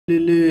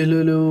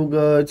Olululu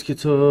guys के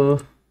छ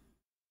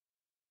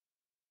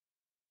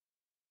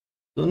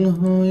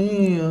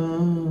तन्हाइया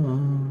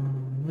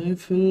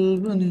महफिल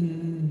बनी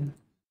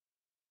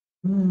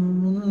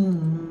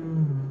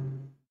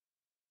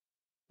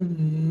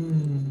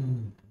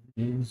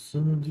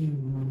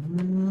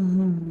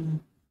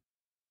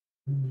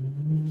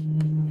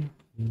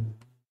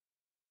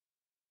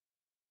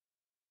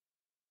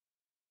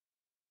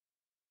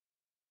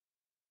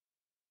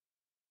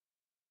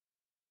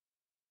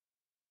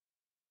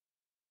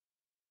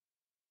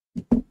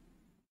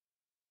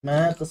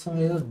मायाको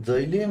समय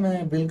जहिले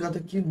माया बेलुका त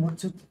के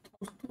मर्छ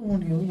कस्तो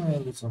हुने हो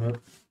मायाको समय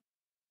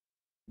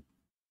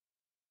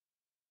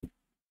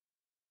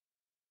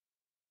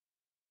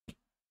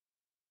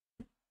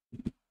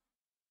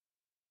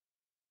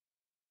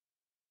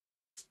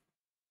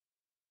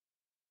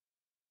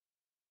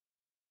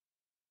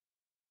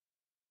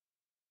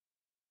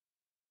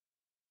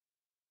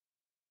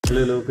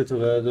ले लो के छ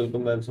गाइस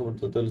वेलकम बैक सपोर्ट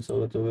तो तेल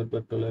स्वागत है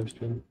बैक टू लाइव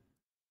स्ट्रीम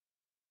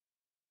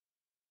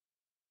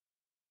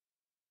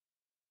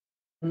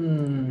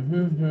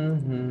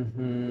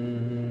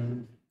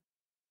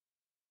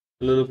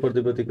ले लो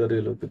प्रतिपत्ति कर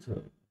लो के छ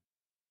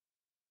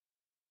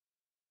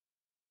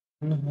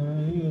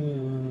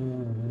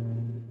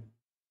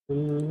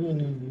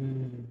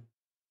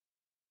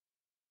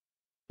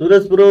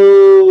सूरज ब्रो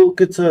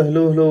के छ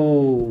hello hello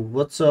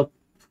what's up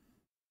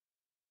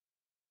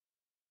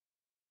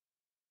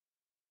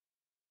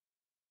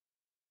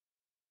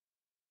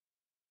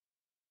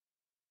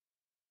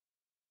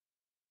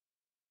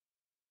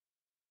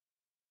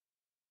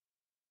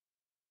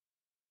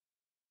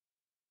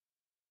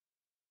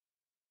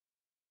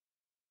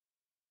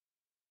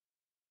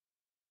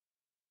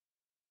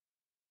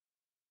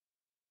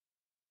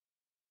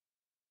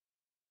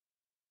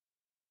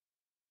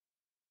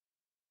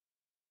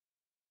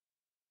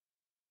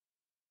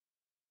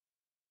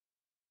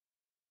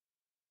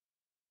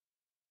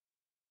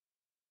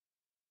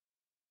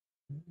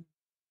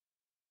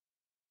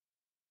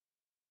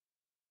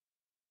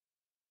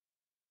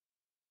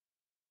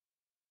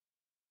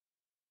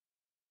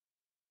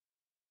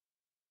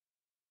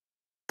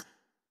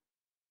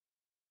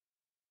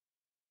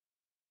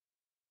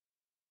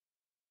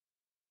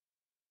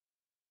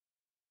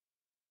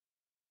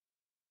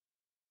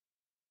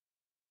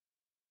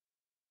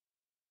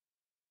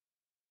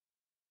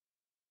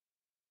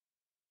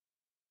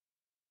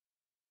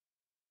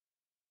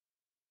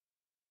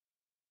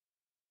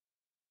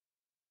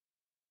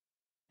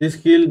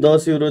skill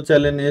 10 euro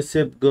challenge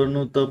accept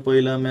गर्नु त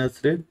पहिला म्याच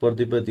रे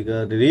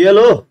प्रतिपत्तिका रियल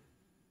हो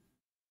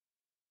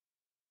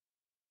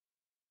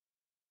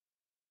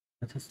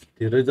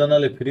धेरै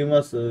जनाले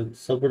फ्रीमा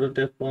सपोर्टर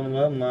ट्याग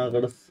पाउनुभयो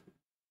माबाट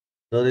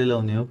डरै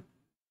लाउने हो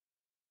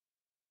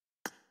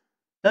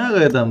कहाँ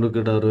गयो त हाम्रो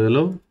केटाहरू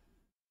हेलो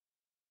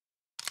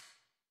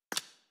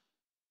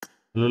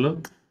हेलो हेलो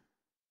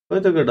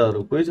खोइ त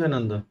केटाहरू कोही छैन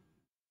नि त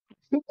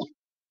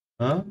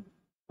है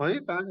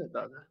कहाँ गयो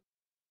दादा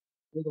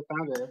यो त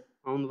कहाँ गयो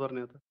आउनु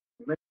पर्ने त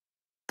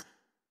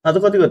आज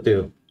कति गते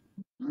हो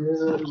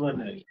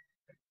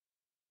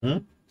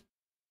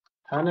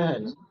थाहा नै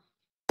हैन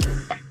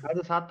आज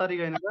 7 तारिक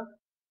हैन त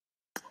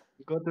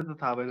कति त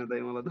थाहा भएन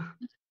दाइ मलाई त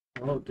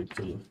हो ठिक छ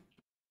ल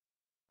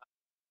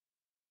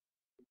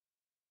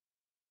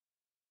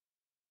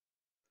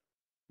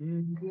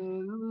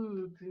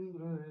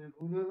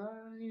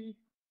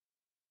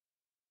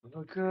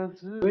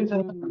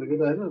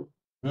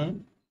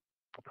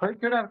खै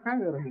केटाहरू कहाँ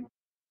गएर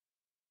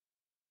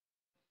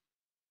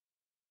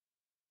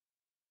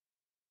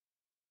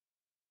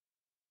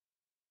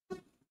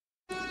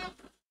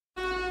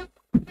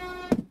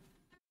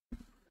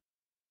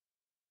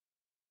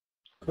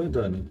खोइ त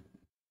अनि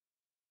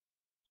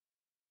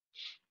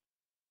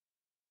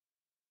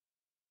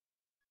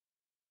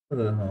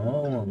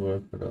गयो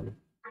केटाहरू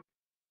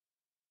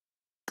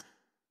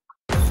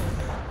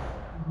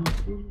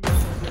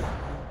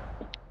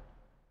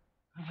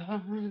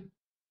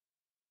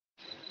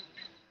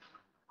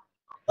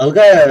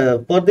हल्का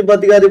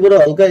प्रतिपत्तिकारी बरु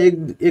हल्का एक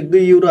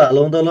दुई युरो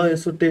हालौँ त ल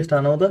यसो टेस्ट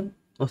हानौँ त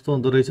कस्तो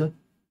हुँदो रहेछ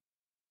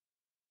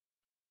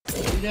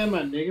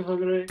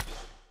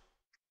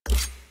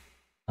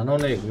हानौँ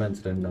न एक म्याच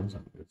ऱ्यान्डम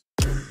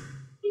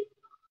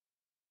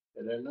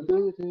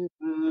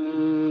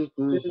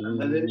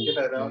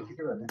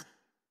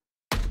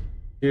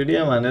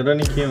टिडिएम हानेर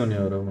नि के हुने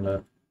हो र मलाई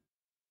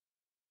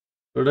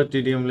एउटा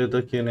टिडिएमले त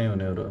के नै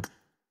हुने हो र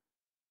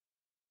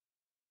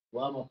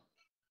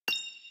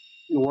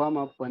वार्म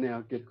अप भने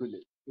केटकुले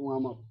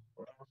वार्म अप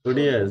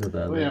उडिआएछ त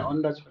आज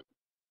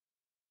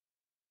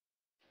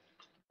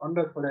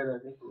अन्डा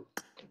छोडाइरहेको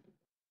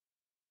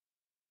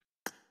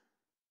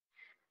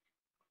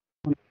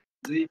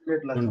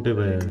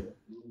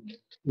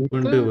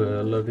कुन्टे भयो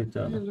ल ठिक छ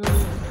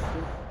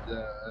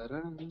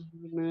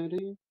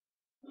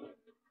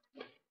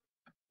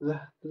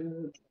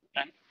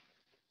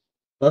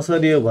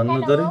कसरी हो भन्नु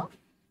त रे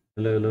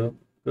हेलो हेलो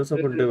कसो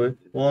कुन्टे भयो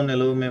फोन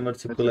हेलो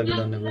मेम्बरसिपको लागि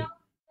धन्यवाद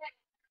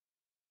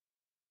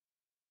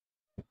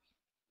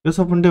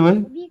कसो कुन्टे भयो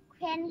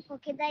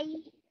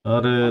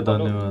अरे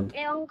अंकल हो। धन्यवाद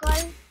ए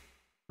अङ्कल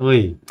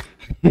ओइ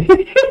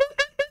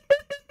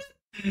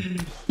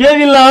के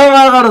गिल्ला हो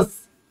मागडस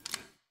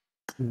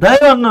दाइ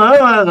भन्नु हो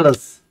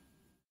मागडस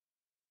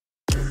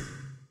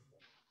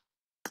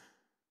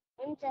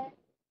हुन्छ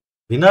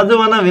भिनाजु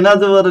भन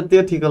भिनाजु बरु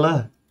त्यो ठिक होला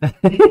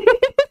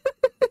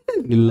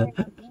गिल्ला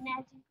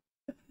भिनाजु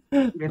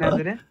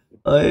भिनाजु रे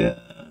अय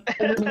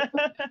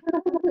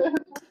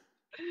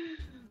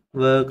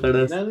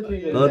मागडस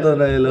हो त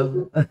नाइलो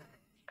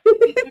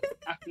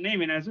आफ्नै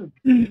भिनाजु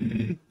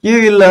के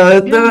गिल्ला हो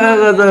यस्तो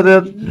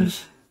मागडस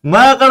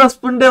मागडस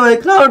पुण्डे भाइ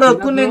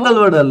कहाँबाट कुन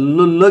एङ्गलबाट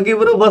लोकी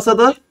ब्रो बस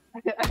त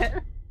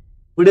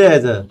पुडे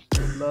आएछ ल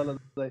ल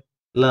दाइ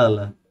ल ल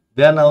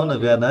बिहान आऊ न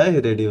बिहान है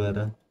रेडी भएर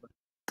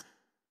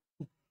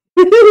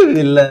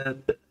गिल्ला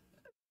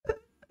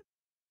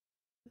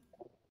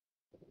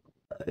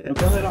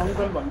तपाईहरु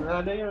अङ्कल भन्नु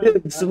आले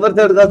सुपर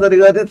च्याट कसरी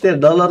गर्ने त्यो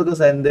डलरको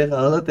साइन देखा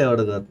होला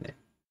त्यहाँबाट गर्ने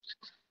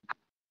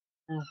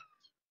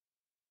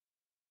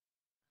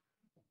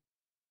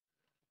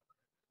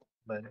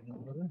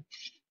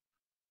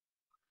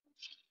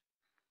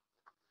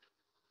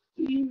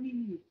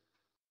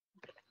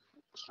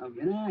अब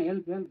भिना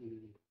हेल्प हेल्प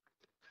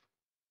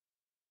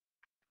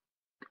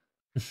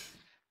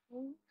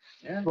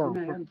हेल्प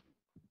भिना हेल्प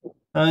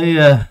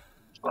अय्या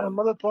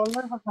मलाई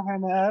चल्नै सक्छ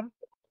खाना यार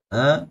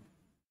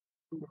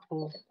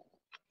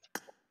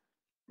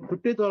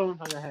खुट्टै चलाउन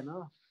सक्छ छैन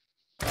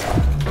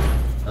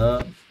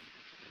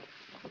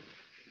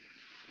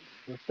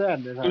जस्तै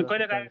हान्दै अनि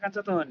कहिले गएको कान्छ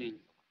त अनि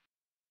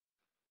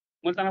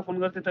मैले तँलाई फोन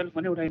गर्थेँ तैँले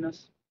फोनै उठाइनस्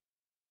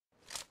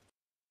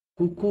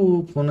कुकु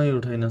फोनै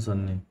उठाइन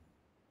सन्ने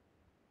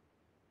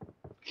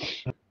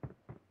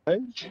है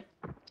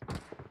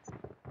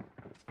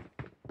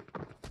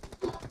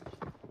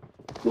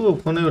को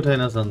फोनै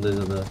उठाइन सन्दैछ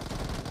त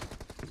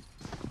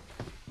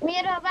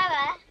मेरो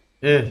बाबा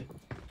ए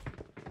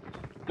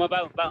म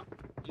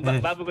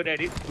बाबुको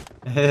ड्याडी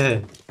ए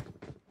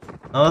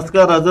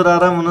नमस्कार हजुर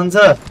आराम हुनुहुन्छ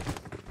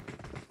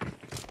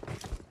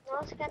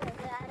नमस्कार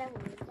हजुर आराम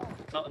हुनुहुन्छ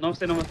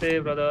नमस्ते नमस्ते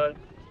ब्रदर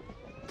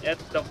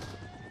एकदम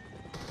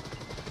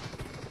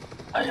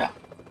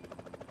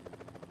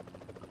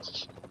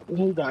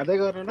धाँदै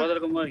गरेन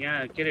ब्रदरको म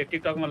यहाँ के अरे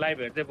टिकटकमा लाइभ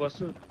हेर्दै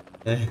बस्छु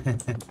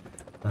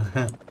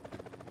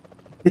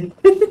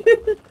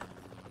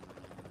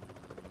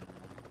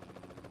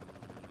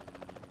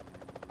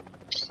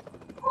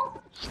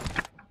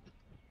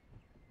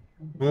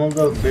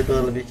मौका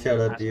बेटर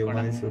भिक्षाबाट दियो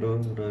महेश्वरो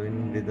रविन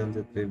विधान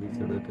क्षेत्री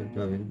भिक्षाबाट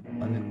रविन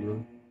अनिल ब्रो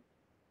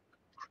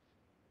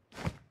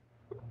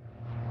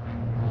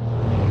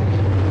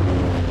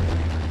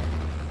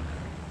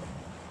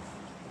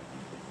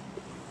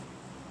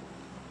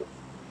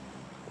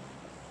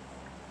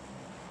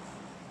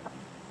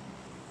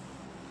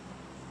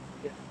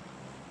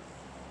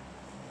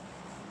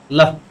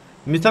ल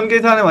मिसन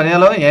केही छ भने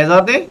ल यहाँ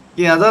झर्ने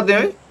कि यहाँ झर्ने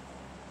है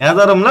यहाँ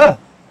झरौँ ल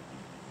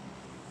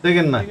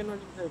सेकेन्डमा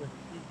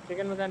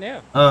सेकेन्डमा जाने हो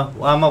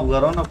वार्म अप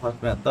गरौँ न फर्स्ट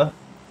म्याच त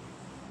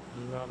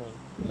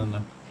ल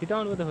छिटो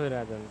आउनु त खोइ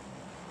आज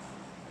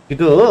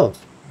छिटो हो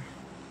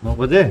 9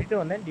 बजे छिटो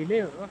भन्दा नि ढिलै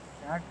हो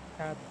 8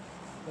 7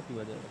 कति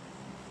बजे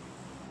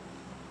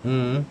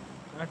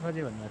 8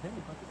 बजे भन्दा थियो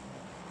नि कति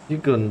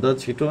ठिक हो नि त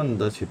छिटो हो नि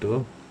त छिटो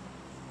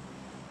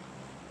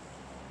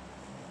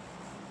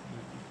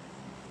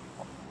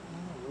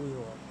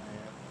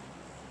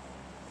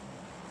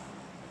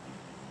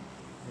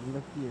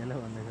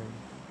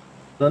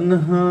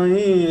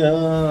तन्हाइया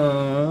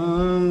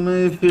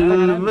में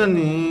फिल्म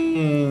बनी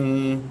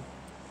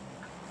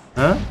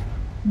हाँ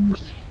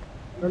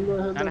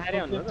खाना खाएर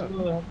आउनु हो त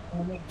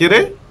के रे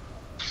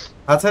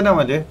थाहा छैन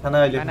मैले खाना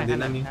अहिले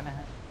खाँदिनँ नि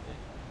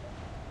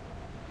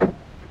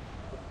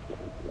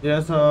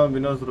यहाँ छ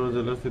Vinod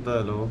रोजेलो Sita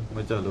hello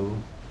मैचा hello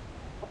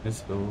miss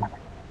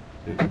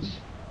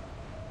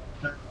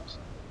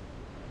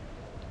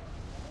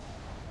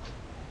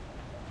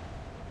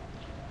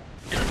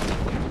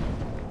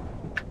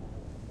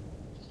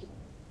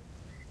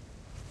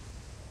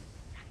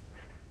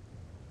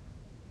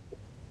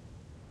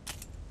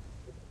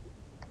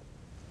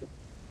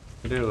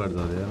hello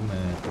गर्दा यार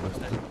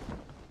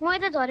म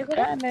त झरेको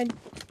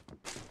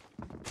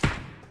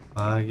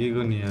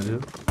भागेको नि यार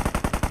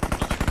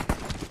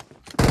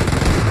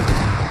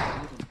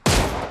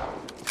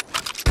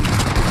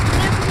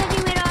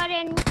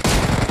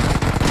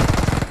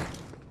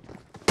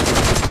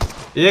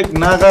एक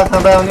नागा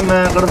खाँदा पनि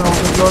मायाकडे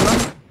आउँछ न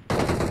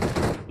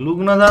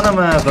लुक्न जान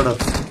मायाकडे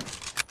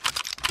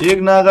एक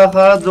नागा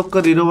खा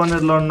जोक्कर हिरो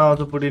बनेर लड्न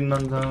आउँछ पुडिन्न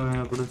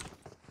मायाकडे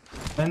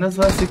होइन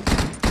स्वासिक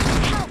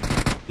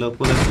ल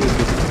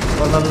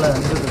कलरलाई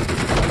हान्छ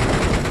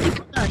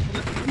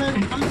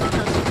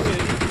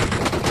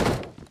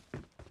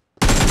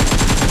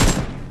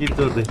किल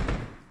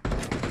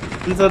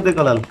छोड्दै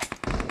कलाल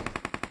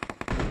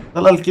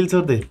किल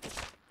छोड्दै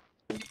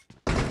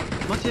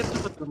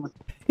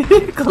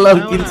कलाल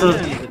किल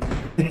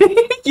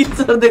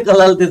छोड्दै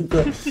कलाल त्यस्तो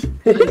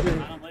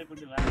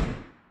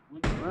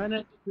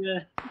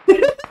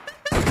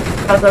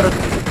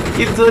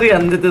किल छोरी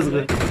हान्दै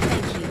त्यसको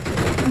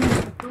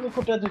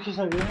खुट्टा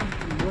दुखिसक्यो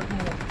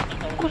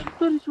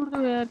कस्तो रिस उठ्दो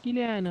यार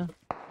किले आएन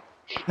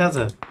कहाँ छ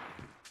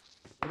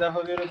उता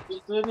फगेर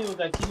कुद्यो नि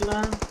उता किल्ला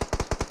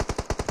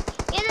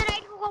यता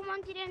राइटको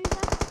कमानतिर नि त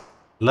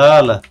ल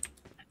ल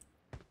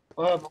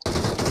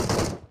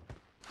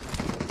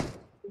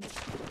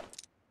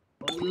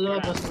बल्ल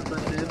बस्नु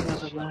पर्यो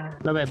मतलब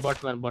ल भाइ बट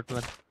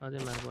मार अझै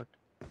मार बट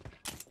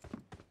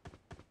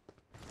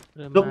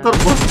डक्टर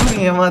बस्नु नि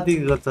यहाँ माथि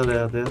गर्छ रे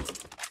त्यो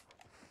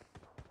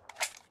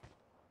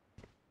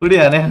उडी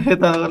हाने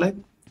तपाईँलाई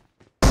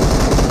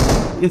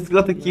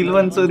यसको त किल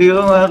पनि चोरी हो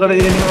उहाँबाट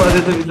एनी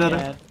मरेछ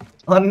बिचरा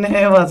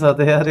अन्यायमा छ त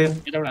यार यो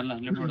यताबाट हाल्ला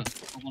लेफ्टबाट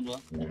ओपन भयो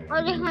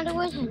अझै खाँदा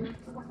कोही छैन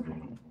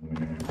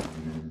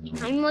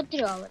हामी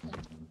मात्रै हो अब त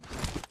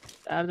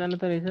 4 जना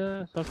त रहेछ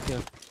सक्यो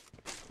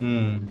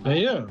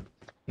भयो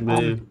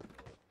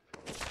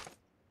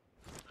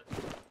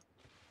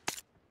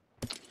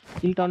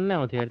किल टन्नै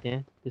आउँथ्यो यार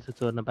त्यहाँ त्यसो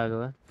चोर्न पाएको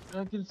भए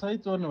किल सही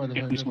चोर्नु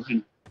भयो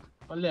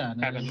कसले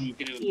हाने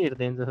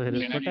हेर्दै हुन्छ फेरि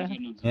कोटा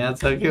यहाँ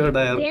छ कि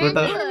एउटा यार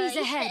कोटा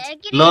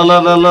ल ल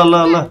ल ल ल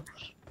ल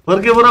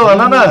फर्के बरु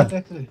भन न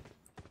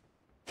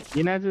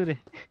किनाजु रे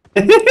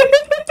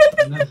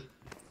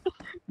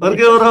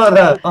फर्के बरु भन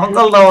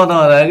अङ्कल नभन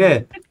भन के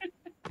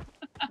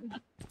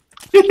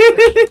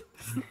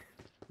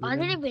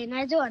हजुरले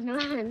भेनाजु भन्नु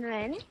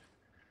हैन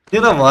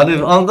किन भने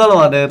अङ्कल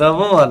भनेर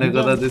पो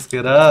भनेको त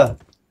त्यसकेर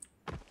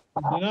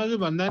भेनाजु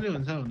भन्दा नि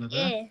हुन्छ हुन त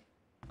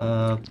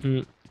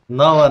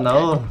नभन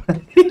हो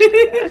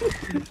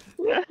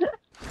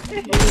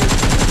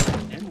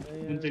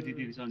कुन चाहिँ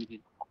दिदी छ अनि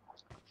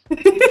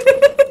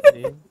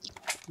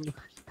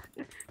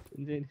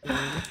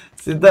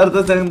सिद्धार्थ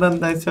चंदन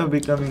thanks for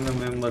becoming a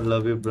member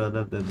love you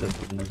brother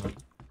दिदीको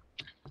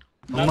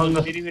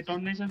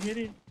टन्नै छ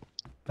फेरि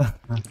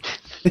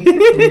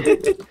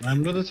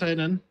हाम्रो त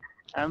छैनन्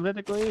हाम्रो त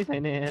कोही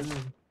छैन यार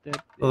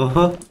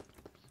ओहो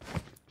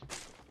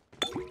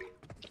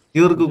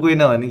योरको कोही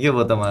नभने के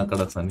भयो त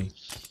माकडा छ नि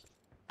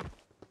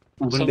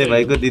गुन्डे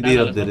भाइको दिदी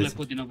रोज्दै रहेछ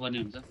को दिन पर्ने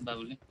हुन्छ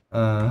बाबुले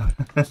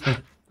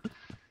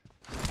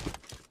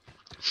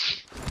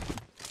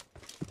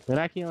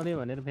राखी आउँदै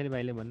भनेर फेरि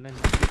भाइले भन्न नि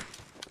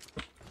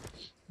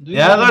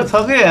यहाँ गड छ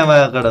के यहाँ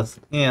माकडा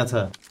यहाँ छ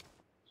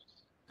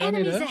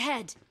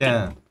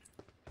त्यहाँ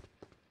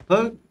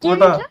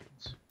कोटा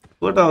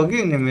कोटा हो कि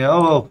निमी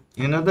अब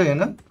हिँड त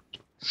हिँड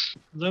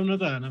जाउँ न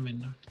त हान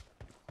मिल्न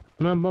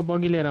म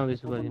बगी लिएर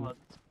आउँदैछु बगी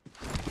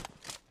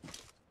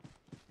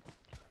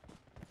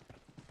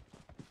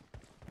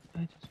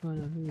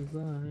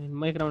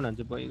माइक राउन्ड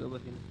हान्छु बगीको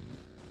बसिन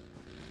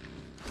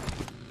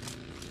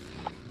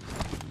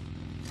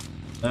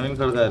नवीन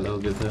खड्का हेलो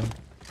के छ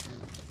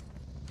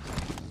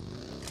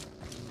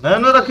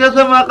नैनो रखे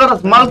से माकर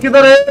माल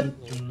किधर है छैन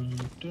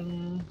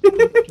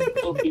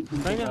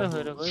त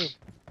फेरि कोही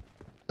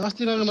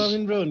अस्ति रङ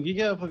नवीन ब्रो हुन् कि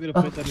क्या फकेर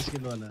 45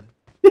 किलो वाला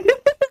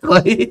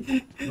खै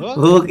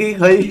हो कि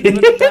खै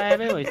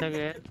टाइमै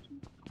भइसक्यो यार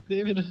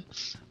त्यही भएर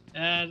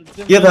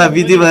के थाहा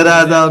बिजी भएर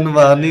आज आउनु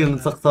भयो नि हुन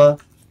सक्छ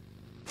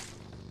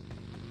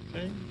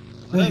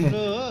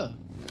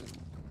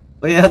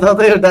ओ यहाँ त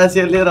एउटा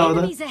सेल लिएर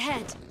आउँदा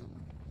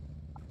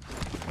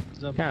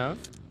कहाँ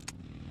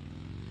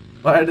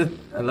हो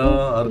हेलो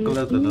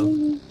अर्कोलाई त हेलो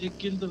 1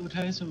 किल त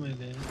उठाएछु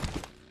मैले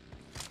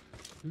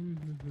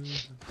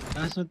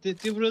लास्टमा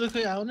तिम्रो त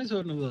खै आउनै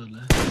छोड्नु भयो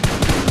होला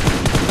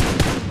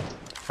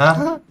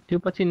त्यो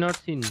पछि नट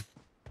सिन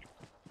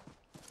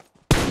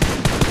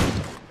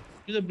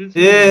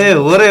ए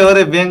हो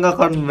रे ब्याङ्क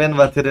अकाउन्ट ब्यान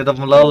भएको थियो रे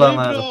ल ल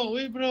मा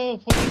ओइ ब्रो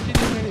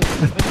 43 मैले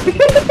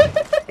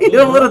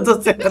यो बरु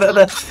जस्तै गरेर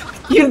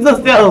के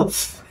जस्तै हो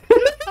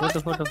फोटो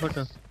फोटो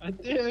फोटो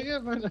त्यही हो क्या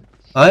पहिला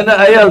हैन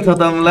आइहाल्छ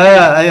त मलाई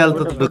आइहाल्छ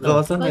त ढुक्क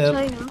बस न यार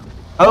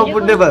अब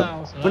बुड्डे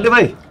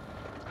भाइ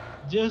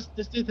जस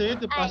त्यस्तै थियो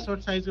त्यो पासवर्ड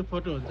साइजको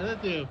फोटो हुन्छ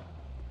त्यो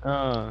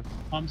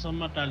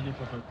फर्मसम्म टाल्ने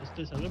फोटो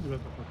त्यस्तै छ क्या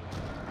ब्रोको फोटो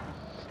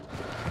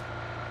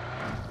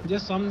जे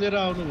सम्झेर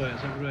आउनु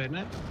भएछ ब्रो हैन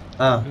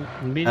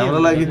हाम्रो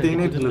लागि त्यही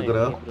नै ठुलो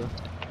कुरा हो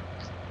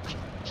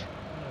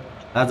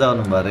आज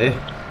आउनु भयो रे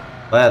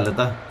भइहाल्यो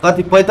त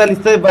कति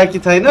 45 चाहिँ बाँकी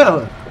छैन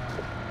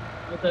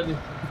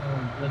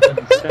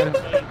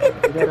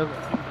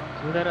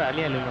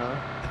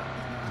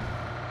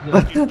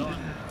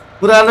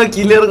पुरानो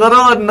क्लियर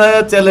गरौँ अनि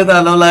नयाँ च्यालेन्ज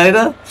हालौँला होइन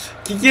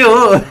के हो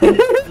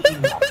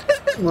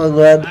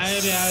भगवान्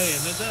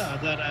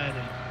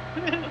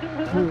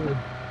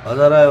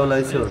हजार आयो होला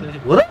यसो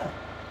हो र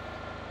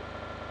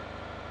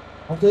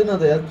आउँदैन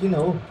त यार किन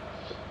हो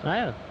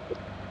आयो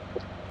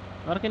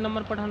अर्कै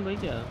नम्बर पठाउनु भयो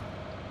क्या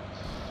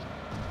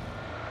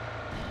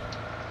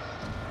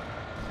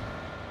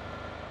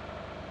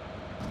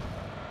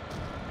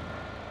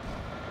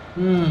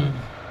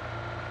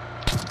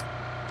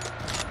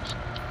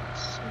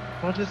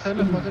पछि छैन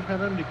पछि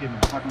फेर निकिन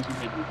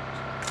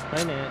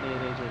छैन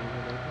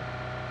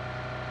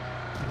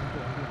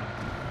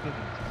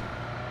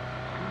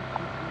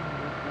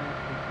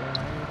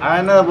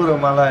आएन बुढो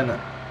मलाई आएन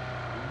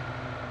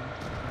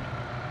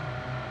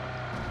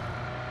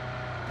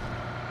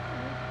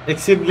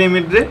एक्सिट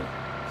लिमिट रे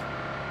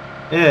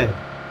ए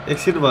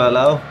एक्सिट भयो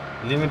होला हौ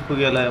लिमिट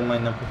पुगेला यो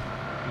महिनाको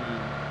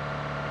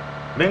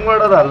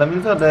बैंकबाट हाल्न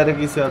मिल्छ डाइरेक्ट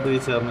इस्यु 2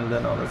 इस्यु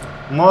मिल्दैन होला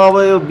म अब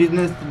यो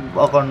बिजनेस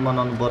अकाउन्ट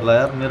बनाउनु पर्ला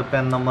यार मेरो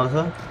प्यान नम्बर छ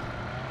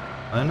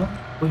हैन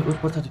ओइ ओइ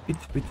पछाडी पिच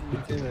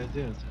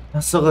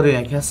ख्यास गर्यो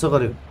यहाँ ख्यास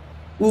गर्यो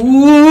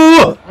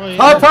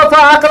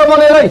आक्रमण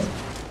यसलाई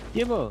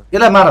के भयो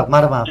यसलाई मार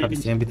मार मार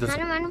यहाँ भित्र छ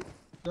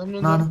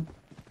न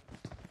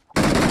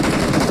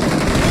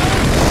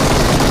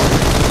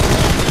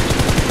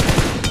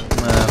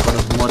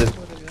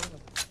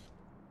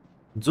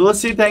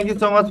Joshi, thank you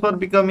so much for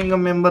becoming a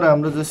member.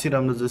 Ramro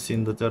Joshi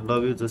in the chat.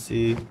 Love you,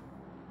 Joshi.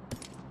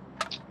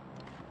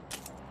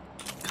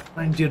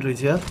 98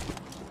 reach here.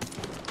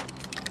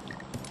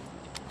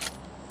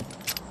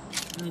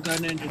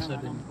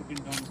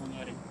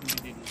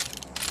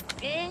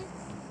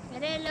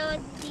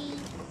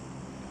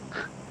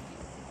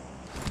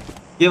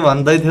 के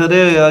भन्दै थियो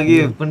रे अघि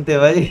पुन्टे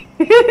भाइ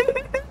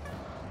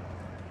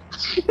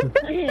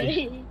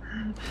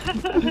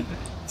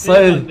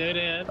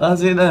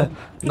असिन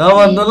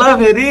नभन्नु ल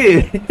फेरि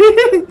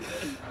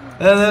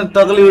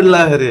टक्ली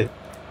उड्ला फेरि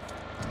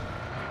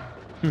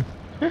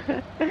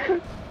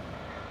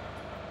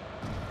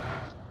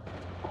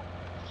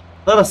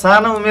तर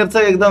सानो उमेर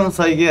चाहिँ एकदम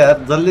सही के यार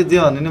जसले जे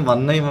भन्यो नि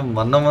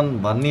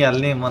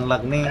भनिहाल्ने मन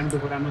लाग्ने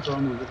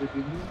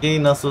केही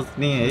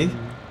नसोच्ने है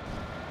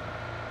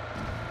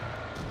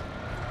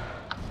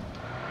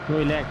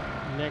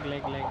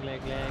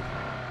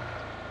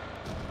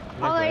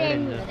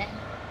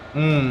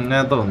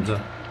यहाँ त हुन्छ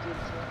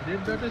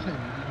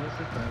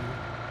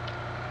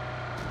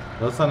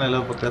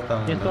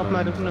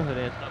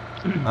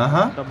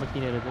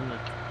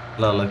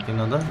ल ल किन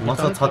त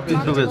मसँग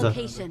 36 रुपैयाँ छ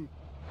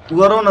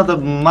गरौँ न त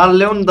माल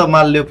ल्याउ नि त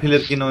माल ल्याउ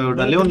फिलेट किनौ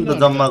एउटा ल्याउ नि त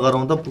जम्मा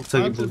गरौँ त पुग्छ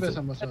कि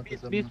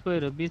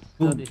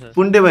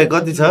पुन्टे भाइ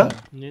कति छ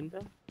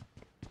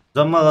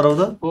जम्मा गरौँ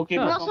त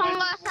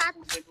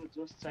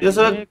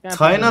त्यसो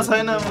छैन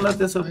मलाई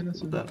त्यसो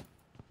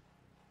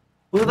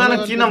पुग्दैन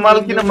किन माल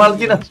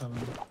किन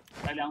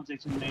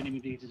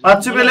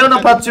 5 रुपैयाँ ल्याउ न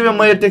 5 रुपैयाँ म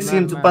एटेक्स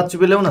किन्छु 5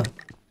 रुपैयाँ ल्याउ न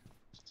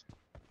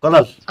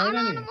कलाल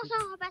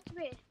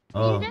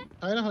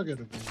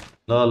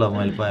ल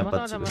मैले पाएँ 5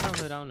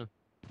 रुपैयाँ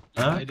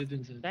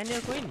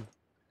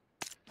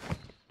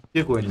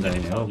के कोइन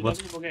चाहिने हो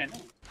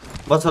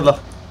बस ल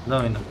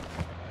जाउँ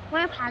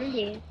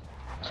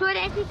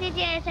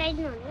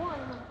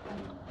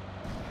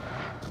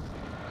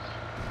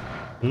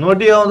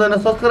नोटी आउँदैन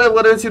सब्स्क्राइब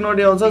गरेपछि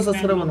नोटी आउँछ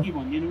सब्स्क्राइब गर्नु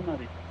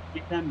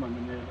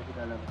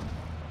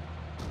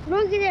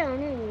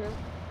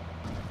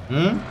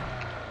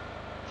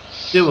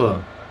के भयो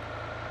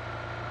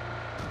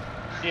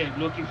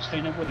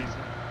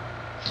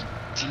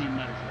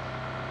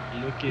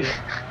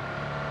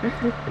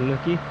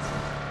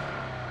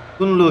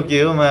कुन लोकी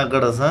हो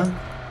मायाबाट छ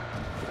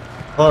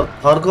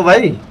फर्को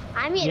भाइ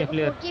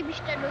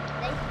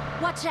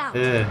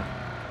ए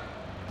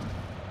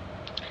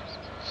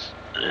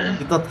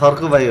यो त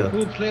थर्को भाइ हो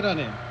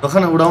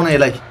दखन उडाउन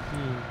यसलाई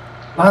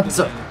 5 छ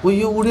ओ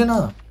यो उडेन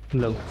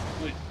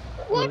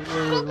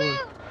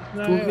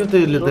टोक्यो त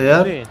यसले त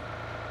यार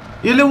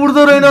यसले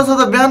उड्दो रहेनछ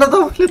त बिहान त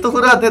मैले त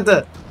कुरा थिए त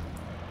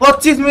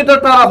 25 मिटर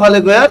टाढा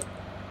फालेको यार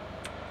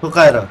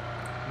ठोकाएर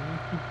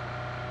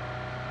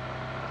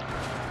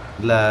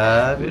ला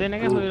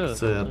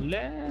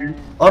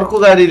अर्को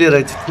गाडी लिएर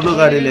ठुलो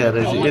गाडी ल्याएर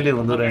यसले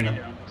हुँदो रहेन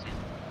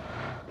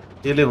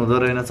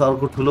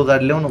अर्को ठुलो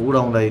गाडी ल्याउन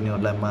उडाउँदा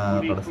यिनीहरूलाई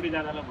माबाट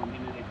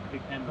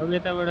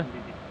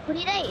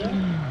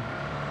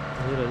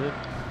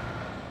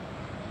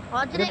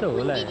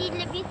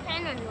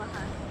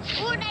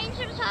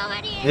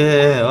ए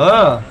हो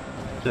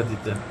त्यति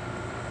त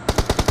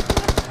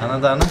खाना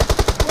दाना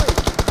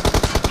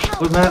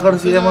कोही मायाबाट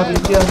सिएमा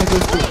के आउने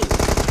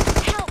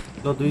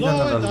ल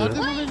दुईजना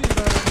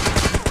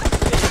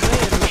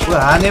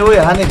हाने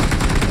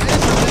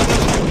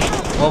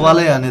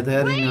मोबाइलै हाने त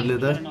यार यिनीहरूले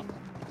त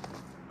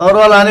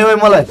तरवाल हाने ओइ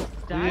मलाई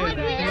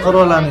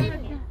तरवाल हाने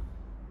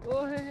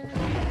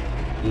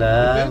ला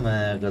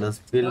मायाबाट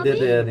स्पिल दे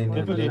त यार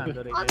यिनीहरूले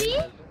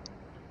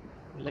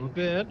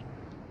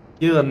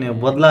के गर्ने हो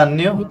बदला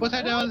हान्ने हो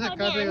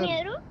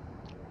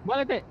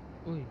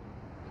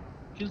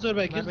किल्चोर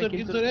भाइ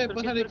किल्चोर ए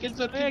पछाडी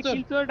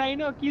किल्चोर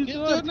डाइनो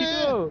किल्चोर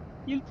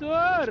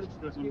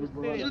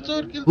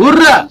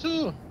हुर्रा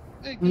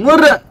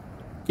मुर्रा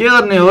के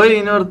गर्ने हो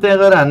यिनीहरु त्यहाँ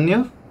गएर हान्ने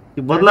हो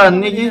कि बदला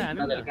हान्ने कि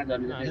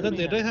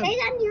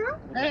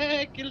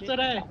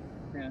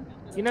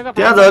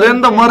त्यहाँ झर्यो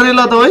नि त मरेल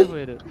त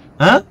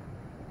है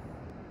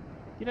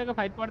किनका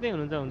फाइट पर्दै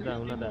हुनुहुन्छ हुन्छ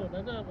हुन त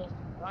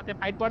त्यो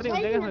फाइट पर्दै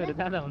हुन्छ के फेरि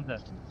जाँदा हुन्छ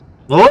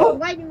हो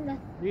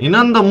हिन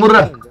नि त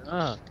मुर्रा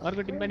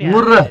अर्को टिम पनि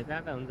मुर्रा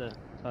जाँदा हुन्छ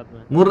साथमा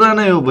मुर्रा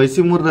नै हो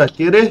भैसी मुर्रा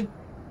के रे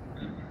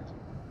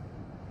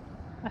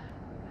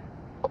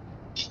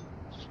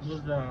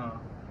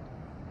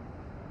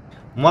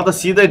म त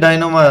सिधै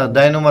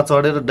डाइनोमा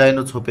चढेर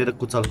डाइनो छोपेर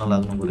कुचल्न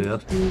लाग्नु पर्यो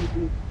यार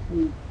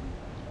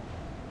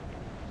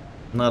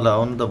नला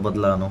आउनु त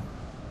बदलाउनु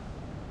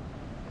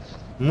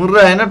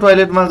मुर्रा हैन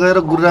टोयलेटमा गएर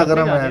गुर्रा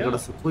गरेर माया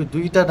गर्छ कोही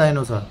दुईटा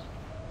डाइनो छ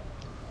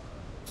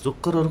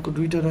जोकरहरुको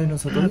दुईटा रहेन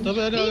छ त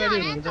तपाईहरु अगाडि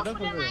यो हुनुहुन्छ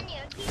चक्कुले त माने हो कि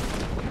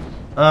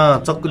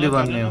चक्कुले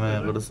बान्ने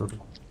मायाबाट सर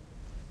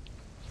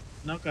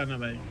नकार्न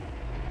भाइ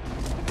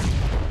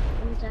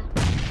हुन्छ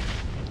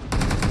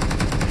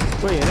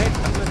कोही हेरे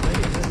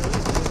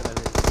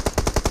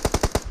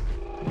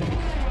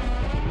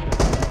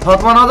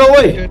छतमा नजाऊ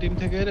ओइ टिम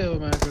ठेकै रे हो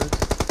माको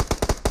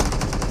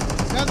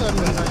कहाँ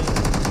जानु भाइ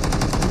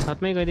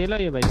हातमै गइदिए ल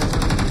यो भाइ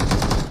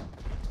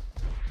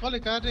कसले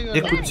काटे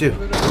एक कुच्चे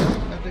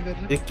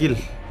एक किल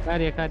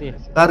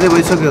कार्य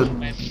भइसक्यो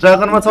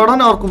ड्रागनमा चढ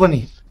न अर्को पनि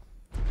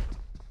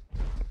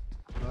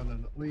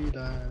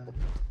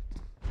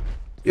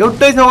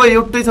एउटै छ ओइ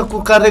एउटै छ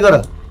कार्य गर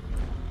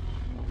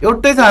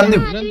एउटै छ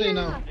हान्दिम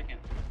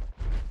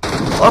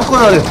अर्को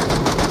झर्यो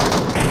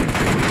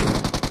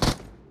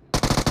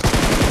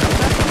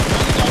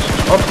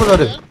अर्को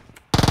झर्यो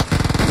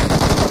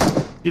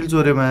किल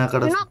चोरे माया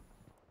कडा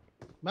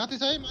माथि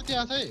छ है माथि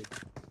आछ है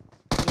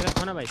मेरा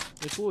खाना भाइ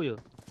ए को यो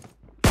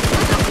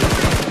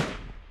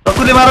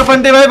टकुले मार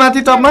पन्टे भाइ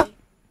माथि टपमा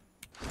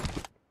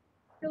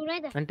टुक्राइ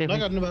त अन्टे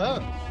नकाट्नु भयो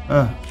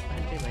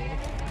अन्टे भाइ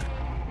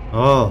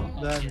हो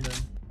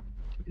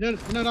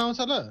यिनीहरु आउँछ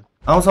ल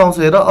आउँछ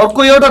हेर अर्को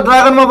एउटा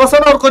ड्रागनमा बस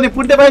न अर्को नि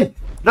पुन्टे भाइ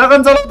ड्रागन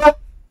चलाउ त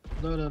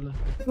ल ल ल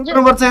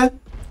गर्नुपर्छ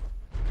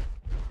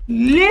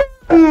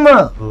लेम्मा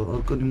हो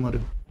अर्को नि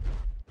मर्यो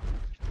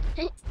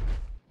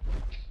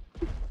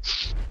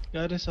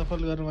कार्य सफल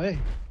गरौँ है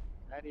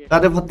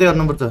कार्य फत्तै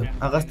गर्नुपर्छ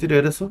आकाशतिर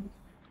हेरेछु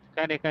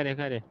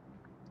कार्य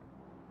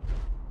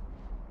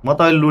म त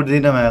अहिले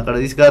लुट्दिनँ मायाबाट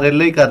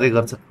स्कारले कार्य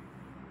गर्छ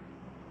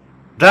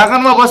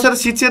ड्रागनमा बसेर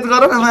शिक्षित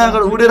गर न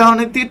मायाबाट उडेर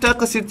आउने ती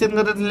टक्क शिक्षित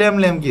गरेर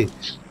ल्याम कि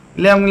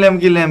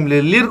ल्यामले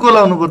लिरको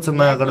लाउनु पर्छ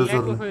मायाबाट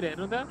सरले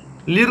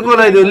लिरको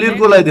लगाइदेऊ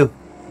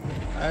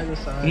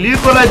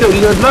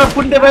ल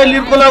पुन्टे भाइ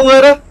लिरको लाउ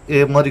गएर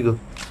ए मरिगयो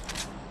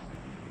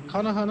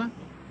खाना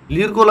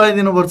लिरको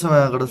लगाइदिनु पर्छ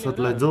मायाबाट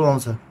सरलाई जो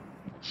आउँछ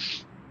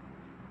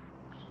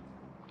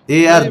ए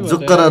यार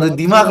जोकरहरु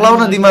दिमाग लाउ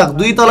न दिमाग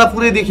दुई तला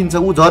पुरै देखिन्छ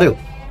उ झर्यो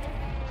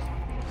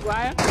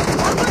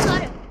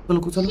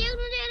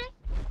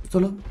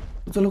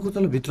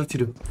चलो भित्र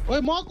छिर्यो ओइ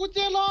म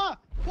कुचे ल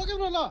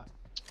पोकेम ल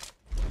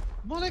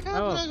मलाई कहाँ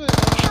पुरा गयो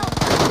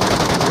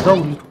जाऊ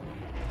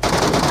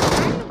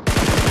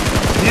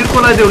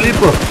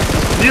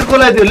लिरको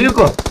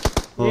लगाइदेऊ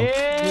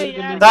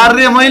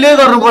कार्य मैले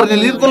गर्नुपर्ने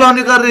लिरको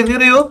लाउने कार्य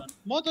मेरै हो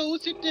म त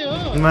उसिट्टे हो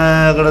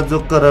मायाबाट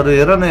जोकरहरु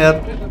हेर न यार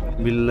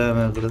बिल्ला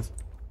मायाबाट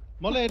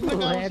मलाई हेर्नु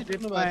कहाँ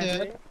उसिट्नु भएको थियो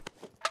यार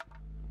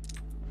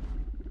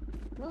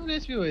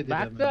रेसिपी भयो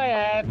बाक्छ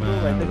यार त्यो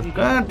भाइ त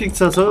कहाँ टिक्छ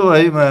सो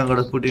भाइ मायाबाट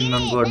पुटिङ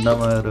ननको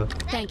अड्डामा आएर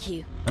Thank you.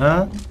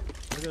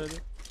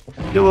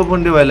 के भयो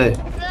पुन्टे भाइलाई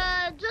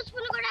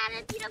जोसफुलको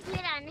डाँडातिर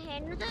फ्लेयर हान्ने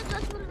हेर्नु त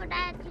जोसफुलको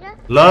डाँडातिर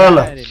ल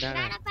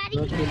डाँडा पारी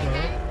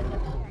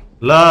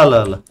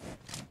ल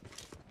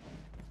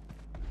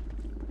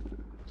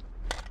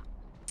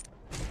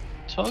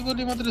 6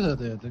 गोली मात्रै छ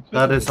त यहाँ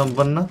कार्य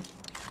सम्पन्न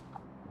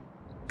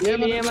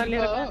एमआर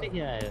लिएर कहाँदेखि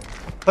आयो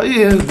खै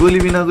गोली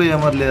बिनाको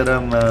एमआर लिएर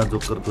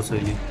जोकरको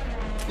शैली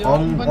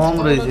ओम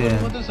रहेछ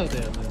मात्रै छ त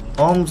यहाँ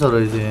ओम छ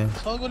रहेछ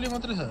 6 गोली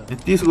मात्रै छ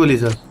 30 गोली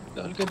छ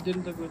अलिकति दिन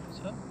त गोली छ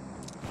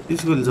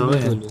 30 गोली छ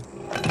भाइ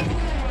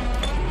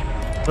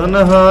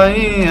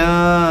तन्हाइया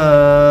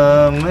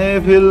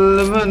महफिल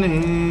बनी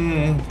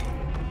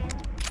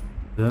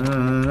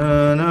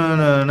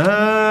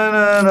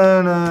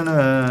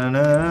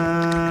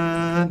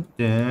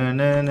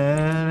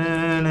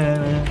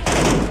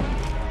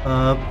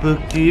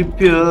आपकी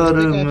प्यार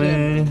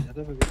में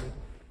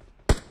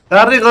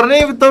कार्य गर्ने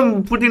त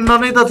पुटिन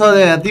नै त छ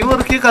यहाँ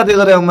तिम्रो के कार्य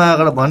गरे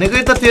मायाबाट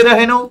भनेकै त तेरे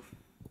हैनौ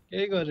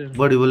केही गरेन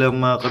बढी बोले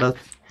मायाबाट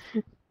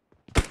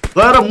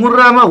गएर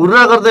मुर्रामा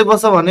हुर्रा गर्दै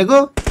बस भनेको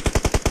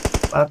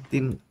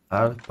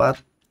पात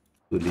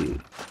गोली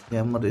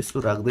यहाँ म यसो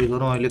राख्दै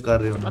गरौँ अहिले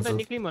कार्य म त हुन्छ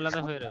निक्लिम होला त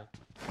फेर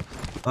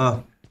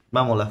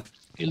मामला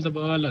किल त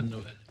बल हान्नु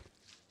भयो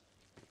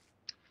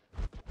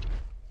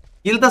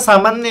किल त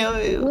सामान्य हो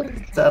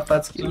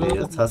 4-5 किल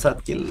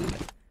 6-7 किल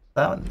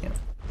सामान्य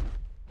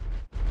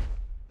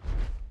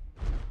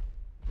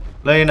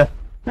ल हैन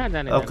कहाँ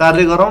जाने अब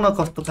कार्य गरौँ न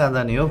कस्तो कहाँ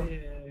जाने हो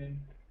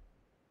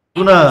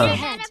कुन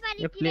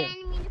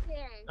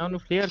आउनु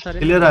फ्लेयर छ रे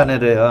क्लियर हाने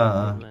रे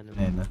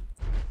हैन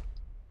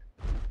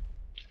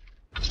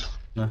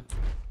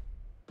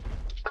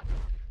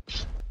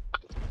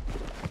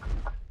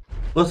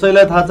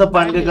कसैलाई थाहा छ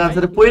पाण्डे कहाँ छ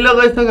रे पहिला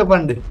गइसक्यो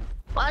पाण्डे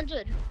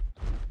हजुर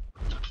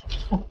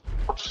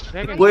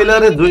पहिला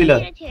रे जोइला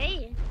हेर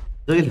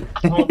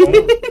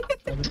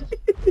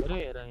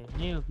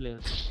नि यो प्लेयर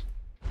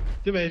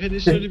त्यो भाइ फेरि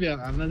स्टोरी भ्या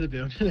हाल्न त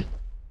भ्याउने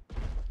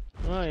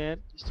यार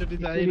स्टोरी त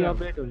फेरि आइरहेको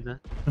अपडेट हुन्छ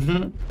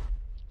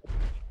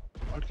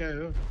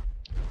अड्कायो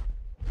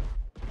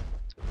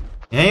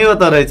यही हो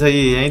त रहेछ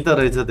यही त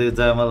रहेछ त्यो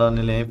जामा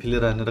लाउनेले यही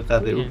फिलेर हानेर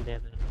काट्यो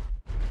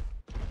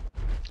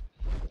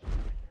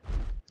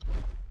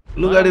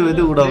लुगाडी भए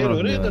त्यो उडाउनु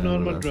हो रे त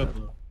नर्मल ड्रप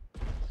हो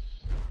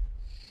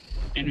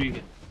एनवी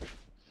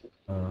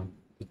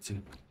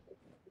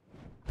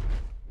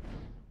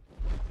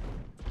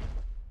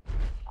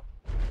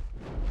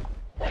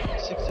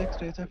 6x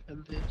रहेछ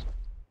फेल्दै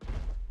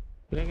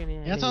पुरै नि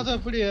यहाँ छ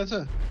पुडी यहाँ छ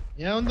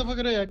यहाँ आउनु त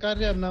पक्रेर यहाँ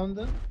कार्य हान्न आउनु त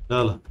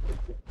ल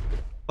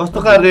कस्तो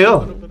कार्य हो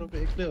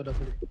एक्लै होला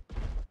पुडी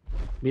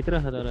भित्र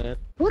छ तर यार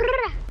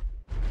हुर्रा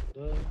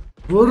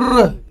गुर्र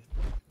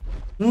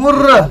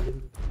मुर्र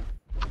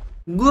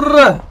गुर्र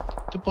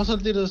त्यो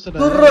पसलतिर जस्तो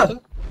गुर्र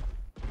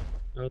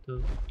हो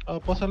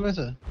त पसलमै छ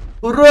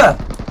गुर्र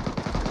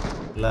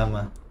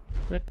लामा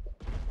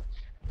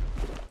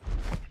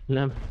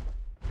लाम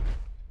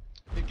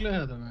एक्लै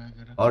हो त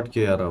मागेर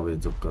अड्के यार अब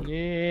जोकर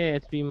ए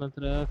एचपी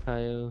मात्र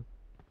खायो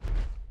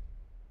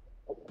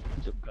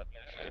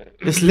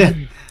यसले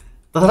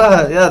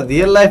तर यार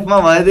रियल लाइफमा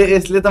भएदे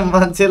यसले त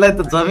मान्छेलाई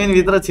त जमिन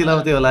भित्र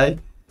छिलाउँथ्यो होला है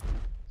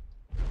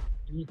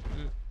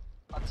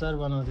अचार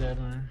बनाउँछ यार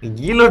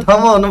गिलो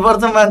ठाउँमा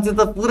हुनुपर्छ मान्छे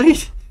त पुरै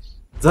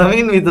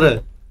जमिन भित्र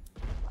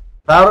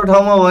टाढो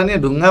ठाउँमा भयो भने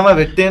ढुङ्गामा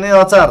भेट्टे नै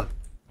अचार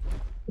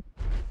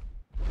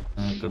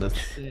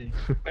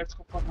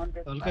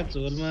हल्का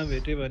झोलमा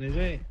भेट्यो भने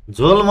चाहिँ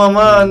झोल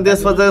मोमो अनि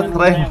त्यसपछि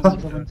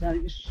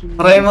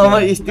फ्राई मोमो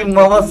स्टिम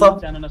मोमो सब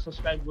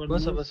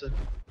बस बस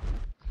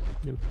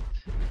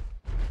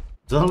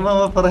झोल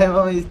मोमो फ्राई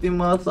मोमो स्टिम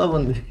मोमो सब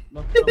हुन्छ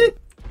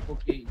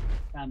ओके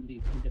फ्यामिली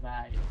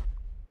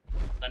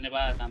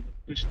धन्यवाद हाम्रो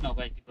कृष्ण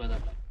भाइकी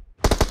ब्रदरलाई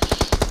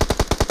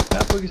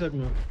कहाँ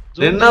पुगिसक्नु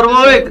रेन्डर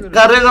बोय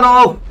कार्य गरौँ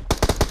हौ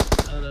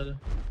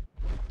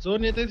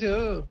जोन यतै थियो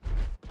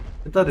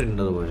यता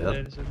रेन्डर भयो यार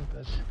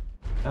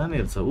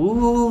कहाँनिर छ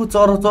ऊ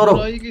चरो चरो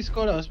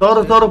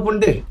चरो चरो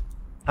पुण्डे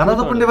खाना त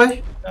पुण्डे भाइ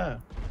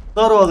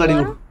चरो अगाडि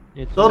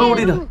चरो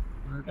उडिन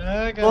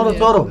चरो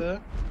चरो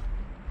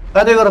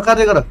कार्य गर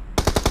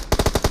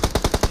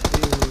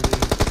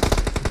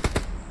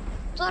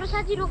चोर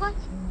साथी रोक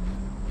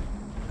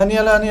अनि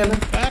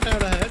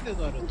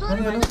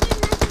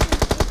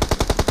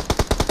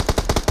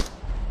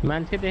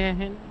मान्छे देखे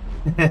छैन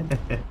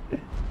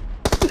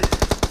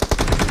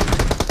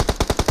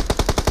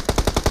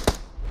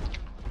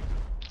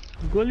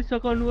गोली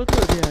सकाउनु हो त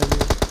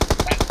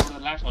त्यहाँ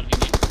लास्ट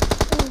हल्किने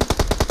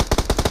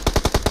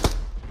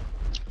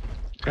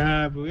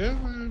कहाँ पुग्यो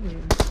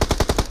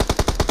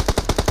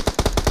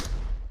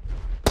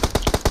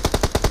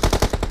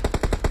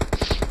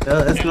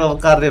यसको अब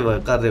कार्य भयो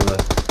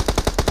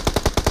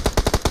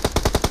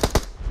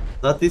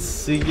जति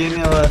सिके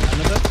नि अब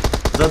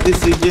जति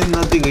सिके नि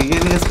जति गइए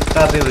नि यसको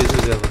कार्य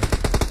भइसक्यो अब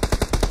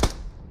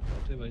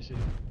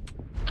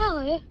कहाँ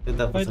गयो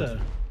यता खै त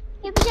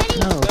यो पछाडि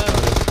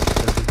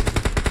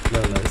ल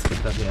यसको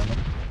कार्य आमा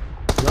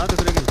ल त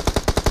ब्रेकिङ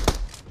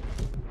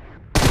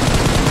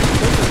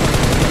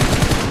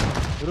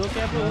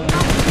रोक्या पो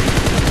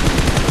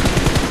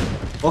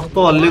कस्तो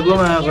हल्लेको न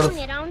यहाँ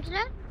हेर आउँछ र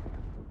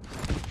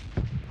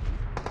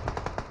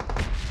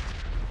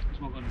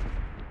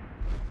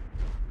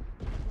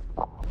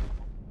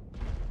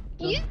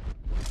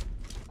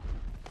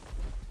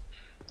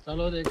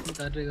चलो एकछिन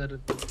कार्य गरेर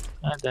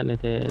जाने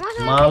थिए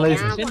मलाई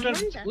सेन्टर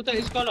उता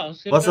स्कल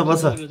हाउस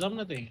बस जाम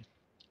न त्यही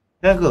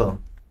त्यहाँको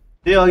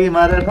त्यही अघि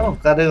मारेर ठाउँ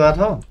कार्य गरेर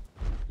ठाउँ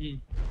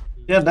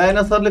त्यहाँ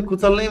डाइनोसरले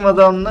कुचल्नै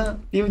मजा आउन्न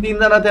तिमी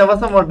तीनजना त्यहाँ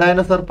बस म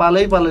डाइनोसर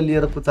पालै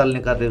लिएर कुचाल्ने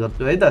कार्य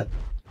गर्छु है त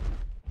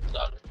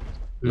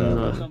ल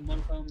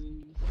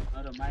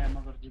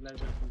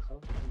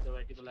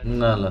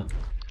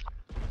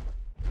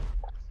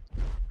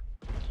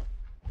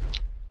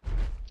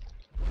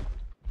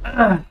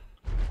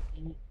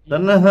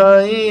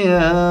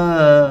तन्हाइया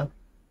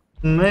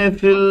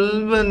महफिल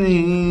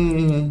बनी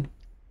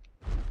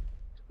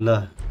ल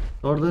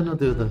तोड्दैन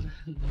त्यो त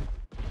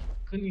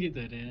कुन गीत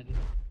हो रे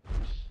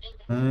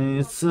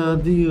ऐसा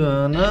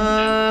दीवाना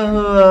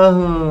हुआ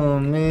हूँ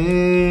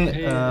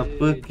मैं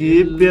आपकी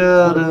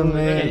प्यार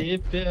में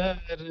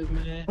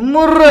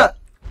मुर्रा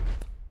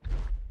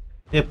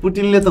ए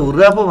पुटिनले त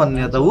हुर्रा पो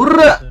भन्ने त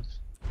हुर्रा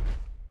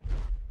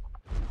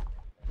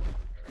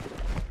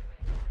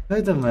खै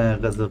त माया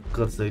गजब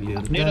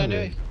कर्सैलीहरु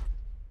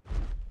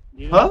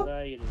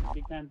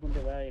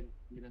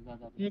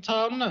छ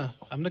न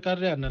हाम्रो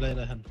कार्य हान्न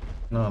लागिरहेछन्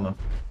न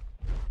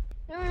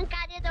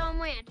कार्य त म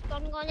हेड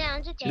टर्न गर्ने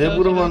आउँछ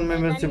लेपुर मन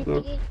मेम्बरशिपको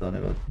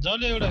धन्यवाद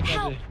जले एउटा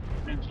कार्य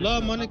ल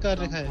मने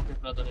कार्य खाए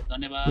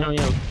धन्यवाद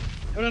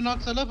एउटा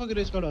नक्सा ल फकिर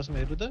स्क्वाड हाउसमा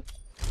हेर्नु त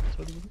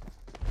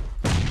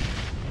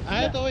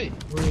आयो त ओइ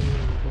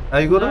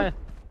आइगो र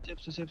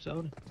सेप्स आउ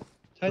न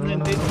छैन नि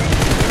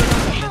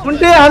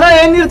पुन्टे हाना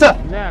यहाँनिर छ ल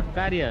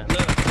कार्य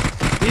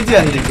इजी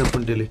हानिदिन्छ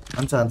पुन्टेले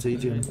हान्छ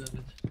इजी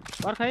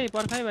पर्खाइ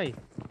भाइ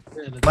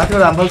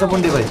माथिबाट हामफल छ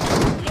पुन्टे भाइ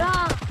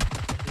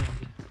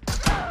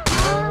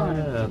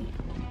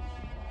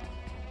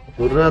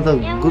गुर्रा त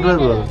गुर्रा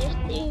भयो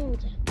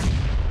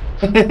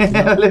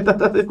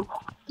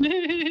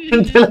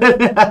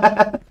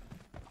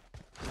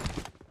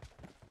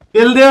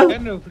खेल्दियो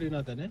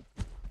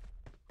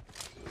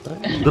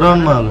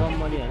ग्राउन्डमा होला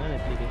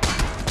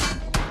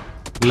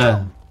ल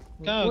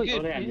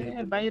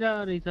बाहिर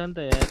रहेछ नि त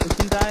यार त्यो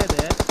चिन्ता आयो त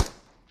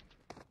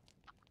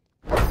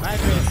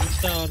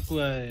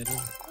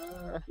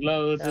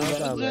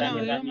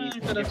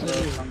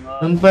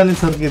नुन पानी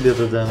सर्किदियो त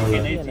जामा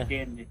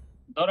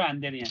दौरा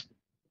हान्दैन यहाँ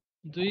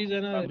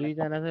दुईजना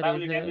दुईजना छ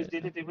बाबुले रहेछ। ड्यामेज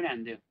दिएको थियो त्यो पनि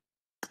हान्दियो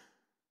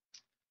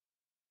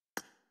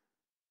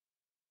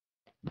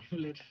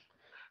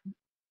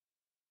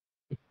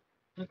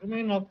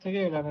कुनै नथ्यो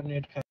क्या एउटा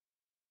नेट खा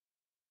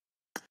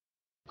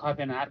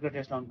खपेन अर्को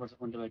टेस्ट लाउनुपर्छ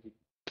कुन चाहिँ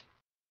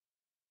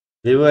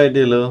EVEVT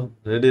लो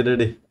रेडी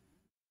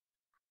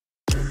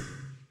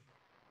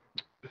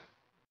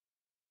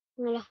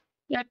ल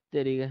यार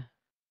तेरीका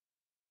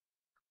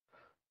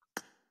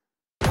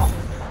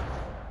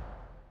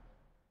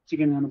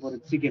चिकन खानु पर्यो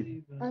चिकन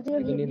हजुर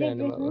लिन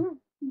हाल्नु भयो।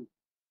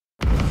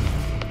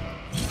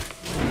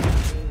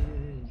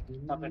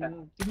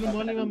 तिम्रो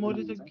मर्निङमा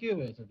मरि चाहिँ के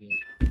भएछ त्यो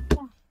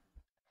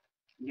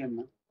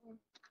गेममा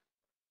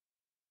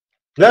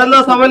गाइस ल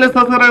सबैले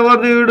सब्स्क्राइब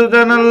गर्दिनु युट्युब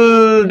च्यानल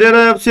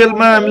डेरा एफसीएल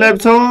मा हामी लाइभ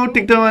छौं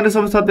टिकटकमा अनि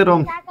सबै साथीहरु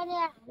हौं काकाले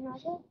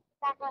हाल्नुहोस् है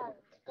काका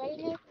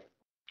कहिले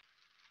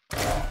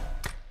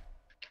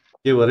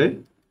के भरे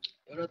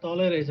एउटा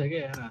तलै रहेछ के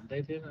यार हान्दै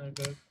थिएन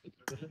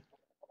भित्रकोले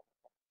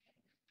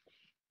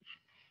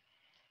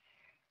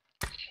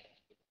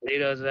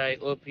धीरज राई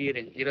ओपी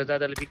रे धीरज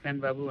दादाले बिग फ्यान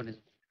बाबु भनेछ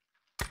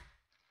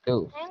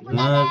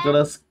मा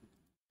कडस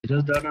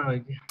हिरोज दाना हो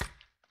कि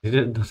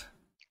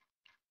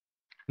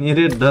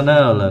निरे डना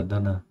होला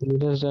डना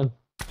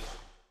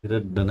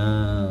धीरज डना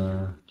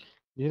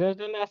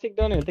आशिक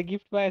डन त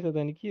गिफ्ट पाएछ त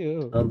नि के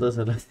हो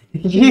सन्तोषला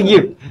के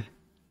गिफ्ट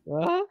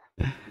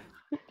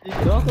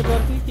रको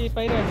जर्सी के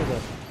पाइरहेको छ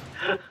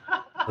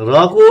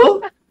रको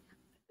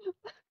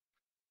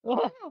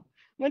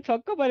म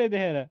छक्क परे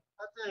देखेर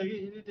अच्छा कि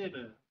इरिटेट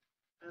हो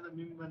एदा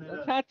मिम बनेर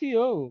साँच्ची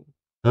हो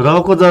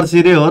रको जर्सी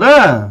रे हो र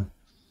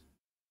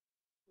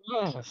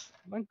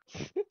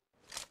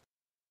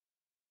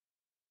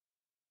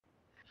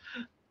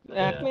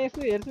हातमा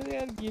यसो हेर्छु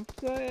यार गिफ्ट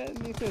छ यार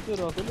यसो यसो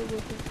रको लोगो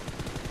छ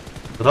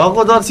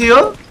रको जर्सी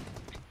हो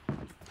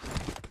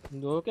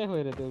धोकै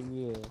खोएर त्यो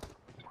उयो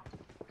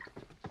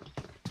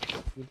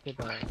गिफ्ट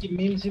पाए कि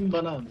मिम सिम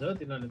बना हुन्छ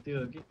तिनीहरुले त्यो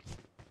हो कि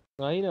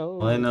हैन हो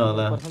हैन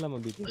होला पर्खलामा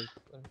भिडियो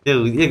त्यो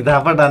एक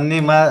धापा डान्ने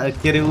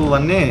के रे उ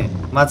भन्ने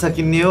माछा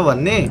किन्ने हो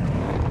भन्ने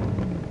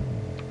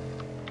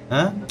ह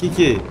के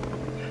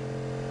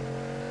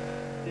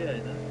त्यो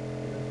हैन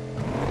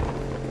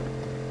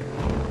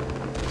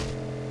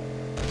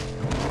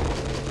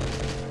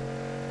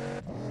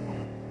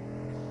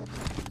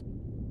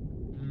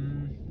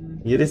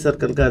येरे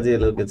सर्कल का जे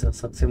लोके छ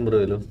सक्षम ब्रो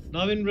हेलो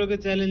नवीन ब्रोको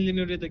च्यालेन्ज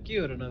लिनु रे त के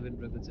हो र नवीन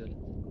ब्रोको च्यालेन्ज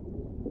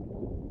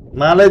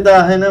मलाई त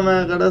आएन मा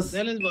कडस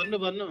च्यालेन्ज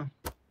भन्नु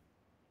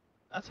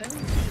अच्छा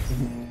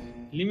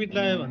लिमिट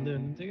लाग्यो भन्दै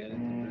हुनुहुन्छ के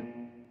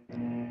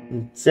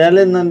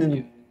च्यालेन्ज न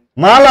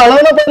माल हालौ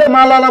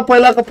न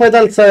पहिलाको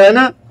पैदल छ हैन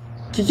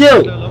के हो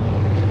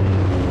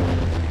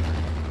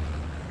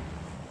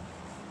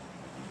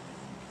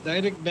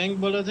डाइरेक्ट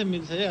बैंकबाट चाहिँ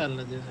मिल्छ है हाल्न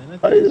दियो छैन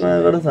अरे मा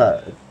कडस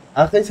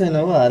आकै छैन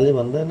हो हाले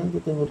भन्दैन नि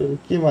त्यो बुढोले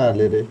केमा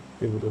हाले रे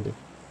त्यो बुढोले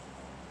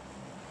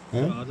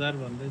 1000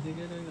 भन्दै थियो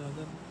के रे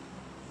 1000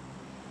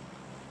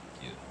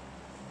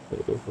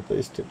 त्यो फोटो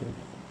स्टेटमेन्ट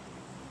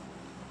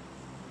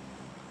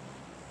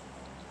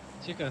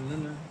चेक हान्नु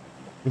न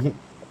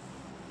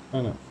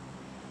हैन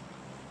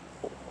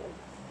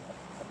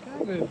कहाँ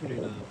गयो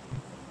Frida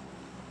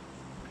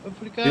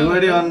Africa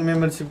UID on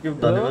membership gift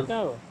धन्यवाद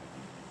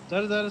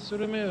जरा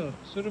सुरुमै हो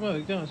सुरुमै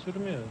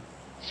हो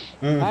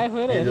आए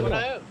खोएर हेर्नु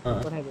बनायो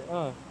पठाइदे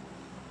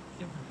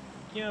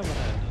के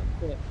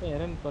बनायो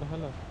हेर नि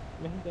पर्खल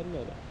मेसेज गर्नु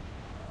होला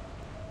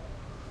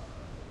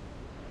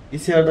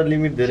इसेबाट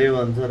लिमिट धेरै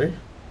भन्छ रे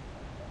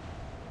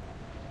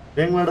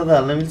ब्याङ्कबाट त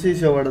हाल्न मिल्छ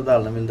इसेबाट त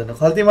हाल्न मिल्दैन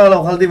खल्तीमा हालौ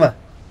खल्तीमा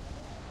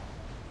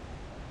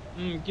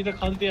कि त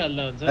खल्ती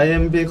हाल्दा हुन्छ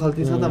आइएमपी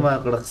खल्ती छ त मा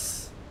कडस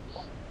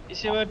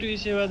इसेवा टु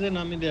इसेवा चाहिँ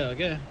नमिल्दै हो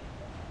क्या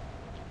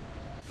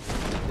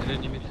धेरै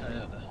लिमिट खायो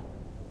होला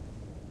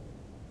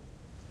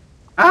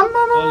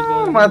आम्मा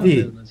माथि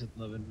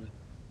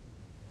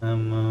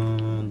आम्मा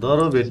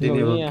दरो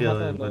भेटिने हो के हो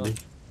योपालि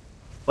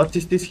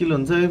 25-30 किलो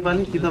हुन्छ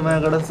योपालि कि त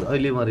मायाबाट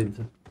अहिले मरिन्छ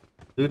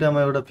दुईटामा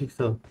एउटा फिक्स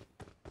हो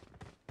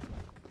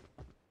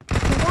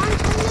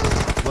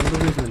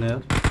बन्दुकै छैन यार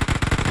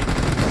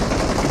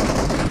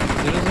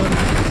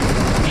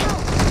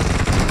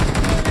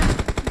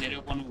धेरै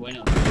पर्नु भएन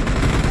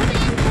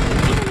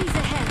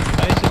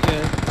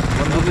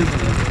बन्दुकै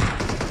छैन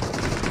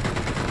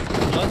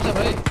लन्छ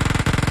भाइ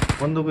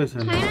बन्दुकै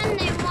छैन छैन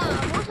नि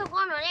मसँग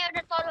गन भने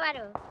एउटा तलवार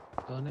हो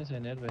गनै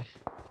छैन यार भाइ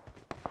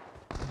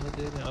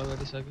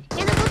अगाडि सक्यो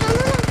किन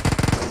बचाउनु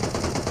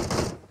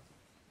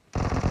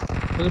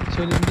न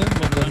छोडिन्छ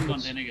म गर्नु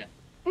भन्दैन क्या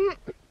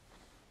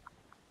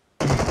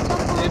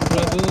हे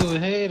प्रभु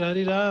हे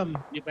हरि राम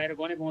यो बाहिर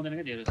गनै पाउँदैन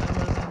क्या धेरै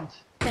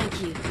Thank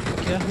you.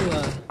 क्या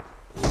हुआ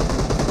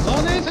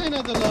गनै छैन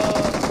त ल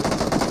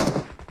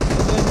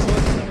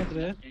मात्र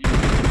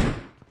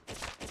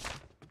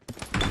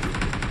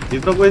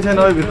भित्र कोही छैन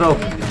है भित्र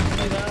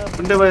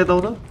कुन्टे भयो यता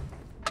उता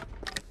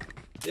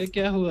ए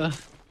क्या हुआ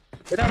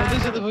बेटा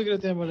मधेस त फुक्यो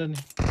त्यहाँबाट नि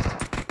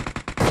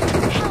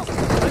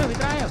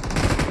भित्र आयो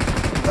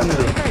कहाँनिर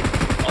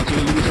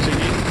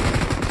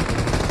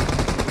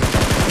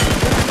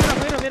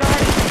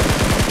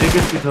एक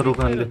एक पिछो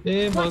रोक्नाले ए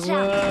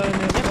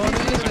भगवान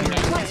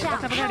Watch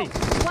out. पछाडि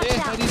Watch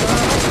out.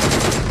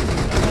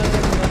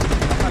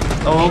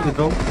 Oh,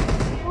 भित्र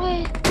Oy.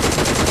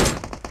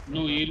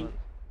 नो हिल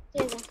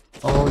त्यही त।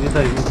 Oh, यता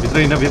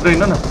भित्र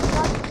हिँड न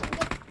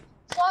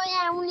So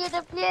यहाँ उनले त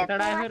प्लेयर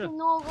टाढा आयो फेरि।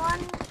 नो गन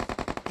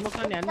स्मोक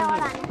हान्नु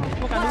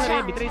स्मोक हान्नु रे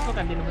भित्रै स्मोक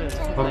हान्दिनु फेरि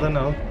पर्दैन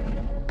हो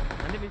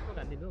हान्ने स्मोक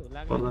हान्दिनु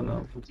लाग्यो पर्दैन हो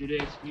 0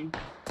 HP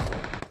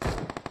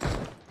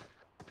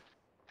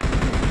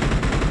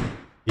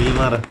हिल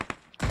मार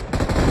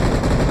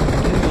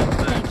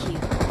Thank you.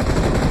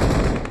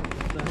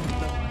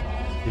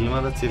 हिल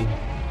मार चिल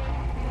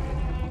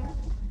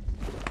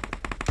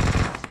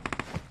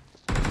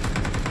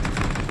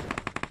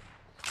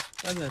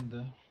कहाँ जान्छ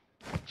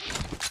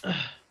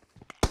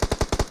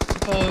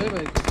है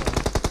भाइ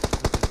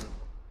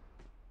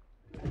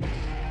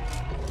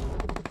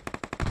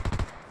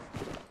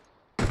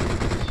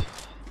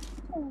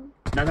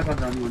दादा कता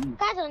जानु भन्नु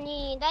कहाँ छ नि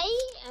दाइ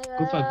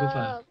गुफा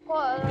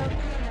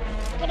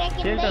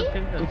क्रेकिङ सेल्टर दाइ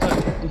सेल्टर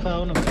गुफा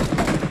आउन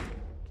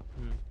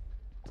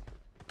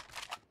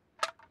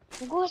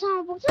गोसम्म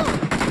पुग्छ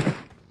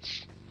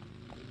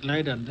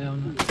लाइट हान्दै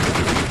आउनु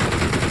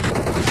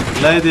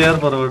ल्याइदियो यार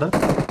परबाट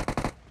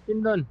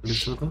इन्डन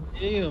पुलिसको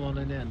यही हो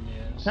मलाई नै हान्ने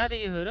यार साथी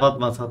के फेरि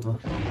छतमा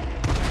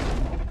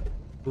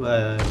ऊ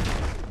आयो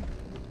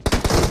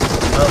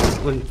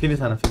ओइ फिनिस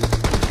हान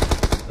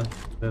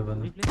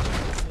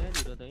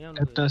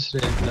एप्टास रे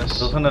एप्टास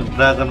दोकान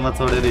ड्रागनमा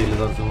चढेर हिल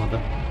गर्छु म त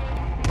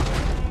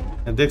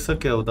यहाँ देख्छ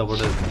क्या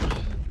उताबाट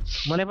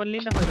मलाई पनि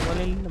लिन फेरि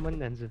मलाई लिन मन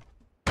जान्छु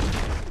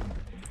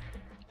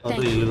अझ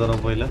हिल गरौँ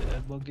पहिला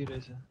बग्गी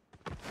रहेछ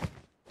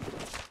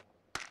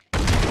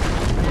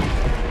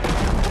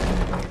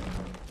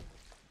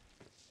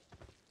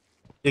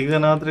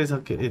एकजना मात्रै छ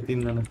के ए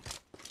तीनजना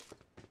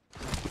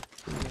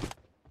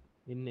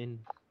इन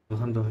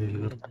दोकान त हिल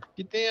गर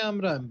कितै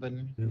हाम्रो हामी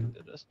पनि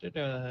रस्टे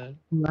टाढा है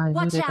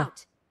Watch out.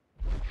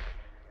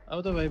 आउ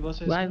त भाइ बस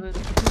भाइ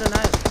किन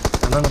आयो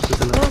न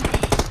कुचेला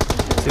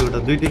एउटा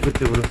दुईटी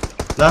कुच्चे ब्रो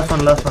लास्ट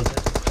वान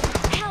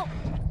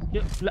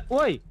यो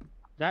ओइ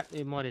जा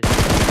ए मरे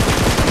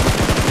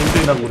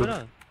तिनटै न ब्रो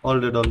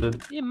अलरेडी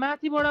ए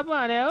माथिबाट पो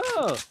हाने हो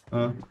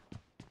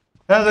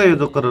कहाँ गयो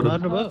जोकरहरु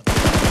मार्नु भयो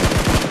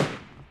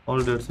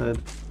अलरेडी सायद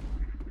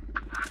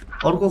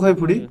अर्को खै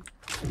फुडी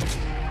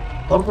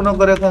अर्को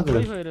नगरे कहाँ गयो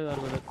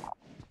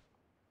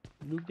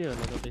लुटे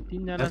होला त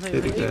तीन जना छ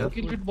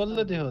किट बल्ल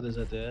देखाउँदैछ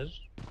त यार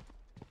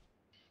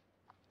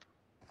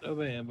अब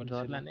यहाँबाट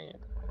झर्ला नै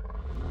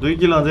 2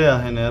 किलो अझै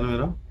आएन यार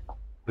मेरो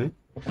है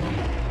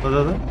कता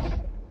त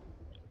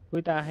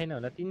कोही त आएन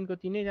होला तीनको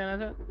तीनै जना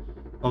छ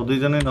अब दुई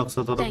जनै नक्छ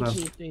तर Thank कहाँ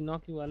you. त्यही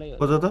नक्यु वालै हो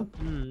कता त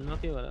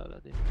नक्यु वाला होला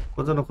त्यही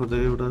कता नखोज्यो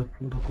एउटा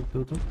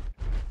पुग्थ्यो त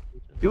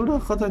एउटा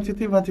कता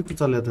त्यति माथि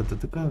पुचल्यो त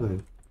त्यो कहाँ गयो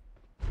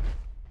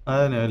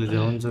आयो नि अहिले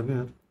चाहिँ हुन्छ के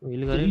यार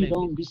हिल गरे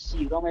डाउन बिसी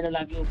रमाइलो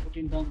लाग्यो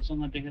पुटिन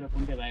डाउनसँग देखेर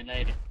कुन्टे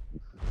भाइलाई रे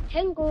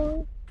थ्याङ्क यू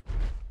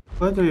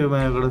खै त यो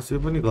मायाबाट से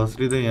पनि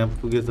घस्रिँदै यहाँ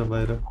पुगेछ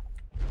बाहिर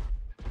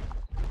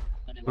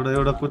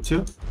एउटा कुच्यो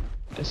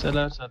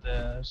एसएलआर छ त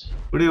यार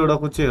पुडी एउटा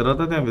कुच्यो हेर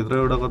त त्यहाँ भित्र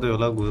एउटा कतै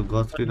होला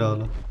घस्रिरा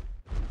होला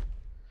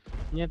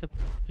यहाँ त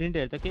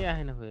प्रिन्टहरु त केही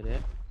आएन फेरि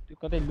यार त्यो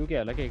कतै लुके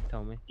होला के एक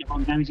ठाउँमै के कम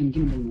डामेज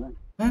किन बोल्नु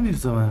कहाँनिर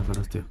छ मायाबाट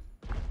त्यो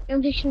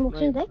इन्जेक्सन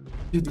मुक्छ दाइ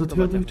यो त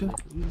थियो दुईटा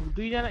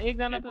दुईजना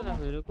एकजना त छ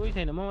फेरि कोही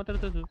छैन म मात्र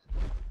त छु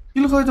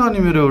किल खै त अनि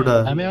मेरो एउटा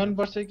हामी आउनु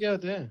पर्छ के हो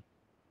त्यहाँ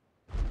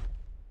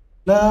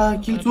ला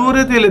किल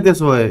चोरे त्यसले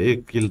त्यसो भए एक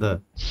किल त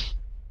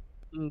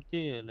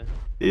के होला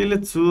यसले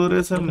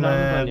चोरेछ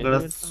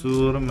मायाबाट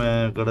चोर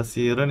मायाबाट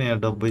सिएर नि यहाँ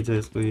डब्बै छ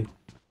यसको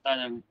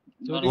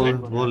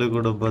बोलेको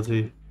डब्बा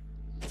चाहिँ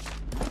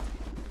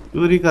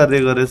चोरी कार्य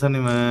गरेछ नि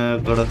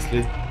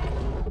गडक्सले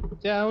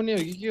त्यहाँ आउने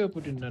हो कि के हो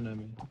पुटिन डान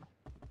हामी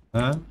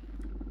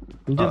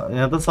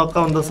यहाँ त सक्का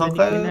हुन्छ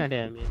सक्का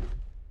हामी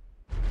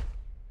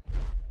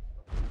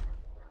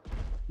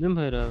जुम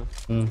भएर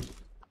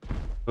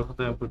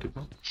कता यहाँ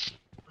पुटेको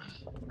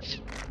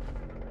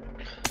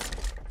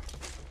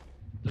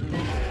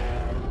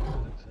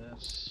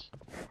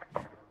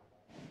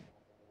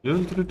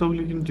लेभल 3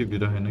 टगले किन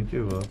टिपिरहेन के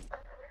भयो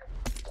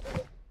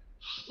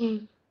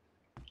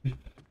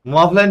म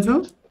अफलाइन छु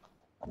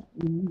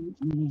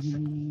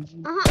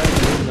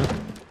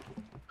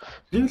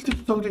लेभल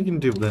 3 टगले किन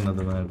टिप्दैन त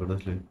मायाको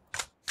डसले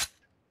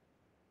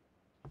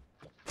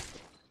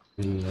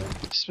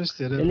स्पेस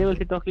धेरै लेभल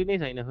 3 टक्ली नै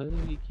छैन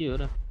फेरि के हो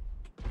र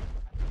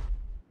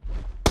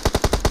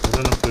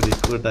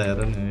कोटा हेर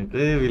नि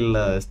के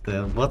बिल्ला यस्तो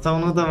यार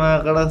बचाउनु त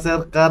मायाकडा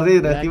यार कार्य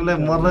तिमीलाई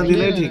मर्न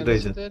दिनै ठिक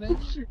रहेछ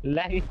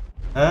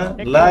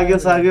लाग्यो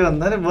साग्यो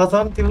भन्दा नि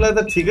बचाउनु तिमीलाई त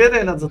ठिकै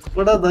रहेन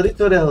कोटा धरी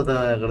चोर्या हो त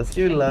मायाकडा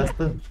के बिल्ला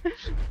यस्तो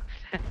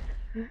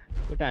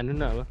कोटा हान्नु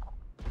न अब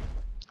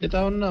यता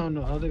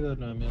आउनु आउँदै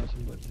गर्नु हामी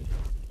आउँछौँ पछि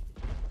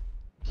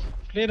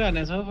प्लेयर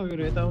हाने छ फगेर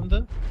यता आउनु त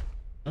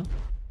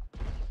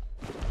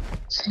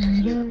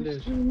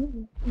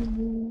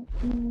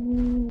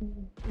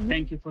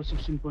थ्यांक यू फर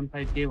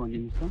 16.5k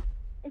भनिदिनुस् त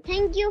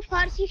thank you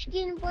for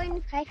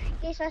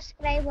 16.5k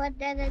subscriber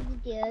दादा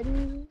दिदीहरु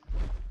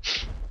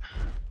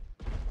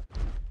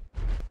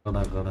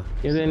कडा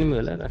यो एनिमी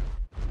होला र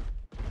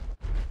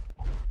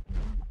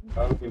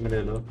अब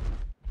तिमीले लो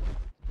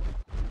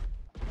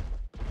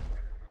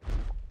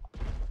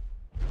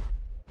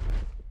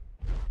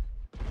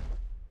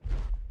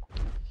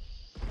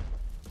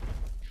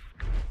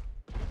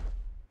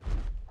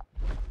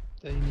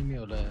त्यही निमी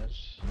होला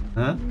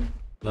यार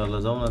ल ल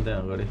जाउँ न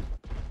त्यहाँ अगाडि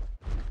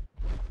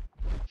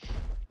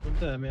कुन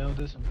त हामी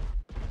आउँदैछौँ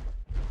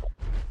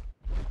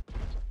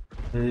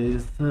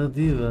यस्तो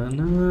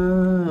दिवाना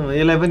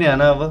यसलाई पनि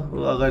हान अब ऊ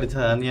अगाडि छ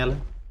हानिहाल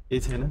केही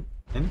छैन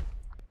हैन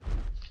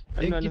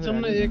एक किचम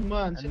न एक म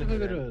हान्छु नि खोइ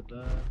गरेर त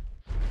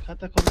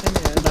खाता खोल्छ नि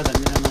यार दादा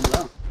मेरो नाम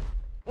भयो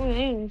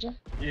हुन्छ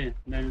ए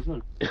डाइनोसर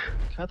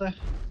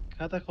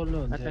खाता खोल्नु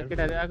हुन्छ अच्छा यार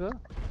केटाहरु आको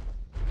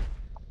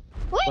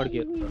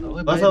पड्क्यो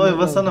बस ओइ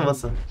बस न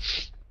बस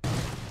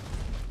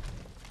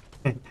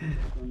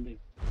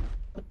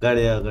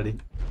गाडी अगाडि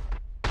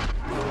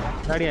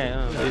गाडी आयो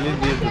अहिले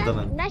दिए त तर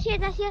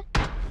नसिया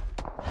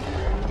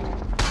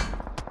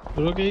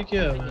रोके के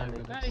हो गाडी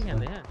खाँदै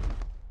यहाँ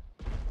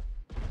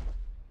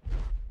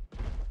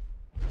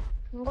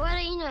गएर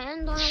यिन हेर न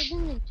डराउँदैन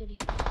नि एकचोटि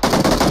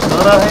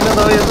डरा हैन त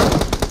यो त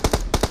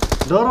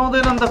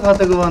डराउँदैन नि त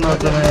खातेको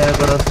बनाउँछ म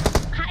यहाँबाट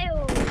खायो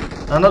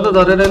हान त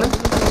धरेर ले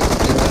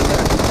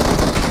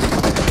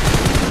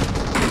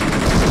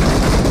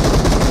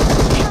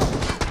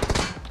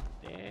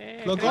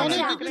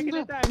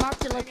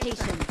Marked a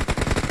location.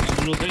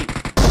 लो चाहिँ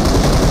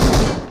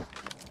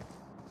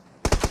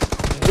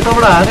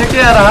उताबाट हाने के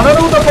यार हान न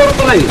उता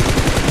पर्कोलाई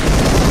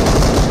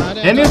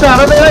हेनी त हान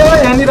त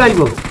हेनी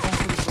राइको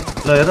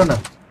ल हेर न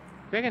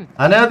क्रेकेन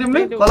हाने हो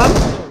तिमीले कला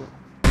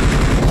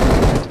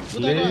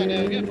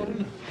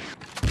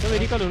तपाईँ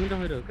रिकल हुनु त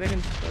मेरो क्रेकेन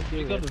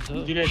रिकल हुन्छ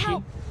जिरासी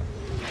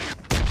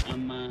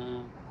आमा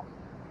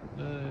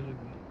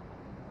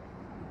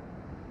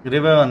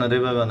रेबाइ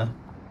भन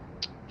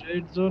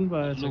रेड जोन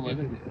भएछ के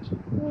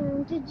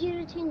त्यो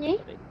जिरो थियो नि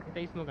यता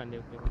स्मोक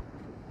हान्दियो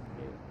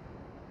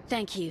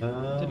Thank you.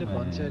 त्यसले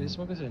भन्छ यार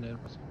स्मोकै छैन यार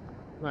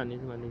मान्ने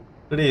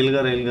कडी हिल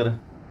गर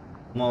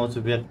म आउँछु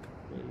ब्याक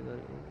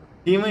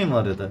टिमै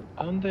मर्यो त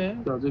आउन त यार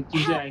हजुर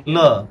किन चाहिँ आयो ल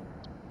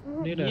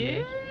नेट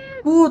हान्नु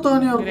को त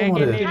नि अर्को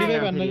मर्यो टिडीले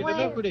भन्न कि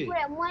त पुडी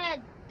मलाई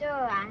त्यो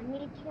हामी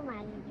के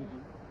मारेको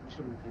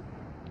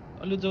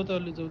अलि जाऊ त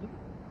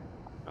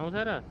आउँछ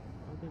र आउँदैन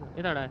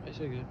यताबाट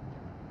आइसक्यो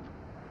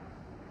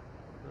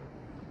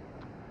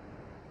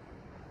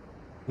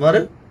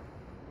मर्यो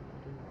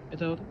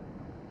यता हो त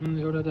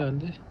एउटा त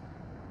हान्दै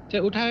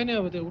त्यहाँ उठायो नि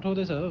अब त्यो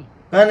उठाउँदैछ हो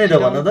कहाँनिर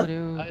भन त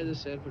आयो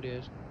जस्तो यार पुडी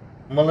आयो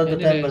मलाई त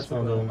टाइम लाग्छ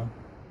जाउन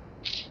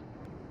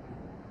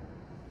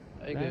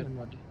आइगयो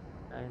मडी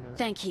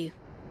Thank you.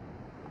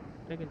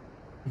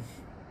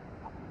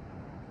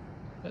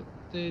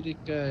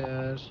 तेरिका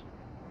यार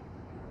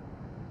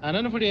हान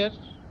न पुडी यार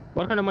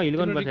पर्खन म हिल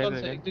गर्नु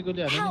पर्छ एक दुई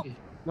गोली हान नि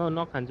म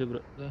नक खान्छु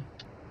ब्रो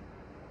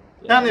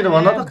कहाँनिर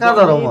भन त कहाँ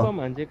धरौ म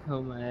मान्छे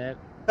खाउमा यार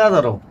कहाँ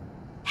धरौ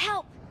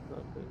Help!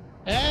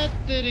 ए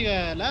तेरिका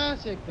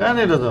लास एक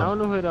कहाँनिर त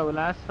आउनु खोइ र अब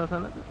लास्ट छ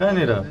न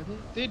कहाँनिर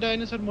त्यही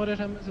डाइनोसर मरे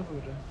ठाउँमा छ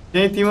पुरा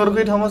त्यही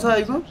तिमीहरुकै ठाउँमा छ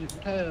आइको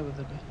उठायो अब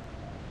त्यसले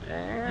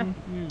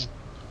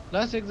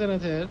लास्ट एकजना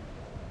थियो यार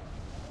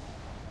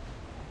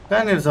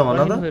कहाँनिर छ भन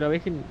त खोइ र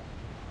एकछिन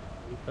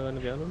गर्न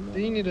भ्याउनु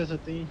त्यहीँनिर छ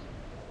त्यही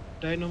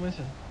डाइनोमै छ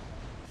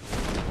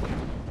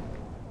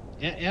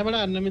यहाँबाट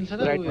हान्न मिल्छ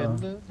र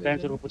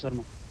डाइनोसरको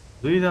पुछरमा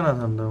दुईजना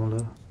छन् त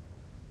मलाई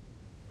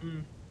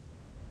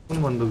कुन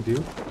बन्दुक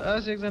दियो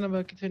लास्ट एकजना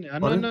बाँकी थियो नि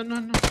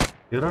हान्न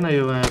हेर न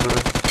यो यहाँबाट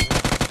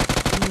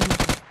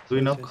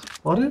दुई नक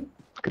अरे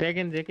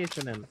क्रेकेन जे के छ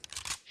नाम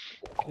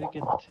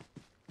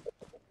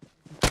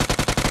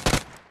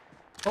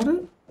अरे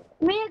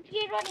मेरो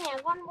किरो नि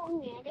गन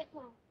बोक्ने देख्न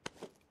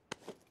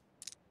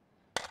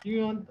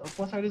यो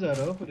पछाडि झर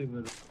हो पुरै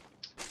मेरो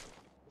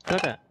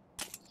कता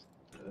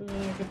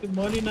कति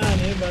मनी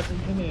नहाने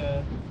बाँचिन्छ नि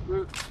यार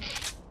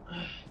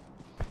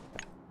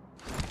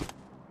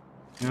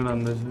यहाँ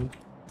हान्दैछु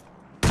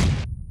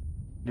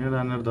यहाँ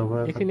हानेर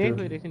दबायो एकछिन है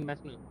खोइ एकछिन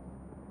बाँच्नु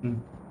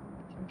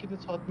कि त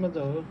छतमा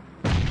जाऊ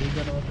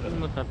दुईजना मात्र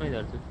म छतमै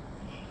झर्छु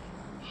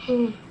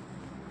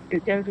त्यो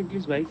क्यारेक्टर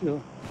ग्लिच भयो कि हो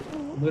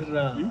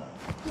बुर्रा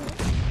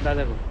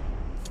दादाको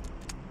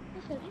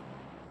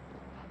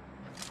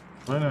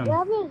हैन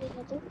रबिहरूले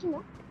त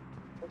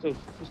किन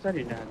सुस्तारी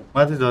हिँडेर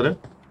माथि झर्यो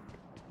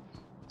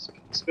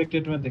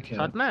स्पेक्टेटमा देखे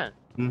छतमा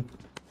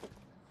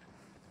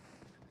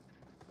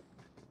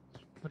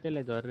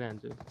त्यसलाई झरेर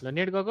हान्छु ल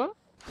नेट गएको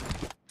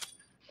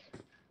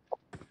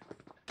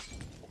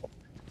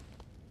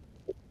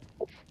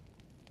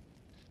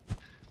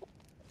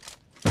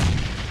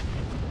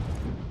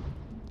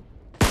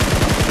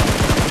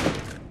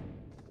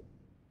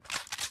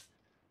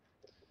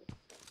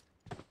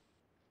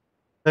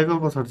साइकल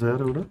पछाडि छ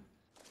यार एउटा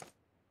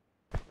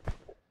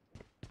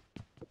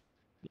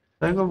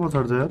साइकल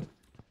पछाडि छ यार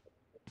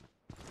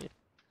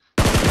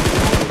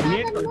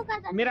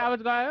मेरो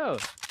आवाज गयो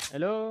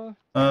हेलो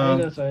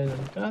आइरहेछ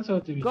कहाँ छ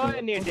तिमी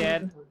गयो नेट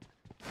यार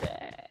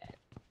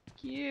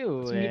के हो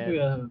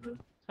यार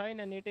छैन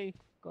नेटै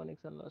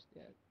कनेक्सन लस्ट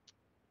यार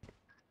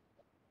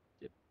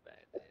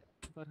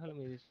पर्खल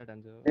मेरो स्टार्ट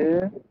हान्छु ए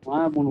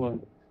वहाँ बुनु भयो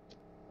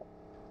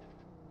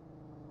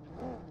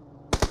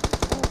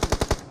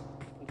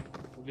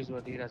पुलिस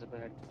वाला दिइरहेछ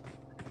पछाडि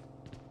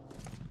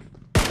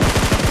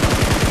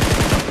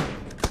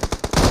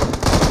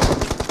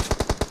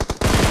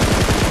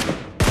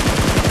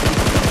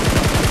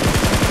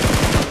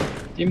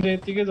तिम्रो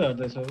यतिकै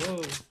झर्दैछ हो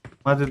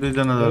माथि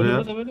दुईजना झऱ्यो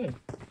यार तपाईँले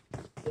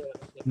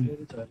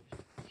फेरि झरे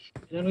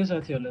यिनीहरूकै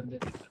साथीहरूलाई नि दिनु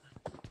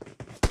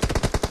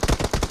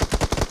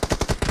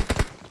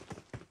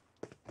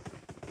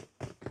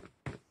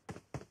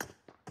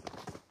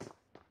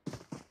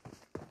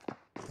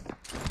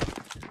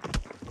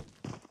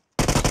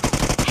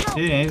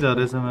ए यहीँ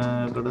झरेछ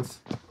म्याकडस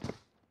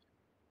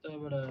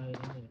त्यहाँबाट आएर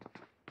नि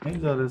यहीँ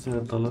झरेछ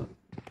यार तल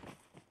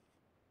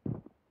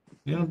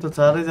यो त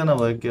चारैजना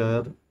भयो क्या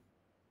यार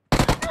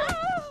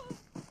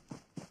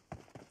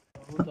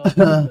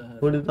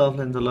थोड़ी तो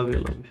ऑफलाइन तो लगे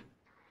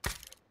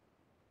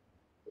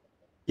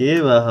के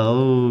भा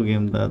हो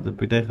गेम त आज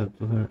पिटाइ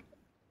खाएको छ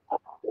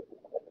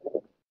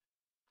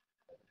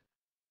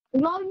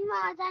लौडमा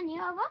जाने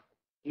हो अब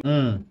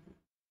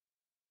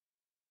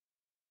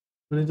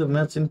थोड़ी तो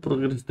मैच इन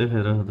प्रोग्रेस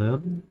देखाइरहेको छ यार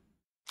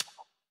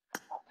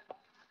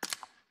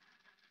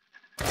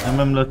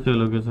एमएम लक्ष्य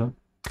लोगे छ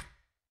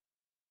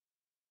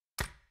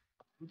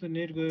उ त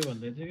नेट गयो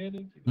भन्दै थियो के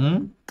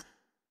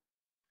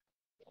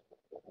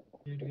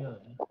नेट गयो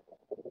होला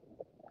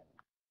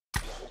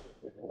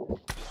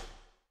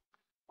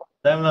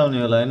टाइम लाउने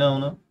होला हैन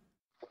आउन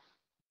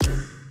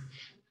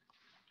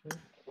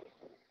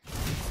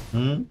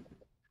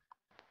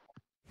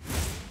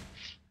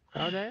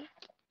आउँदा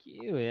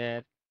के हो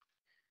यार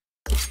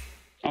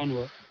आउनु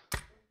भयो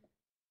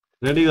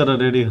रेडी गर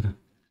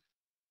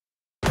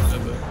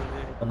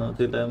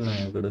बनाउँदै टाइम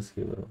नआएको के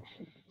भयो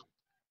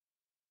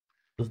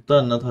जस्तो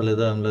हान्न थाले त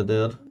हामीलाई त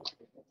यार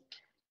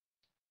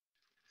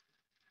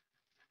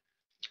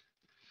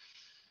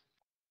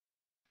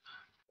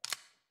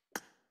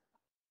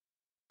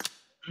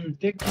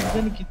त्यो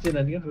किचन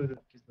क्या फेरि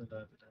किच्न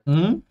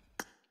लाग्यो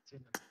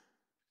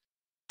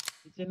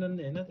किचन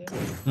नि हैन त्यो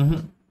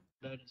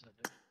डाइनो छ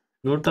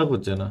त्यो एउटा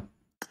खोज्दैन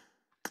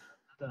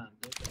त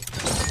हामीले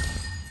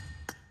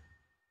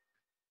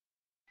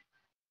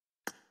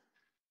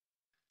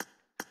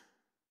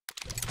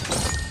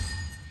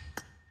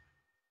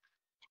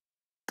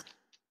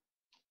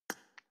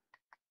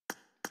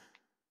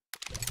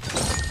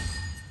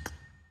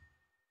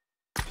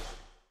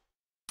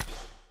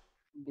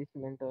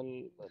डिसमेन्टल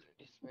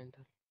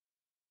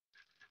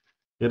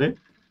के रे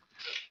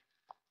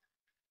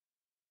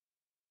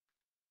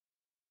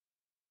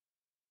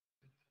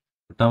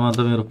खुट्टामा त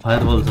मेरो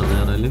फायरबल छ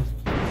यार अहिले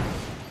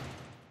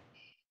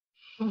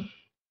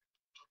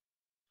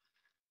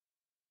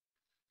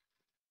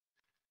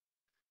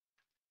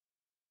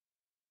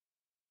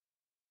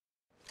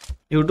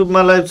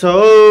युट्युबमा लाइभ छ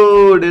हो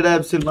डेडा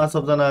एप्सिलमा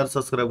सबजना आएर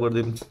सब्स्क्राइब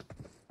गरिदिनु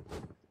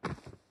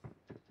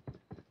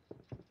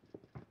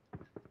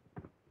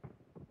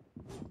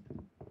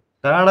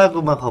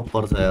काँडाकोमा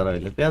खप्पर छ यार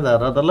अहिले त्यहाँ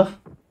झार त ल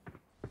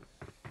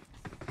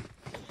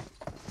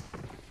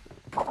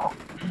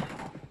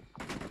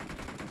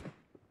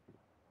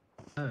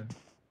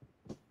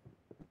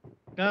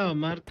कहाँ हो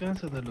मार्क कहाँ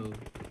छ त लो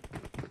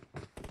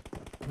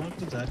मार्क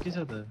त झार्की छ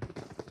त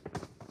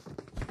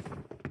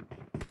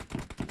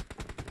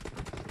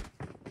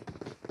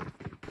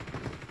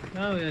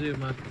कहाँ हो यार यो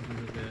मार्क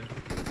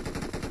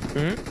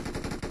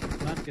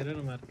मार्क हेर न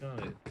मार्क कहाँ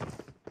हो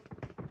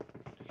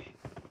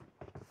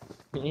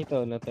यही त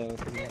होला त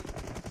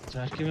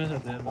झार्कीमा छ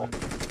त यार मार्क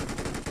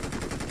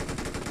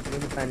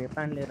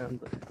पानी लिएर आउनु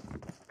पर्यो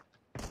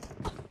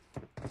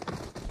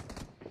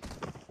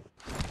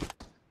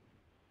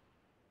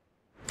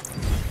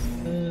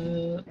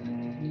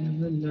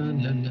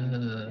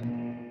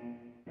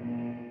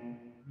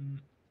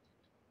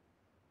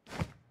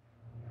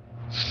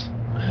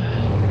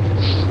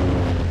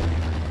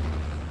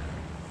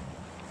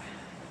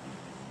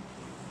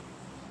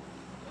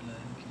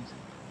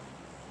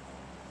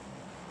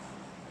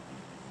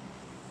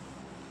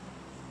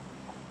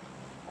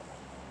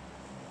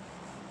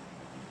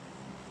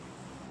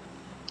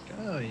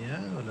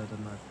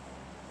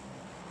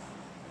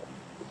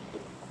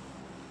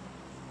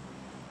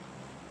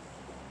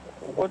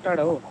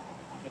टाढा हो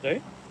है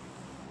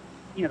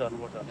यहाँ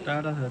धर्नुपर्छ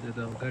टाढा छ त्यो त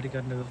गाडी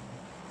काट्नेको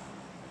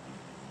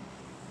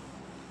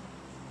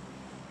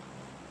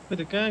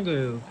फेरि कहाँ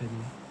गयो फेरि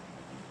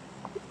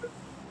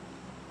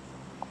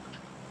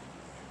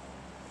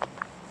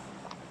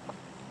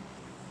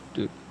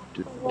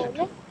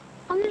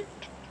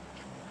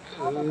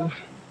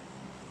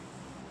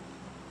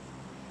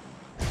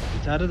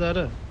झार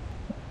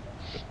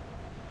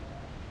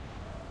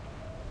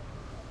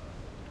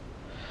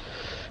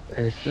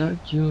ऐसा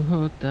क्यों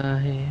होता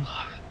है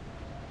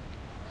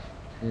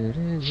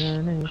तेरे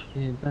जाने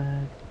के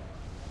बाद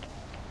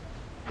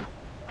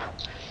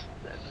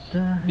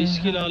 20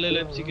 किलो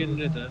अलेलाई चिकन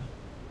रे त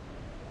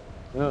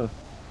हो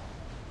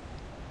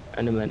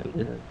अनि मैंने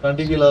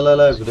 20 किलो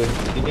अलेलाई ब्रो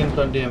चिकन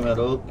 20 है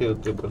मेरा ओके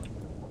ब्रो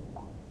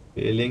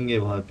पेलेंगे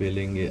भाई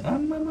पेलेंगे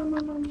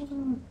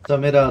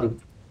चमेराहरू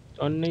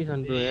अन्नै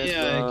छन् ब्रो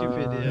यार के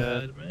फेरि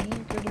यार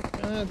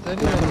मैं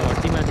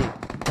हट्टीमाथि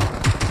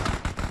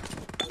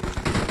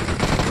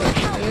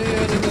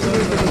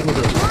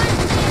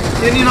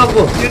Ini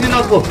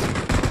nokko.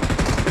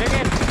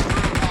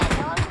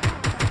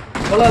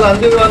 Ola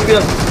lanjut 1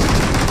 million.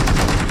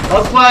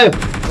 Aku ayo.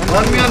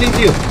 1 million into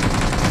you.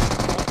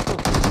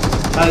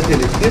 Ayo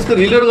चलिए. इसको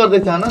reload कर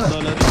देते हैं ना.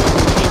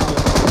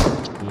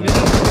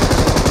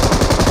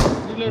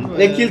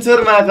 एक kill sir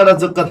मैं आकर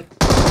चक्कर.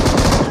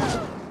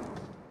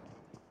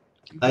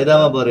 आइरा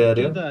में बरे यार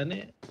यो.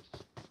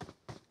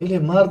 इले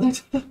मार दे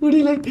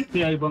बुढ़ी लगी.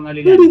 त्यो आई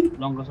बंगाली गाडी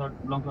लङ शट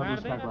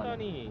स्टार्ट भयो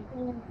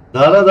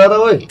धरा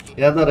ओए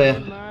याद आ रहा है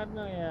मार्न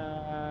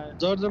यार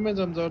जर्जमै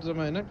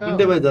हैन का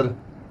किन्टे भाइ धर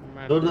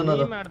जोड न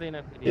त मार्दैन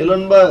फेरि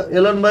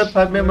एलन भाइ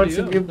 5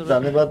 मेम्बरशिप गिफ्ट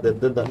धन्यवाद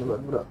धेरै धन्यवाद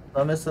ब्रो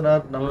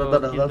रमेशनाथ नम्रता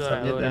ढकाल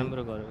सञ्जय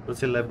राम्रो गर्यो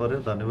सुशीललाई पर्यो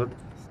धन्यवाद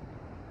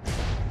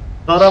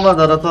तरामा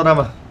धर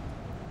तरामा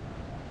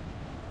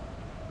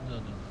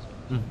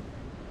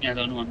यहाँ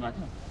गर्नु भन्नु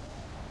भएको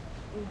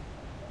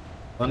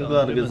भनेको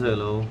अर्को छ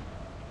हेलो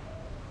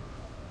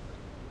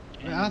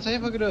आछ है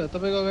फकिरो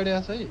तपाईको अगाडि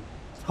आछ है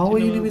छौ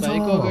एनिमी छ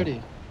भाइको अगाडि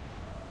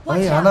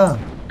भाइ हाना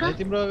भाइ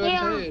तिम्रो अगाडि छ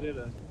हेरेर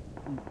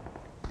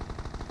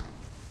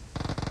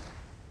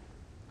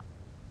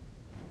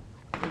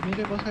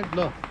मेरो पछाडि ल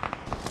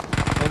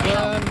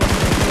भगवान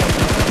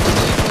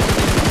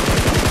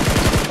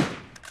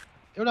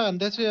एउटा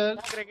हान्दै छु यार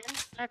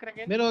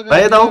मेरो अगाडि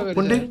भाइ दाउ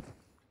कुन्टे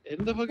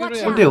हेर्नु त फकिरो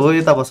यार कुन्टे हो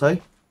यता बस है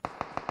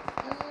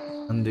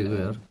अन्धेको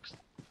यार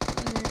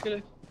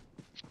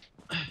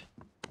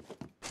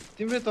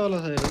तिम्रो तल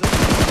छ हेर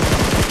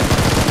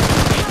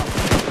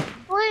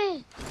ओए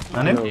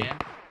अनि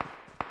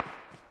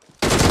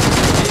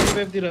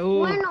वेबतिर ओ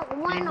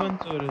वाइन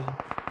चोरे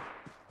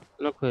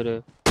नखोएर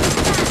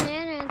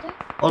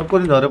अर्को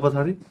नि धरे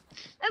पछाडी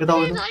यता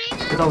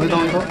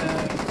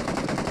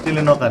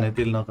तिले नकाने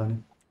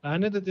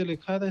हाने त त्यसले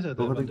खादैछ त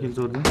कता किल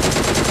चोर्ने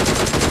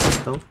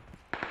तौ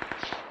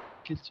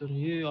किल चोर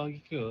यो अघि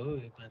के हो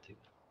यो माथि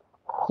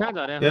कहाँ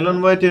झरे एलन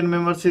भाइ 10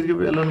 मेम्बरशिप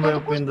गिफ्ट एलन भाइ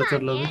ओपन द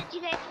चट लगे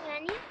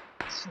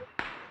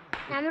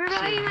हाम्रो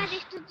रविमा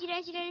त्यस्तो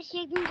चिराचिरा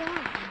सेकिन्छ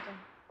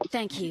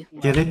Thank you.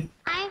 के रे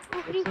आइ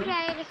पुग्री पुरा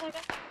आएर सर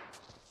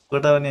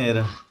कोटा पनि हेर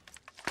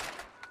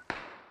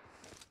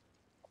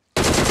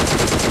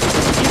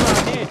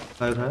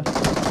फायर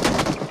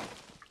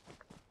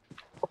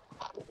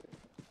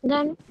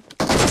जान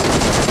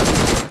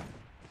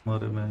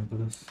मरे मैं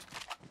बस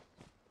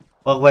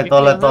पक भाइ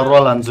तलाई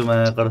तरवाल हान्छु मैं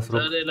कडस रो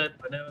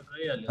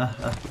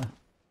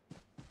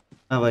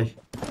हां भाइ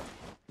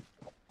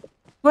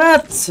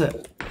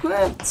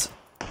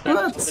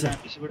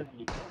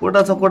कोटा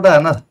छ कोटा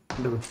हैन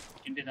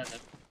किन्टे दादा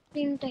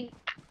तिनटै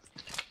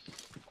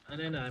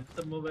अरे ना हामी त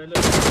मोबाइल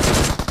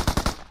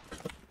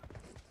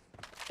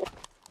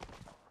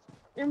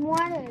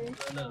मोबाइल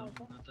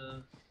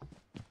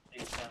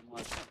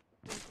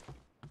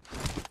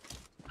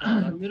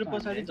मेरो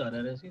पछाडी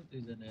झरेर छ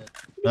दुई जना यार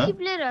पिसी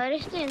प्लेयरहरु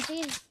यस्तै हुन्छ के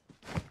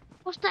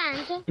कस्तो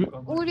हान्छ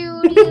उडी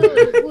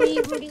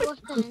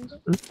कस्तो हान्छ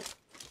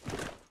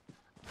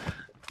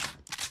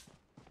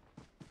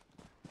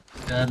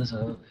गाह्रो छ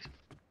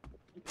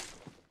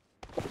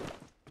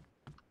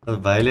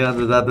भाइले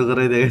अन्त जादु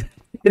गराइदिए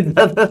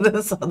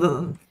जादु सदा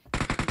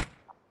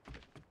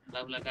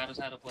बाबुलाई गाह्रो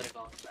साह्रो परेको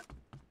अवस्था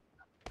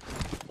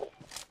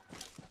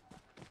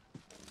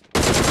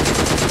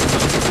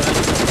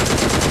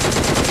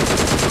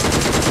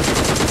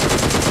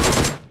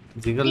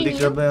जिगल लीक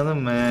करते हैं ना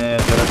मैं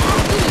अगर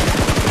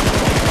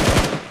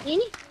ये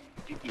नि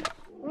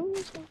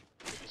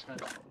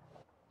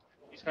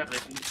इसका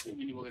रेसिंग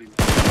मिनी वगैरह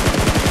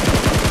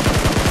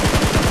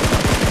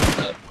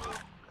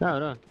कहाँ हो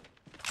र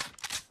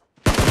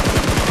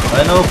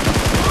I know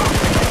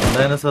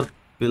dinosaur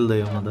pill they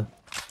हुन त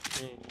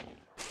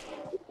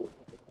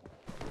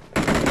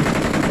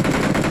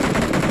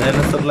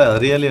डायनासोरलाई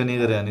हरियाली हुने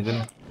गरे हानेको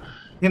नि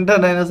तीनटा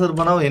डायनासोर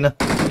बनाऊ हैन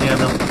यहाँ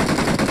त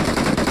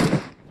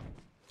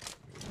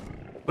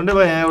कुन्डे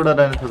भाइ यहाँ एउटा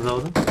डायनासोर छ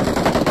त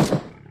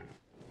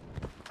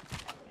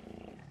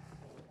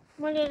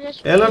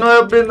hello no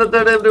update the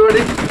that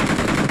एभ्रीबॉडी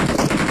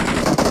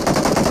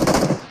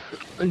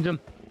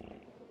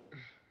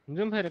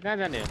zoom फेरि कहाँ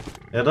जाने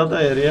हेर त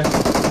एरिया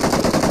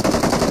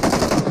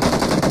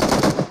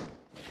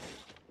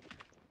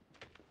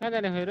कहाँ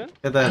जाने फेरि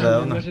यता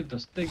आऊ न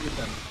जस्तै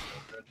गिटार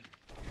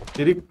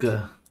तिरिक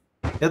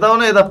यता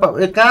आउन यता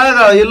कहाँ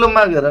गयो येल्लो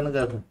मार्क हेर न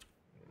गयो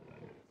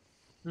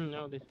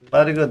आउँदैछु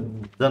पारीको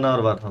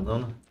जनावरबाट जाऊ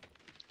न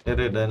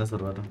हेरे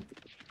डाइनोसरबाट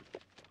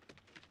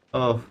ओ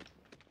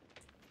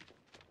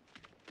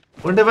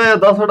कुन्टे भाइ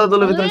 10 वटा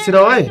दुलो भित्र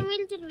छिराउ है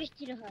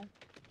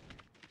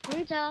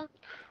हुन्छ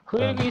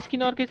खोएको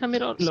स्किन अर्कै छ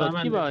मेरो ल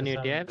के भयो नि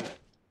यार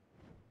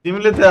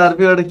तिमीले त्यो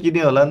आरपीबाट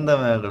किन्यो होला नि त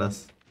मायाकडस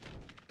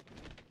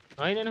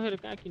हैन न फेरि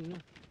कहाँ किन्नु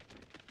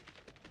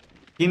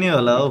किन्यो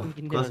होला हौ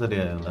कसरी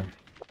आयो होला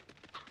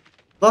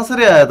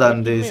कसरी आयो त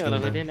अनि त्यो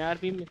स्किन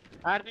आरपी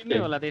मै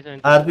होला त्यसो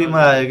भने आरपी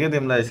मा आयो के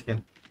तिमीलाई स्किन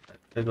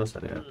के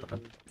कसरी आयो त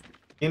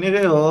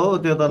किनेकै हो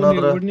त्यो त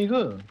नत्र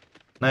उड्नीको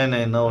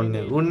नै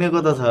नउड्ने उड्नेको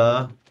त छ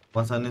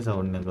मसानी छ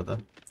उड्नेको त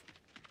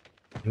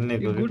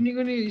हिँड्नेको यो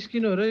गुड्नीको नि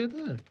स्किन हो र यो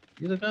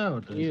त कहाँ हो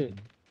त यो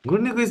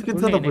गुड्नेको स्किन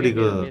छ त गुड्ने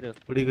पुडीको होइन मेरो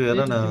पुडीको हेर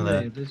न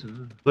हेर्दैछु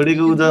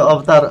पुडीको उज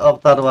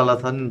अवतार वाला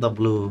छ नि त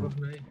ब्लू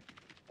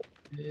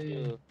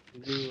यो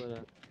ब्लू वाला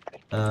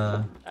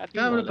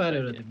कहाँबाट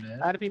पार्यो र तिमीले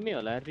आरपीमै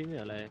होला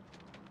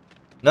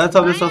गाइस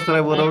सबले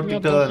सब्स्क्राइब गरौ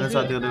टिकटक गर्ने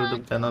साथीहरु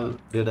युट्युब च्यानल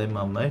डेडाइ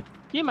माम है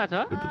केमा छ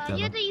युट्युब यो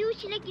च्यानल त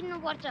युसीले किन्नु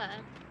पर्छ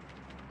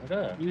र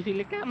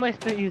युसीले कहाँ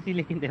यस्तो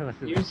युसीले किन्दै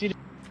बस्छु युसी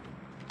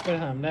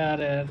हामीलाई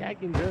आएर यार कहाँ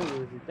किन्छ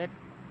युसी त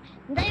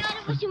दाइ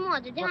गरेपछि म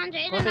हजुर देखाउँछु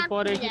हैन कतै नट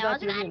पऱ्यो कि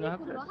हजुर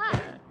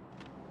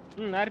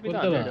आरपी त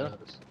 100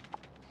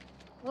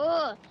 हो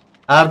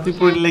आरपी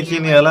पुडीले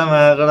किन्यो होला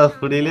मागडा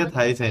पुडीले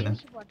थाहै छैन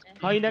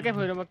छैन के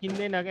फेरि म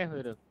किन्दैन के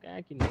फेरि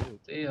कहाँ किन्ने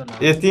त्यही होला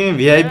ए तिमी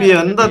भिआइपी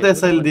हो नि त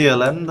त्यसैले दियो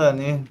होला नि त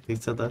अनि ठिक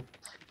छ त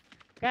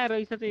कहाँ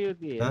रहेछ त यो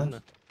हेर्नु न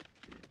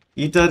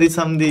इटरी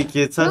सम्धि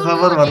के छ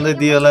खबर भन्दै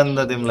दियो होला नि त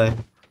तिमीलाई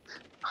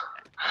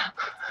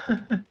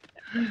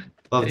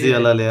पब्जी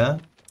वालाले ह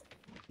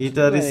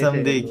इटरी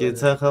सम्धि के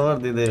छ खबर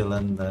दिँदै होला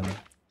नि त अनि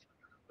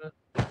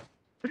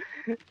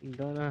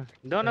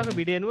डनाको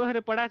भिडियो हेर्नु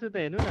फेरि पढाछु त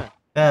हेर्नु न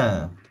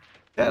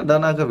कहाँ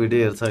डनाको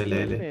भिडियो हेर्छ अहिले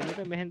हेर्नु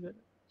त मेसेन्जर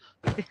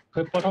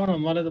खै पठाउन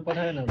मलाई त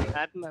पठाएन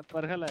हातमा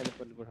पर्खला अहिले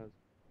पठाउँछु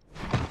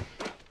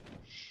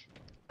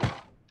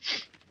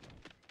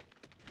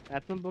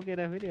हातमा बोकेर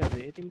फेरि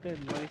हजुर यति त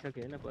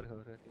मरिसक्यो होइन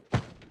पर्खाउँछ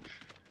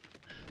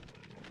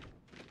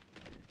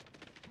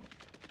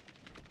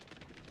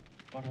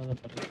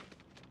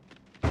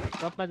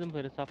सपमा जाउँ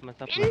फेरि सपमा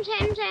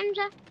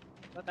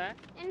कता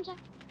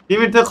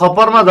तिमी त्यो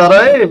खप्परमा झर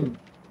है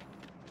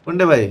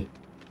कुण्डे भाइ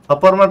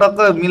खप्परमा टक्क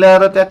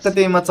मिलाएर ट्याक्क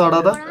त्यहीमा चढ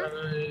त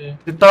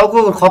त्यो टाउको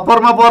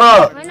खप्परमा पर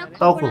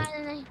टाउको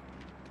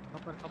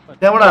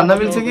त्यहाँबाट हान्न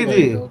मिल्छ कि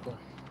जी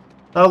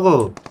टाउको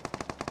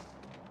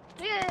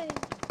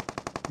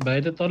भाइ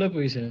त तलै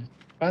पुगिसक्यो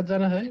 5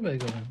 जना छ है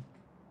भाइको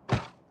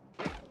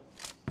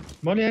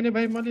मैले हाने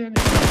भाइ मैले हाने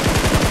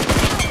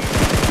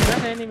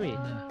एनिमी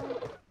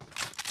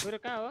मेरो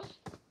कहाँ हो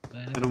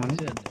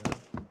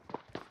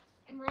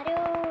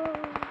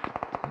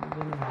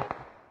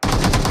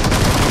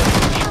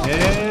ए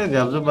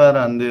झ्याप्जो पाएर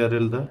हान्दै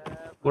अरेल त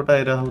कोटा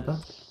आइरहेको त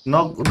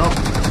नक नक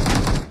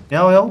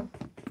यहाँ यहाँ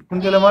कुन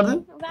त्यसलाई मार्दै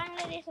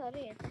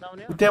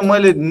त्यहाँ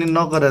मैले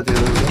नक गरेको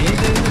थिएँ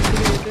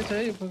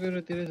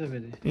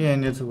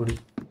यहाँनिर छ बुढी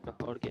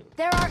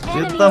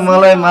यो त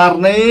मलाई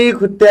मार्नै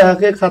खुट्टे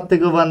हाके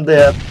खात्तेको बन्द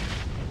यार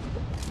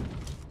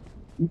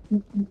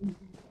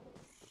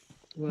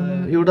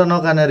एउटा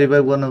नकाने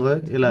रिभाइभ गर्न गयो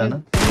यसलाई होइन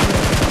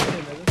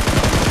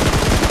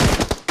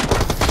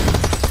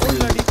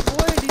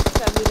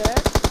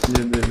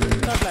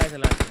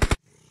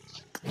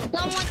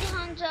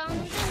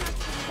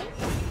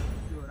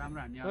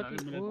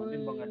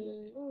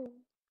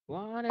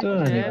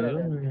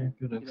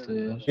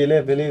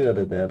पेले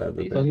गरे त यार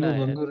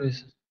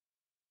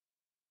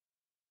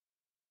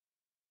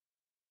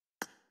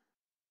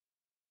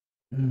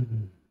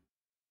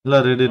ल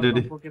रेडी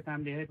रेडी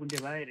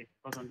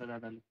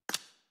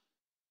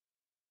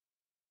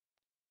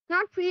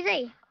नट फ्री है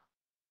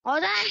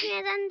हजार किन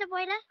जानु त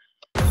पहिला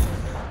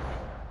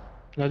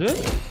हजुर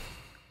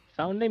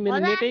साउन्डै मेरो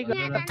नेटै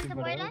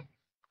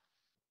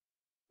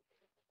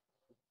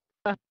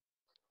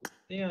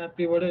त्यही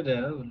आरपीबाटै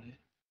ल्यायो उसले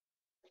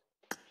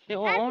ए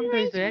अन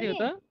रहेछ यार यो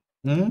त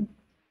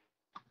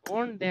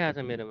अन देखाछ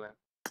मेरोमा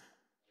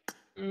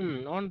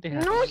अन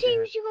देखाछ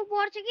 900 को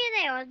पर्छ के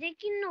दाइ हजुर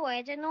किन्नु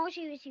भएछ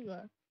 900 को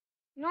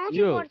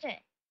 900 पर्छ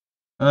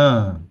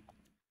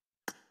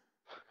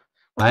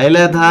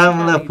भाइलाई थाहा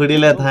मलाई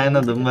फुडीलाई थाहा न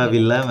धुम्बा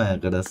बिल्लामा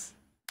कडस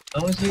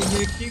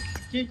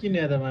के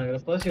किने त मागेर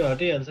पछि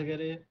हटिहाल्छ के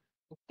अरे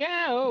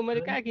कहाँ हो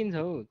मैले कहाँ किन्छ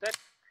हौ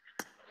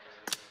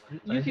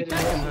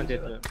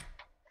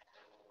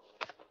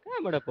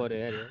कहाँबाट पर्यो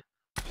यार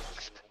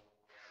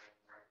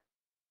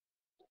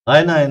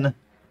होइन होइन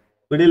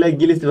फुडीलाई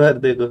गिलिस भएर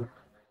दिएको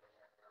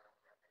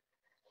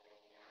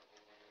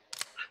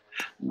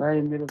भाइ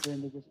मेरो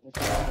फ्रेन्डले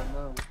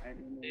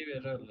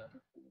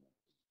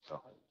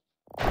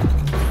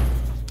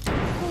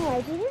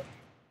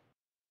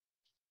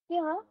के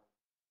हो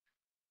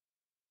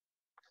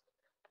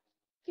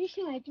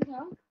कृष्ण हाइटी छ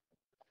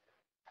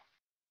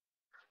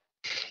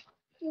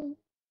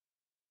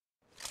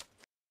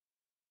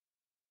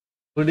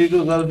फुडीको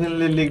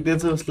गर्लफ्रेन्डले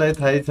लेख्दैछ उसलाई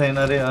थाहै छैन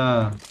रे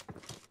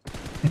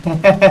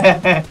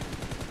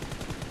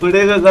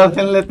फुडीको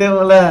गर्लफ्रेन्डले त्यो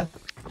मलाई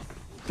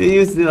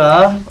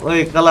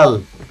ओए कलाल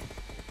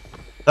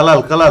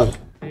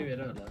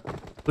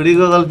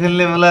फुडीको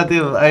गर्लफ्रेन्डले मलाई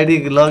त्यो आइडी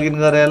लगइन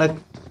गरेर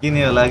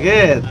किन्यो होला के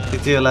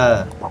त्यति बेला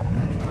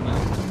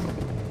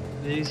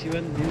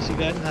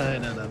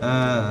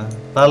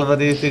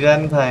सालभरि सिका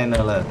नि थाहा छैन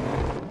होला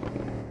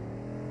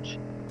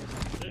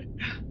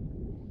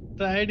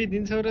आइडी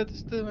दिन्छौ र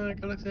त्यस्तो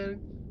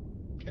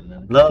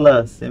ल ल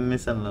सेम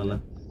मिसन ल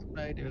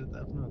आइडीहरु त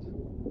आफ्नो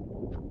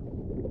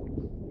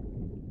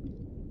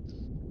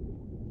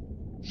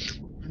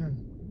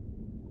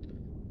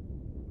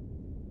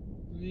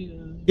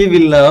के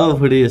बिल्ला हो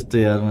फुडी यस्तो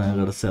यार माया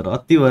गर्छ यार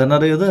अति भएन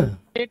र यो त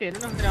डेट हेर्नु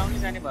न फेरि आउने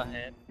जाने भयो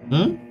यार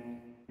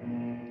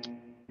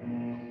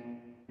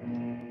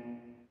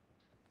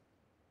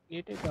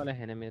एटै चला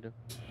हैन मेरो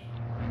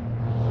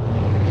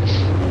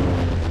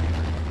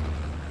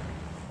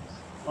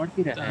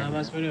अड्किरहेको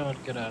आवाज पनि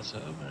अड्किरहेछ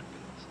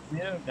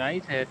मेरो गाई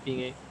छ यार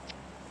पिङै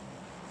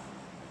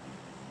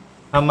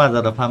फाममा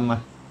जरा फाममा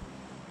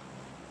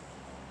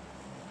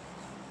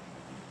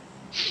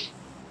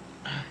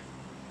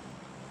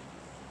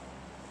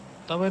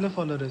तपाईलाई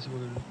फलो रहेछ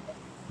बोल्नु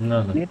न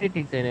न नेटै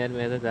ठीक छैन यार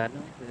मेरो त जानु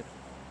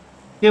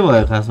के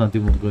भयो खासमा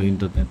तिम्रो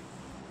इन्टरनेट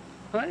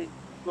खै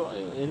गयो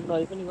हेर्नु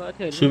लागि पनि गएको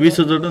थियो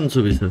सुबिसो जोड न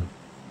सुबिसो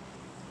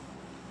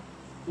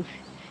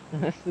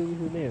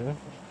सुबिसो नै हो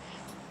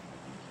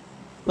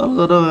कल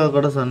गर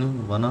गड सानी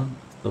भन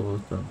त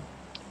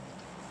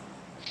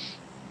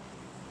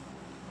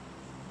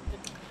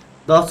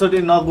 10 चोटी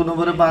नगुनु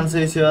पर्यो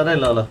 500 सेवा रे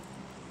ल ल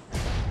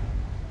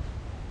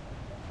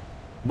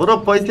बरु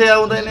पैसा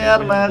आउँदैन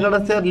यार माया गड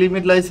यार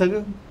लिमिट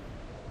लाइसक्यो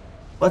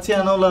पछि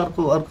आनौला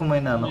अर्को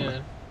महिना आनौला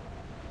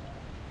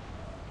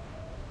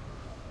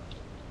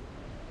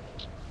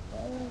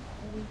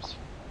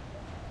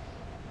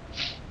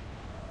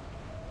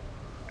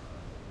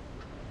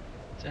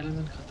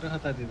च्यालेन्ज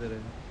खतरा दिँदै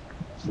रहेछ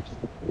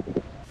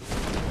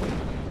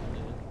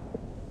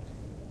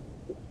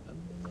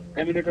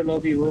एमुलेटर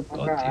लबी हो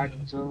 15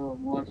 हुन्छ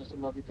म जस्तो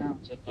लबी कहाँ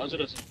हुन्छ हजुर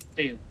हजुर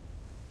त्यही हो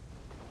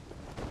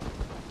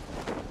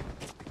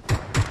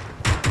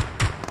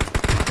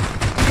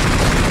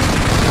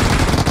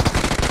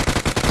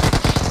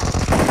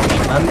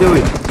आन्दे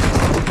ओइ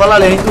कला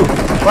ल्याइछु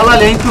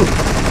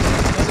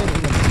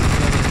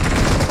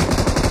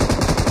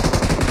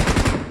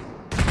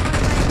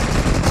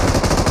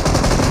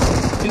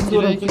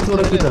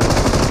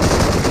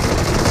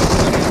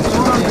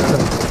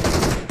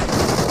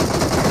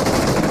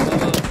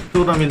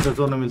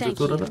चोरा मिल्छ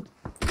चोरा र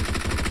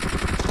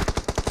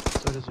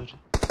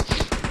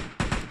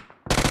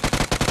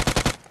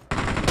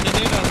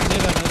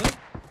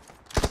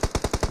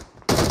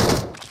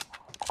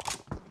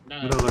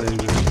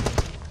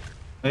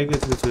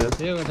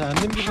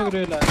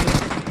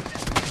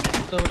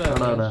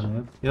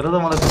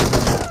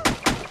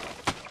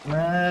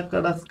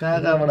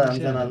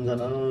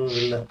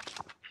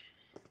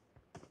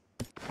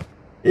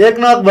एक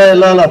नक भयो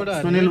ल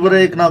सुनिल बुरा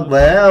एक नक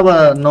भयो अब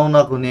 9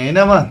 नक हुने हैन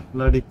म ल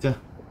ठिक छ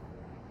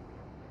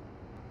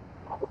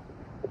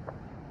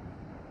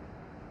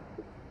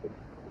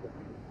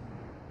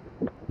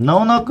 9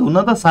 नक हुन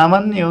त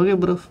सामान्य हो के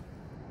ब्रो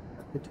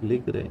ठिकै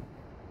कुरा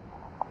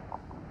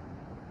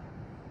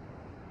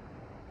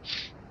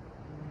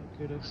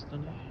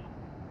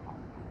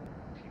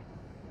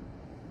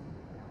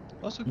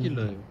कसो किल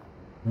हो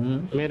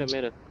मेरो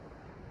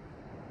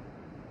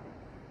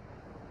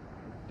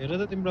हेर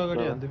त तिम्रो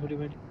अगाडि हान्दै फेरि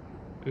मैले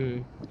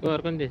और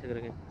पनि देश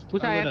गरेको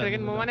पुसा यार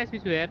ट्रेगन म माने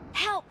छु यार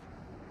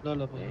ल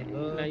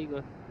लाइ गयो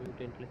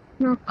म्युटेन्टले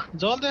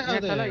जल्दै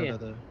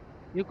खाँदै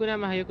यो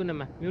कुनामा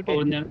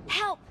म्युटेन्ट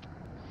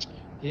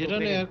हेर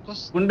न यार कस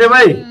कुण्डे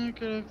भाइ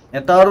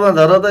यहाँ टावरमा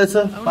झर त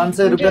यसो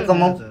 500 रुपैयाँ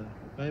कमाऊ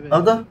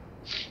अब त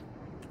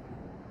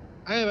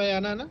आए भाइ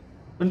आना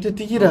कुण्डे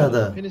टिकिरह त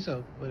फिनिश हो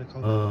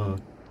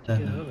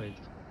भाइ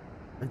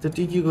त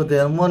टिकीको त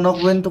यार म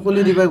नगएन त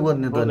कसले रिभाइभ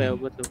गर्ने त नि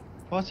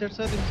फर्स्ट एड छ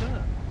दिन्छ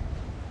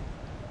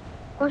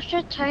फर्स्ट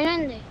एड छैन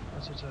नि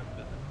फर्स्ट एड छ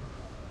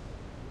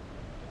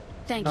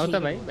Thank आउ त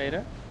you. भाइ बाहिर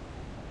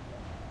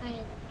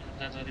आयो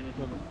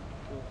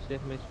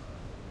सेफ मेच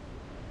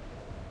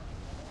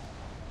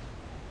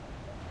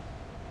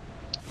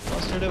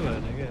फर्स्ट एड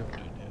भएन के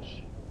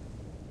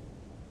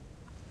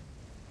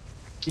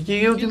के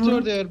यो किल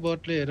जोड दे यार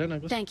बटले हेर न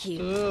Thank you.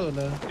 कस्तो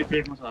होला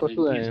प्लेटमा छ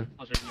कस्तो आयो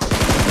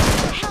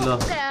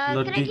ल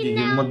टिकी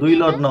म 2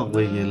 लट नक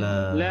भइगे ल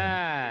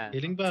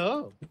हिलिङ पा हो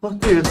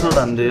कस्तो हेडशट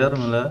हान्दै यार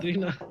मलाई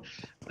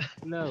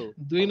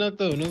दुई नक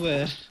त हुनु भयो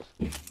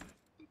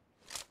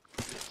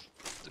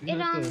यार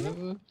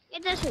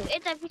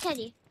यता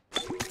पछाडि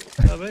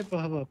भाइ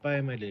पाए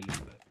मैले हिलिङ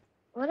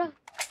हो र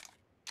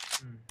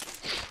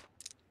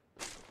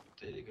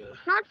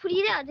नट फ्री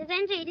रे अझै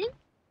चाहिन्छ हिलिङ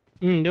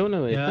देऊ न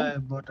भाइ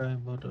बट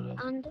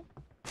अन्त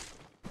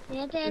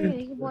यहाँ त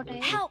एनिमी कि बट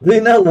आयो 2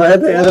 नक भयो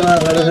त यार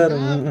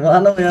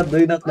मानौ यार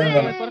 2 नक नै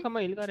भयो पर्खमा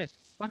हिल गरे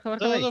पर्ख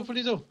जाऊ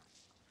फुटी जाऊ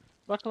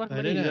पर्ख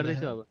हिल गर्दै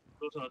छु अब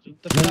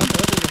त प्लान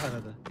हो त्यो खाना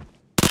त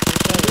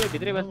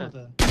भित्रै बस्छ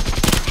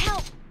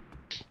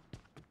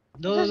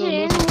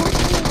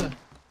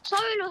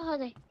सबै लो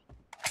खदै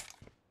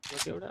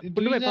एउटा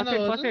बुल्लु भाइ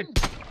फर्स्ट एड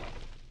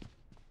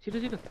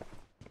छिटो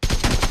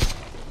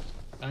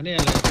हाने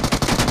हाले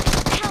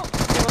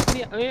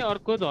ए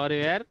अर्को झर्यो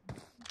यार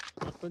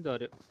अर्को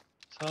झर्यो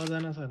 6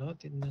 जना छ न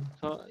 3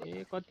 जना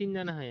ए कति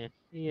जना छ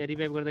यहाँ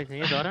रिभाइभ गर्दै छ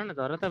यहाँ झर न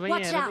झर त भाइ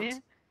यहाँ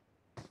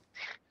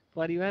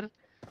परिवार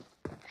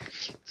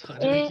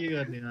के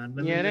गर्ने हान्न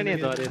यहाँ नि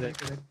झरेर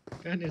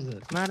कहाँ छ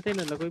मार्दैन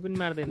ल कोही पनि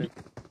मार्दैन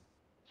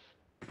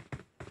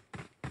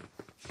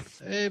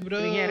ए ब्रो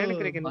यहाँ हेर नि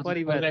क्रेकेन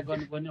परिवार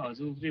गर्नुपर्ने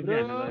हजुर रिभ्यू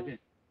हाल्नु गयो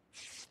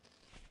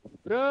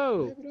Bro.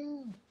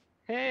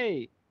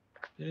 Hey.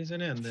 Finish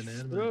नै हान्दैन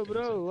यार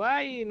Bro,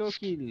 why no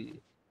kill?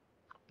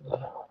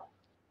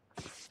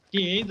 कि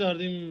यही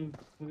झर्दिम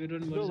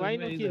पुगिरन Bro, मर्छ why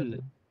no यही kill?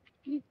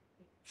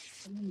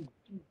 झर्दिम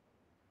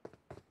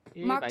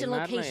Marked भाइ a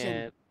मार्न location.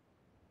 यार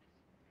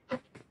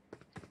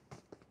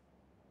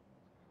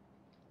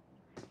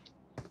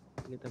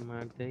ले त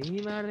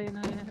मार्दैन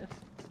यार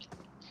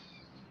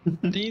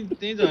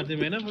त्यही झर्दिम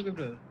हैन पुगे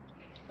ब्रो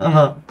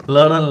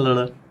लड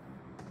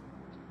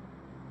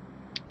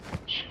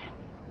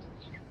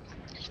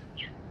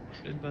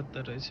फेरि बात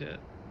रहेछ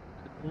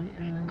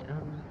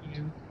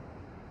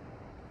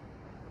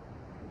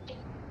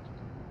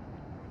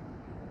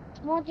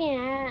म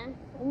त्यहाँ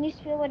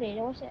न्युजपेपर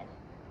हेरेर बसेँ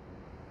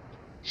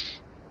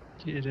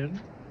के हेरेर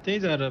त्यही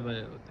झर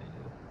भयो त्यही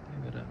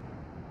भएर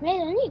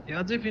मेरो नि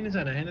अझै फिनिस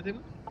हाने हैन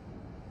तिम्रो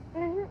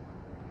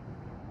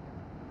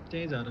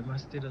त्यही झर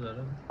मासतिर झर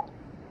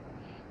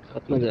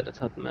छतमा झर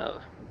छतमा अब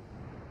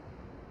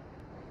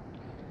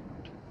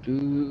टु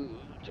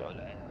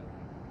चला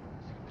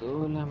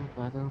लामो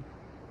पादो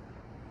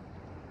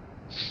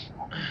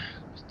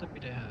कस्तो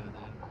पिटायो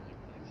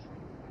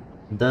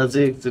दाजु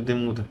एकचोटि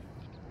मुर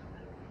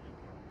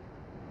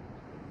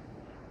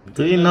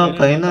 2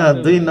 नक हैन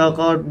 2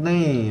 नकआउट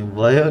नै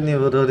भयो नि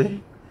बरु रे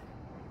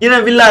किन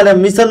बिल्लाहरु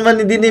मिसनमा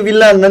नि दिने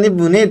बिल्लाहरु नि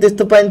भुने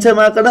त्यस्तो पाइन्छ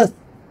माकडा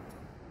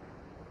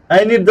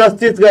आई निड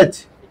जस्टिस गाइज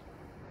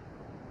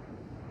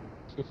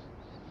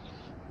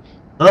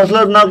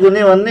दसलर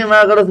नगुने भन्ने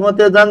माकडा म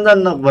त्यो जान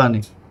नक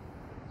भने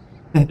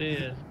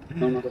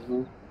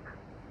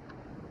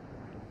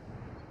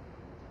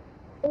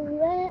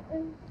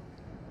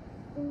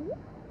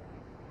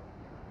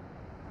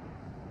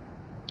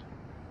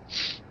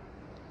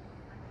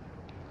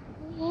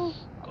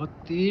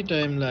कति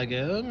टाइम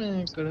लाग्यो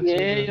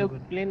यो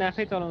प्लेन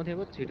आफै चलाउँथे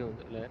पो छिटो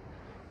हुन्छ होला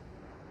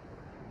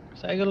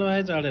साइकलमा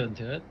आइ चढ्यो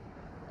हुन्थ्यो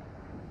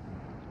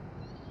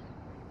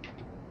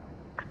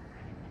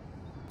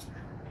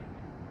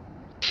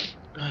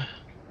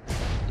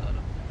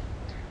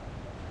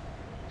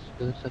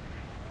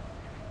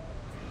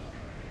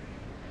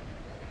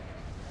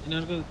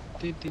यिनीहरुको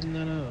त्यही 3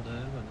 जना होला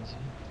भनेपछि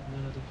 3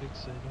 जना त फिक्स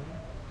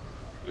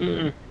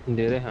छैन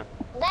धेरै ह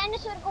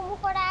डाइनोसरको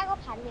मुखबाट आगो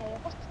फाल्ने हो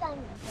कस्तो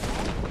दामी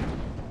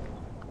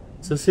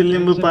हुन्छ Sushil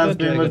Limbu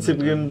 5 membership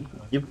game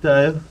gift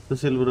आयो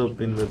सुशील ब्रो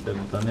पिन गर्छ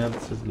धन्यवाद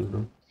सुशील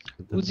ब्रो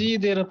पुजी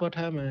दिएर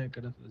पठामा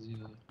एकटा पुजी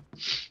हो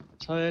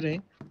छ अरे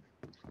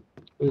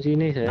पुजी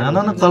नै छ हान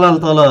न तलाल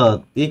तल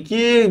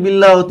के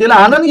बिल्ला हो त्यसलाई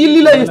हान न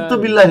इल्लीलाई यस्तो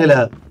बिल्ला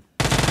खेला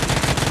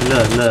ल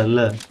ल ल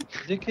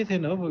देखे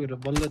थिएन हो बगेर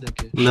बल्ल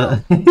देखे ल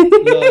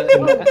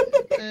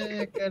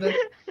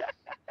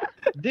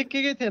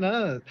देखेकै थिएन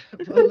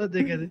बल्ल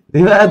देखे थिए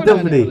दिवा त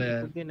पुडी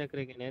पुग्दैन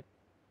क्रेकेनेट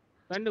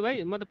पाण्डु भाइ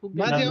म त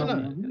पुग्दैन माथि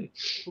आउन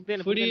पुग्दैन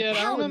पुडी यार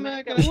आउन म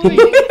के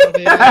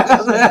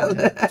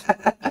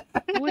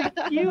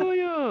हो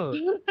यो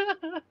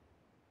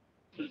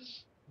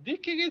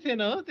देखेकै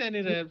थिएन हो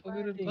त्यहाँनिर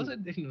पुगेर कसरी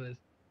देख्नुभएछ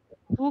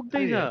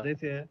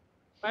पुग्दैछ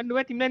पाण्डु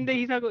भाइ तिमीलाई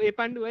देखिसक्यो ए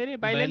पाण्डु भाइ रे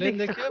भाइले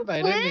देखियो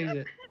भाइले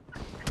देखियो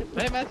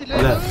भाइ माथि ल्याउ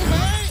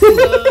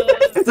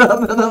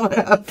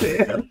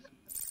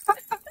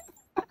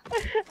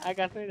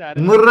आकाशमै झारे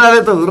मुर्राले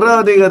त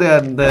हुर्राउने गरे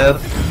अनि त यार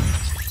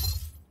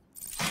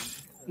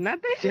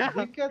नातै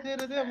देखेको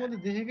थिएन त्यो म त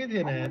देखेकै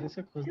थिएन यार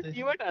यसो खोज्दै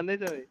किमट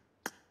हान्दैछ भाइ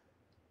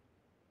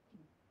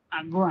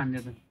आगो हान्ने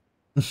त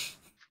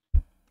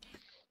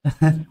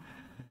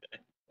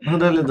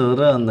मुर्राले त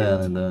हुर्रा भन्दै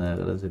हाने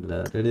त सिल्ला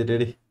रेडी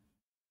रेडी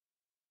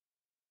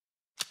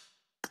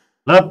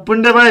ल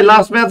पुण्डे भाइ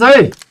लास्ट म्याच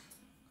है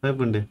खै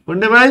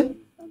पुण्डे भाइ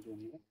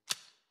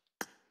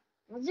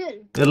हजुर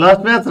यो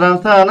लास्ट म्याच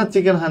राम्रोसँग हान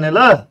चिकन खाने ल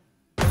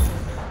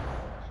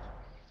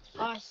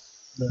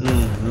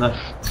ल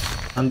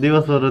अनि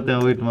दिवसभर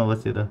त्यहाँ वेटमा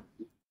बसेर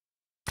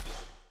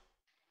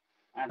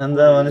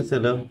अन्जा भनेछ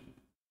ल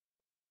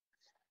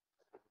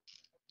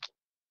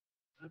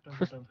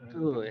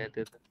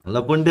ल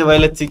पुण्डे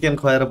भाइले चिकन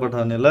खुवाएर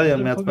पठाउने ल यो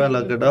म्याचमा ल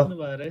केटा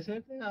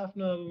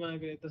आफ्नो अब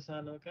मागे यस्तो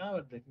सानो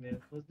कहाँबाट देख्ने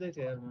खोज्दै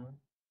थिएँ यार म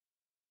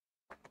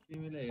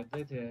तिमीलाई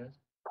हेर्दै थिएँ यार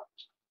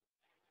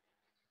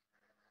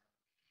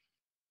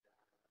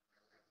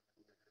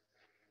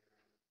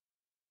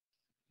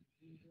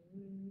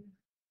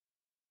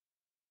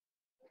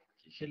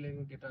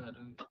खेलेको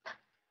केटाहरू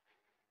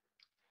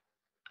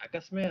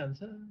आकाशमै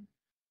हान्छ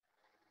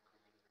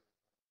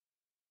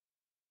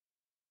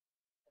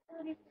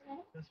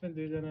आकाशमै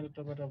 2 जनाले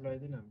टपटप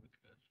लगाइदिन हाम्रो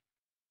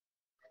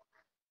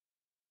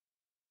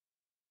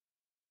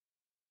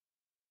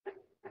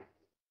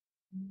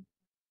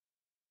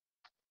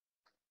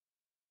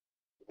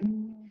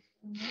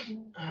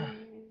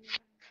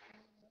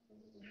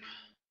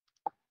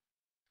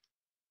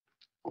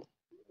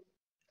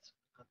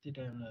कति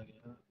टाइम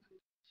लाग्यो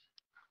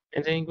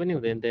एन्जॉयिङ पनि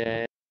हुँदैन त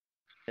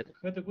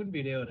खै त कुन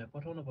भिडियो हो र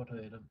पठाउन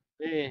हेर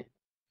ए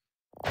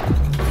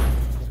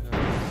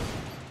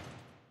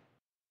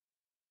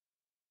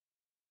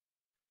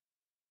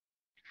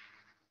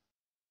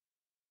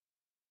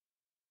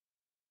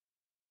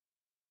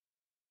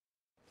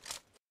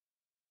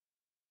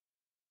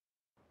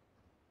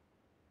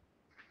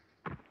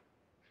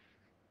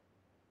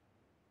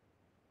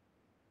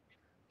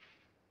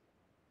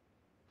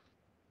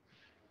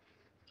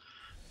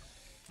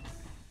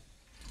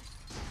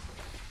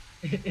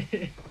कहाँबाट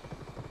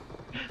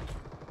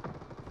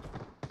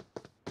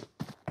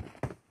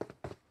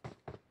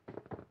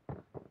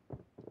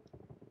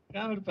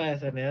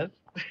पाएछ नि यार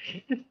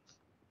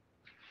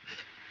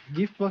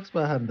गिफ्ट बक्स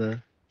पाएछ नि त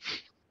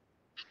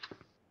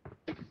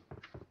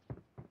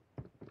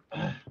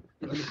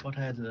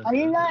पठाएछ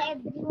Hello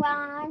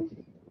everyone.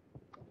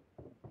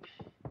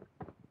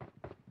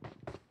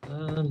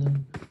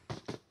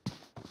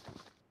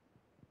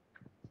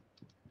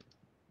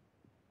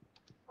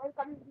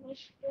 Welcome to my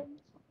stream.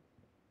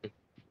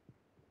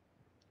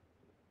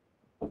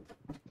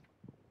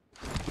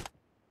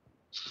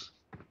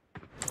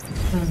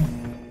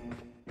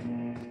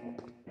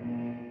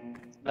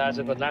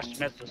 आजको लास्ट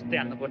म्याच जस्तै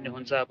हाल्नुपर्ने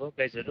हुन्छ अब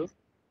गाइजहरु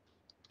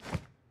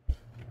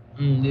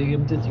यो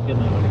गेम चाहिँ चिकन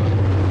हो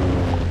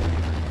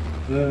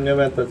यो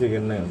म्याच त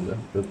चिकन नै हुन्छ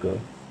टुक्क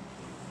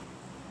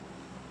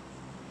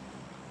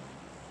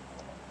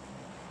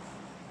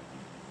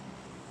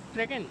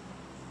सेकेन्ड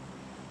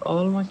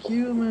अलमा के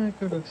हो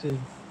माको डक्से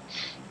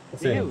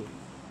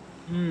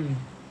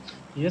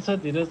यो छ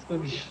धीरजको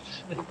गिफ्ट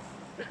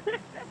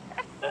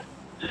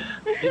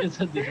यो छ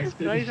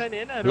धीरजको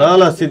ल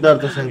ल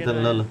सिद्धार्थ सेन्थन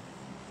ल ल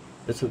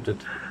एक्सेप्टेड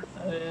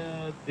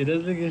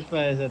धीरजले गिफ्ट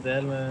पाएछ त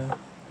यारमा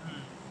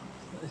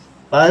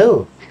पायो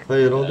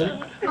खै रोदै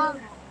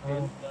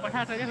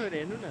पठाछ के फेरि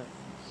हेर्नु न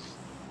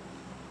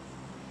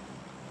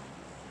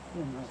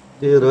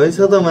त्यो रहेछ त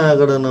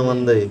मायाबाट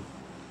नमन्दै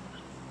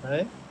है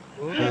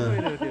हो के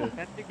पहिरो त्यो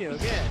साच्चै हो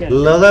के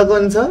लगाएको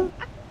नि छ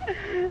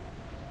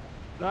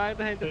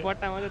लगाएको त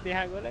पट्टामा त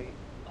देखाएको होला कि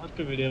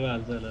अर्को भिडियोमा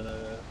हाल्छ होला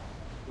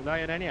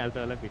लगेर नि हाल्छ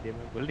होला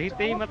भिडियोमा भोलिदेखि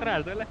त्यही मात्र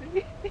हाल्छ होला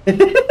फेरि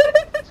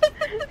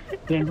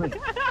त्यही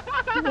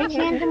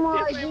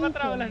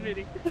मात्र होला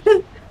फेरि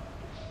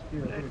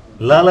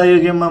ल यो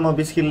गेममा म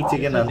 20 किलो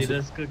चिकन हाल्छु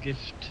धीरजको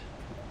गिफ्ट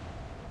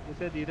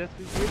यसो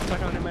धीरजको गिफ्ट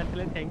पठाउने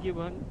मान्छेलाई थ्याङ्क यू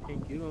भन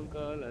थ्याङ्क यू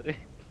अङ्कल अरे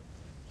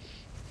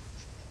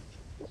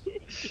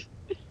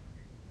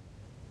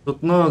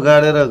सुत्नु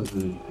गाडेर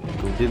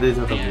घुटिँदैछ त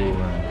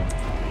बुवा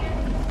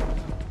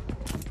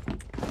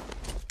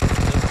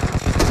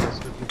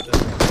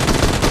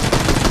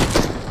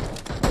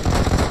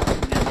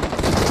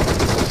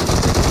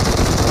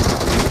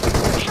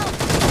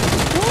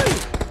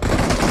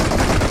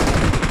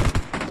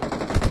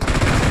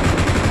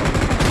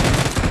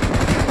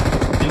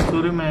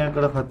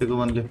ఇక్కడ ఖత్తికు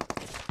మనకి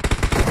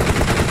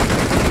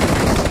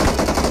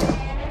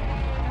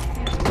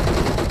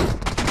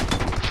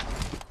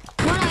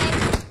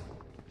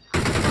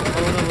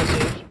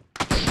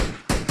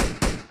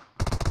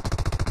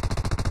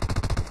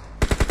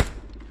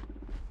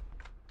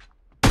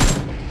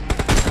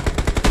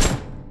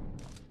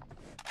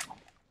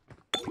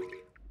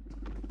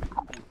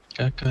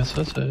क्या छ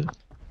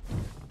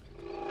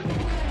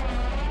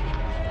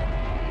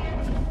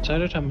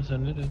चारै ठाउँमा छ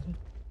नि रहेछ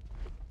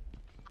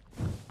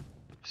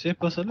सेफ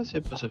बस ल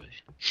सेफ बस भाइ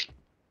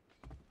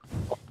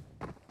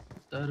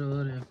तर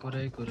अरे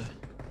कुरै कुरा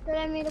तर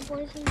मेरो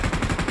पोजिसन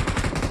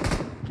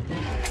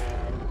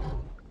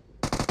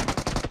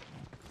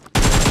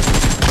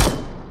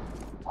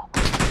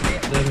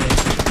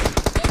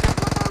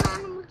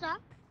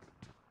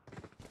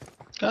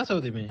कहाँ छौ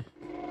तिमी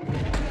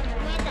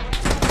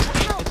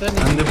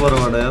अन्दी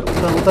परबाट यार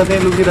उता त्यही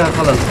लुकिरहेको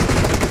कलर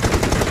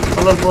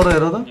कलर पर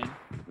हेर त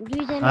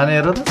हाने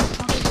हेर त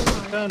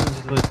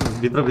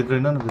भित्र भित्र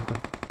हैन न भित्र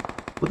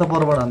उता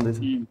परबाट हान्दैछ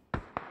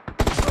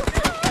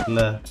ल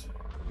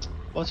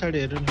पछाडी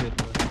हेर्नु नि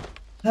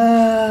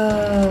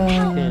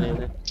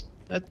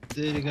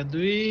तेरीका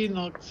दुई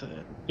नक छ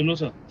ठुलो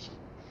छ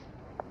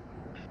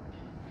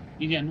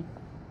इजी हान्नु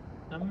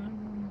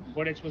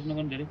बड एक्सपोज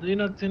नगर्नु धेरै दुई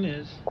नक छ नि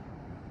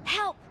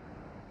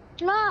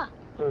ल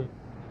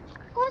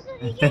कसरी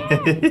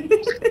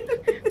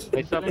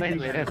के सरप्राइज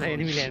भइरहेछ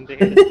एनिमीले हान्दै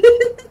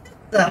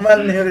सामान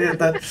लिएर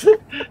यता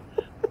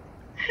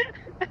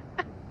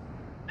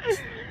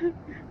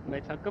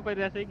भाइ छक्क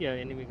परिरहेछ कि हो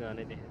एनिमीको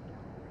हाने देखेर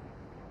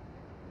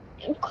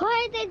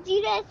खै त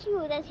जिरास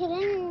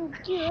हुँदाखेरि नि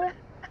के हो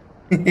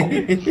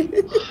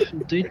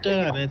दुईटा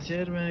हाने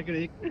चेयरमा एक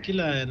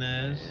किलो आएन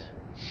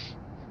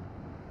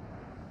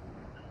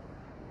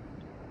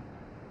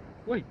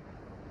ओइ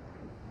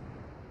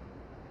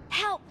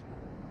हेल्प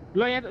ल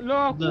यहाँ ल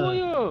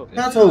कोयो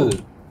कहाँ छौ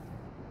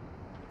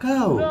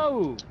कहाँ हो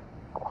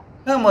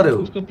कहाँ मर्यो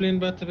उसको प्लेन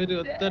बात त फेरि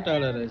उता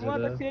टाढा रहेछ म त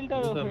सेल्टर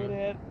हो फेरि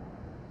यार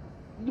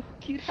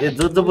ए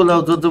जो बोल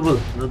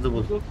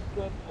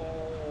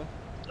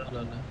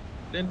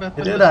प्लेन बात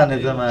के रहने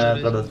छ माया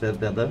कडस फेरि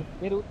त्यहाँ त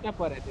मेरो उता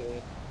परेको थियो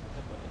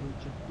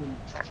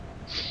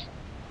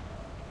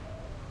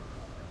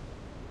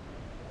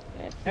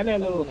हेलो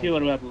हेलो के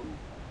गर्नु बाबु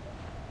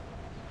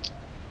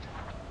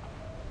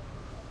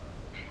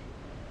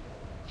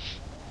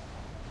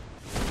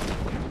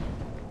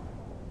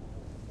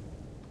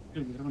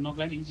त्यो भित्रको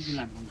नकलाई नि इजी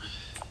लानु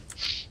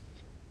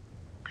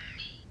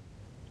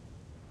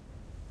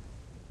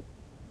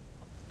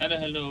हेलो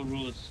हेलो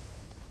रोज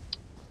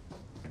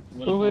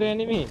को फेरि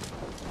एनिमी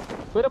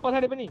फेरि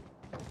पछाडी पनि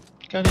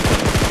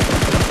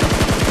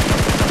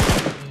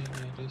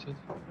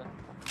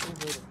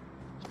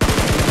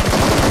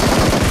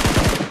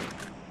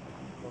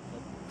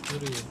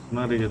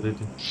मरेको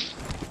दुईटी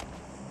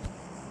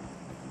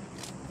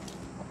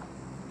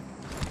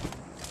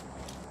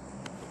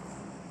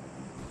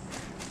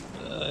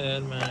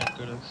यार मैं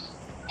कड़क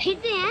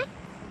छिट्दै यहाँ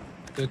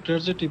वेक्टर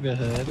चाहिँ टिपे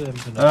है यार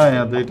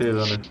यहाँ दुईटै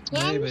गरे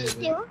यहाँ नि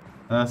छिट्दै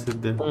हो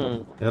सिद्धे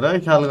हेर है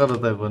ख्याल गर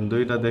त पनि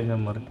दुईटा देखे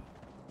मरे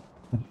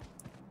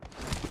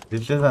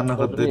रिसले जान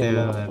खोज्दै थियो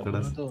यहाँबाट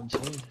त हुन्छ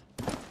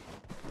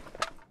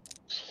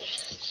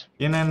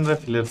किन र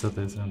फ्लेयर छ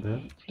त्यसमा त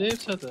फ्लेयर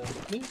छ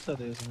त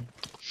यसमा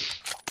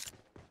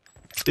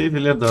त्यही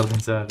फ्लेयर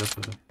धर्दिन्छ आएको छ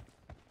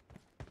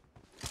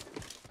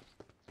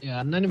ए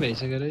हान्न नि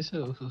भइसक्यो रहेछ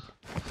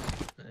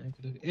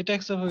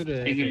एट्याक छ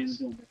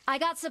फगिरहेको I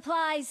got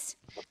supplies.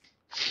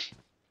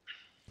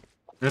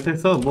 एटेक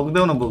छ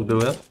बोक्देऊ न बोक्देऊ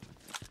यार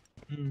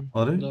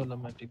अरे ल ल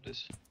म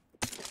टिप्दैछु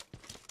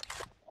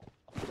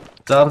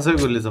 400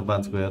 गोली छ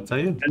 5 को यार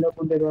चाहियो हेलो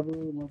कुन्दे बाबु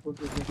म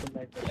पोस्टको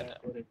लाइक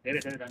गरेँ धेरै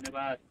धेरै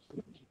धन्यवाद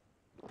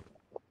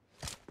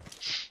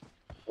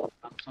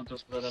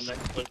सन्तोष ब्रदरलाई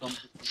welcome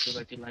to the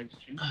live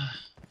stream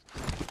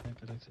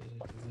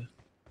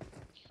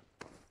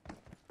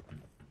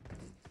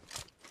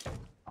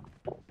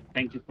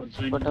thank you for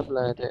joining पटप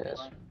लगाए थे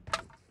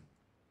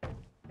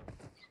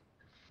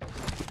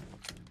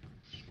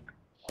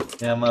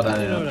यहाँ मारा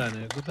यार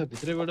गुफा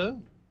भित्रैबाट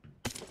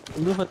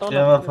गुफा तल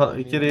यहाँ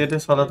के रे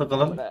एटेक सला त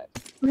कलर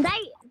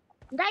दाइ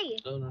दाइ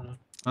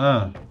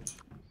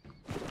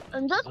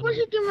जसपुर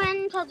सिटीमा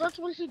नि छ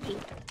जसपुर सिटी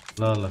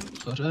ल ल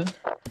छोरा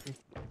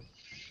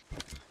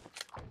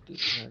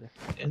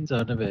एन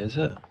झर्न भएछ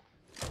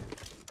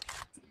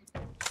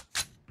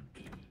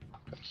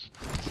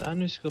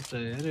सानो स्कोप छ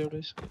यार एउटा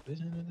स्कोपै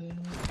छैन त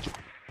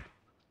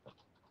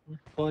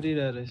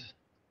परिरहेको रहेछ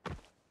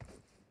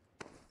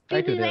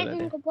टिभी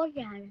लाइसेन्सको पर्छ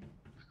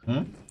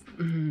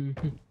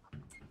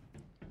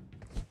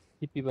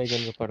टिपी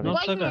बाइजनको पर्दा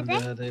नक्सा हान्दै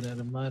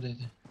हान्दैन मारे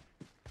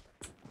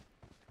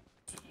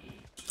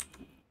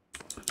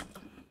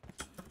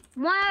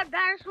म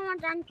डाँडासम्म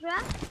जान्छु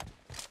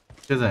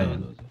के चाहियो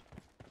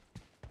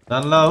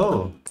जानला हो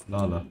ल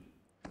ल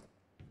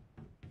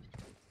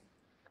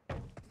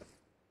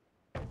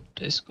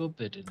स्कोप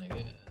भेटेन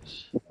क्या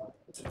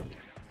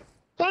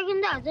त्यहाँ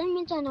किन्दा हजार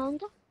मिल्छ न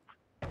अन्त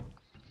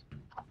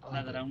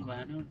नगर आउनु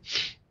भएन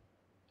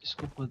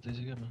स्कोप खोज्दैछ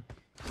क्या म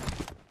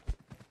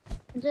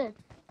हजुर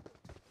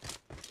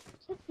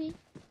सबै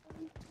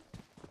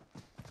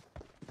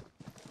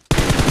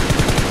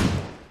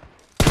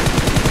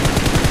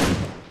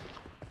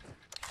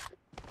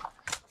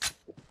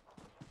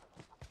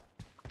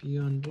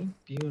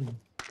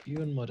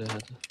पियोन मरेको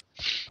छ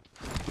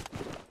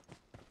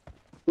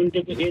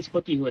कुन्टेको एज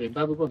कति हो रे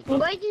बाबुको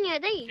गइदिने हो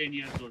दाइ 10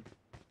 इयर्स ओल्ड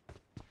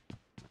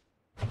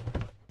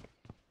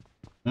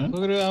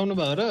फुक्रो आउनु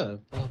भयो र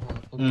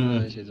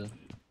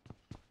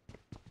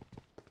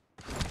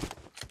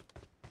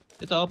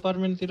यता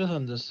अपार्टमेन्टतिर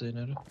छन् जस्तो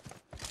यिनीहरू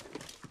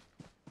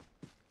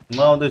म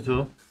आउँदैछु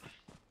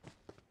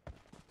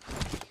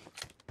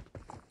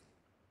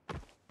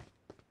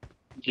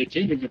जे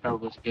चाहिँ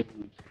टाउको स्केप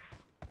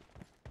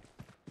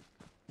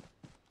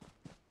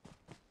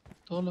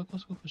तल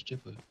कसको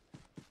स्टेप हो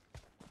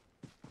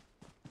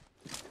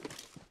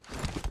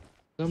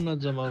कम न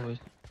जमा भयो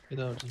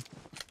यता आउँछ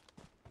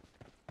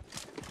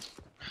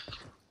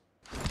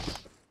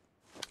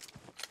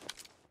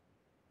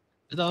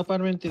यता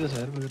अपार्टमेन्टतिर छ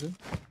यार फुक्रो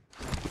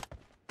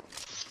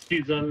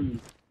सिजल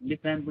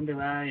लिप्यान कुन्टे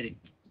भाइ रे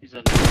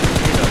सिजल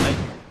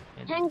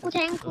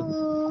थ्याङ्क यू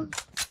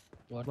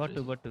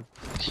बटु बटु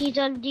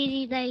सिजल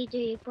दिदी दाइ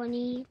चाहिँ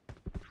पनि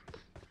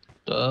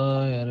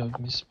यार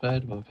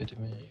मिसफायर भयो फेरि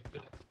म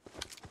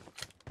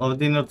अब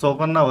तिनीहरू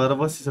 54 भएर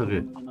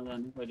बसिसक्यो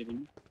नजाने कहिले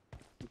पनि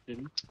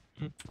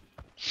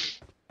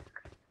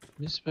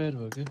मिसफायर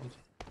भयो क्या फेरि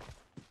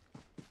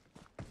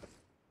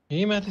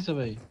यही माथि छ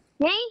भाइ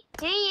यही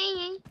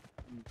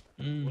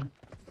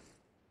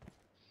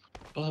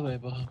पख भाइ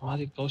पख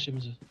माथि कौसिम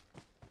छ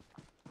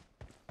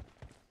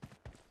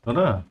हो र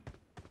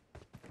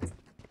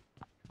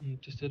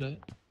त्यस्तै रह्यो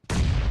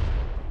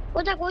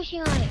उता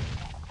कोसिङ आयो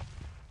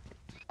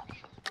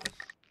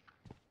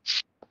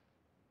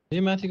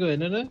यही माथिको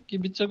होइन र कि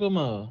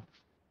बिचकोमा हो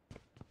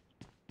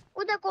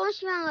उता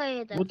कोसिङ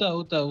गयो त उता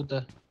उता उता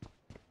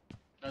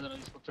दादा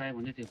यसको ट्राई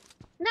भन्दै थियो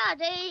न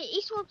अझै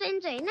स्कोप चाहिँ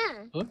छैन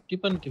हो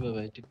टिप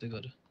भाइ टिप्दै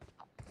गर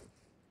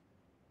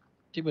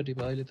टिप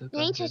अहिले त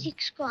यही छ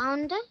 6 को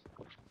आउनु त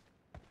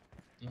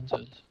हुन्छ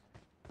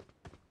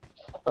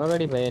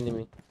अगाडि भयो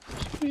एनिमी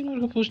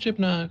यिनीहरूको फुल स्टेप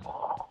नआएको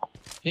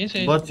यही छ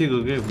बच्चीको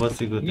के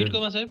बच्चीको त्यो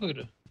मिडकोमा छ है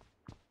पुग्यो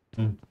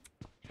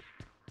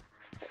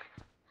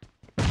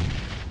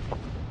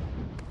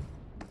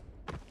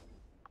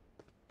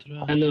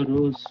हेलो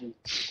रोज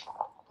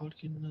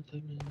फर्किन्न त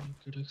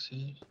केटक छ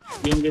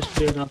यंगेस्ट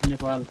प्लेयर अफ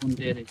नेपाल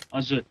कुन्टे रे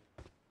हजुर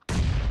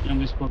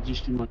यंगेस्ट पबजी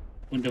स्ट्रिमर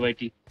कुन्टे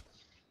भाइटी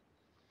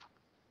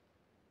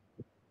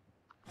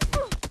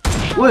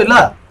ओइ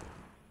ला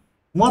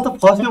म त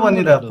फस्यो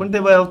भनिरा कुन्टे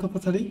भाइ आउँछ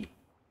पछाडी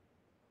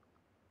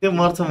के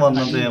मर्छ मर्न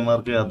त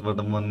एमआरकै हातबाट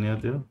मर्ने हो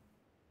त्यो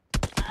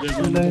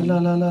ल ल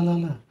ल ल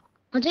ल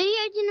अझै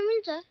आइदिन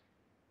मिल्छ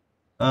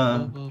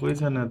कोही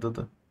छैन यता त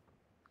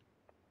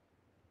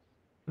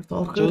यस्तो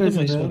अर्कै 14 रहेछ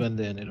मा त यार। स्मोक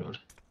हान्दै हाने रोड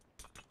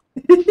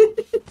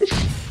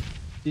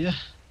या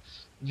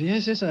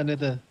VSS हाने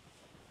त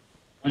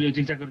अनि यो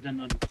जिगजाग गरेर जानु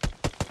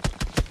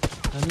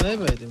हान्नै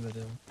भयो तिम्रो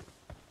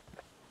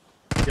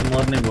त्यो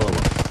मर्ने भयो अब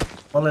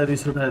मलाई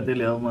रिस उठायो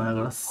त्यसले अब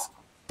मागडस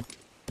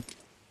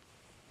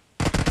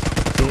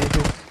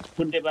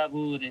पुण्डे बाबु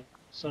रे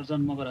सर्जन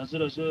मगर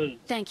हजुर हजुर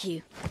Thank you.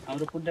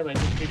 हाम्रो पुण्डे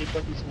भाइको केडी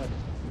कति छ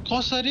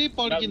कसरी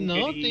पड्किन्न हो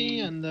केटी त्यही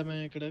हान्दा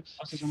मायाकडक्स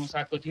 80सम्म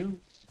 7 को थियो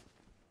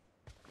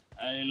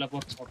अहिले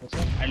लगभग 6 को छ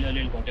अहिले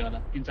अलिअलि घट्यो होला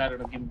 3-4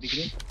 वटा गेम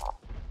बिग्रियो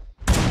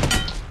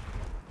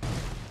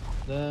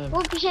वो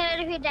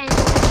पछाडि फेरि टाइम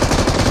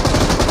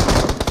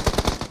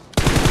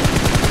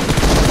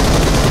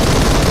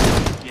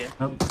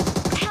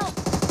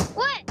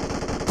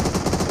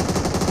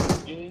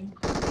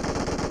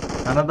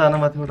खाना त आना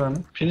माथिबाट हान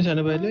फिनिस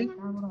हाने भाइले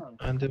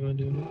हान्थे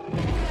मैले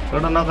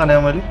एउटा नखाने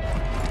मैले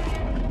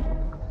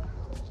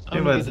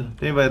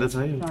त्यही बाहिर छ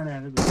है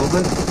ओके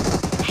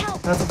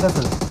कहाँ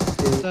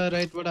छ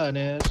राइटबाट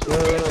हाने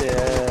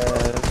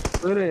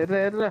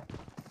हेर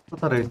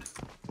कता राइट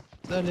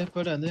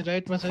लेफ्टबाट हान्दै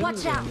राइटमा छ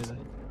Watch out.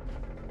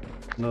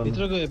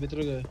 भित्र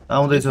गयो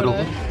आउँदैछ रोक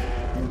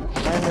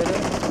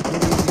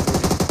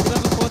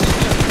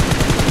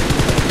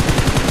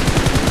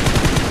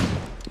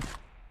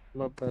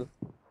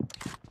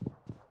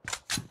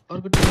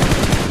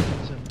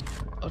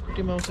अर्को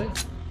टिम आउँछ है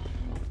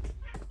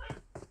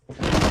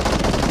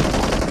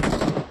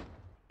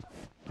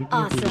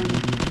Awesome.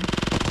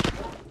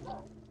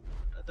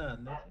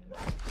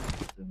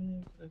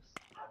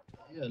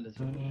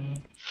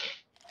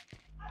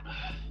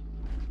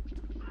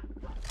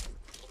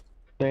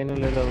 Dino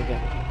ले लो क्या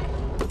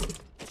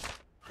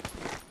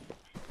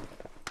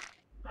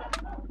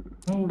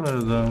एउटा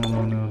जानु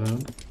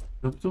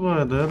जस्तो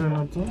भयो त यार हैन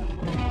त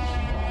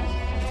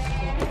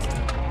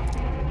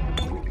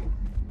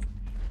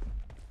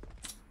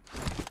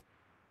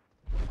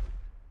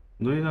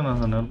दुईजना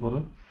छन् यार पर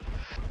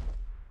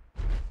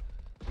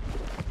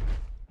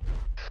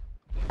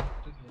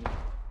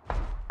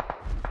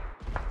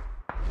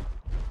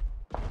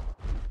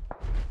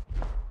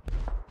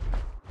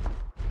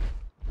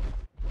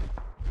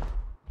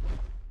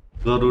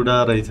गरुडा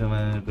रहेछ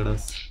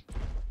मायाकडस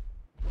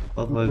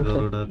अथवा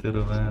गरुडा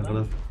तेरो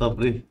मायाकडस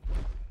सबै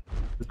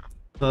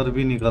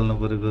चर्बी निकाल्नु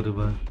पर्यो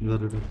गरुडा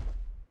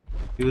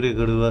क्यूरे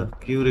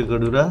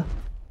गरुडा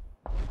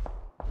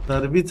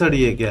चर्बी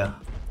चढिए क्या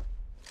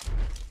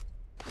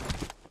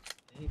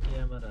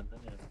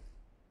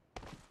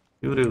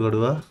क्यूरे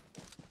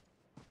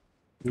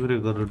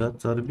गरुडा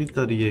चर्बी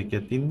चढिए क्या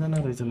तीनजना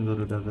रहेछन्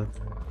गरुडाका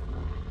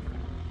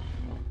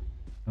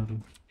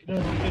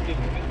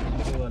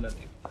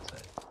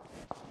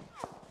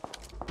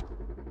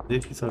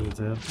देखिसकेछ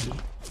यार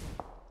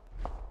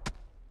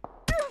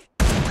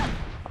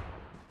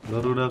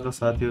गरुडाका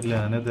साथीहरूले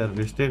हाने त यार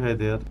भेस्टै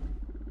खाइदियो यार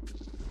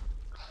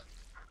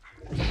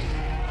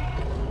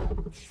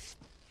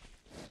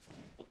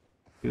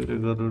क्यूरे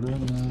गरुडा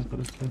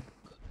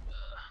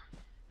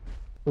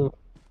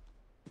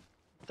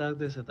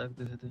ताक्दैछ त्यो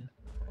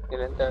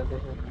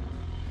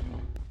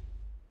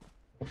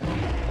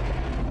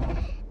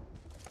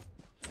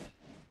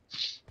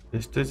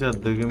भेस्टै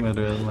च्यात्दै कि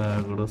मेरो यार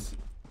मायाकडस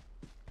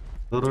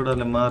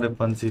गरुडाले मारे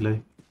पन्छीलाई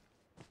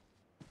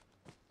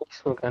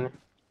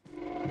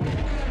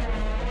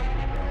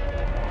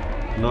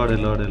लडे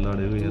उ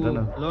हेर न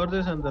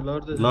लड्दैछ नि त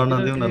लड्न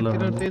देऊ न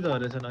त्यही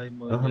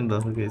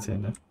धरेछन् केही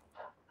छैन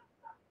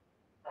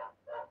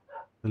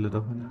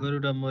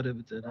गरुडा मरे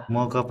बिचारा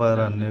मौका पाएर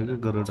हान्ने हो कि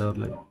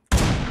गरुडाहरूलाई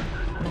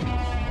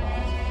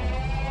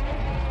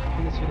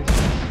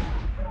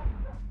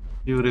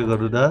क्यूरे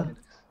गरुडा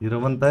हिरो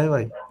बनता है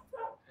भाई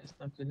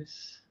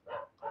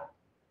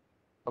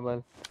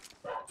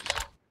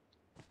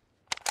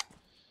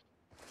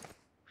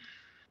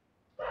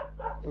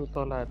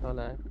तल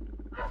आयो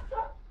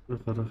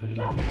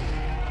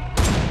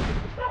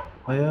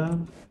आया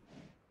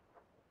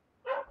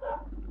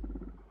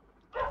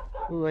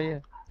ऊ आयो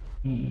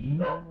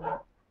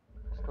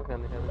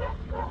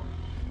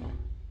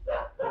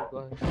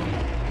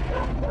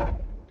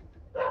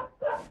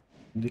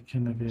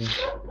देखेन के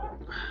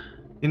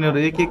यिनीहरू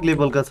एक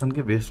लेभलका छन्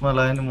कि भेस्टमा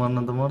लाग्यो नि मर्न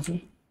त मर्छ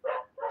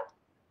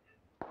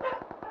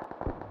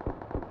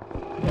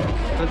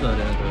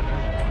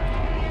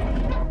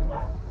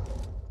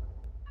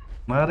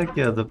मारे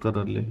क्या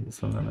जक्करहरूले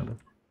यसो भनेर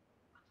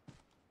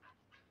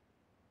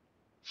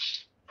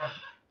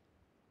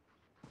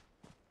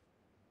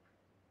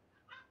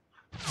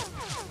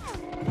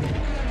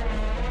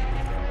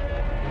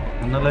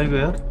हान्न लाग्यो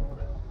यार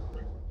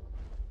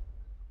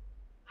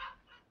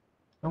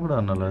कहाँबाट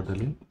हान्न लाग्यो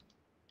त्यसले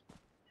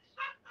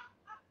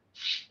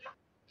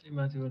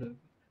माथिबाट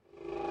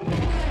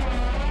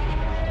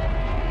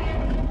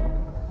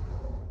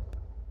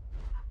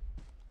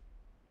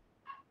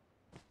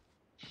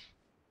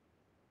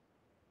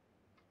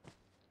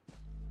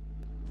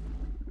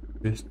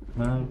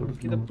भेस्टमा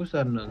किन पुस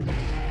हार्नु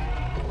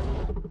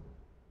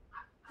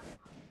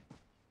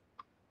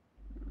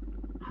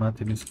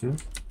माथि निस्क्यो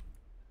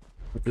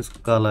त्यसको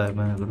काला आयो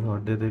मायाको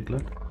हड्डे देख्ला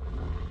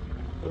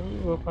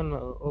ओपन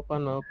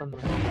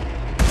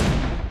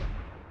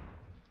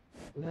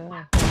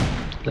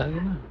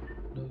लागेन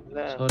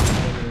ला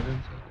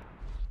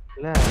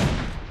ला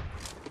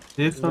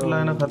एक शॉट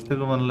लाएन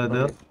खत्तेको मनलाई त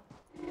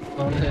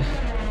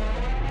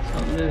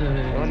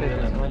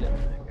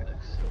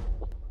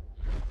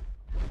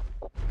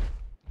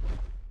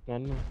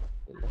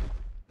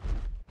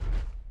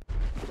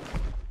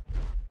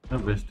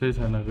बेस्टै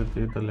छैन कि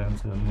त्यही त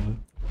ल्यान्छ मलाई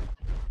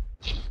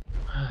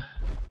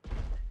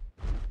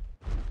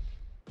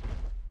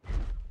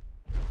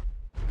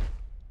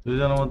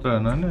दुईजना मात्र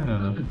होइन नि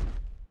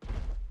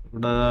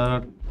एउटा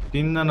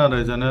तीनजना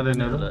रहेछ नि अरे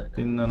यिनीहरू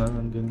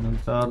तीनजना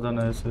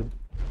चारजना यसो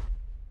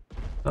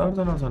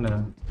चारजना छ नि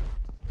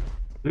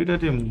दुईटा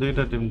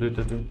टिम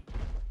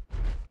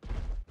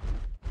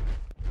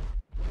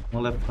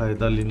मलाई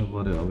फाइदा लिनु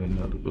पर्यो अब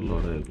यिनीहरूको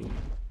लडाइँको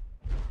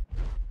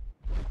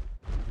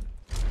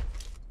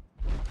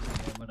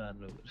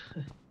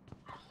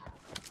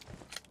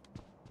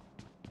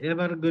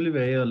एबार गोली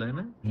भ्यायो होला हैन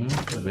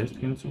बेस्ट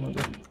किन्छु म त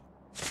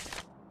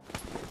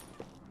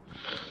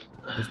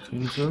बेस्ट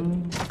किन्छु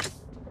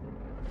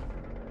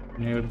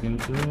नेट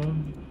दिन्छु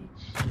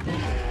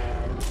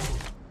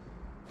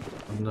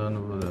जानु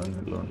पर्यो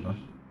अनि लड्न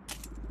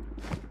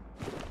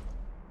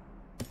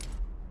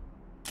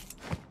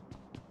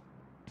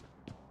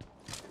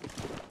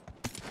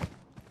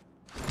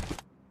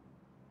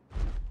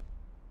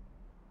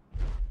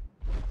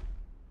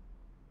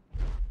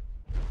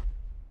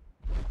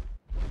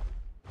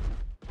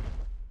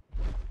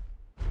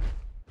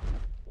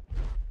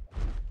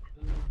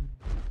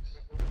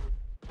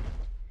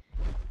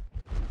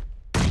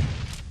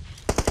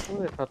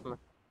साथ में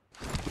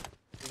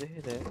देख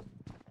रहे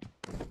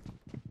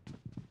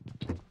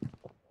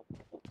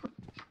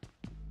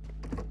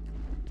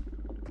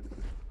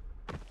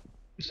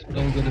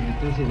टाउको त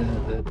भित्र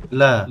छिरेछ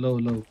ला लौ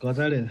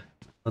कचाडे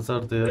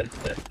कचाड्दै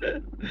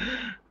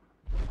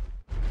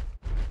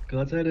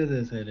कचाडे छ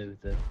अहिले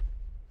भित्र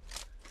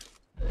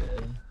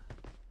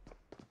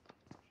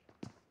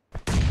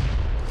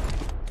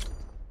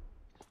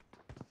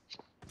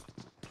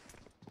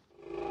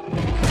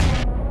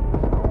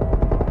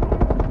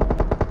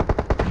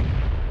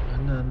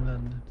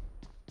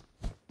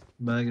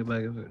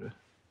Bage fyrir.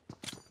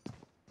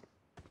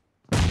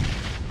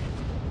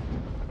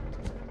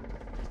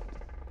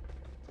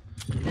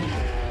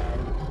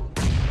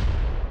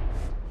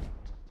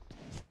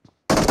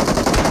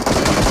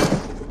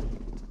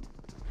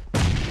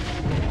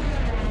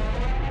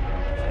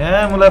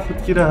 मलाई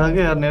फुत्किरह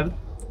के यार नेर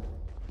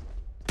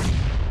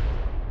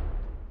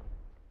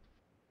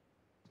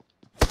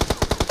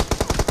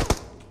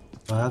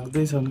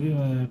भाग्दै छन् कि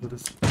यहाँबाट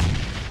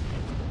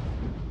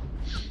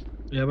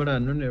यहाँबाट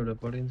हान्नु नि एउटा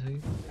पडिन्छ कि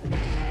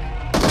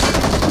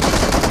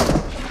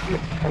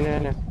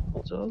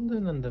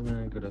चल्दैन नि त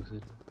मायाको राख्छ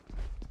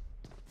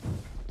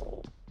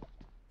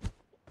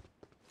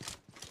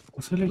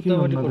कसैले के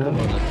गर्नु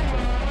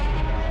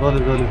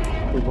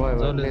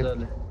गले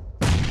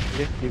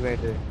लेफ्ट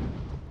डिवाइड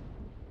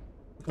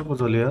कहाँ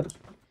चल्यो यार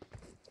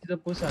त्यो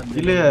पोसा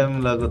किले आयो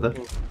मलाई त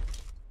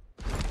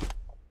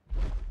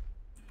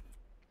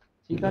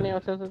चिकन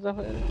अच्छा छ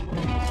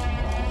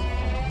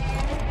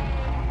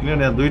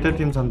किनभने यहाँ दुईटा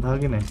टिम छन् थाहा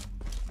कि नै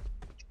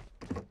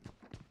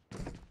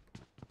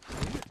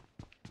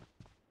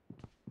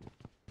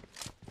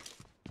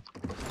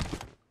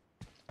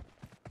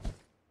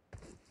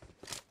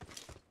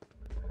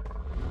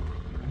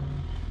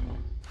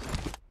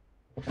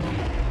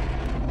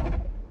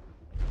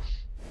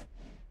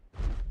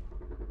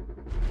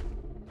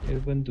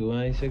पनि धुवा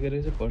आइसकेको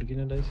रहेछ पड्किन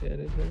लागिसकेको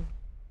रहेछ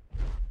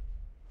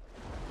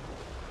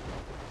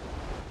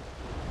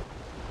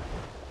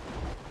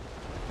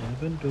यहाँ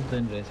पनि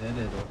टुक्दैन रहेछ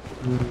अरे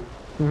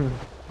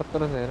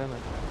पत्तर छ हेर न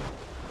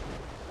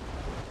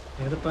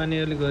यहाँ त पानी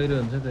अलि गहिरो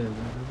हुन्छ त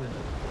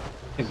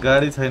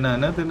गाडी छैन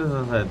हैन त्यसले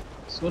सायद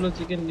सोलो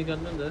चिकन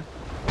निकाल्नु नि त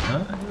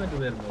पानीमा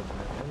डुबेर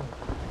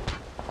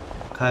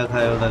खायो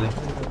एउटाले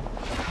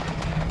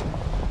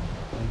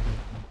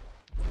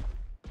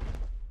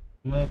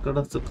मैं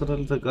कड़ा चक्कर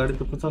त गाडी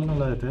त पचाल्न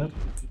लाग्यो त यार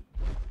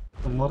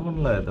मर्न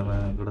लाग्यो त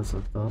मैं कड़ा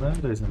सक्ता हरायो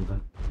रहेछ नि त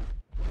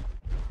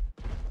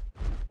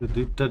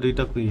त्यो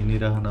दुईटाको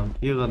हिँडिराखन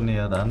के गर्ने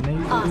यार हान्नै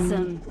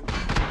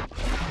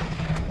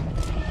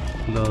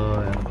ल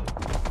यार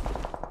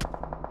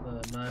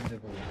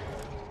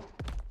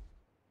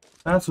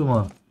कहाँ छु म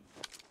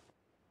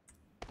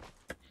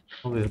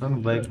अब हेर न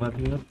बाइकमा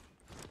थियो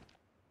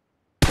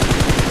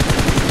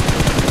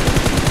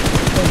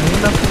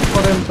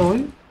परेन त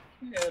होइ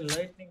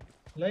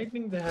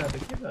लाइटनिङ देखायो त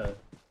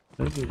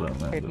के भयो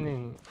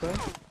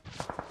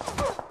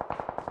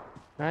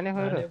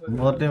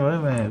मर्ने भयो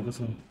मैं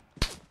कसो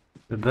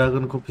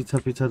ड्रागन को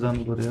पीछा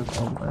जानु पर्यो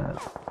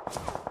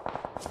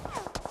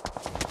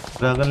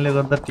ड्रागनले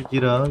गर्दा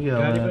टिकिरह्यो कि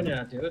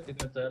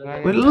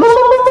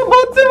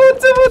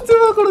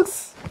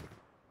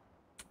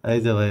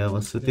आइज भाइ अब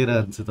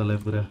सुतिरहन्छु तँलाई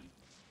पुरा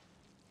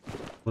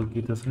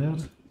बोकी त छ यार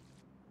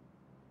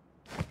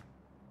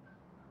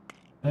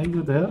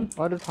आइगयो त यार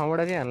अरु ठाउँबाट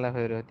के हान्ला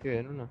फेरि त्यो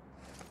हेर्नु न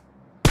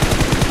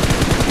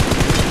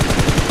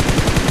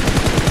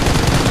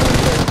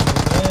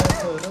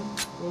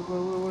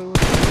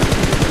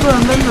कस्तो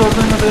हान्दै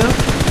झर्दैन त यार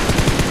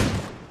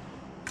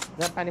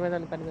जा पानीमा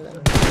जानु गयो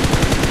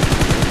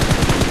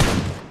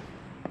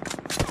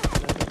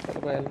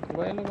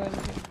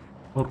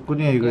अर्को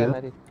नि आइगयो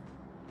यार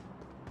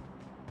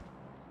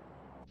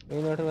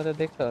इन्भर्टरमा त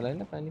देख्छ होला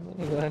हैन पानीमा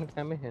नि गरान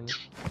कामै छैन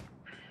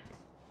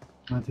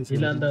माथि छ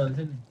हिलान्दा हुन्छ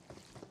नि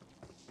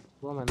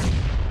म मान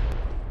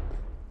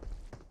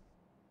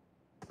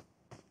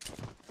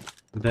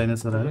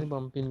डाइनोसर आयो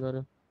बम पिन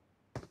गर्यो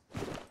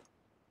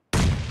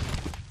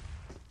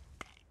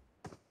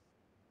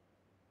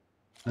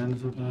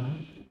डाइनोसर आयो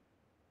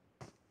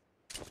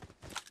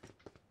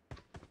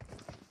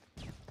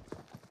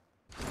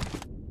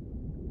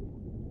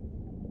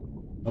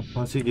अब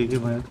फँसी के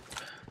भयो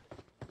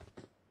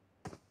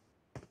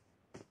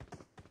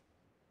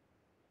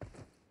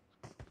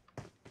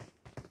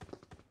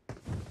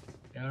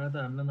एउटा त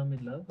हान्न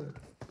नमिल्ला हो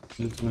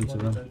एक मान्छे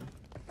र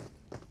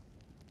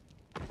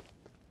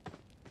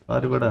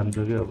पारिबाट हान्छ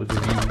कि अब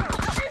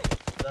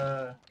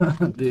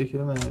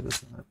देख्यो मैले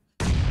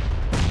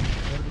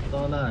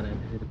तल हाने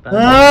फेरि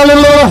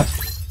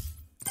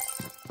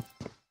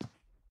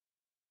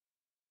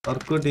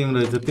अर्को टिम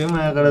रहेछ त्यो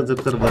मायाबाट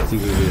जत्तर बच्ची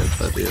गयो यार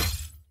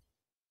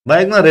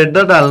बाइकमा रेड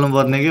डट हाल्नु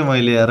पर्ने कि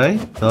मैले यार है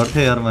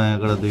झर्थे यार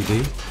मायाबाट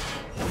दुइटै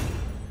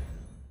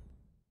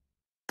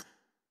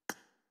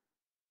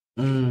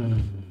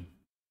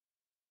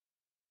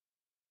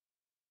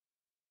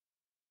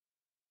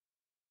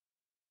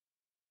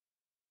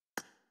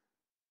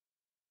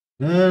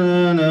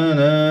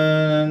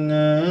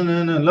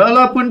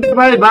ला पुंटे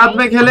भाई बाद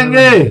में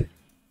खेलेंगे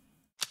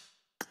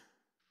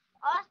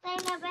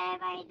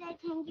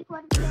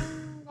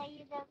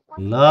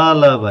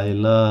ला भाई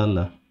ला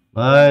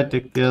bye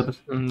take care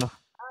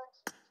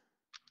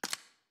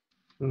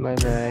bye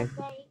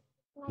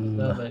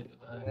bye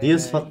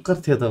देश फक्कर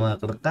थियो त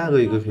माकडा कहाँ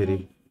गएको फेरि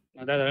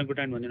दादा गुड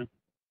नाइट भन्दिनु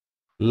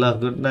ल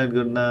गुड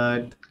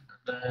नाइट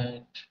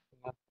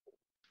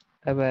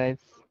बाय बाय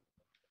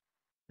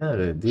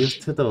अरे देश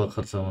थियो त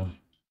भर्खरसम्म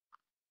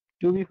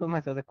टुबीको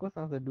माछा त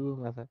कोसँग छ डुबो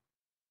माछा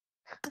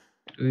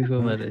टुबीको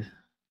मारे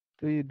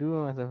टुबी डुबो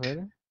माछा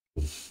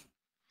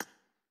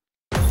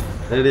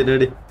फेरि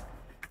रेडी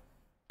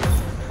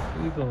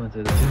टुबीको माछा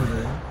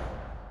तिम्रो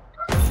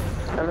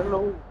हेलो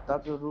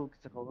दाजु रु के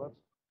छ खबर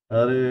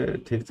अरे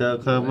ठिक छ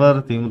खबर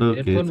तिम्रो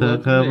के छ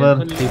खबर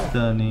ठिक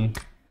छ नि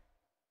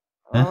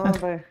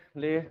भाइ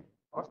ले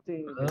अस्ति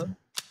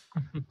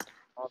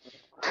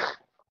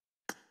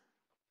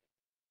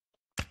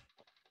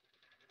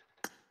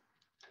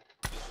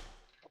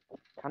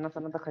खाना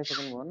साना त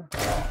खाइसक्नु भयो न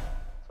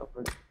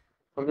सबै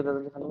फर्के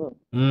दादाले खानुभयो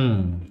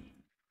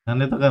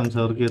खाने त काम छ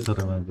अरू के छ र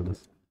मान्छे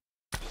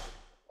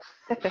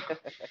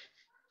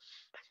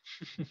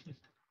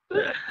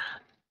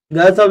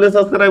गाइस सबले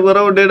सब्स्क्राइब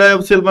गरौ डेडाई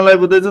अफिसियलमा लाइभ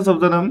हुँदैछ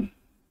सबजना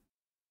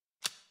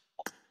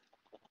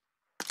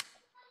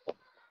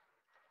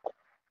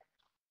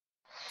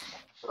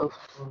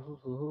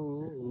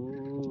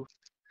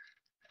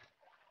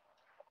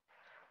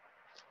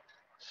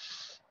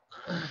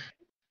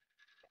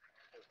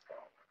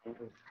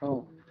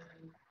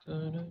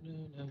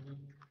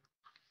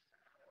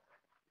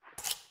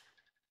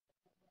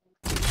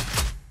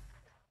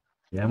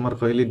ह्यामर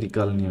कहिले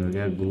निकाल्ने हो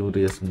क्या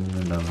ग्लोरियस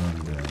मुभमेन्ट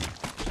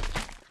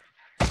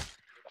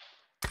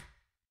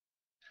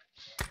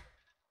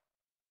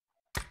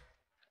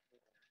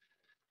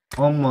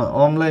आउनु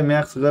अमलाई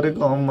म्याक्स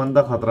गरेको अम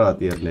भन्दा खतरा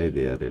हतियार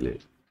ल्याइदिए यार यसले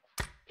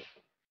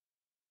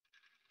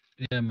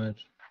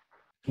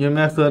यो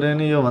म्याक्स गरे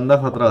नि यो भन्दा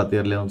खतरा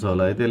हतियार ल्याउँछ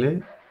होला है त्यसले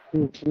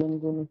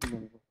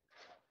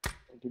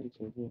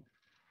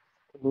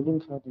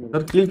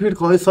तर किल फिट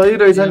खै सही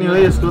रहेछ नि हो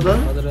यसको त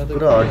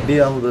पुरा हड्डी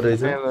आउँदो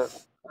रहेछ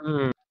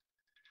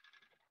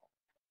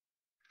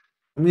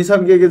मिसन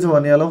के छ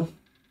भने हालौ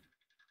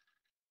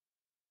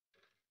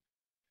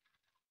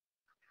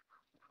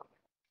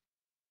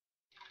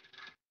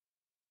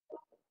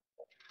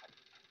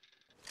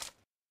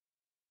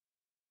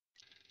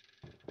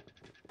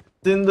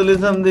सिन्धुले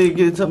सम्झे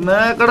के छ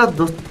म्याकडा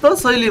जस्तो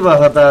शैली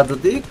भएको त आज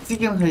त एक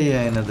चिकन खाइ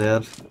आएन त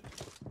यार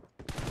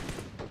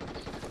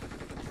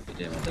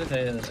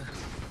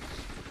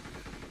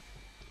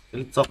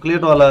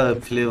चकलेट वाला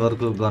फ्लेवर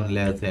को गन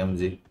ल्याएको थियो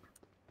एमजी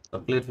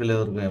चकलेट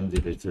फ्लेवर को एमजी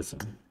रहेछ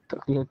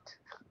चकलेट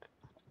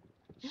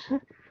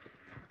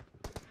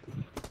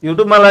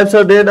युट्युब मा लाइभ छ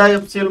डेडाई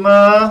अफिसियल मा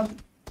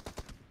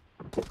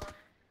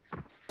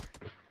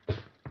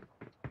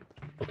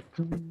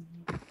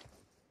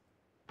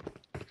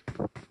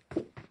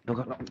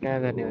क्या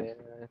गर्ने हो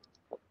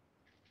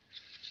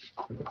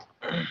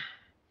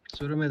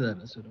सुरुमै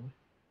जानु सुरु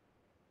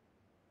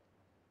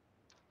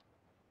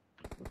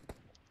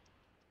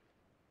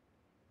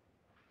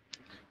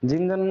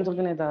जिम जानु सक्छ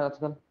नि त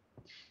आजकल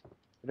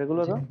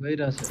रेगुलर हो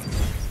गइराछ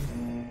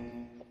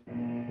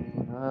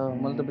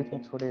मैले त बिचमा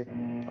छोडे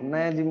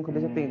नयाँ जिम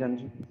खोलेछ त्यही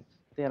जान्छु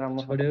त्यही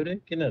राम्रो छोड्यौ रे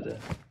किन त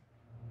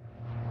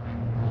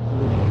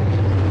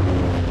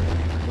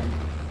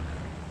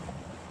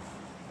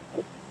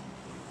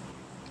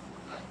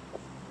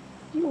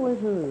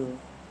वाइफाई हो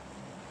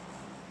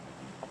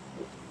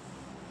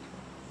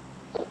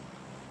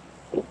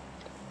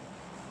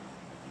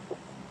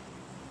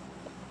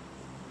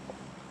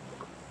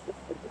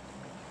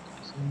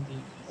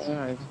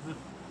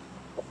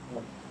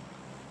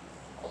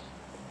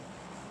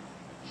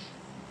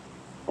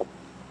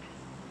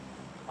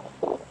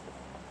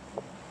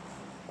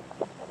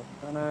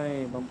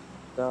नहीं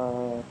बम्ता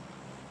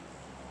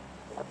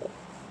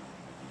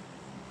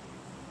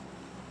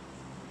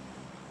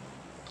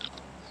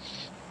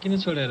किन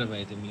छोडेर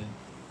भाइ तिमीले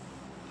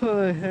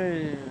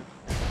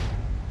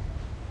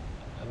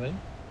भाइ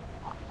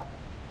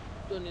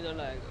तो निदर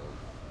लागेको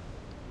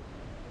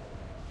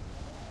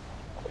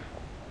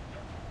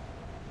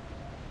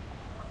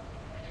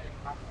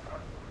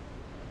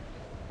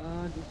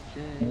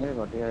नहीं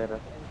घटिया यार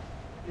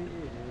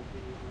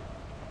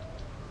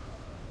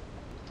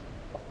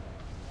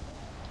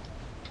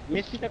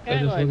मेसी त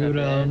कहिले कहाँ फुगेर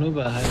गएछ आउनु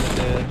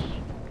भाइले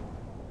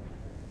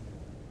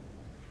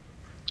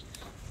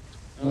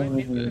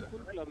मेसी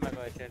कुन क्लबमा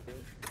गएछ त्यो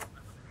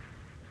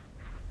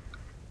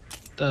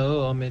त हो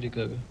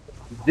अमेरिकाको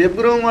देव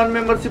ब्रो 1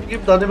 मेम्बरशिप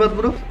गिफ्ट धन्यवाद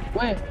ब्रो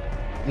ओए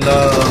ल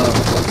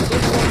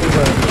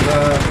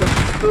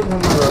कस्तो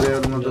मजा गरे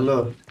यार म त ल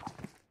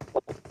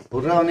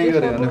पुरा आउने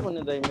गरे हैन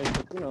भन्ने दाइ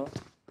मेरो किन हो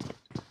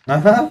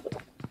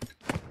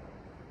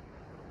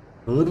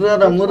हुर्रा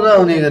र मुर्रा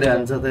आउने गरे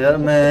हान्छ त यार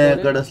म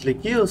गडसले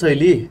के हो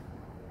शैली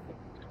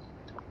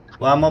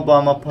warm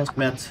up first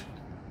match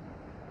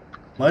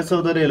Mahesh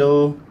Chaudhary hello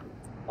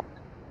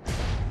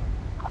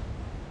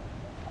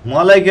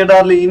मलाई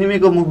केटाहरुले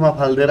इनिमीको मुखमा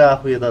फाल्दिएर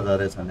आफू यता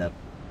झरेछन् यार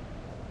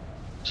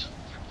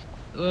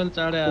ओल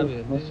चाडे आवे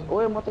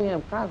ओए म त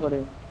यहाँ कहाँ गरे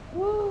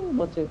ओ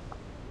बच्चे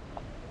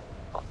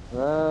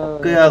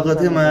के आको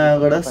थिए माया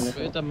गडस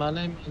यो त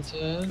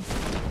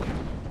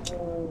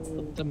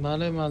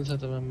मालै माल्छ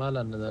त माल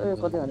हान्न ए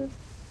कति हाने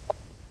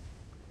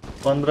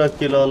 15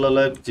 किलो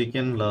अललाई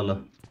चिकन ल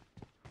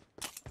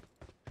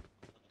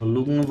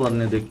लुक्नु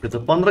पर्ने देख्यो त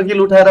 15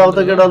 किलो उठाएर आउ त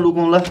केटा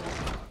लुकौला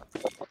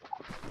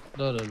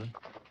ल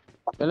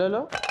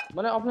हेलो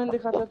मलाई अफलाइन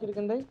देखाछ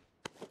क्रिकेन दाइ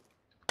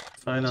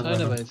छैन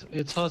भाइ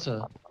ए छ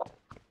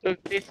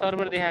त्यो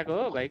सर्भर देखाएको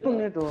हो भाइको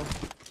नेट हो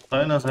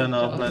छैन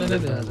अफलाइन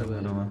देखाछ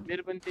मेरोमा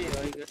मेरो पनि त्यही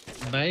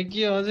हो भाइ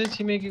के अझै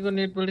छिमेकीको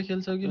नेटबाट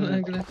खेल्छौ कि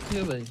माइकले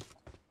के भाइ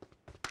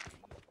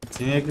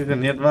छिमेकीको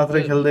नेट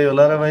मात्रै खेल्दै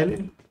होला र भाइले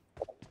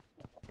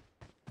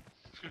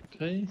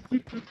खै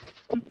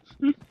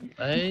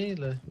भाइ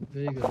ल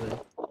गइ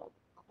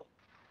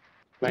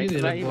भाइ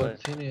भाइ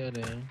थिए नि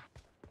अरे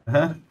ह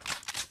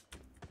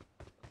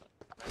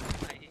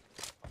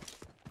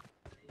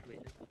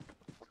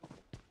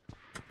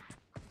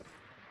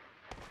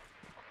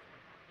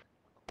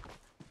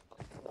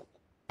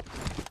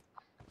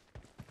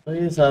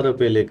ये सारो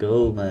पेलेको हो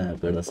माया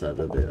गडा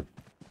सादा दे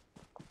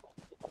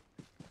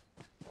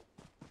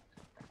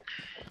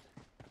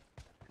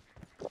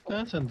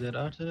कहाँ छन् तेरो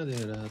 8 जना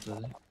देखेर आछ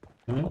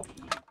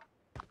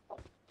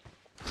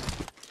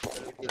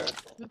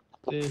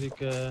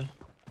तेरिका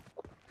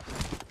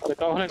त्यो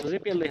कौला खुसी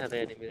पेल्दै छ त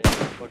यानी मेरो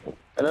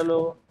हेलो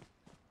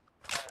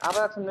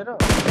आवाज छ मेरो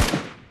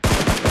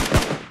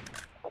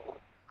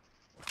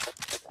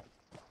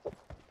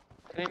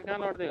ट्रेन कहाँ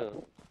लड्दै हो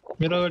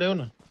मेरो अगाडि आउ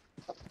न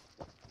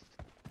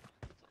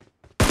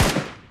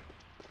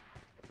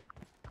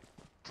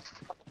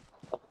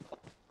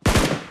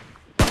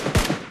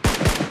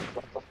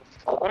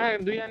अरे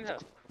दुई जान्छ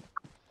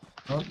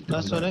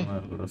लास्ट वाला है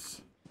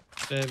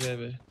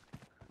बे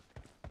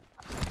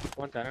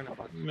कौन जाना ना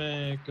मैं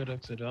करक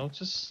से आउँछ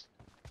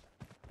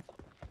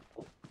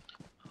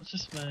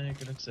मैं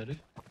करक से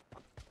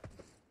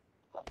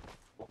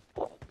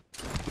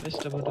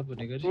बेस्ट अबाउट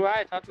पनि गरी तू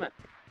आए साथ में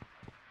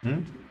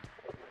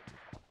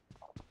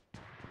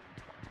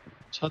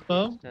छतमा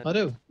हो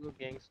अरे तू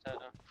गैंगस्टर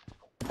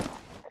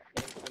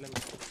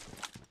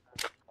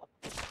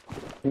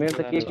मेरो त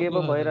के पो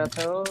भइराछ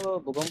हो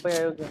भूकम्प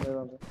आयो के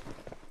मेरो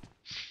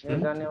यहाँ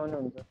जाने आउने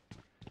हुन्छ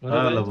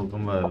ल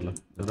भूकम्प आयो ल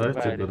राइट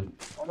चेक गर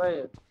ओ भाइ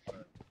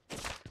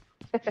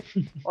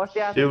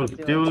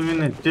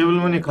टेबल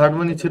पनि खाट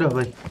पनि छिरा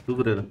भाइ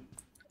टुक्रेर ल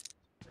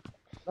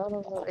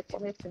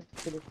एकछिन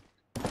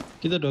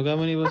कि त ढोका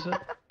पनि बस्छ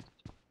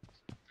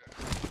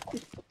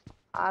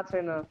आ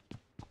छैन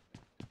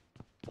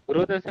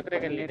रोदर सक्रे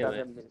के लिए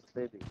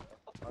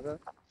हजुर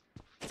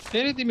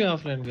फेरि तिमी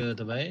अफलाइन गयो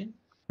त भाइ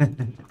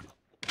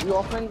यो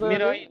अफलाइन गयो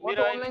मेरो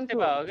अनलाइन छु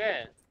भयो के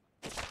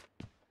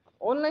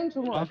अनलाइन छु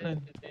म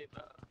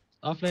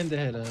अफलाइन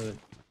देखाएर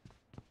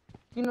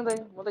किन दाइ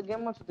म त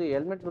गेममा छु त्यो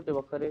हेलमेट लुटे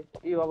भर्खरै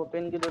यो अब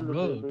पेन किलर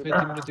लुटे फेरि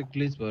तिम्रो त्यो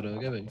ग्लिच भएर हो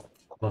क्या भाइ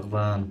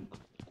भगवान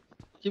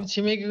के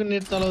छिमेकीको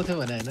नेट चलाउँथ्यो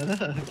भने हैन र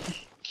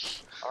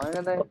हैन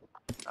दाइ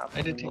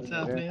अहिले ठीक छ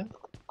आफ्नै हो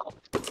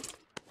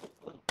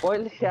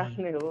पहिले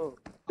आफ्नै हो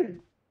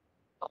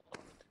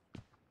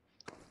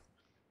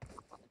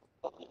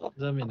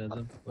जमिन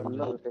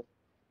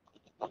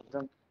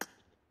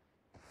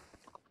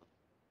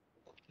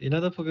हिँड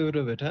त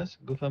फुकेको भेटास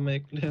गुफामा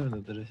एक्लै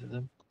हुँदो रहेछ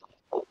जम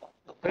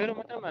फेरि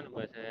मात्र मान्नु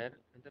भएछ यार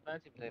अन्त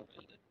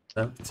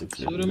 5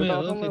 सुरुमै हो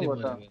फेरि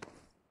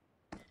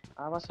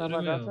आवाज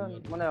आवाज आछ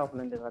मलाई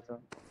अफलाइन देखाछ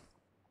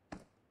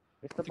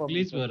यस्तो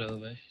ग्लिच भएर हो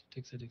भाइ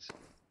ठीक छ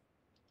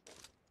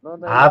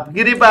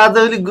हाफगिरी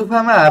पाजौली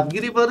गुफामा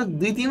हाफगिरी पर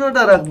 2-3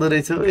 वटा राख्दो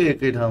रहेछ हो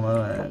एकै ठाउँमा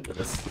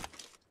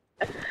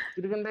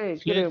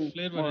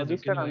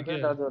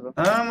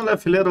मलाई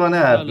फ्लेयर भने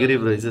हाफगिरी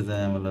रहेछ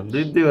चाहिँ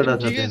मलाई 2 वटा छ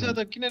ठिकै छ त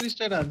किन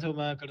रिस्टार्ट हान्छौ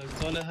माकड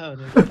चले खा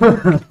भने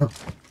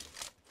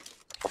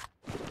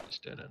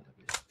रिस्टार्ट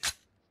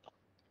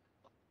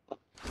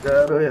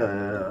गाह्रो यार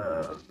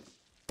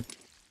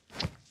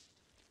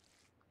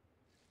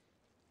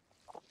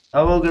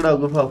अब केटा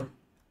गुफा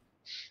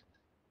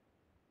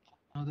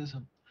आउँदैछ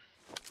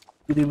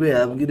गिरिबे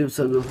हाफगिरी छ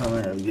गुफामा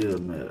हाफगिरी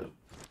गर्नु यार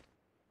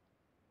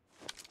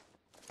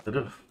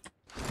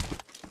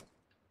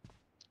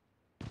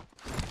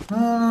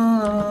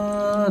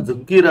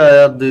झुक्किरा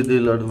यार 2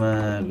 लडमा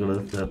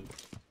गडस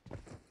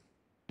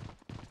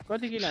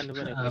कति किल हान्नु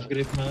पर्यो हाफ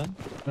ग्रिपमा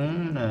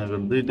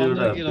 2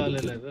 वटा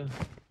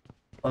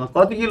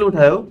कति किल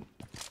उठायो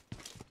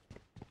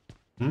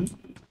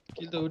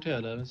किल त उठ्यो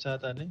होला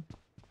 7 आने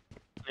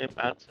ए 5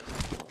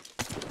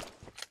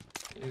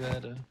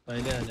 11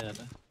 पहिले हाने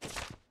होला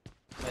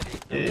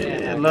ए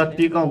ल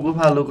टिकौ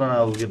गुफा लुकन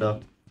अब केटा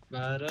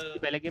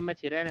 12 पहिले गेममा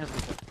छिराएन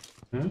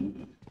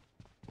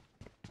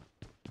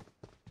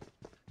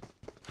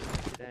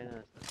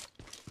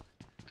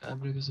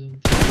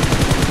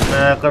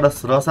कडस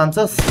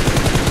रसान्छस्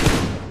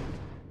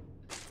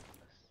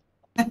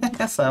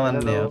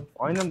सामान्य हो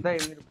हैन नि दाइ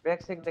मेरो ब्याक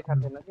सेक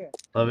देखाथेन के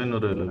सबै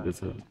नरोइलो के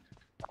छ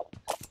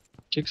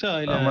ठीक छ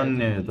अहिले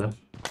सामान्य हो त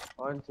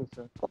हैन ठीक छ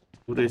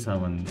पुरै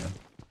सामान्य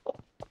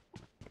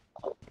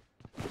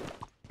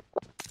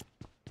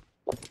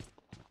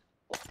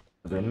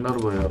रेन्डर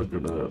भयो यार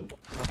केटा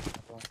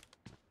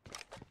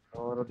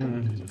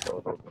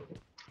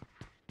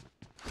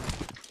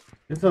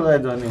त्यसो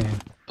गाइज अनि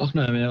पक्न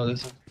हामी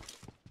आउँदैछ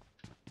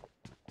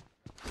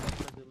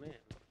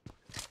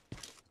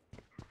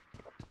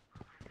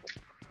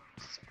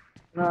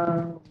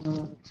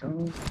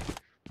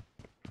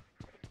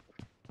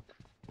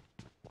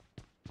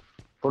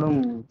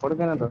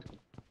पड्केन त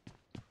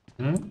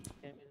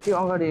के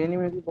अगाडि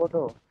एनिमी कि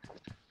बोटो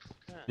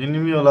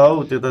एनिमी होला हौ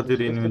त्यतातिर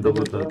एनिमी त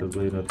बोट त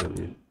गइरा त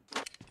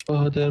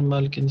ओह त्यो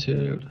मालकिन छ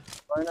एउटा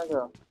हैन त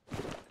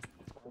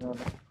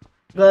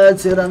गाइज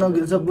सेरानो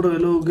के छ पुरो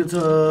हेलो के छ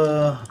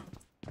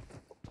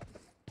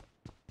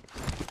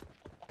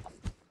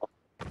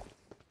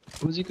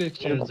उजीको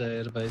एक्सटेन्ड छ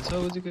यार भाइ छ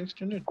उजीको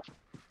एक्सटेन्डेड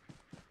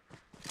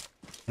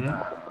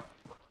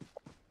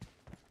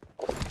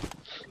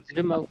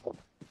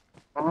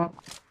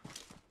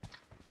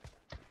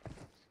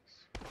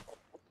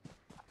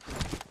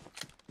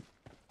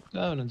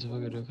कहाँ हुनुहुन्छ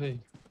वगैरह खै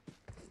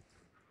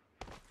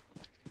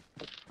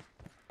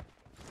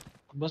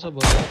बस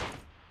बस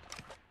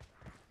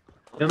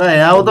एउटा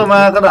यहाँ त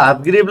मायाबाट हाफ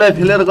ग्रिपलाई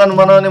फिलर गन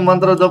बनाउने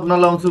मन्त्र जप्न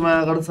लाउँछु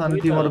मायाबाट सानो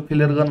तिम्रो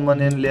फिलर गन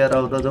बनिन लिएर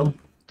आउँदा जाऊ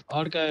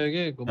अड्कायो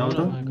के घुमाउन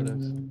मायाबाट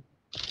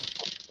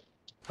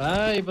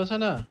भाइ बस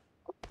न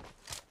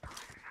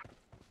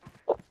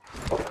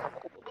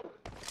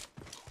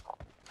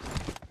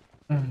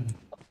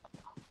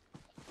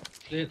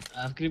फ्लेयर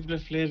हाफ ग्रिपले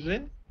फ्लेयर रे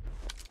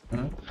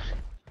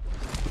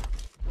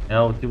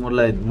यहाँ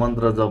तिमीलाई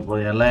मन्त्र जप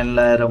यहाँ लाइन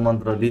लाएर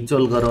मन्त्र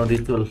रिचुअल गरौँ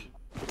रिचुअल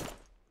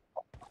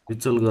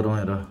गरौँ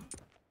हेर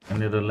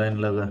यहाँनिर लाइन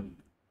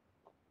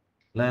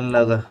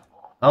लगा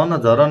आउ न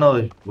झर न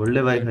ओइ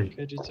भुल्ले भाइ खै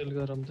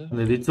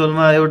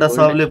रिचुअलमा एउटा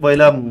सबले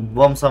पहिला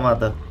बम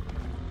समात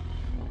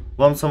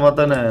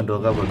न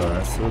ढोकाबाट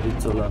हाँसो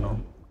रिचुअल आनु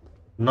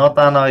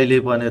नतान अहिले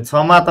पनि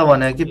समात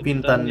भने कि पिन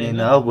तान्ने होइन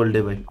आऊ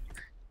भोल्डे भाइ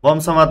बम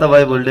समात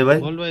भाइ भोल्डे भाइ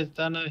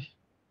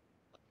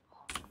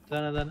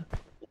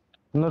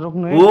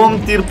ओम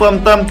तिर्पम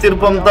तम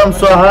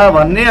स्वाहा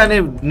भन्ने अनि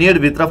नेड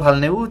भित्र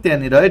फाल्ने उ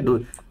त्यहाँनिर है त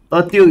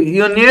त्यो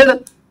यो नेड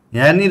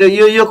यहाँनिर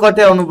यो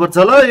कट्याउनु पर्छ ल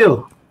यो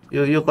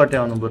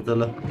कट्याउनु पर्छ ल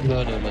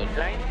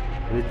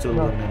रिचुअल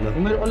गर्ने ल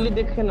मेरो अलि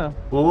देखेन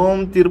ओम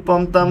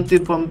तिर्पम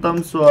तम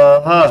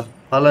स्वाहा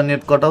फाला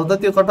नेट कटाउ त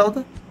त्यो कटाउ त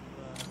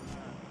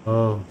हो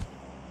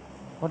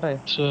कटाए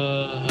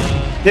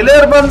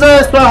क्लियर बन जाए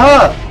स्वाहा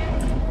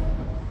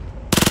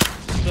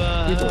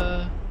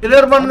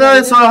क्लियर बन जाए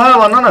स्वाहा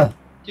भन न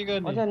के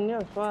गर्ने अझ नि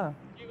स्वाहा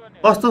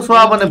कस्तो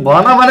स्वाहा भने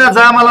भने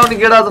जामा लाउने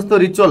गेडा जस्तो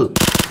रिचुअल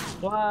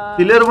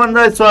क्लियर बन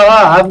जाए स्वाहा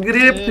हाफ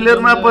ग्रिप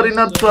क्लियरमा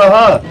परिणत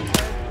स्वाहा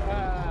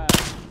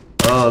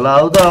हो ल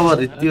आउ त अब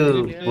त्यो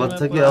बच्छ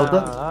कि आउ त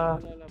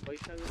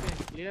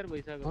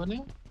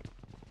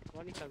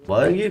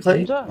भयो कि खै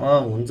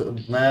हुन्छ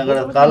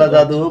नयाँ काला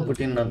जादु हो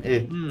पुटिन्न ए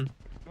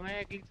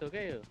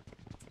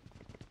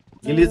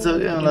गिलिच हो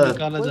क्या मलाई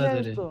काला जादु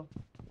रे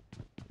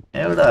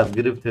एउटा हाफ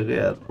ग्रिप थियो क्या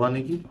यार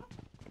बने कि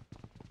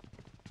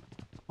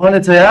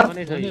बनेछ यार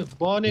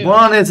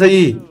बनेछ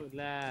यी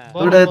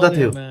एउटा यता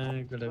थियो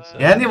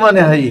यहाँ नि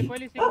बने है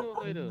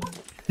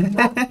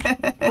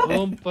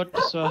ओम पट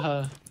स्वाहा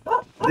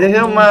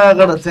देख्यौ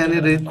मागड चाहिँ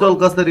रिचुअल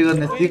कसरी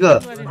गर्ने सिक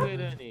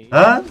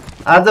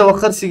आज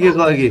भर्खर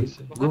सिकेको अघि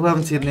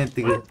गुफामा छिर्ने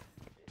यतिकै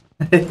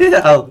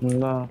आऊ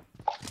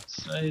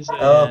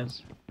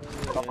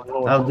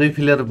अब 2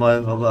 प्लेयर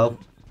भयो अब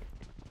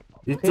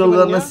इन्स्टल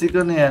गर्न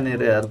सिक्ने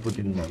यहाँनिर यार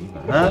पुटिन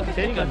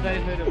फेरि भन्दै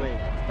फेरि भाइ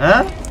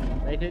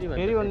भाइ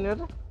फेरि भन्ने र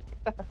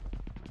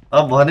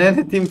अब भने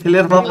नि टिम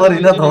प्लेयरमा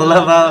परिणत होला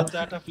बा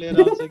चारटा प्लेयर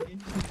आउँछ कि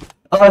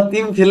अब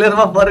टिम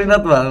प्लेयरमा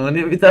परिणत भयो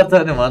भने विचार छ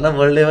भने भन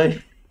बोल्डे भाइ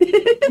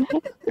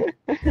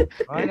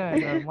हैन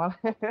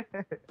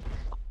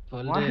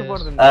मलाई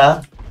पर्दैन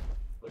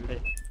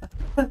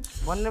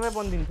बन्नेमै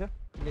बन्दिन्छ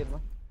प्लेयरमा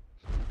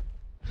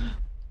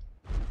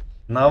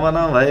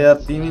नबनाऊ भाइ यार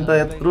तिमी त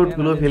यत्रो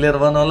ठुलो प्लेयर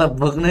बनाउला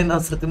बोक्नै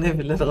नसक्ने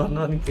प्लेयर गर्नु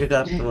अनि के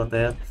गर्नु हो त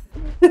यार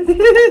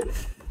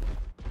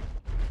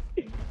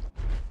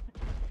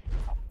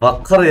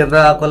भर्खर हेर्न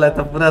आएकोलाई त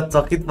पुरा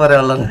चकित पर्यो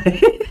होला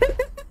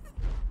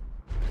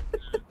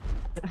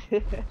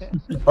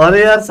अरे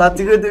यार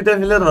साथीकै 2टा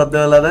प्लेयर भन्दै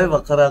होला है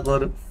भर्खर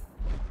आएकोहरू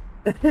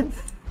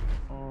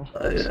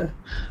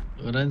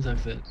होला नि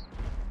सक्छ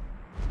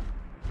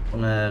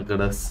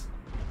गडस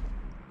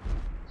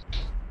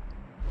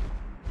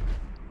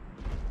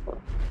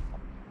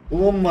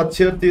ओम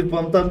मच्छर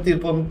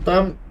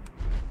तिरपमतम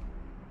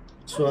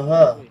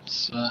स्वाहा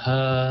स्वाहा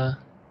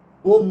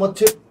ओम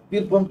मच्छर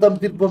तिरपमतम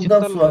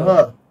स्वाहा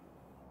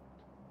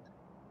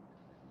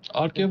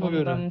अर्कै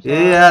पक्यो र ए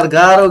यार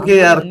गाह्रो के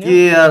यार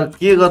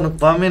के गर्नु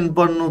कमेन्ट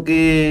पढ्नु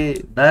कि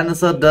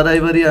डाइनोसर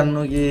ड्राइभरी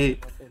हान्नु कि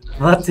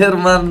मच्छर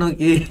मार्नु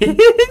कि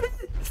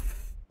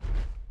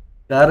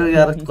गाह्रो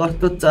यार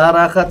कस्तो 4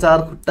 आँखा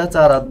 4 खुट्टा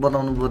 4 हात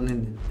बनाउनु पर्ने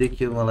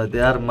देखियो मलाई त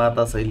यार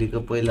माता शैलीको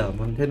पहिला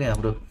हुनुहुन्थ्यो नि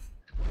हाम्रो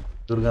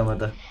दुर्गा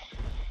माता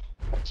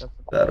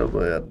गाह्रो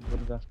भयो यार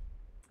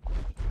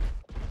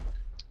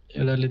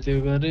एउटाले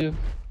त्यो गर्यो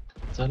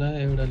चला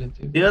एउटाले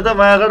त्यो यो त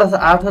मायाबाट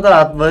 8वटा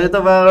हात भयो त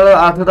मायाबाट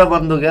 8वटा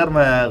बन्दुक यार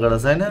मायाबाट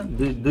छैन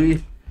दुई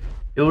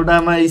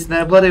एउटामा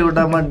स्नाइपर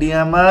एउटामा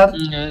डिएमआर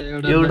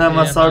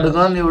एउटामा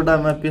शटगन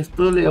एउटामा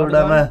पिस्तुल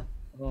एउटामा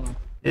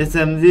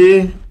एसएमजी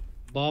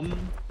बम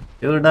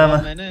एउटामा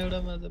हैन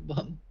एउटामा त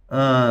बम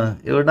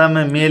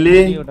एउटामा मेले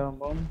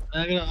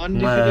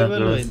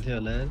अनडिफिटेबल भइन्थ्यो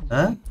होला ह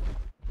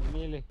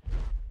मेले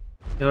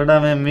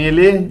एउटामा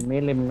मेले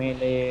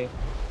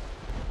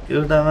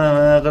एउटामा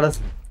मायाबाट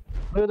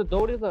यो त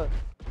दौड्यो त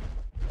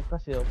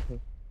कसै हो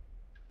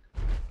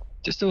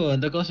त्यस्तो भयो भने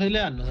त कसैले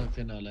हान्न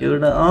सक्दैन होला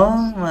एउटा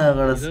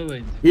मायाबाट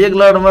एक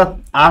लडमा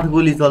 8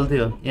 गोली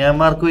चल्थ्यो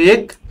एमआर को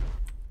 1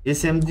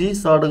 एसएमजी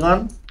शटगन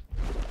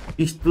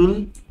पिस्तुल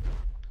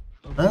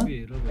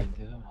हिरो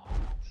भइन्थ्यो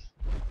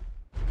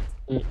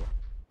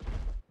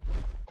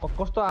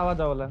कस्तो आवाज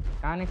आउला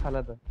कानै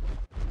खाला त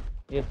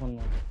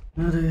इयरफोनमा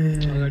अरे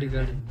अगाडि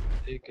गाडी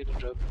एकैट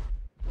ड्रप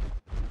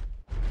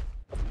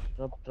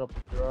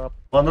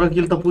 15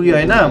 किल त पुग्यो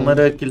हैन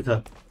मेरो 1 किल छ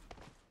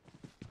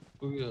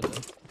पुग्यो होला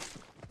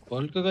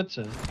भल्टको कति छ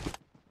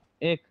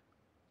 1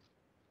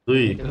 2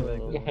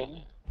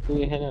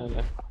 पुगे छैन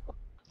होला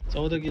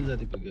 14 किल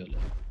जति पुग्यो होला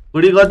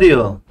पुडी कति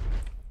हो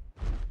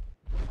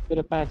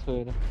तेरो 5 हो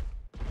हेर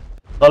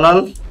कलाल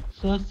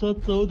 7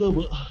 14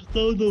 भयो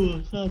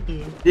 7 हो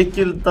 1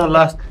 किल त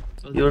लास्ट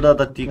एउटा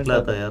त टिक्ला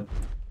त यार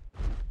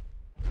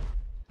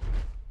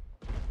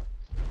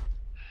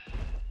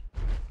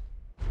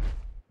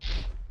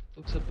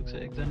पुग्छ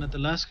एकजना त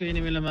लास्टको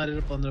एनिमीलाई मारेर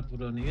 15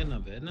 पुराउने के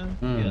नभए हैन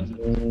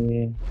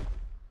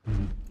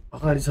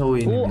अगाडि छ उ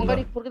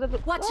अगाडि फर्किदा त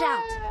वाच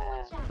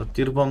आउट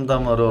तिरपम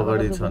दामहरु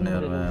अगाडि छन्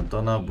यार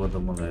तनाव भयो त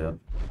मलाई यार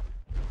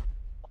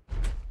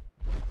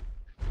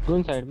कुन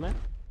साइडमा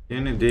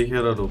यनी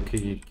देखेर रोके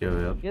कि के हो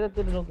यार के त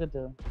तेरो रोके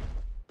थियो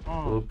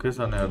रोके छ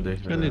यार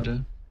देखेर कनि त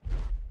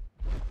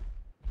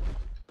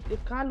ए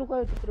कहाँ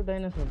लुकायो त्यत्रो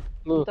डाइनोसर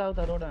उता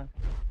उता रोडा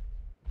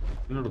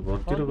किन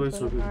घरतिर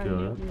गइसक्यो के हो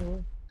यार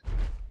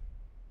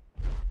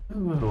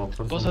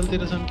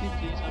पसलतिर छन् कि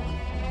के छन्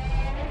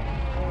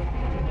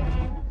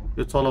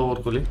यो चलो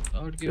वर्कोले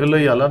यसले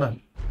हाल न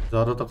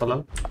झरो त कलाल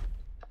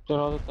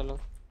चलो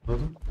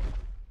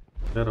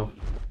हेरो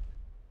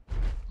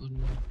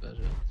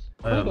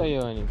आयो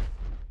गयो अनि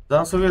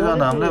जहाँ सुकै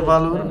जान हामीलाई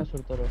बालु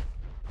डाइनोसर तर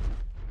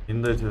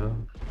हिँड्दै थियो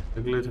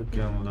एक्लै थियो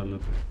के मलाई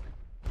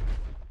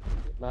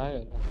भाइ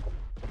होला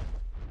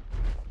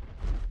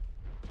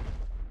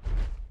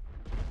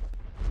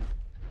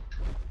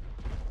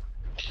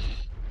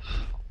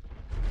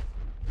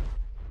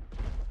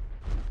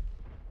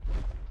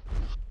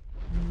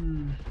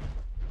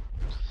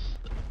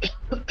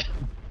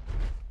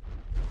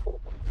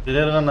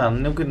प्लेयर गर्न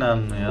हान्ने कि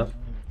नहान्नु यार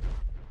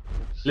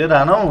प्लेयर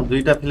हानौ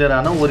दुईटा प्लेयर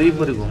हानौ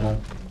वरिपरि घुमाउ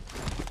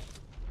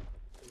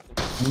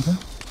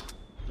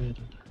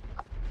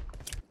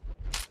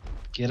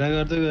घेरा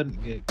गर्दै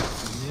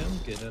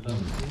घेरा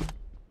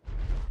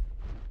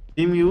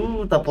तिमी उ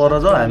त पर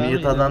जाऊ हामी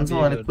यता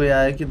जान्छौँ अनि कोही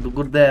आयो कि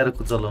गुड्दै आएर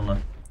कुचलाउन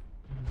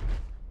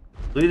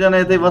दुईजना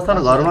यतै बस्छ न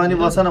घरमा अनि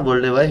बस्छ न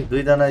भोल्डे भाइ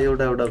दुईजना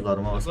एउटा एउटा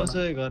घरमा बस्छ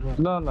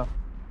ल ल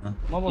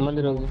म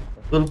मन्दिर आउँछु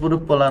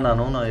टुलपुरुप पलान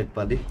हानौ न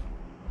एकपालि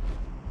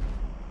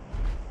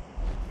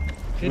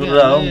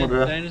मुर्रा हो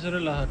मुर्रा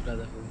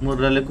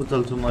मुर्राले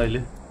कुचल्छु म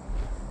अहिले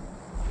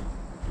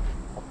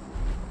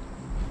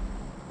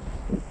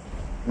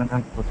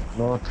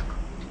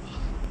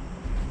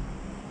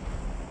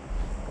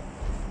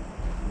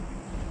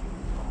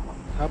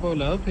थाहा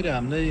पाउला हो फेरि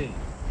हामीलाई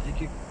एक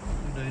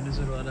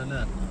डाइनोसर वालाले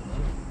हाल्नु होला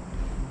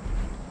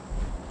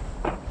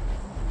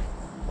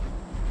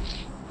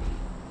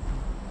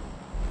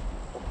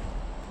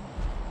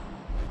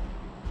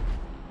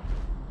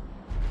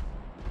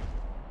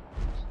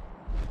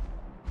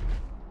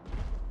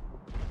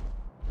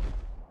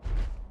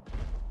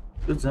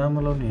त्यो जामा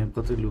लाउने यहाँ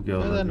कतै लुक्यो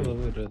होला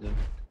जानुभयो त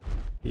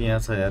यहाँ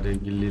छ यार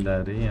गिल्ली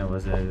लाएर यहाँ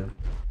बस्यो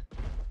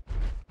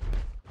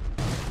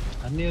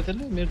हान्ने हो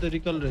त्यसले मेरो त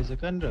रिकल रहेछ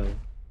कहाँनिर हो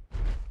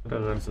कुरा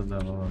गर्छ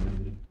जामा लाउने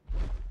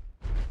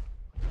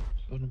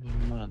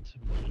गर्नुपर्ने हान्छ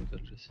मेरो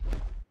रिकल रहेछ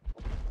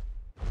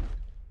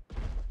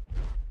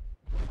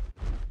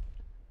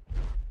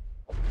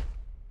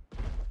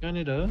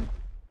कहाँनिर हो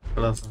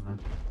क्लासमा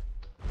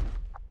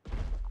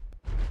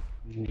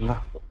ल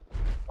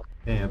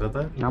ए हेर त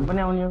नाम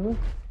पनि आउने हो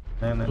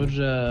नाइ नाइ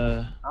पुरा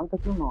नाम त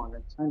के नआउने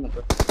छैन त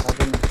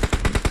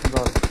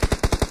थाहा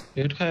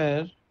हेड खा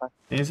यार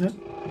यही छ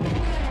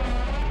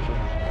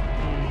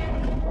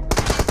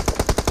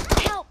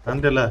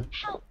हान्देला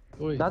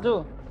ओइ दाजु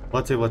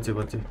बच्चे बच्चे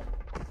बच्चे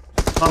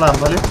तल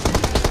हाम्रोले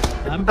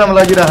एकदम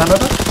लागिरह न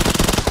त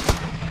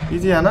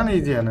इजी हान न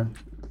इजी हान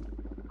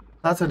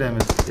थाहा छ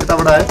ड्यामेज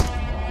यताबाट आयो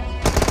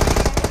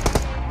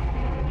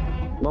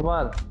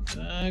बबाल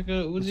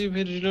उजी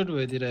फेरि रिलोड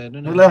भइदिएर हेर्नु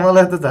न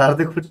मलाई त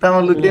झार्दै खुट्टामा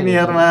लुक्यो नि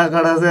यार माया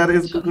खडा छ यार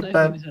यसको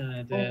खुट्टा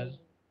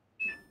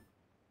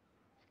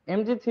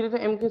MG3 र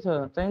MK छ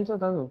चाहिन्छ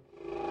दाजु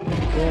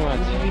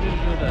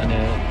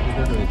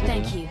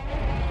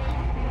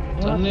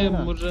झन्ने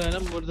मुर्रा हैन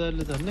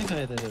मुर्दाले झन्ने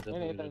खाए त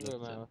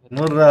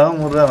एउटा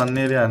मुर्रा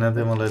भन्ने रे हाने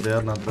थियो मलाई त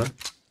यार नत्र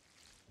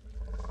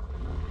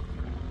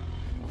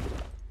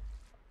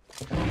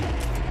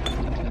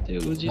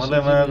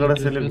मलाई माया खडा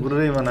सेले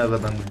गुरै बनाएको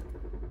त नि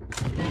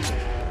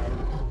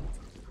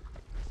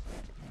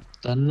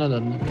धन्न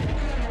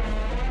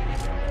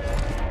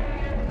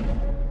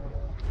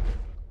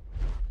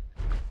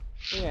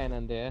ए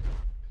आनन्द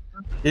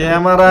ए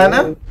हमारा है ना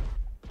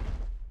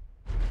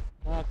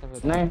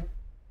नहीं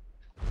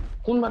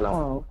कुन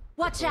बेलामा हो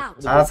Watch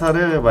out! आछ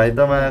रे भाइ त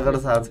माया खडा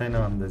साथ छैन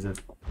भन्दैछ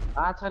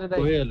आछ रे दाइ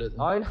गइहाल्यो त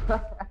हैन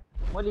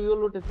मैले यो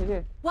लुटे थिए के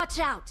Watch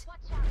out!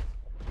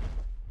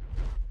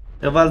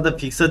 नेपाल त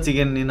फिक्स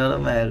चिकन डिनर र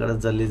माया खडा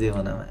जल्ली चाहिँ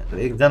भन माया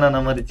एकजना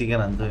नमरी चिकन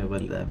हान्छौँ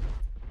नेपाली त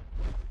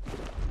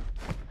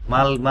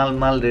माल माल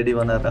माल रेडी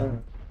बनाएर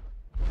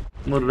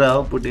मुर्रा हो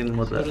पुटिन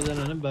मुर्रा 12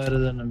 जना न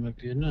 12 जना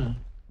बाँकी हैन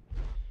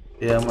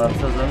ए मार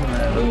छ जन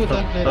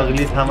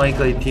अगली थामै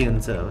कैथी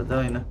हुन्छ अब त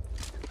हैन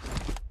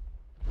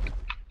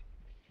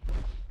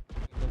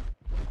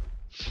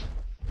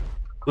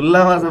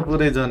खुल्लामा छ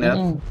पुरै जोन यार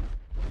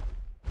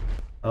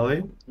है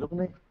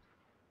लुक्ने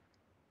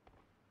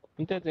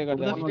इन्टर चाहिँ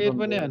गर्दा फ्लेयर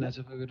पनि हानेछ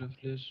फगेर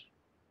फ्लेयर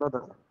ल त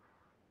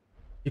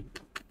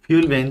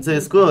फ्युल भेन छ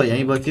यसको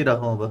यही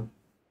बसिराखौँ अब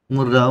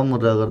मुर्रा हो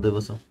मुर्रा गर्दै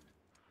बसौँ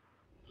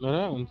ल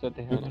हुन्छ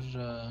त्यहाँ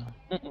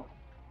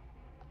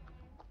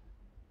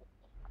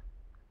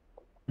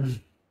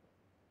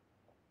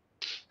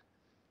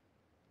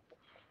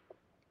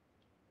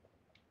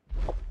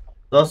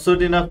दस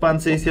चोटि नक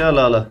 500 छ ल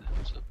ल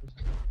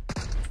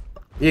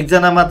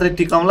एकजना मात्रै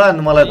टिकाउँला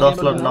अनि मलाई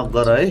 10 लट नक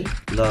गर है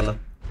ल ल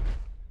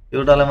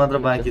एउटालाई मात्र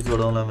बाँकी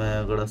छोडौँला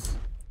माया गडस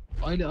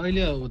अहिले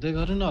अहिले हुँदै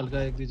गर्नु न हल्का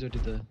एक दुई चोटि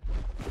त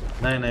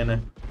नाइ नाइ नाइ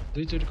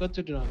दुई चोटि कति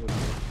चोटि नक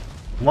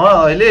म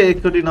अहिले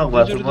एकचोटि नक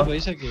भएको छु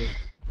भइसक्यो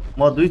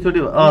म दुई चोटि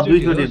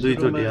दुई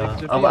चोटि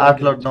अब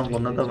 8 लट नक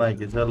हुन त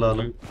बाँकी छ ल ल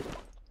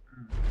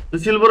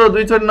सुशील ब्रो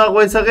दुई चोटि नक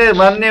भइसके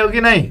मान्ने हो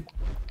कि नै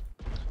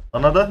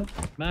भन त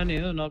माने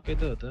हो नकै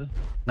त हो त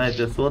नाइ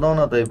त्यो सोधौ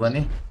न तै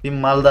पनि तिमी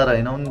मालदार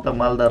हैनौ नि त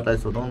मालदारलाई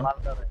सोधौ न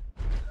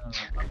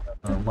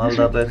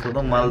मालदारलाई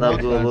सोधौ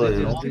मालदारको अब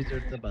हेरौँ दुई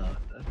चोटि त भयो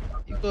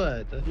त इको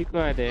आयो त इको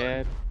आयो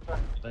यार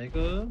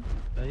भाइको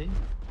भाइ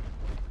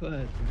इको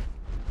आयो त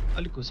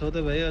अलिक घुसाउ त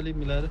भाइ अलिक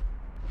मिलाएर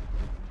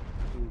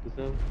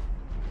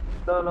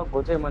ल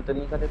घोचे म त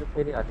निकालेर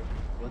फेरि हाले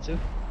घोच्यो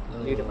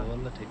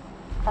ल ठिक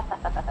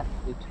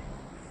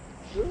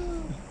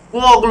को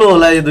अग्लो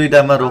होला यो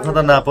दुईटामा रोख त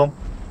नापौँ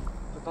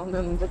तँले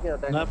हुन्छ के हो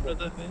नाप्न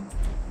त फे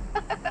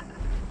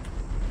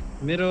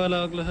मेरो वाला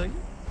अग्लो छ कि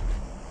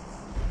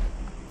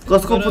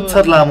कसको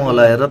पुच्छर लामो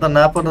होला हेर त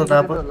नाप न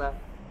नाप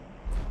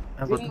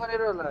जिम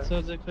गरेर होला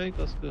सर्जक खै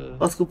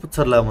कसको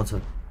पुच्छर लामो छ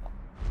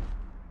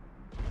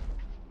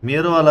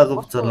मेरो वालाको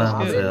पुच्छर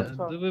लामो छ यार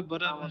दुबै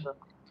बराबर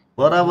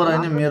बराबर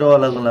हैन मेरो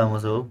वालाको लामो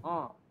छ हो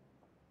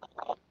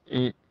अ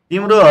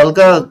तिम्रो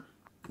हल्का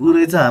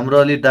पुरै छ हाम्रो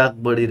अलि डार्क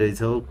बढी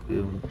रहेछ हो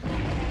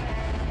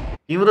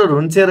तिम्रो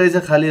रुन्चे रहेछ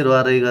खाली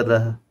रुवारै गर्दा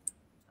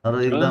अरु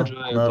एकदम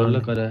बल्ल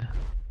गरे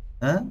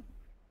ह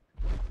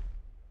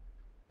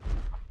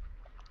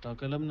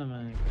टकलम न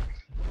मागेको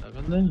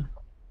टकल्दैन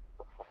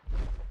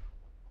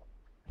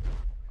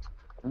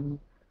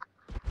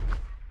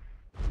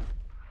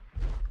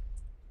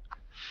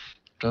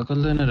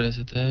टकल्दैन रहेछ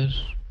त यार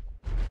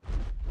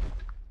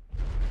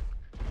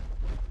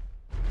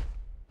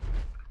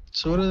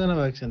 16 जना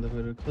भएको छ नि त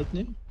फेरि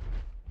खोज्ने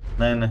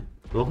नाइ नाइ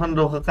रोखन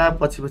रोख कहाँ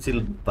पछि पछि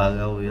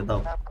भागा हो यता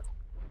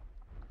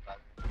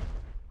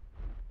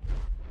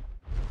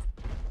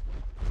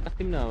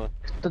जित्तिम न अब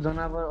यस्तो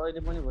जनावर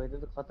अहिले पनि भइदियो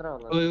त खतरा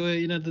होला ओइ ओइ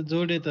यिनीहरू त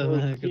जोडे त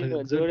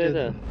जोडे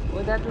त ओ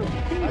दाजु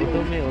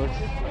एकदमै होस्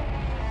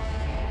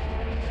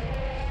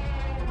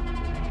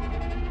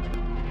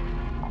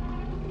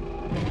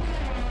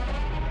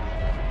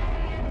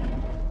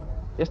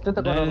यस्तै त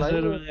गरौँ है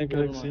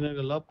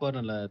यिनीहरूको लप पर्न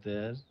लाग्यो त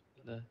यार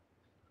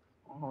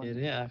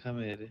हेरे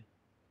आँखामा हेरे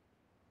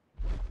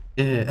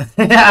ए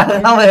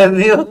आँखामा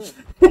हेर्ने हो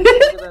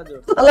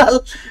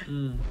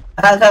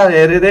आँखामा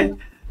हेरे रे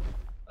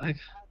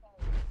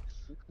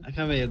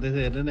आँखामा हेर्दैछ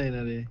हेर्नु न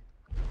यिनीहरू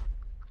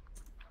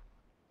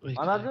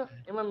दाजु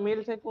यसमा मेल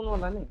चाहिँ कुन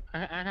होला नि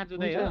आँखा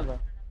जुदाइ हो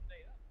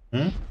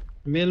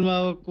मेलमा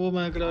अब को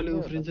मात्र अलि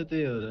उफ्रिन्छ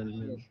त्यही हो र नि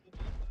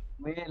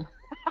मेल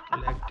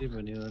एक्टिभ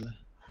हुने होला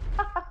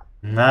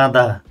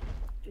नादा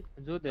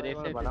जो धेरै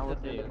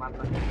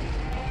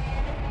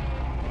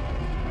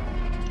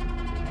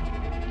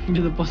यो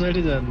त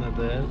पछाडि जान्न त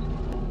यार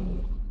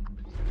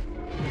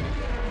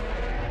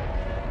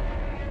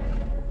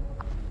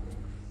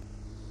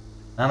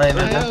आना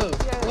इधर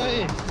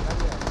ओए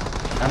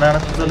आना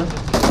चलो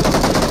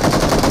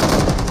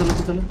चलो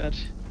चलो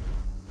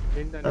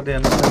अरे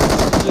आना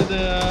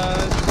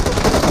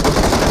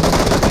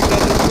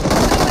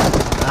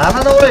आना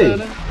ना ओए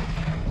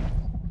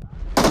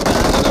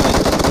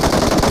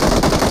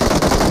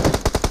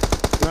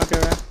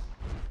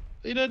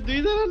यिनीहरू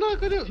दुईजना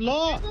नगर्यो ल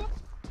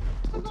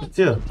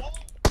त्यो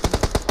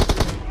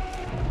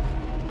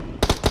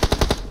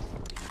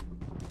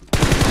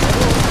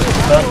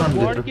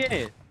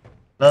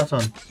लास्ट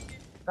वन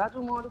दाजु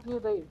म अरु के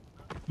दai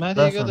माथि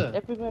गयो त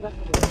एपी मा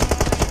राख्नु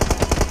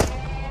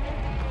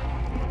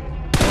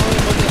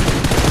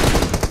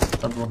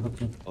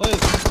ओइ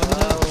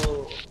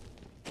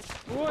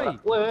ओइ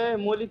ओइ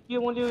मोली के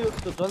मोली यो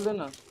त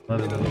चल्दैन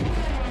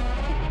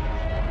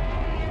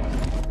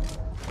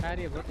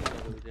कार्य भयो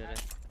तिम्रो बिचारा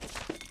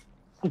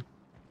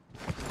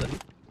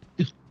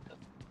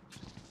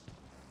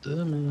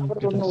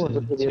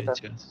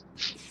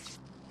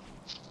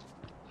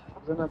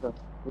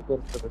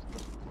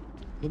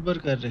ऊपर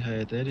कर रखा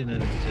है तेरी ना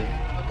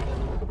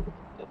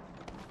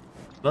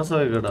बस हो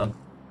गया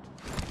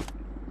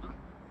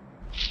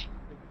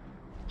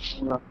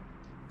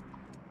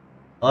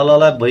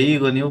अलाला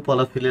भइगयो नि पल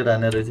फिलेर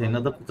हाने रहेछ हैन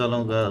त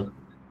चलाउँ ग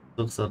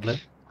सरलाई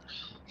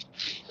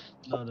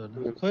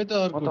खोइ त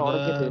अर्को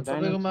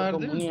सबैको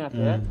मार्दै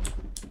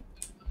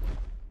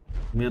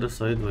मेरो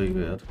सहित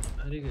भइगयो यार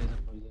अरे गएछ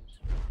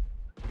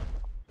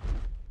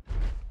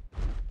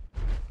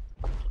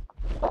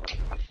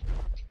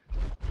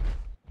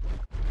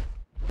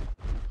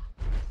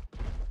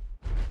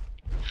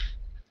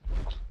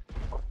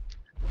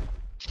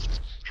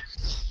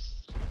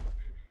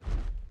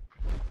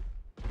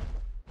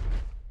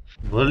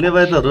भोलि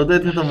भाइ त रोदै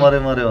थियो त मरे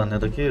मरे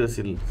भनेर के हो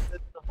सिल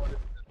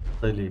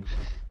तैले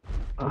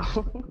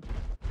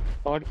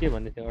अड्के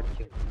भन्ने थियो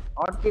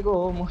अड्केको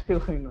हो मरेको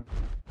हैन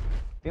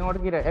त्यो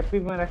अड्किरा एपी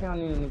मा राख्यो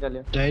अनि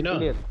निकाल्यो हैन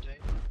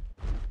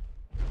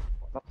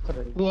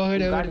वो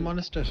अगाडि अगाडि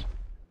मोन्स्टर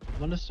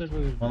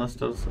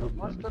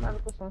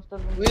अर्को संस्टर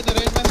वे त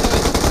राइट मा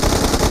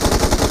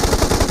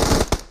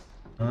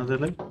हैन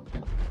त्यसलाई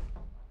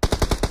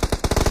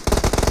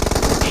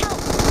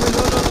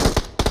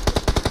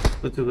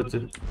कुछ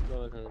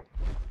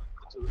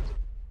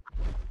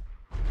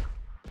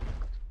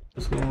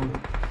इसको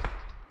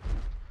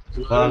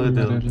भाग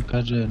दे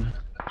कर रहे हैं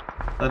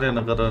अरे न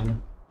कर रहा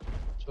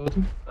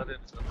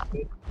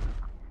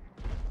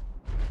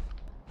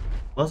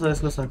बस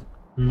इसको साथ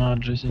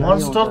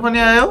मॉन्स्टर पनि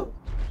आयो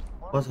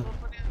बस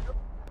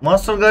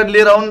मास्टर गार्ड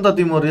लिएर आउनु त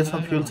तिम्रो यसमा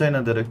फ्युल छैन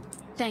धेरै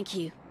थ्यांक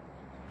यू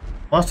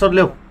मास्टर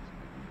ल्याऊ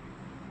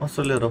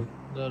मास्टर लिएर आऊ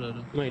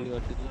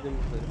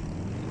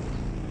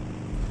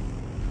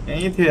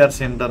यही थियो यार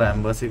सेन्टर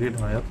हामी बसेकै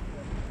ठाउँ यार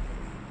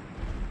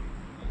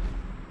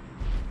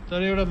तर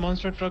एउटा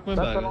मोन्स्टर ट्रकमै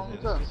भागेको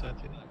छ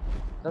साथी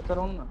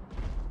चलाउन न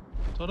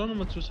चलाउन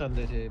म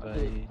चुसान्दै थिएँ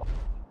भाइ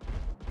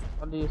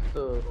अलि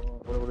यस्तो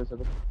बडबडे छ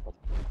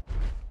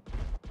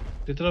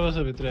भित्र बस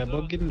भित्र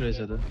बग्गिन रहेछ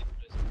त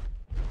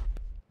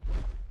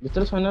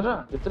भित्र छैन र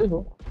भित्रै हो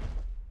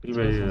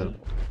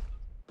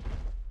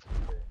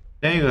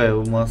त्यही गयो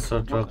मास्टर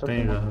ट्रक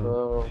त्यही गयो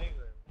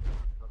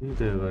यही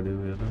त गाडी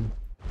हो यार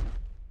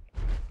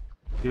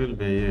फ्युल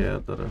भ्याइयो यार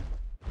तर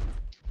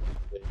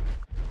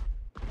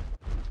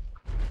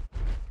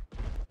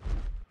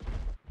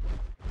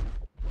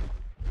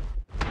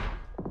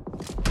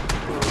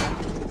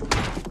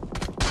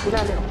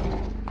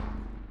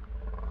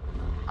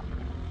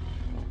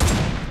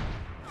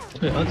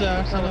अझ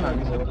 8 जना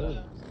बाँकी छ त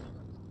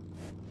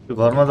त्यो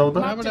घरमा जाऊ त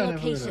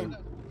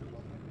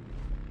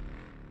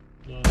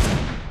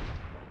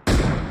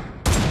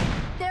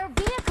Their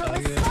vehicle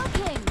is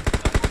smoking.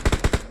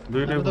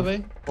 दुईटै त भाइ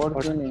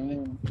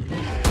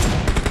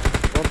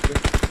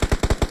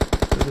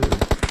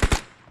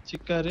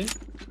चिक्का रे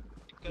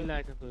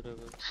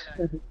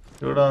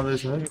एउटा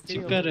आउँदैछ है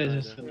चिक्का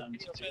रहेछ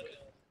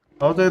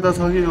आउ त यता छ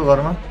कि यो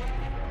घरमा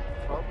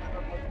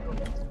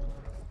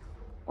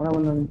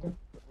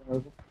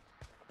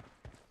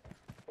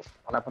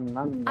मलाई पनि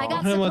नाम I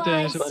got म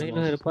त्यहाँ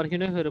supplies.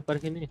 पर्खिनु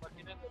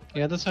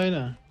यहाँ त छैन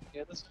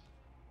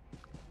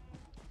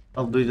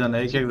अब दुईजना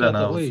एक चिप्टा जना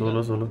त अब ओइ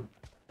 16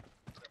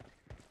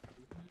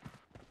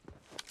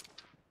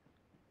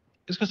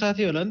 यसको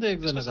साथी होला नि त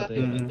एकजना कतै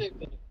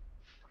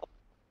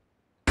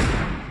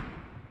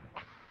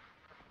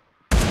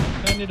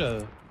कहाँनिर हो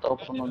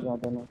तपमा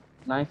जाँदैन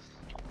नाइस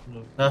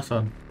Last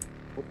one.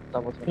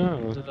 तप छ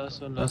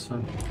Last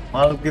one.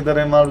 माल किधर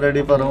है माल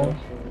रेडी पर हूँ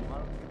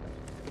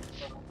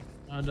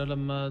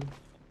डलममा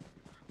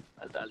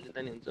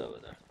हाल्दिँदा नि हुन्छ अब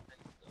त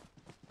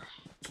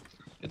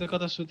यो त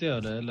कता सुत्यो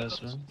होला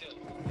लास्टमा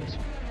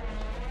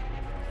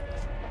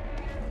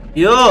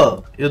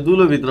यो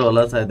दुलो भित्र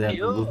होला सायद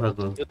यहाँको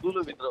गुफाको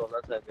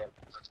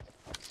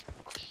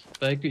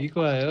बाइकको इको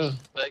आयो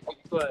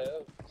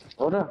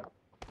हो र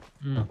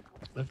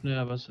आफ्नै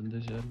आवाज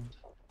सुन्दैछ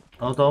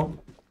आऊ त आऊ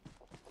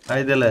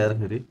आइदेला यार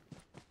फेरि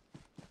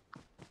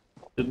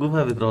त्यो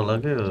गुफा भित्र होला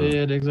के हो त्यही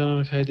यार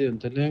एकजनाले खाइदियो भने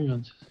त ल्याङ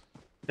हुन्छ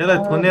त्यसलाई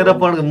थुनेर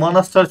पड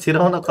मनस्टर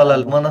छिराउन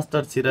कलाल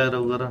मनस्टर छिराएर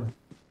उ गर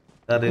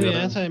कार्य गर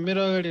यहाँ छ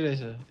मेरो अगाडि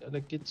रहेछ एउटा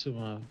किच्छु म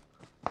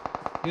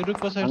यो रुख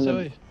पछाडि छ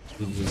ओइ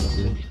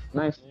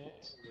nice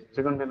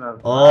second dinner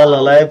all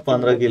alive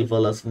 15 किल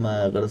प्लस मा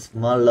अगर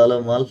माल डालो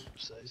माल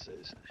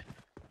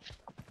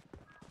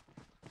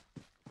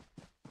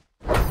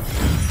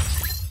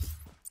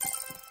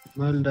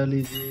माल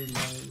डालिए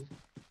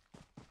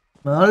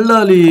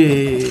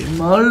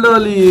माल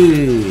डालिए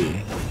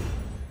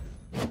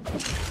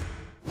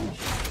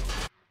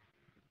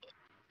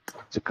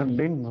चिकन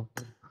डिनर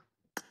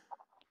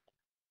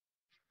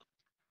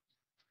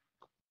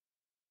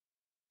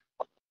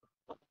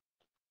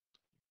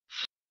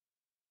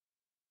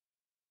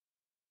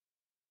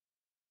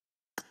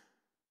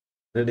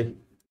रेडी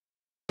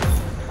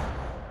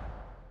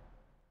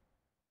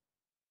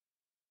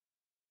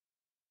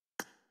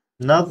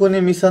नकुने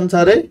मिसन छ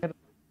रे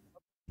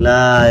ला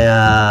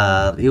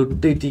यार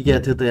एउटै टिक्या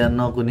थियो त यार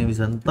नकुने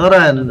मिसन तर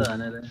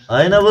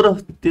हैन ब्रो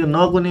त्यो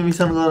नकुने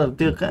मिसन गर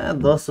त्यो कहाँ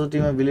 10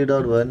 चोटीमा बिलिड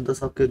आउट भयो नि त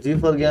सक्यो जी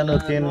फर ज्ञानो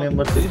 10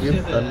 मेम्बरशिप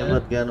गिफ्ट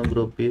धन्यवाद ज्ञानो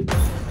bro pay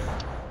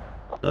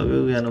love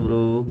you Gyano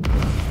bro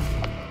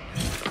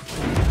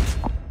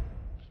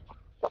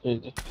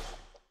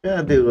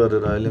कहाँ त्यो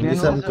गरेर अहिले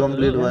मिसन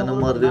कम्प्लिट भएन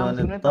मर्दियो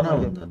भने तनाव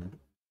हुन्छ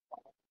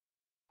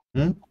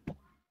नि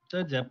त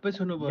झ्याप्पै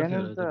छुनु पर्यो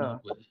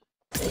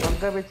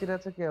टक्का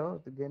बेचिरहेछ के हो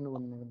त्यो गेनु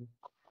भन्ने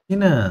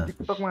किन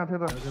टिकटकमा थियो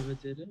त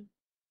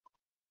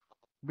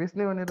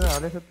बेच्ने भनेर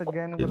हालेछ त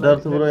गेनुको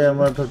सिद्धार्थ ब्रो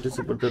यामा 30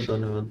 सपोर्टेड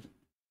धन्यवाद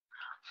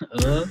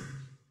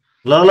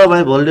ल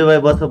भाइ भोल्डे भाइ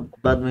बस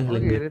बादमा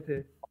खेलेंगे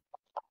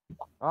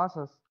हस्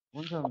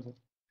हुन्छ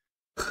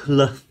ल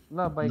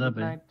बाइ गुड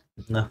नाइट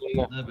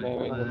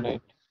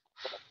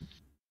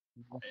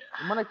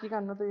मलाई के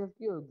खान्न त यो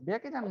के हो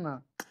ब्याकै जान्न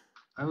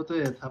अब त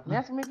थाप्न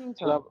म्याच मेकिङ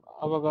छ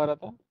अब गर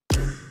त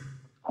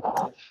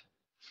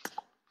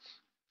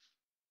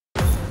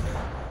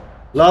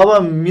ल अब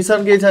मिसन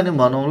के छ नि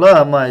भनौं ल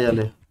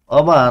मायाले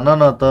अब हान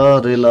न त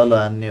रेल ल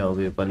हान्ने हो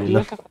योपालि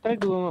ल खतरै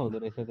डुबोमा हुँदो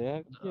रहेछ त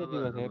यार के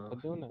दिवा छ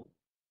खोज्यौ न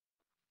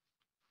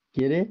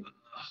के रे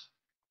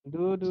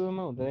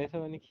डुबोमा हुँदो रहेछ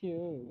भने के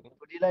हो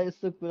बुढीलाई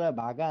यस्तो कुरा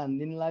भाका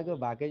हान्दिन लाग्यो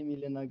भाकै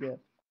मिलेन क्या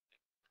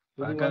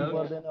बुढी मन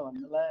पर्दैन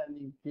भन्नलाई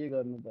अनि के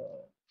गर्नु त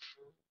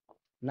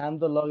नाम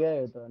त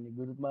लगायो त अनि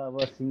ग्रुपमा अब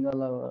सिंगल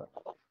अब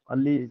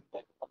अलि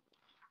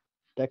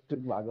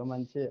ट्याकटुक भएको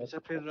मान्छे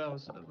फेर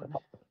आउँछ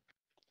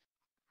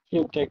के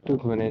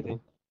ट्याकटुक भने चाहिँ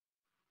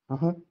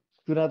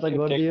कुरा त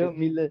गरिदियो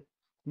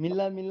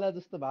मिल्ला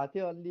जस्तो भएको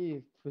थियो अलि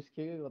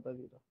फुस्केकै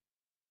कतातिर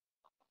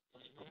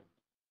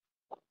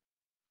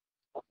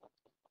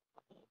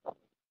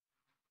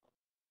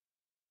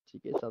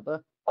ठिकै छ त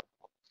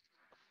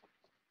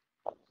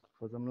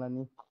खोजौँला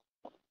नि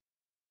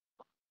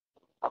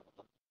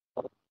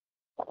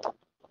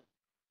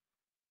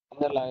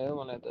लाग्यो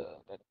मलाई त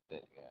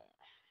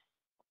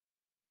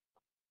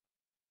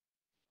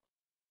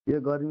यो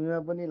गर्मीमा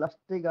पनि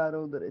लास्टै गाह्रो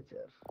हुँदो रहेछ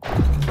यार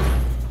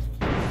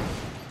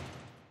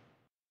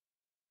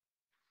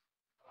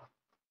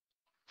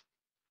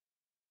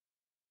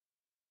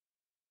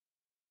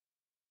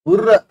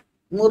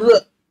मुर्रा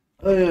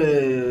ए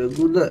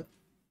गुदा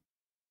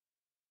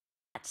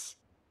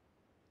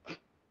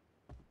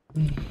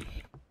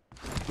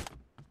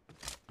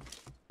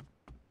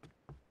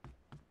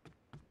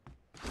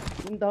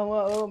कुन ठाउँमा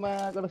ओ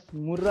मायाको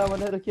मुर्रा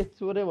भनेर के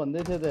चोरे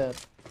भन्दै थियो त यार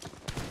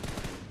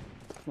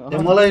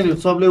मलाई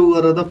सबले उ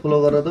गर त फलो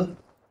गर त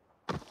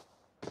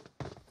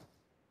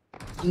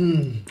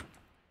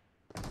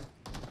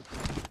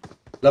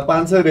ल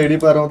 500 रेडी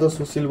पारौ त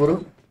Sushil bro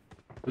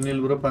Sunil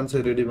bro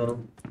 500 ready पारौ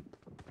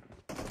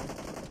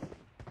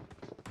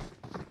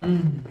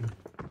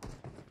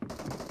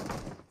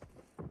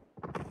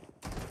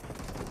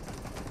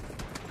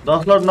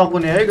 10 lot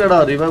नकुने है गडा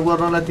रिभाइभ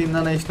गर्नलाई 3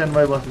 जना स्ट्यान्ड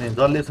बाइ बस्ने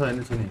जल्दी छ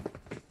हैन सुनि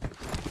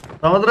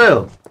समझ रहे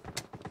हो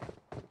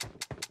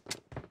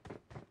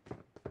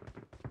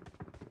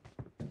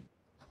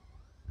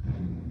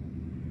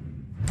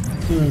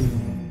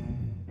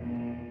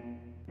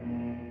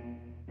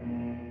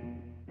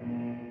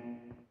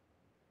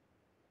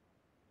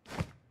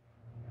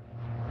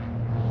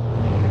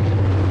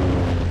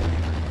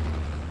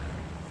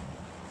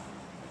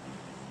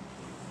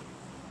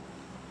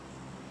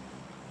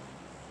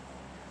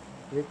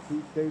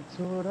यतिकै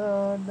छोड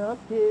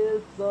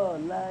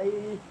नकेसलाई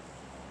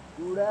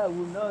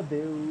उडाउन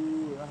देऊ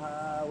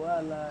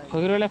हावालाई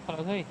खगिरोलाई फल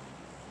खै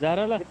जा र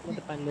ल म त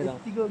पानी लिएर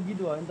आउँछु यतिको गीत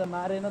भयो भने त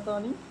मारेन त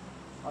अनि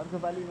अर्को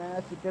पालि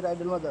नयाँ सुर्खेत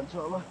आइडलमा जान्छु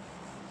अब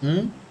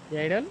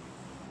आइडल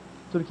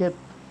सुर्खेत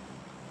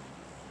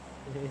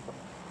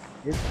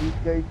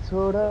यतिकै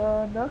छोड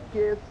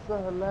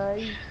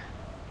नकेसलाई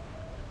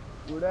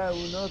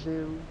उडाउन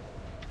देऊ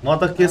म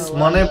त केस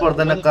मनै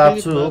पर्दैन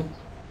काट्छु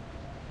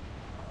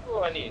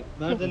अनि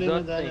मार्दलीमा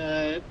जाने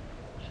आए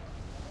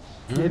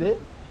के रे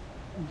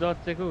जज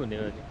चाहिँ को हुने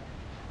हो नि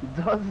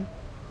जज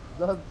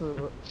जज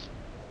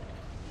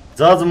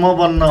जज म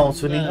बन्न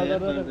आउँछु नि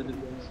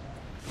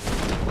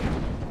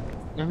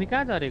हामी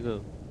कहाँ झरेको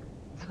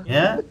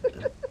यहाँ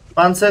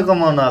 500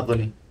 कमाउन आएको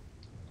नि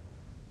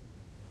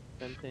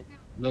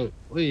ल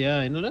ओ यहाँ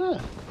हैन र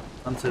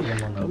 500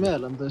 कमाउन आएको।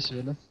 कमाइहालौँ त यसो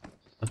बेला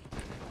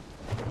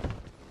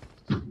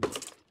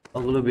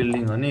अग्लो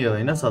बिल्डिङ हो नि यो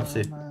हैन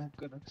सबसे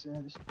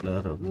ल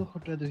र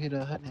खुट्टा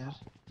दुखिरहेको नि यार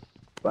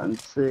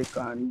 500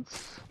 कान्स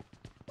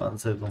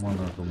 500 कमाउन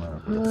आएको म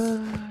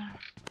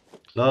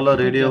ल ल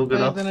रेडी हो के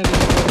ल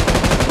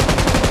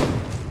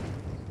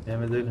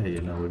ड्यामेजै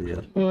खाइएन बढी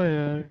यार ओ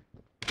यार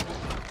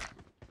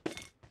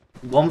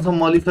बम छ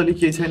मलिसली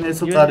केही छैन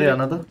यसो कार्य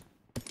हान त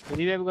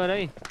रिभाइभ गर है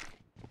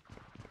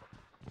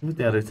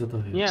त्यहाँ रहेछ त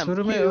यहाँ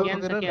सुरुमै हो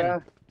बोकेर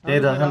त्यही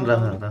राखन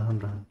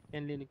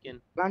क्यान लिनु क्यान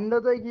काण्ड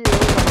चाहिँ के हो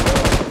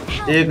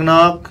एक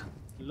नक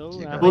लौ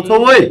छौ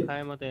ओइ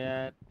खाए म त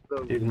यार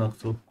एक नक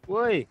छु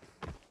ओइ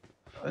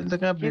अहिले त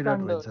कहाँ ब्लिड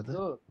आउट भइन्छ त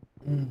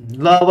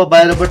ल अब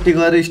बाहिरपट्टि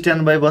गएर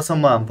स्ट्यान्ड बाई बस म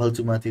हाम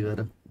फाल्छु माथि गएर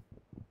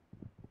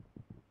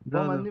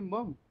बम हान्दिम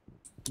बम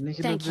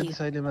निखिल जति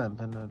साइडमा हाम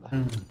फाल्नु होला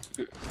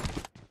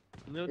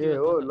ए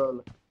हो ल ल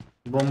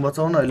बम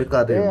बचाउन अहिले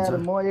कार्य ए यार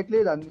हुन्छ म एक्लै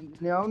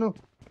हान्दिने आउनु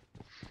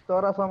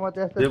तरसम्म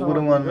त्यस्तै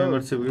देवगुरु मान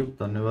मेम्बरशिप गिफ्ट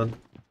धन्यवाद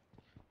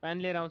पानी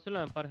लिएर आउँछु ल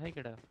पर्खै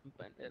केटा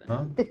पानी लिएर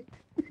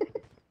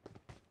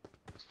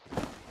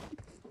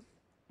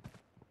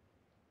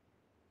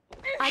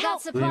I got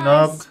दुई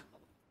supplies.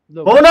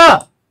 नक हो न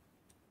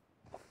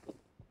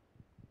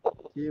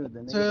के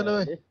हुँदैन चलो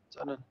भाइ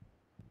चलो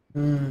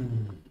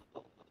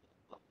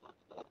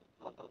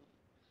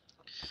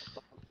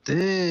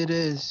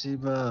तेरे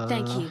सिवा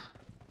Thank you.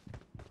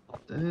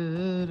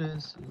 तेरे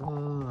सिवा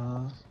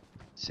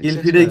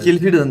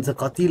किलफिड हुन्छ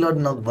कति लड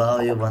नक भयो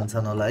यो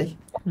भन्छन् होला है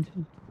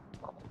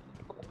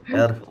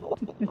यार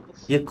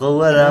यो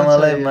कौवा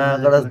रामालाई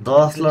मागडा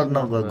 10 लड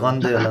नक भयो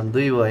गन्दै होला 2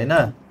 भयो हैन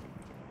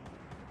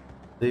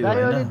 2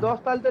 भयो अनि हैन 10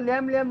 ताल त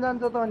ल्याम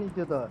जान्छ त अनि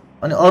त्यो त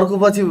अनि अर्को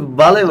पछि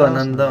बालै भन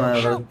नि त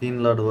मागडा 3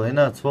 लड भयो हैन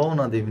छौ न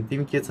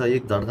तिमी के छ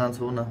एक झड्का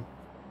छौ न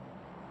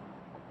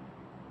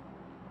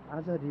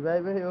आज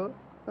रिभाइभै हो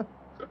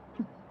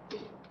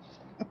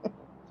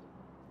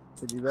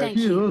Thank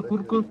you.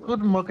 कुर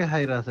मकै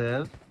खाइरहेछ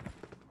यार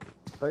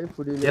खै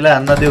फुडी यसलाई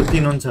हान्न देऊ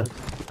 3 हुन्छ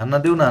हान्न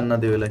देऊ न हान्न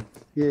देऊ यसलाई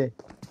के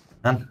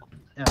हान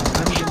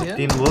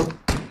 3 भयो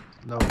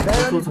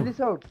प्लिज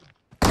आउट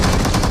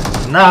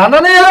न हान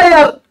नै यार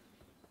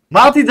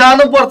माथि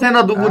जानु पर्थेन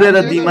दुगुरेर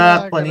दिमाग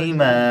पनि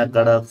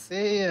मागडा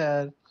त्यही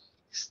यार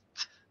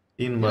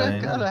 3 भयो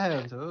कहाँ हैन राखेको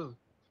हुन्छ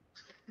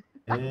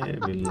ए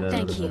बिल्ला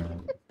Thank you.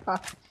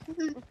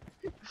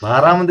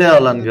 भाराम दे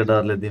होला नि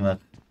केटाहरुले दिमाग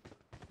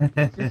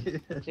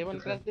चेवन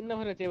प्रेस दिन्न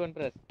फेरि चेवन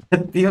प्रेस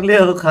तिमीले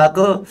हो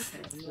खाको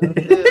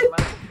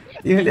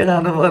तिमीले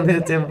खानु पर्ने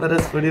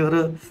टेम्परेचर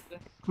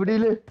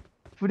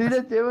फुडीले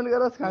चेवन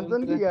गरस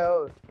खान्छन् कि क्या हो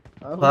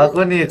खाको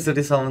नि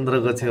एकचोटी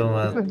समुद्रको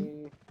छेउमा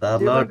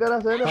चेवन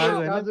गरस हैन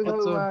काजु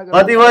खाउ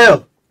कति भयो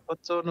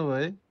पचाउनु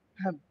भयो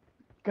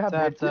का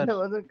भेट्दैन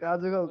भन्छ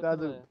काजु खाउ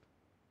काजु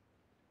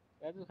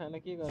खाना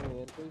के गर्ने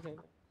यार कोही छैन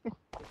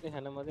त्यसले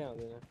खाना मजै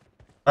आउँदैन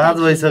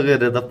 5 भइसक्यो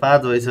रे त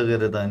 5 भइसक्यो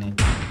रे त अनि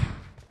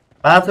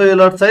 5 हो यो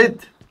लट सहित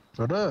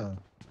हो र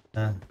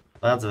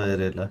 5 भयो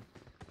रे ल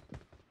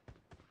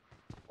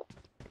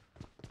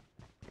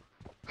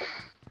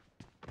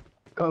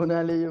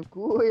कौनाले यो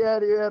को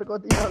यार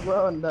कति नगयो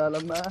भन्दा होला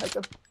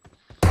माका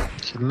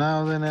खेल्न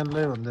आउँदैन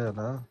यसलाई भन्दै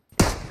होला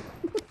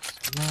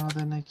खेल्न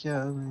आउँदैन क्या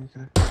हो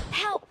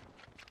Help.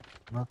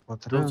 म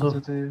पत्र हुन्छ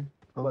त्यही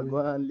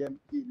भगवान ल्याम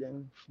कि ल्याम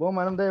बम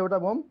हानौँ त एउटा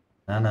बम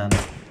हान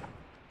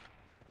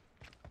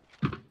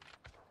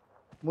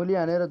मुली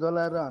हानेर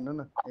जलाएर हान्नु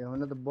न ए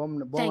हुन त बम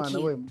Thank हान्नु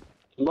you.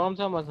 भयो बम छ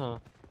मसँग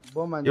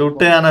बम हान्नु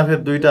एउटै आना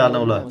फेरि दुईटा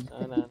हानौला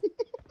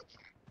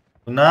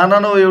नाना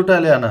न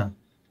एउटाले आना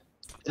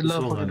ल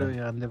पक्रेर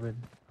हान्दै पनि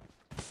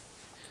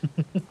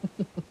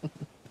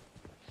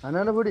हान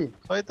न बुढी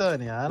खै त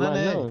नि हान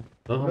नै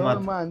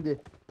म हान्दे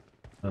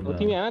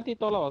तिमी हान ती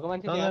तल भएको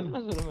मान्छे हान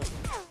न सुरुमा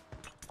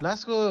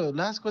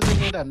लास्टको चाहिँ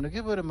नेट हान्नु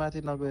के पर्यो माथि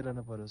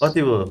नगइरहनु पर्यो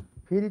कति भयो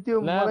फेरि त्यो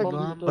मलाई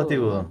कति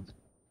भयो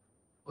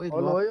ओइ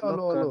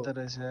हेलो गर्छ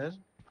रहेछ यार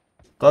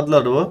कति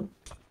लड हो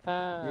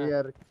ए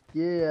यार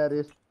के यार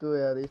यस्तो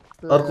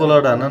अर्को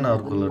लड हान न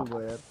अर्को लड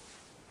यार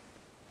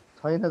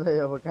छैन त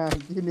अब कहाँ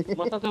किने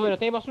बस्न छ फेरि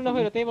त्यही बस्नु न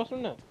फेरि त्यही बस्नु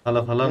न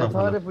फला न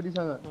थरे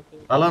फुडीसँग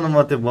फला न म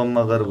त्यो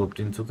बममा गएर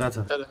घोप्टिन्छु कहाँ छ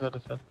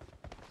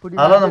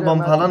हाल न बम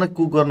फाल न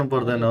कुक गर्नु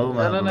पर्दैन हो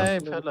फेला माया नै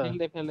फेला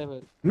फेल्दै फेल्दै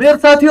फेल मेरो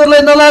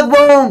साथीहरुलाई नलाग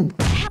बम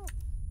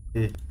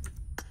ए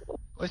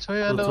ओइ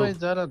छोइहाल ओइ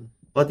जरन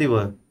कति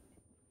भयो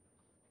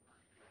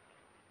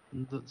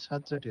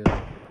 7 चोटी हो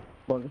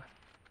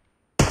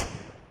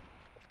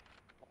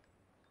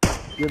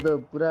यो त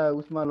पुरा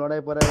उसमा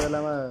लडाई पराए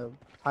बेलामा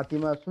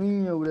छातीमा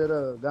सुइँ उडेर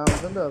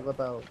गाउँछ नि त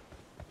कता हो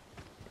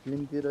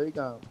फिल्मतिर है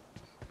कहाँ हो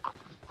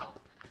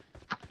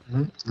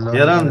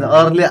हेर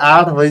अरूले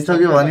 8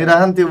 भइसक्यो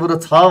भनिराखन त्यो पुरो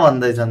 6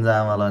 भन्दैछन्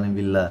जामाल अनि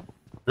बिल्ला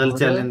चल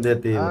च्यालेन्ज दे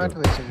त्यही 8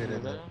 भइसक्यो रे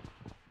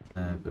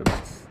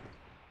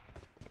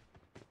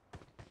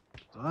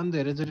झन्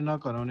धेरै चोटी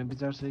नकराउने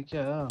विचार चाहिँ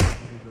क्या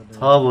छ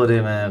बोरे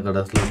माया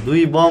गडसले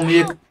 2 बम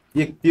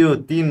एक त्यो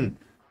 3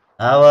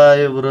 हावा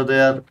आयो ब्रो त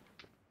यार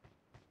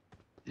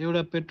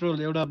एउटा पेट्रोल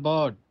एउटा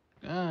बट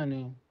कहाँ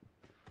अनि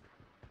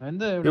हैन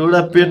त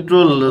एउटा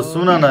पेट्रोल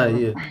सुन न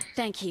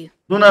Thank you.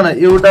 सुन न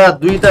एउटा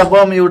दुईटा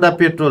बम एउटा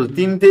पेट्रोल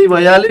 3 त्यही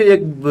भइहाल्यो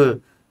एक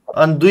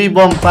अनि 2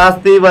 बम 5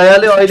 त्यही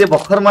भइहाल्यो अहिले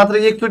भर्खर मात्र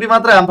एकचोटी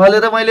मात्र हाम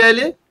फालेर मैले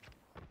अहिले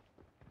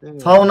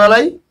छ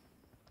उनलाई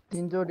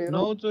 3 चोटी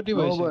 9 चोटी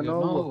भइसक्यो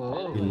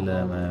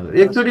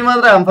एकचोटी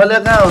मात्र हाम फाले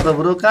कहाँ हो त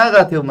ब्रो कहाँ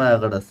गएको थियो माया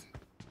गडस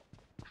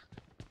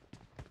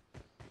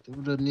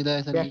तिम्रो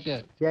निदाएछ नि के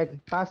ब्याक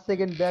 5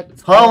 सेकेन्ड ब्याक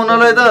छ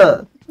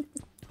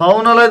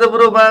उनलाई त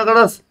ब्रो माया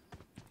गडस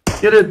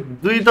के रे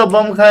 2 त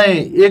बम खाए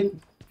एक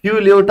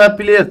फ्युल एउटा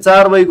प्लेयर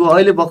 4 भइगयो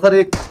अहिले भर्खर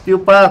एक त्यो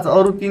 5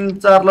 अरु 3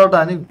 4 लट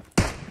हानि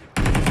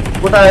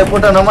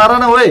फोटा नमार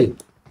न ओइ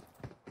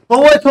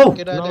ओइ थौ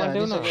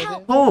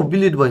थौ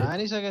बिलिट भयो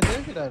हानि सके थियो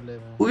केटाहरुले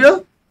पुग्यो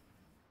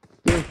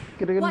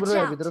क्रिकेट ब्रो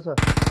यहाँ भित्र छ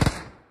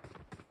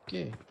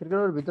के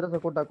क्रिकेट भित्र छ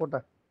कोटा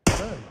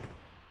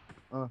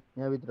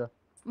यहाँ भित्र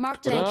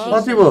Marked a कति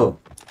location. भयो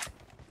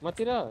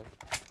मतिर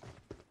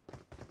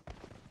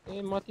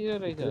ए मतिर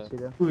रहेछ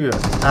पुग्यो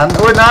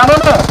ओइ नानो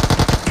न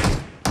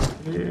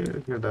ए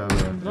केटाहरु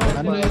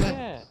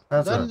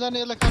जन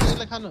यसलाई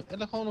खानु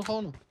यसलाई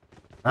खुवाउनु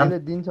यसले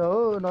दिन्छ हो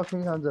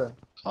नक्सिङ खान्छ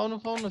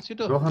खुवाउनु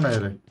छिटो रोख न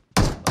हेरे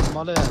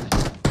मलाई हाले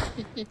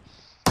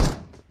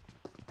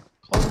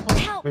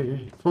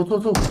खुवाउनु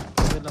थो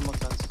यसलाई म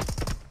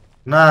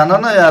खान्छु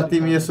न यार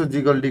तिमी यसो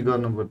जिगल्डी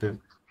गर्नु पर्यो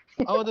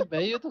अब त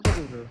भ्याइयो त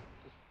कति ब्रो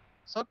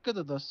सक्यो त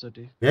 10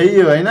 चोटी यही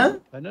हैन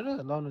हैन र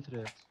लाउनु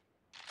थियो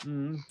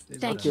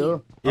Thank you.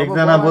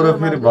 एकजना बरु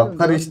फेरि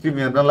भर्खर स्ट्रिम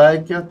हेर्न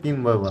लाग्यो क्या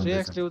 3 भयो भन्दै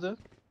 3x ल्याउ त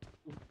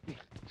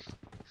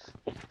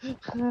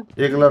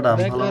एकला डाम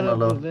फलाउन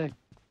ल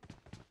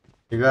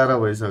 11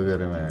 भइसक्यो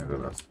रे मायाको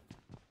रस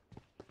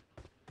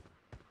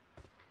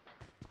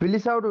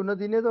फिलिस आउट हुन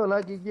दिने त होला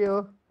के हो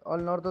अल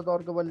नर्थ त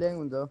अर्को बल ल्याङ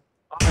हुन्छ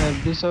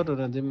डिस आउट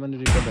हुन दिम पनि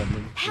रिकल हाल्नु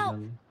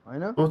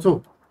हैन सोचौ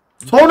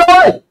छौ न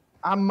ओइ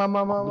आम्मा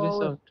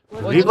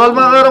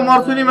रिकलमा गएर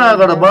मर्छु नि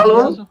मायाबाट बल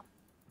हो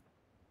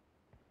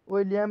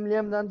ओइ ल्याम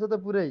जान्छ त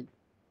पुरै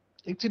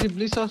एकचोटी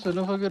ब्लिस आउट हुन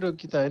फगेर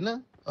कि त हैन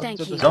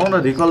जाऊ न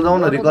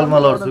रिकलमा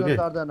लड्छु के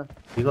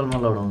रिकलमा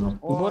लडाउँछु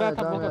बोरा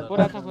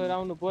थप गएर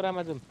आउनु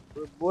बोरामा जाम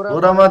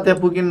बोरामा त्यहाँ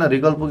पुगिन्न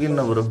रिकल पुगिन्न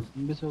ब्रो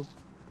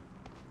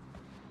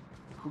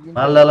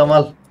माल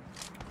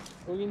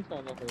पुगिन्छ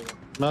होला फेरि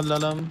माल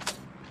लालम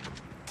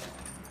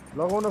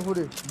लगाउन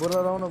पुरै बोरा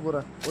लगाउन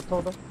बोरा उठाउ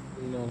त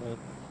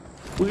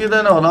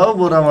पुगिदैन होला हौ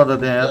बोरामा त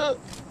त्यहाँ यार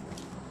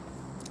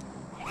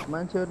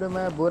मान्छेहरुले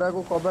मा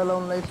बोराको कपडा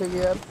लाउन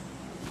लागिसक्यो यार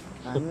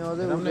हामी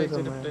अझै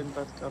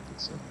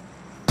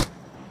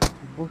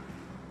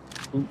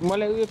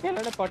मलाई उयो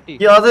पेला न पट्टी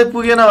के अझै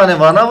पुगेन भने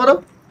भन ब्रो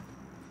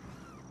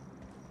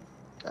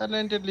कार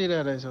 90 लिएर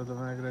रहेछ त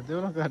माग्रा देउ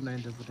न कार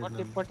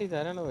 90 पट्टी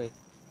झर न भाइ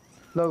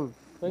लौ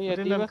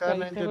यति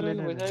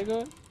भइसक्यो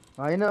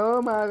हैन हो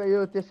मा यो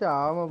त्यसै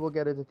हावामा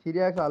बोकेर चाहिँ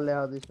 3x हाल्ले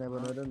हाउ स्नाइपर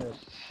हेर न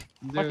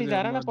पट्टी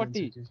झर न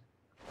पट्टी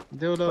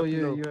देउ ल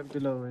यो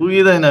पिलो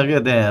पुगिदैन के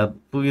त्यहाँ यार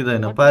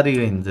पुगिदैन पारी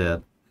गइन्छ यार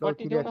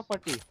पट्टी देउ न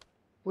पट्टी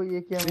कोही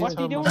एकेएम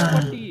पट्टी देउ न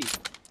पट्टी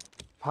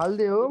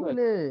फाल्दे हो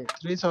मैले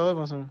 3 छ हो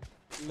मसँग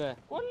ल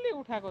कसले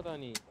उठाको त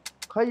नि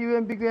खै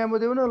युएमपी को एमो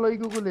देउ न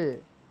लैकुकुले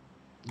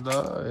ल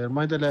हेर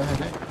मैले ल्याए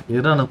हैन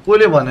हेर न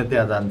कोले भने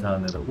त्यहाँ जान्छ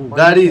भनेर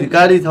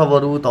गाडी छ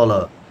बरु तल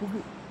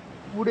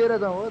उडेर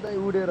जाऊ हो दाइ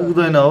उडेर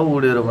पुग्दैन हो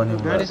उडेर पनि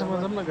गाडीसम्म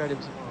जाम न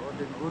गाडीसम्म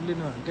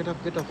ओर्लिनु गेट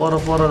अफ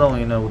पर जाउँ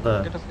हैन उता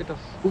गेट अफ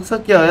पुग्छ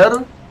क्या यार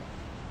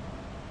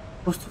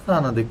कस्तो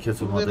सानो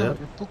देखिएछु म त यार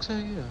पुग्छ कि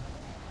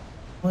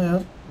म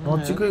यार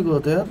नजिकै गयो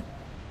त यार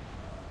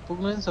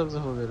पुग्न नि सक्छ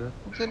होबेर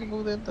पुग्छ नि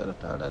पुग्दैन तर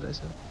टाढा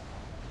रहेछ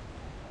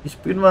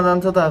स्पिडमा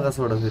जान्छ त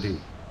आकाशबाट फेरि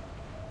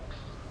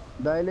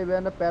दाइले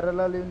बिहान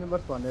प्यारालल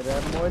युनिभर्स भनेर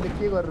यार मैले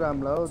के गरेर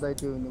हामला हो दाइ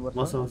त्यो युनिभर्स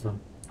बस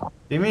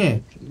तिमी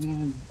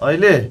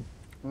अहिले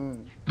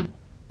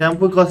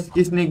ट्याम्पू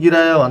किस्ने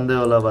गिरायो भन्दै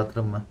होला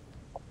बाथरुममा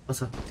बस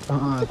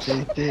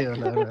त्यही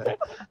होला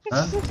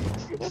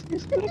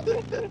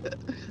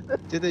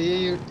त्यो त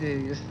यही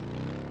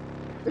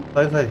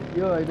खै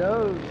यो हैन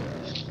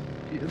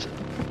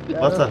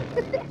बस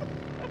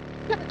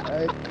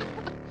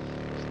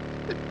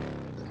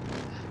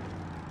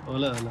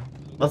होला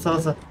बस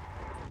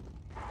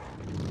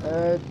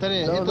तर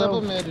यता पो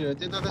म्यारिड हो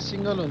त्यता त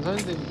सिंगल हुन्छ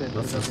नि तिमी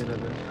त्यतातिर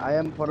त आई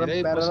एम फ्रम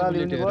धेरै प्यारालाल पोसिबिलिटीहरु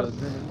युनिभर्स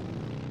हुन्छ नि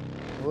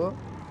हो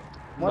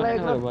मलाई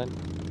एकदम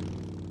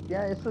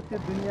त्यहाँ यसो त्यो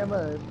दुनियाँमा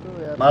यस्तो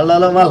यार माल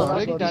डालो माल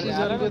हरेक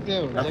डिसिजनको त्यो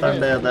हुन्छ काठमाडौँ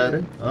क्या याद आयो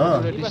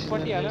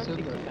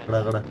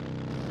कडा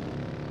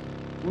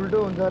उल्टो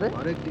हुन्छ अरे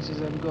हरेक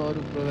डिसिजनको अरु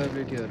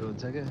प्रोबेबिलिटीहरु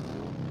हुन्छ क्या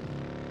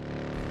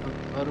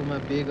अरुमा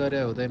बे गरे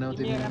हुँदैनौ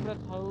तिमी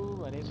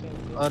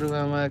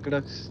अरुमा एकटा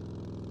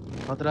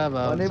खतरा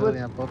भाव हुन्छ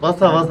यहाँ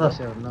बस्यो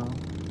हुन्न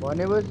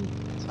भनेपछि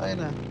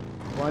छैन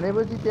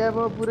भनेपछि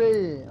त्यहाँ पुरै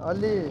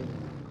अलि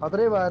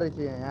खतरै भएर रहेछ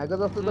यहाँको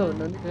जस्तो त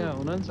हुन्न नि त्यहाँ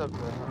हुन नि सक्छ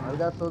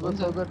हल्का सोझो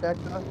सोझो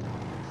ट्याक्टर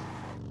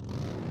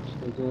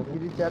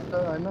गिरी च्याट्ट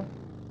हैन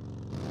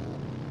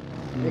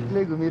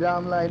एक्लै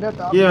घुमिरामला हैन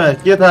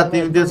के थाहा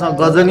तिमी त्यसमा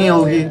गजनी हो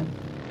कि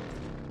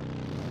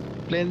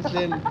प्लेन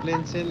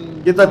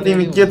के त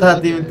तिमी के थाहा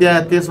तिमी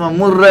त्यहाँ त्यसमा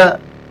मुर्रा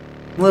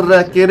मुर्रा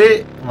के रे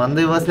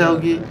भन्दै बस्यौ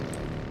कि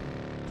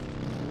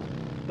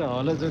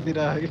हलो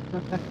जोतिराख्यो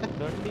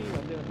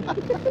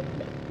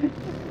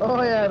ओ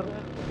यार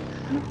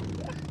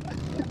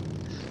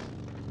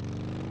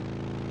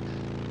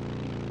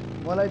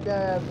मलाई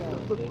त्यहाँ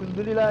कस्तो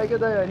खुल्दुली लाग्यो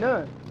त हैन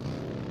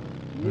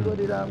के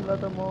गरिरामला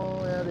त म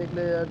यार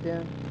एक्लै यार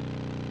त्यहाँ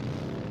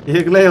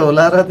एक्लै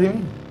होला र तिमी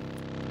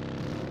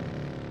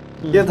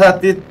के थाहा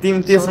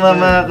तिमी त्यसमा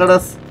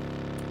माकडस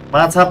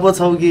माछा पो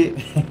छौ कि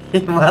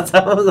माछा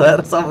पो गएर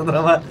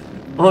समुद्रमा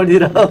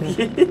पौडिरहौ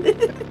कि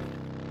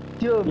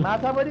त्यो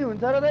माछा पनि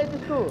हुन्छ र दाइ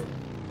त्यस्तो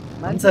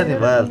हुन्छ नि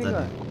बार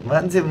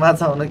मान्छे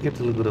माछा हुन के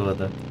ठुलो कुरो हो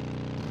त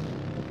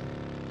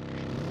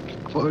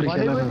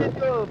भनेपछि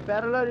त्यो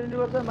प्यारालाल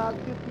युनिभर्समा माछ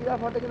त्यो किरा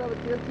फटेको अब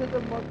त्यो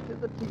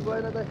त ठिक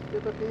भएन त त्यो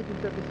त त्यही ठिक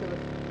छ त्यसो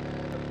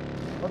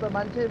म त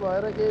मान्छे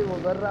भएर केही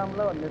गरेर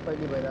आउँला भन्ने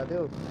शैली भइरहेको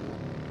थियो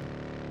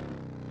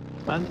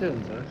मान्छे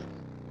हुन्छ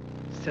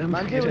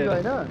मान्छे हुन्छ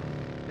होइन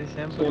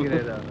स्याम्पल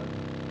गिराएर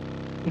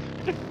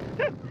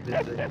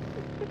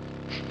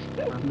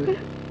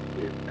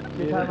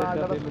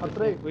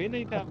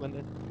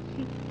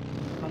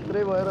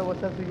खत्रै भएर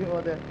बस्दा सिक्यो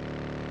म त्यहाँ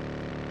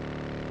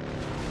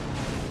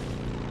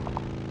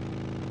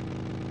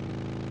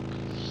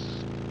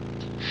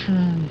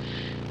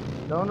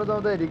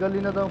जाउँ रिकल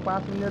लिन जाउँ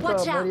 5 मिनेट त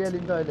मरिया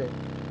लिन्छ अहिले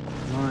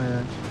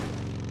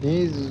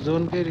यही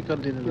जोनकै रिकल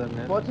लिनु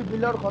जाने पछि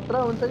बिल्डर खतरा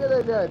हुन्छ के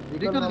त्यहाँ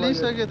रिकल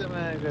लिइसके त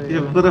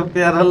यो पुरो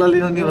प्यारालाल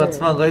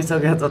युनिभर्समा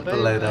गइसक्यो जस्तो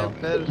लागिरह्यो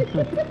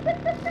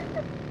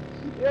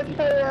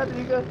यार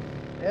रिकल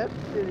यार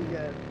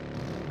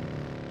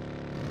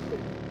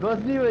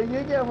गजनी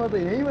भइगयो क्या म त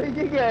यही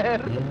भइगयो क्या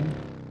यार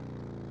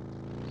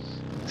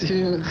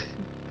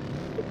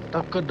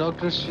टक्क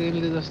डाक्टर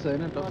स्ट्रेनले जस्तो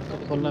हैन टक्क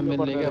खोल्न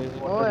मिल्ने क्या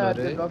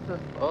डाक्टर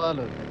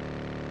हलो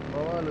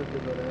बवाल हो त्यो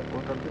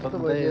होटल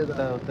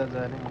उता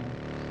जाने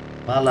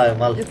माल आयो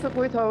माल यस्तो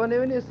कोही छ भने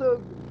पनि यस्तो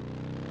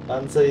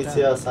 500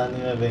 इसिया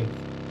सानीमा बैंक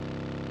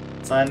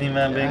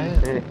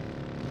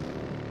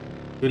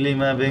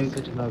टुलीमा बैंक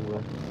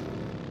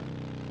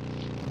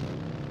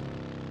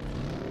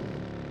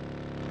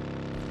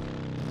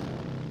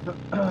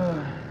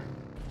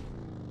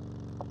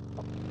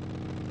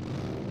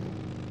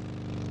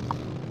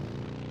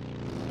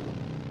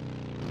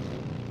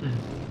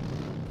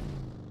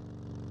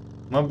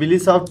म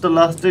बिलिस आउट त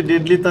लास्टै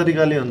डेडली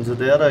तरिकाले हुन्छ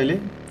त यार अहिले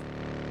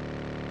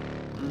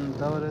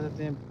तपाईले त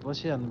त्यहाँ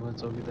बसिहाल्नु भयो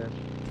चौकीदार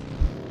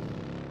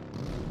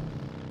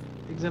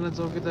एकजना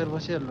चौकीदार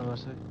बसिहाल्नु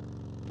पर्छ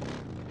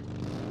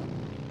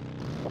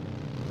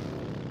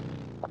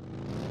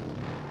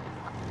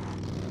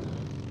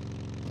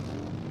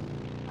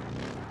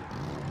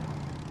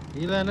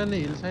हिल आएन नि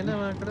हिल छैन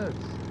माकडा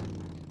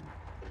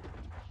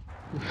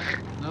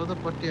ल त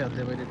पट्टी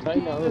हाल्दै मैले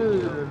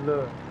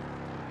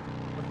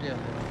पट्टी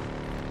हाल्दै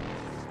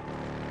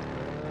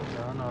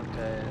झन्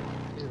अड्काए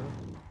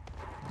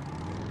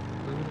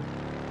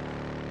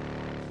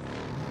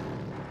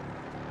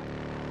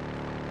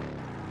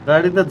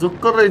गाडी त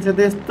जोक्कर रहेछ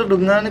त्यस्तो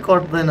ढुङ्गा नि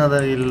कट्दैन त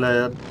हिललाई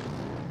यार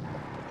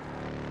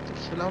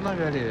खेलाउन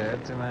गाडी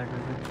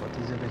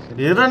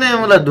हेर न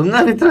मलाई ढुङ्गा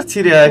भित्र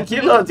छिर्या के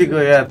लजिक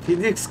हो यार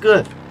फिजिक्सको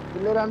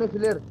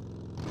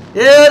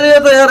ए अरे यो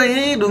त यार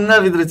यही ढुङ्गा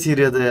भित्र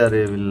छिर्यो त यार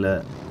यो बिल्ला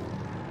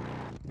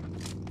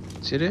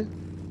छिरे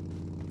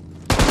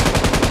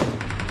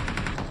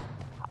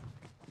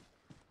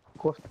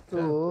कस्तो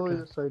हो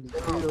यो शैली के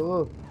हो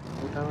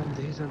उठामा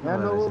देखिसक्नु यहाँ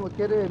नो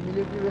के रे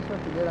मिलिट्री बेसमा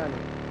फिलेर आने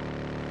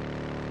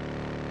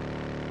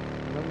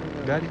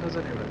गाडी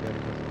खोजेर एउटा गाडी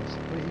खोज्नुपर्छ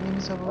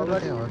इनिमी सब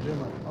हर्रेमा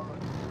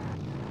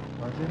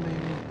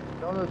इनिमी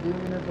जाउँ 2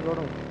 मिनेट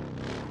लडौँ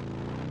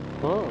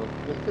हो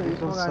यस्तो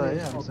रिकल्स छ है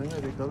हामीसँग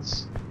रिकल्स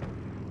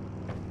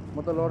म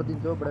त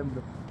लड्दिन्छु हो बडा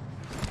मिलो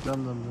जम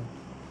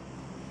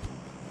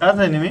कहाँ छ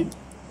एनिमी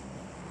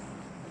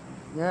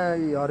यहाँ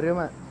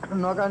हर्रेमा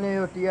नकाने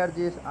यो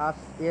टिआरजीएस आस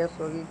एस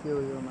हो कि के हो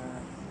यो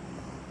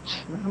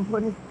नाम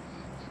पनि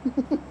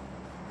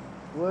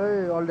ओइ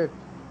अलडेट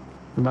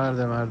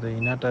मार्दै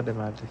हिनाटाले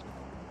मार्दै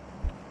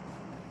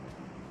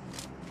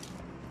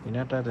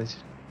हिनाटा रहेछ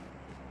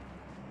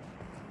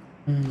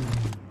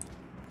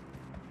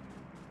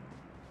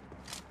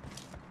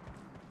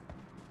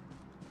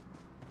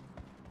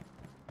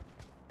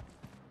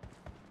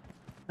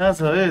कहाँ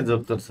छ है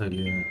जोक्टर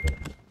शैली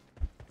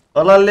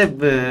कलालले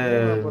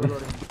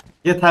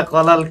के थाहा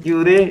कलाल क्यु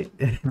रे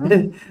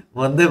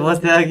भन्दै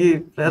बस्या कि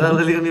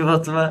प्यारालेल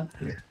युनिभर्समा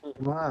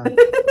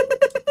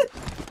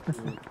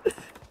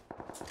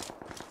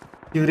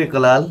क्यु रे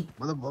कलाल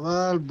मतलब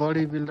बबाल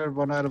बडी बिल्डर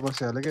बनाएर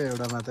बस्यो होला क्या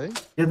एउटा मात्रै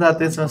के थाहा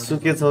त्यसमा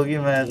सुके छौ कि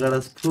माया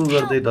गरस फु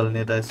गर्दै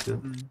ढल्ने टाइसको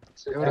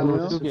एउटा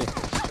मात्रै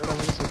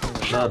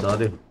ल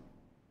धर्यो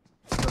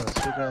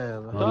सुकायो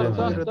अब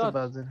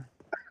बाज्दैन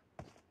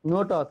नो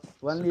टच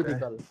ओन्ली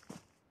रिकल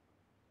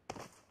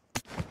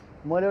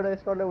मैले एउटा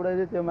स्कटले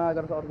उडाइदिए त्यो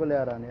मागर अर्को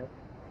ल्याएर हाने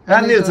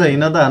कहाँनिर छ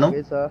हिँड त हानौ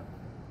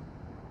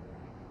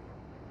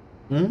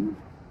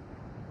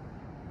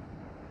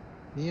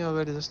यही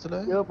अगाडि जस्तो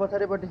लाग्यो यो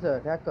पछाडिपट्टि छ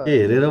ठ्याक्क ए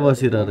हेरेर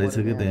बसिरहेको रहेछ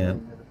कि त्यहाँ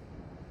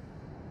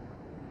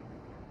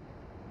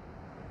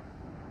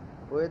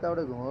ओ यताबाट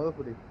घुमाउ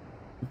पुरै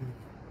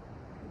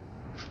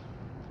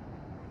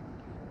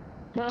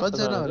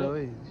कतिजना हो र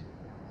ओइ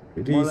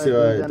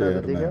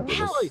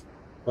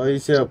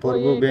पैसा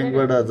प्रभु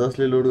बैंकबाट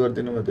जसले लोड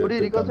गर्दिनु म त्यो पुरै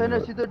रिकल छैन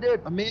सिधै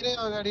डेट मेरै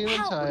अगाडि पनि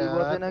छ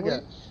बसेन क्या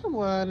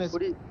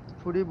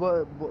पुरी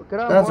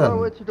केरा कहाँ मरा ओ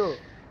छिटो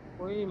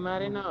ओइ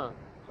मारेन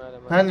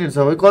कहाँनिर छ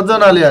भाइ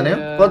कतिजनाले हान्यो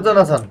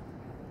कतिजना छन्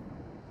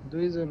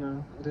दुईजना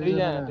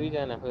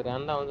फेरि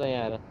हान्दा हुन्छ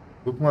यहाँ आएर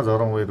रुखमा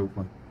झरौँ भाइ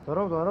रुखमा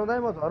झरौँ दाइ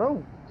म झरौँ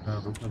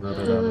रुखमा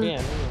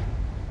झरेर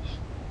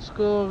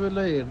उसको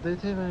बेला हेर्दै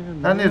थिएँ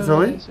कहाँनिर छ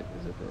भाइ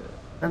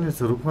कहाँनिर छ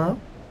रुखमा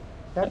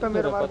ट्याक्क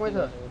मेरो मार्कमै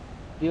छ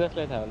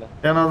दिवसलाई थाहा होला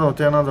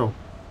त्यहाँ नजाऊ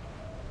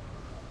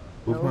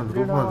रुखमा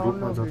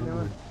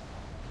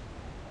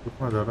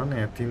झर न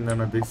यहाँ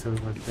तीनजना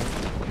देखिसक्यो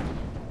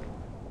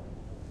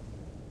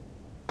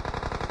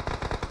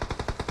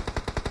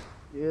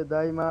ए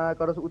दाइमा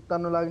करस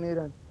उत्तान्नु लाग्ने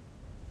रहन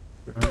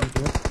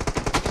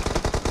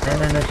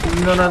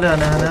तीनजनाले हाने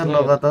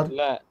लगातार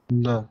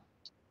ल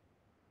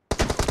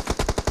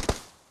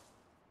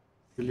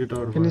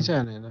किन चाहिँ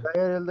हानेन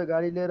यार त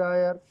गाडी लिएर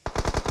आयो यार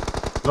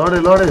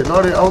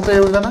लडे आउ त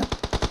एकजना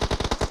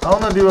आउ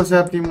न दिवस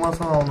यार तिमी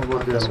मसँग आउनु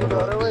पर्यो यार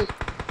म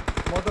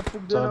त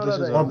पुग्दैन होला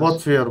दाइ म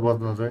बच्छु यार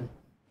बच्न चाहिँ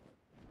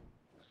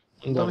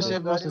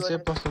तपाईँ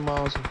सेफ बस्नु म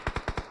आउँछु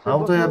आउ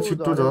त यार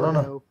छिट्टो झर न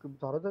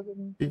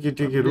टिकी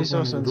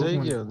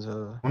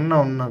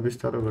हुन्न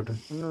बिस्तारो गटे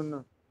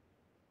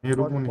ए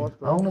रुक्नु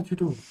आउ न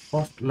छिटो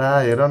फर्स्ट ला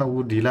हेर न उ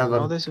ढिला गर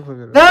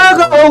कहाँ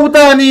गयो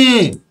उता नि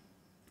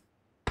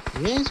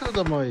यही छु त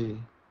म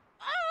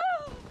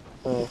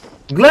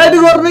ग्लाइड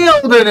गर्नै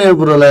आउँदैन यो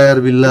ब्रोलाई यार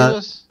बिल्ला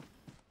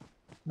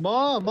म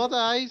त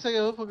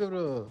आइसक्यो हो फुके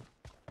ब्रो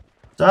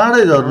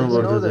चाँडै झर्नु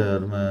पर्छ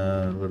यार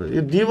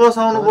यो दिवस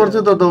आउनु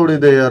पर्थ्यो त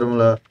दौडिँदै यार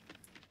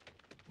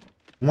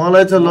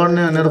मलाई चाहिँ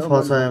लड्ने भनेर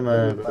फसाए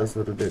माया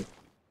सुरुले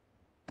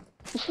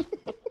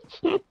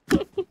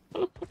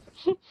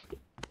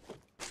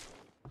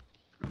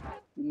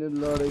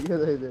लडेको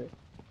दाइले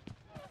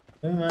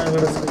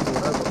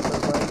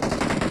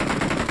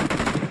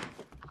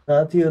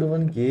साथीहरू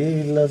पनि के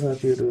हिल्ला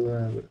साथीहरू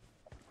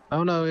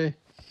आउन ओए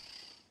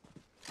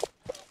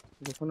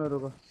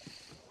रुक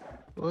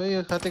ओए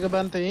यो खातेको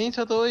बान त यही छ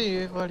त ओए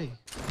अगाडि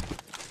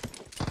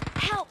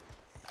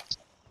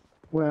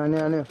ओ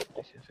आने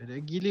फेरि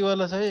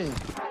गिलीवाला छ है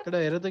केटा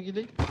हेर त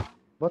गिली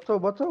बच्चौ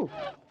बाच्छ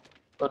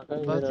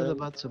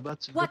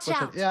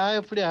ए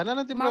आयो पुरै हान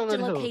न तिम्रो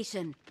अगाडि छ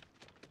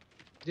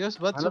जस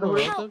बाच्छ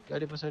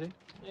गाडी पछाडि ए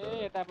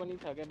यता पनि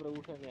छ के ब्रो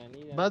उठ्यो नि हानी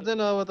बाच्दैन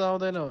अब त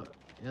आउँदैन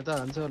यहाँ त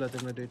हान्छ होला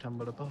तिम्रो दुई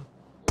ठाउँबाट प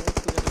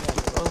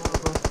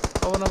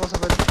अब नबस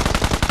फेरि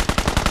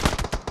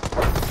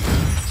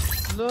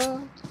ल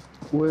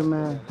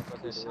ओएमा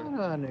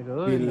हानेको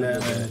हो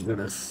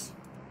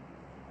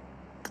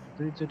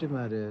दुईचोटि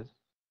मारे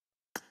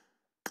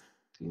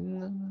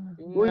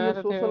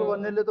सोसल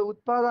भन्नेले त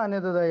उत्पाद हाने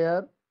त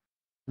यार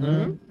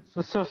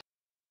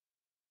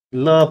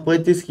ल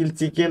 35 किल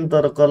चिकन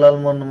तर कलाल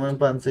मर्नुमा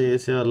 500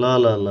 एसो ल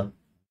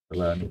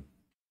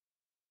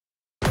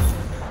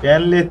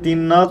प्यानले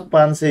 3 नक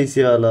 500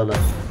 एसो ल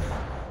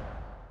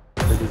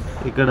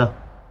एकड़ा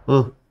ओ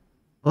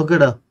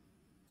केडा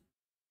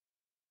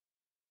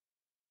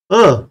ओ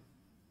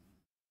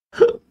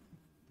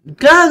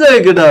कहाँ गए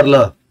केटाहरु ल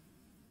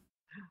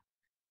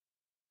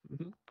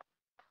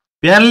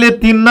प्यानले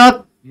 3 नक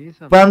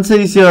 500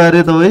 एसो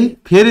अरे त भाइ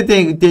फेरि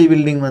त्यही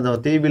बिल्डिङमा जाऊ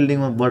त्यही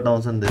बिल्डिङमा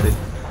बटाउँछन् धेरै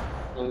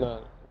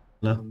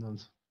ल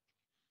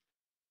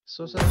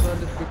सोसल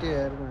सरले पिटे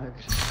यार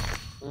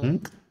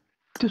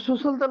त्यो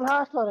सोसल त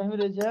लास्ट हो हामी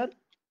रहेछ यार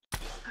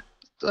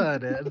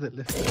अरे यार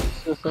त्यसले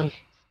सोसल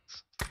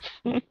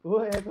ओ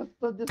यार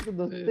कस्तो त्यसको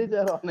दोस्तै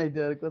यार अनाइ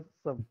यार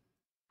कसम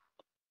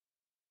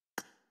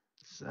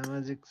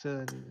सामाजिक छ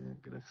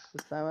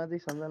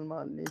सामाजिक सञ्जालमा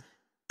अलि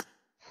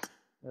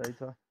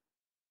रहेछ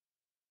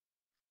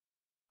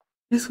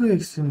यसको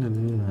एक्सटेन्डेड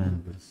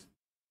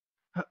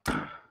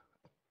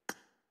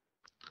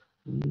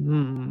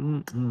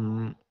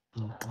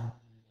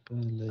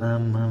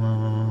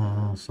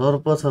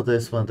सर्प छ त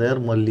यसमा त यार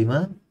मल्लीमा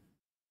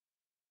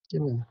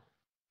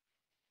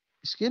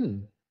स्किन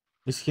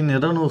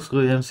हेर न उसको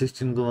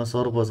M16 कोमा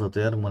सर्प छ त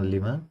यार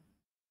मल्लीमा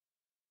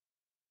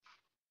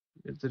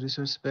यो त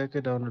रिसोर्स प्याकै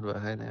डाउनलोड भएको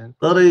छैन यार।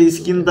 तर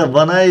स्किन त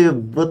बनाए यो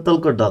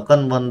बोतलको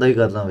ढक्कन बन्दै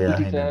गर्न भ्या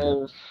हैन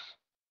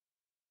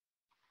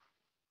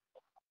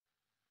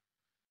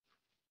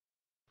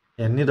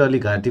हेर्ने अलि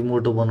घाँटी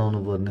मोटो बनाउनु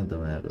पर्ने त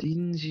मेरो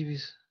 3 GB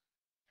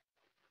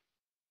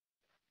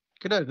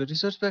केटाहरुको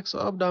रिसोर्स प्याक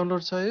सब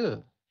डाउनलोड छ यो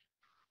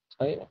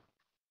छैन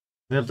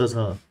मेरो त छ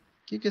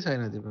के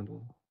छैन तिम्रो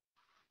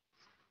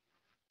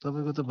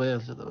तपाईको त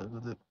भइहाल्छ तपाईको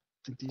त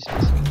 30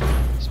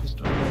 20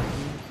 dollar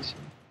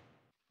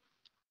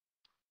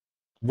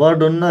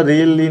But on the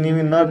real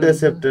enemy not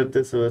accepted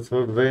this was so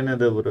रहने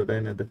दे bro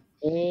रहने दे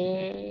ए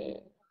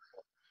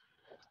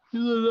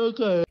यो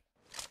लका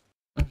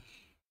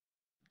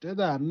त्यो त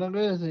हान्न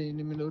गएछ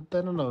एनिमीले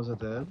उत्तान लाउँछ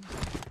त यार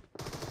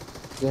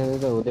त्यो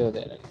त हुँदै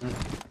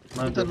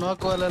त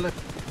नकवालालाई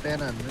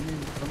प्यान हान्न नि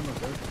कम न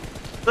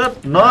त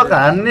नक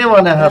हान्ने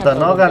भने त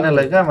नक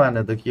हान्नेलाई कहाँ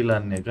माने त किल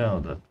हान्ने कहाँ हो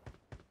त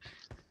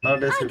I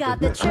got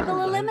the triple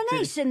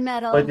elimination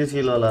medal. 35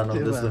 kilo लानु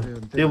त्यसो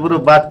त्यो पुरो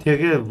बाट्थ्यो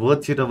के बहुत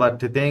छिटो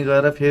बाट्थ्यो त्यही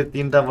गएर फेरि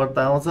तीनटा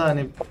बट्टा आउँछ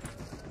अनि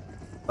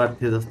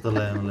बाट्थ्यो जस्तो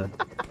लाग्यो मलाई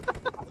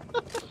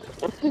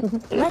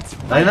Let's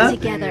fight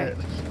together.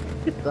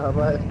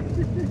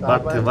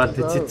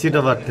 बाट्थ्यो छिटो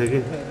बाट्थ्यो के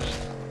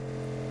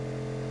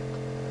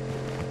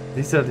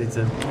दिस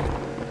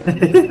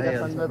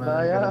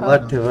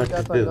बाट्थ्यो त्यो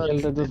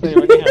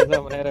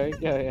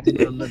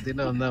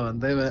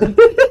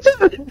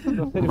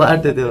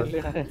बाट्थ्यो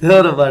त्यो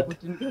र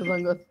बाट्थ्यो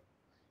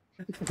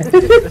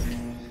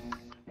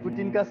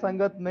पुतिन का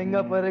संगत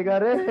महंगा पड़ेगा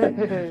रे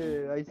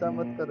ऐसा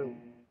मत करो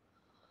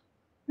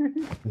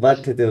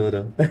बाट्थ्यो त्यो र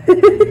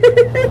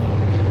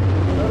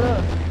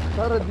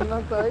तर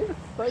दिमाग त है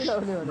सही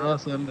लाउने भने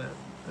नसन्ने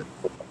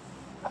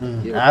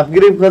हाफ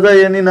ग्रिप खोजा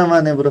यो नि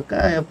नमाने ब्रो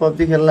कहाँ यो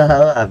पब्जी खेल्न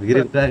आयो हाफ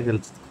ग्रिप कहाँ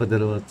खेल्छ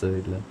खोजेर बच्छ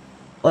इला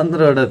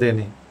 15 वटा थियो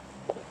नि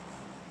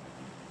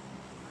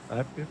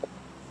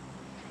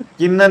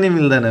किन्न नि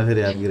मिल्दैन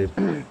फेरि हाफ ग्रिप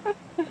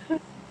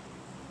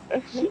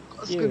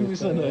कसको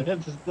मिसन हो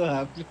त्यस्तो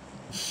हाफ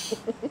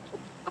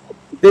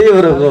त्यही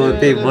ब्रोको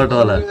त्यही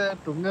बटवाला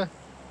ढुङ्गा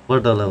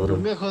बटवाला ब्रो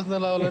ढुङ्गा खोज्न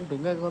लाउला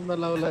ढुङ्गा खोज्न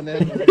लाउला नि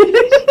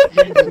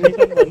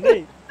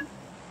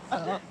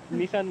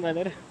निशान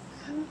भनेर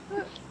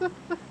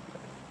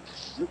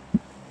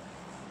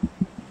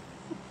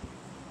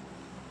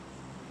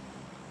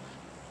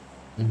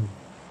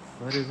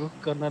गरेको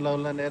गर्न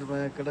लाउला नि यार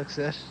माया कडक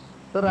सर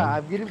तर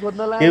हाफगिरी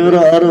खोज्न लाग्यो त्यो ब्रो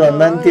अरु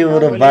भन्दा नि त्यो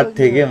ब्रो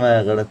बाट्थे के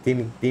मायाबाट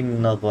तीन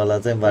नकवाला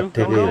चाहिँ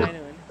बाट्थे के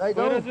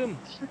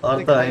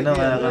अर्थ हैन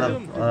मायाबाट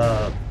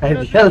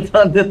फाइनल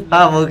चल्दै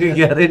थाहा भयो कि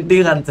ग्यारेन्टी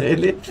खान्छ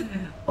यसले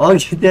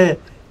अघि त्यहाँ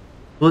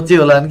सोचे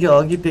होला नि कि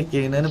अघि त्यो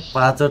केही होइन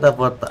 5 वटा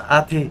बट्टा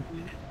आथे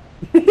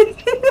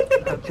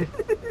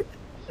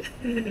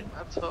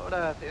छोडा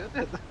थियो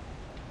त्यो त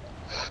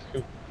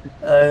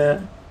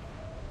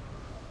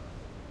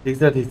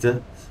ठिक छ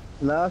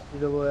लास्ट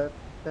हिरो भयो यार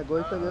त्यहाँ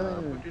गइसक्यो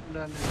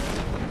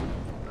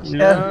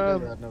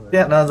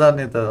त्यहाँ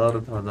नजाने त अरू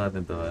ठाउँ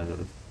जाने त भएको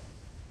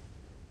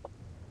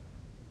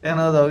त्यहाँ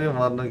नजाऊ कि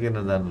मर्नु किन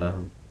जान्ला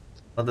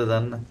म त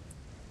जान्न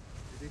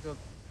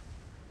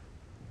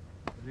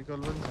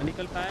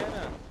निकल पाएन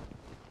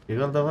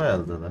निकल त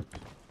भइहाल्छ त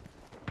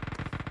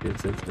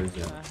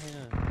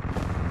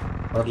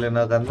अरूले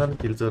नकान्छन्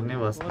किल चोर्ने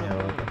बस्ने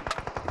अब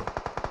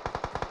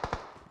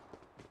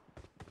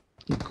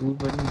गु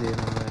पनि दिएन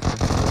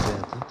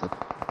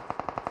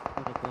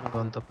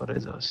गन्त परै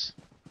जाओस्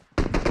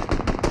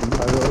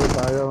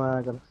भागो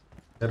माया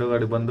मेरो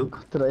गाडी बन्दुक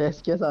तर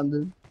एसके सान्छु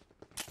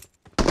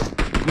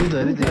गु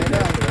धरि दिएन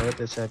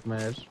त्यो स्याकमा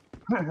यार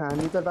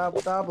हामी त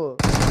टाप हो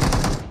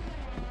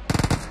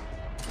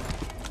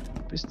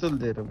पिस्तोल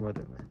दिएर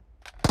मर्यो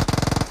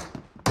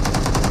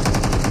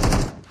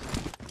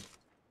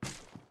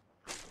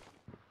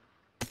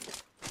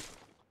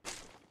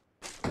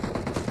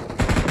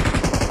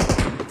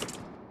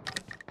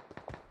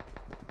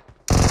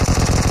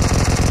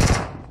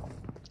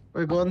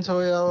ओइ गन छ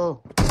ओइ आओ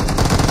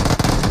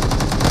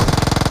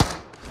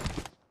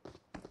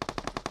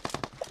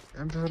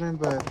M4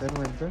 बाय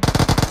terminal त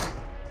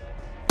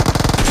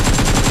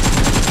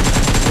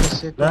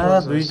ला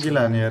 2 किल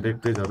हाने यार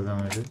एकै झर्का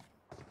मैले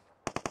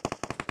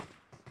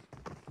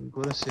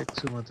गोरा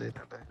सेक्छु म चाहिँ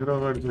यिनीलाई मेरो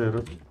अगाडि छ हेर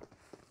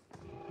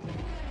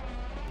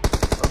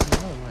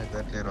म यता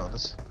लिएर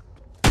आउँदैछु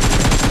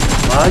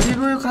भागी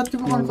गयो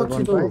खातीको मन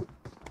पछि त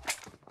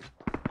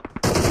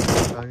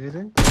भागे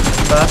रे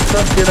बास्ता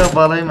तेरा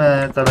बालैमा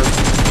कडक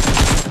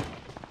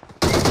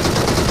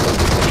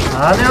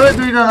हाने ओइ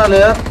दुई जनाले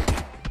यार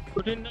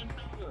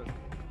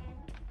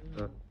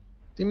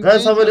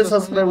गाइस सबैले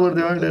सब्स्क्राइब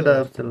गरिदिनु है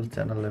डेडाई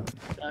च्यानललाई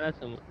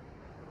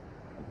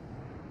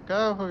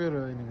कहाँ फगेर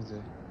यिनीको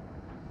चाहिँ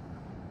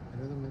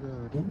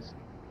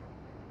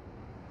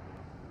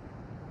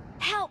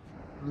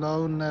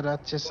लाउन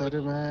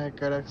राक्षसहरुमा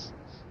कडक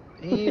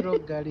यही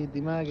रोक गाडी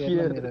दिमाग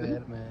हेर्न मेरो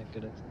हेरमा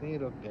कडक यही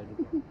रोक गाडी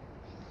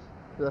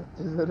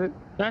राक्षसहरु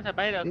कहाँ छ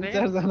बाहिर तीन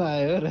चार जना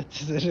आयो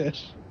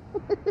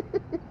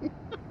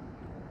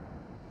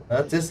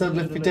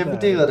राक्षसहरुले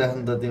पिटाइ गरे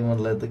नि त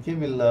तिमीहरुलाई त के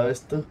मिल्ला हो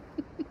यस्तो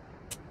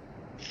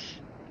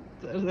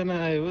चारजना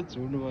आयो हो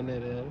झुन्ड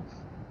बनेर यार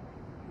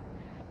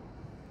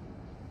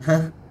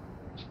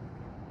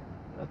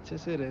अच्छे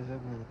से रहेछ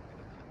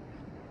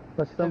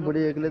कस्टम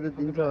बुढी एक्लै त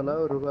दिन्छ होला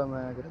हौ रुपामा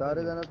आएको 4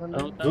 जना छन्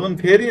नि जुन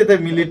फेरि यता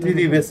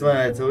मिलिट्री बेसमा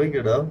आएछ है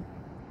केटा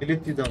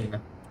मिलिट्री जाउँ न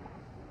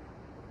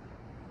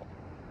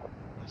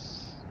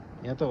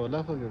यहाँ त होला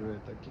फगेर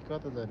त के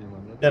कता जाने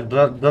भन्नु त्यहाँ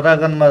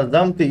ड्रागनमा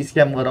जाम त्यो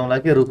स्क्याम गराउँला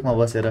के रुखमा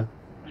बसेर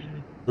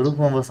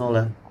रुखमा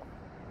बसौँला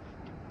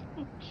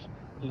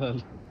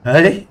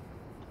है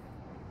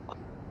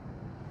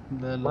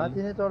माथि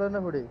नै चढेन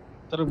बुढी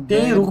तर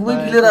त्यही रुखमै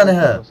क्लियर आने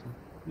है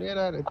लिएर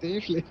आएर त्यही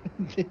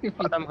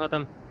खतम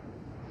खतम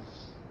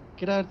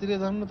केटाहरुतिर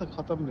जाम न त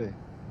खतम रे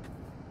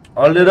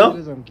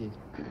अलरेडी जाम कि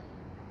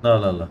ल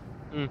ल ल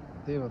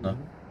त्यही भन्नु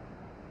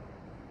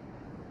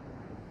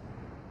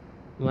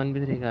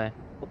 1v3 का है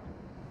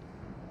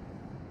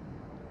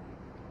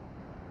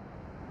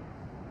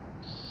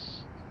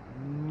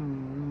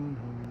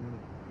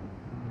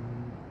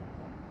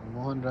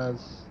मोहनराज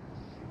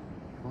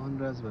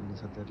भन्ने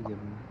छ त्यो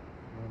गेममा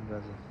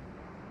मोहनराज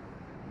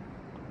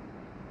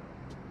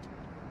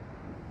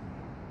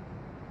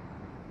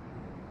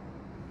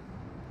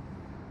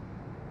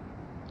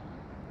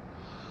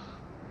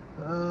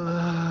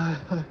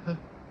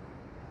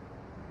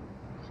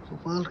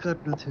कपाल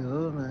काट्नु थियो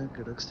नयाँ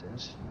केटक्स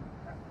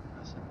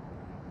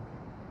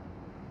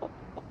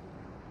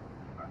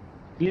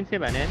क्लीन से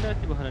भने हैन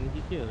अस्ति भर्खर नि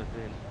के हो र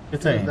के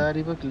चाहिँ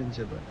दारी पो क्लीन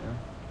से भन्यो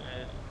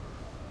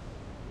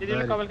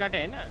त्यतिले कपाल काटे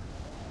हैन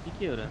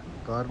के हो र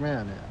घरमै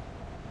हाने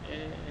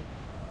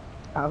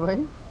आ भाइ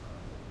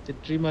त्यो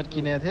ट्रिमर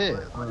किने थिए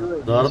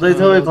झर्दै छ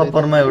ओइ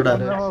कप्परमा एउटा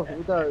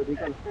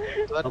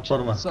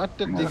कप्परमा सट्ट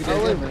दिग्रे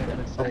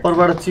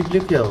कप्परबाट चिप्ले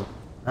के हो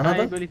हैन त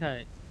गोली खाए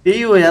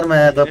त्यही हो यार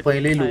माया त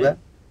पहिल्यै लुगा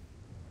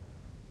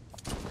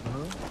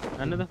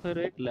हैन त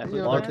फेरि एक ला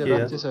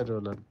त्यसरी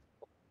होला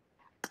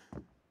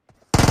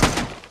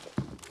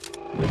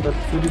यो त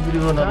चुरी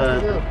गर्न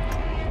लाग्यो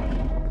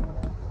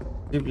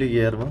चिप्ले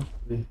यार म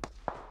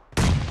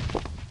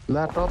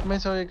ला टपमै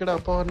छ एकटा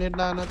पावर नेट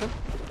लान त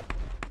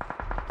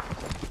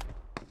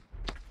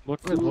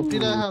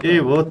ए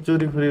बहुत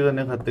चोरी फ्री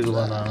गर्ने खातेको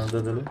बनाउन त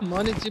त्यसले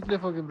मनी चिप्ले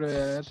फके ब्रो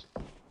यार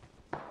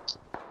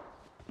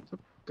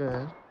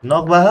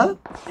नक बाहा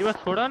यो बस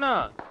छोड न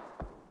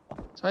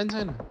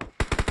छैन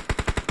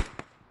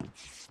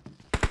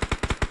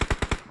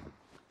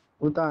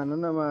उता हान्नु न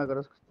मागर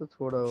कस्तो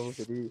छोड हो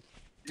फेरि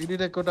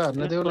इडिट कोटा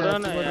हान्न देऊ न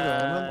हान्न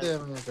दे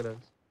मागर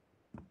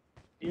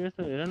यो त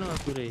हेर न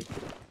पुरै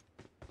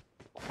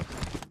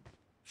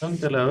सम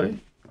चला है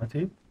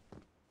माथि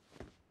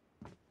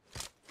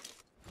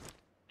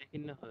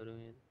देखिन न खरो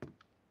यहाँ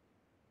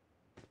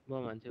म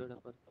मान्छे एउटा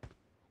पर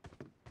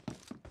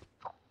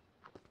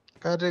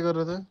कार्य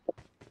गरे त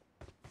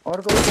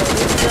अर्को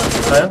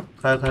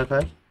खायो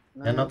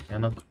एनक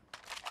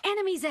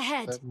Enemies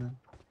ahead.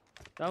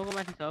 टाउको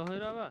माथि छ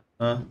होइन अब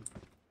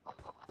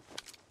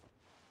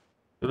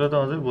त्यो त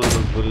अझै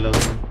बोल्दै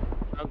लाग्छ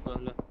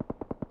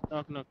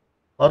नक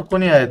अर्को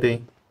नि आयो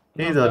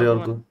त्यही झऱ्यो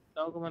अर्को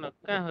टाउकोमा नक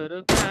कहाँ हो र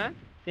कहाँ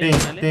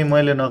त्यही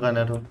मैले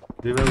नकाने ठाउँ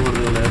रिभाइभ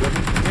गर्दै होला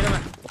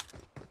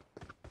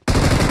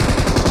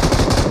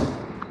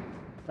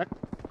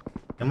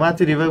हेर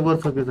माथि रिभाइभ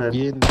गर्छ कि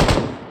सायद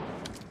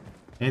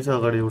यही छ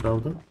अगाडि एउटा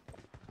आउँछ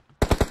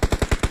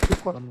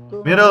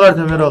मेरो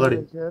अगाडि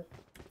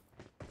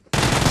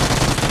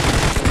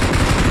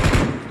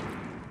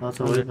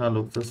सबै कहाँ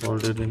लुक्छ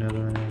सल्टेड लिनेर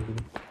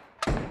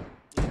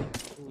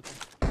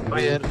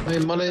यार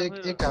मलाई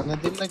एक हान्न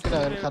दिनु न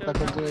केटाहरु खाता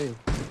खोल्छु है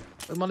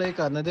मलाई एक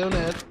हान्न देऊ न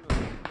यार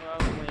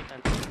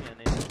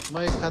म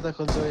एक खाता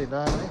खोल्छु है ल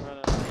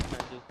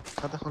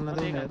खाता खोल्न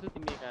देऊ न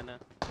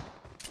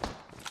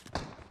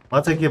म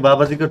चाहिँ के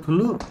बाबाजीको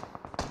ठुलो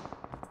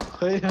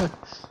खै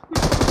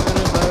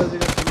मेरो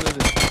बाबाजीको ठुलो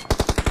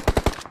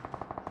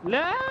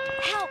ला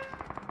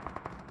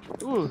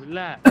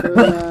ला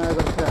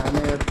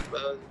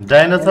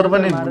डाइनोसर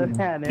पनि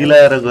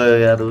दिलाएर गयो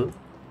यार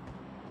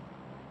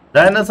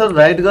डाइनोसर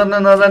राइड गर्न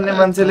नजान्ने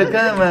मान्छेले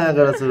कहाँ माया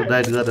गर्छ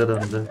राइड गरेर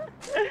हुन्छ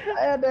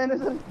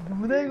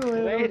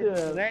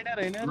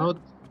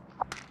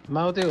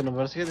माउते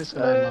हुनुपर्छ के त्यसको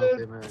लागि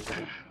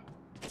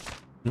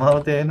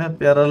माउते हैन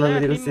प्यारालल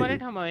के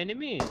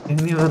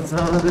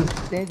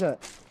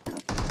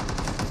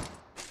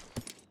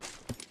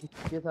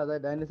छ दाइ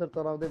डाइनोसर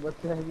चलाउँदै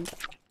बसिरहेको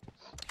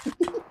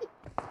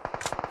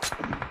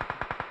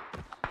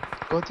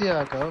कति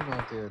आका हो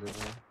माउतेहरु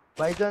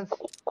बाइ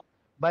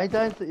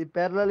चान्स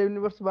प्यारलल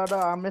युनिभर्सबाट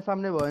आम्ने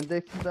सामने भयो भने त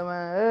एकछिनमा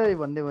ए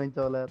भन्ने भइन्छ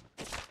होला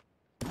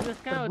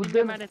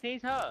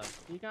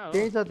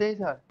त्यही छ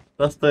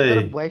कस्तै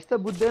भोइस त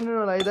बुझ्दैन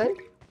होला है दाइ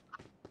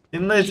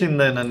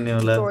चिन्दैनन् नि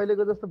होला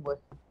अहिलेको जस्तो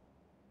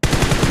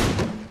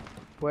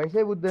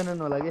भोइसै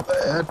बुझ्दैनन् होला के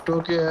यार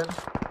टोके यार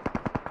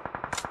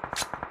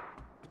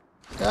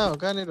कहाँ हो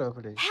कहाँनिर हो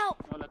फेरि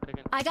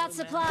I got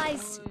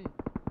supplies.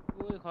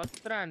 ओइ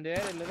खतरा हान्दै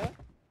यार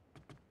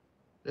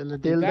यसले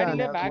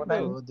गाडीले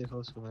भाग्यो हो देखो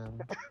उसको भाइ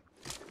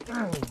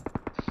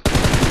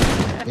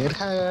हेर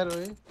खा यार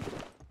ओइ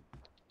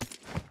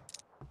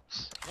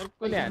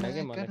अर्कोले हान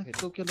के मलाई फेरि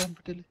टोक्यो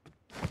लम्पटेले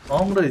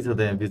कम रहेछ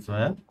त्यहाँ बिचमा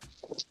यार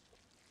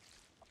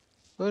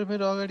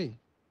फेरि अगाडि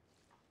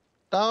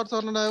टावर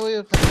चढ्न आयो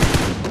यो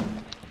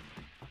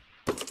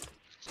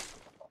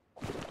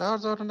टावर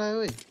चढ्न आयो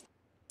ओइ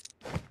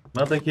म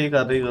त के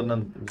कार्य गर्न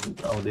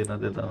आउँदैन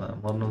त्यता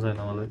मर्नु छैन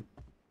मलाई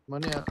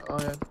मने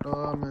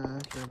टमा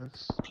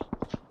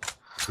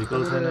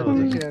विकल छैन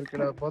यार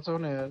केडा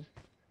बचाउन यार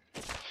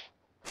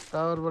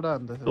टावरबाट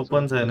हान्दै छ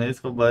ओपन छैन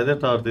यसको बाहिर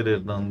टावरतिर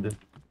हेर्न हुन्थ्यो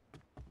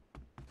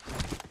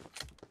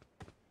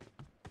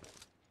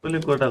कसले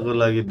कोटाको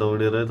लागि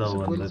दौडेर जाऊ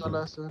भन्दै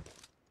थियो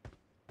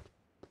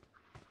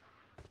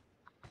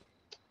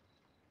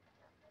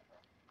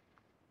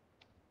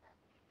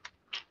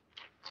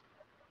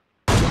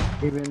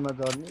इभेन्टमा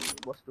झर्ने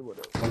बस्नु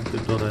पर्यो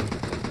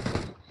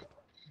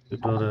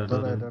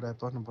डराइ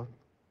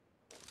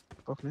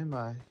पक्नै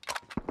नआए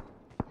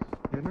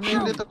हेर्नु न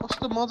यसले त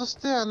कस्तो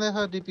मजस्तै हानेछ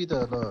डिपी त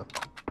ल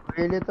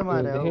अहिले त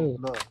मारे हो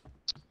ल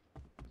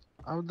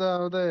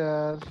आउँदा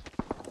यार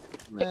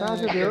कहाँ छ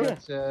त्यो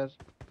यार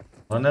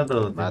भने त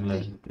हो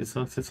तिमीलाई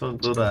यसो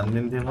गोर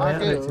हान्दिन्थ्यो म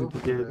यार एकछिन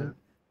पुगेको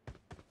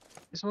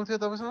यसमा थियो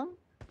तपाईसँग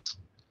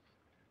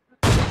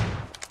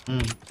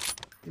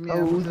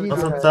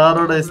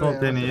चारवटा स्मोक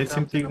थियो नि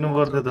एकछिन टिक्नु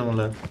पर्थ्यो त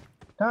मलाई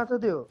कहाँ छ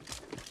त्यो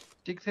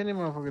टिक्थ्यो नि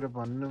म फकेर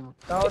भन्नु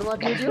टावरमा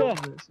थियो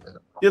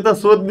त्यो त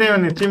सोध्ने हो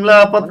नि तिमीलाई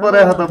आपत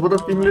परेको त ब्रो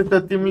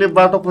तिमीले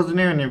बाटो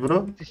खोज्ने हो नि ब्रो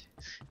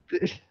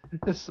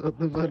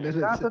सोध्नु पर्ने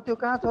कहाँ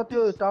छ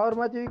त्यो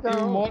टावरमा थियो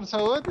कहाँ मर्छ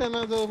हो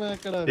त्यहाँ जो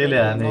माकडा त्यसले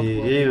हाने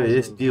यही हो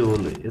एसडी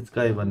होल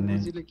एचकाई भन्ने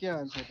बुझिले के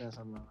हान्छ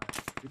त्यहाँसम्म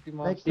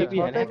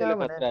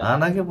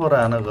हाना के पर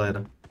हाना गएर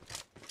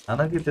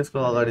हाना कि त्यसको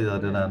अगाडि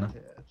झरेर हाना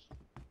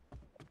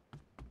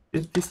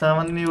यति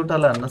सामान्य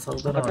एउटालाई हान्न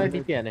सक्दैन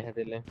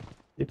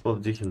के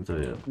पब्जी खेल्छ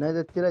यार नै त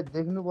त्यसलाई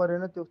देख्नु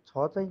परेन त्यो छ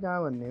चाहिँ कहाँ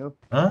भन्ने हो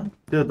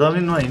त्यो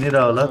जमिनमा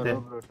हिँडिरह होला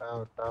त्यहाँ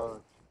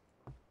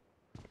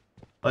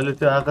अहिले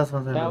त्यो आकाशमा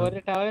छैन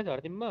टावरै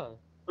झर्दिम म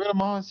मेरो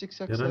म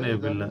शिक्षक हेर न यो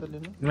बिल्ला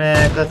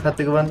मेका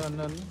खातीको बन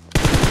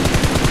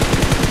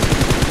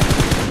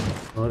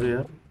अरे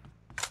यार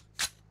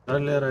कर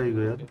लिएर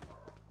आइगयो यार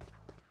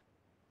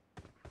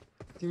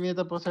तिमी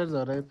यता पछाडि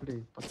झराइ पुरै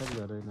पछाडि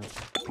झराइन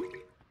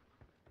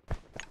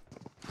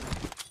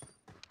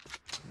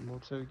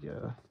मोर्छ क्या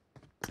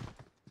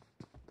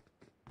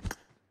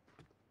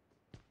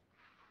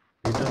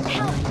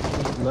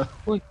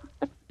ओइ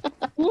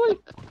ओइ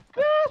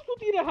कहाँ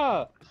सुतिरह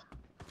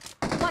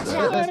Watch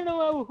out!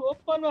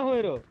 ओपनमा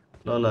मेरो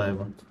ल आयो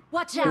म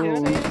Watch out!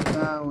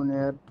 कहाँ हुने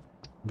यार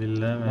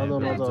बिल्ला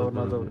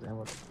नजाउ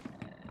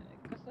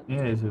के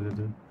आइसक्यो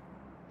त्यो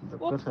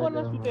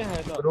ओपनमा सुते है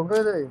त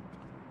रोक्दै दे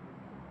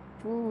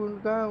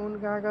उनका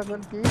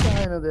छन् केही थाहा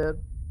छैन त यार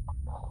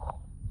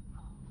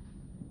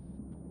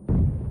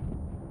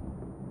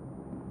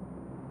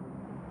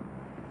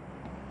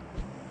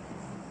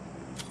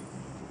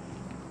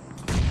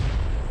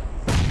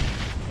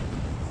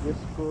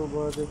यसको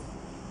बजे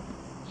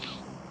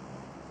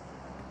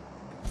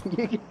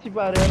के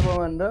चिपारे यार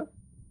भगवान र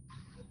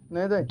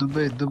नै दाइ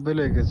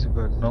दुबैले एकैछिन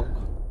गर्छ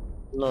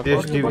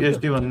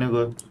एसटी भन्ने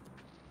गयो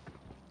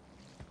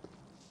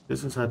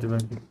त्यसको साथी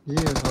बाँकी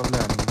यही सबले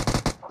हान्नु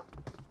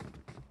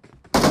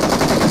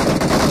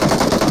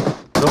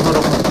रोको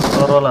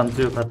तरल हान्छ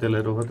यो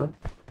खातेलाई रोको त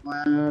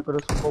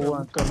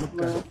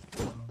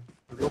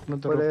रोक्नु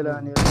त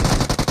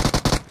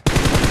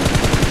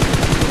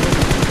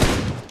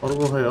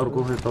अर्को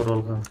खै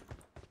तरल खा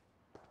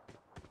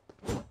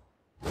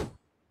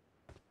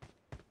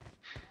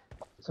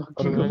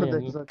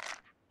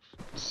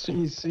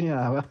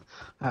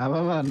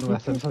हावामा हान्नु भएको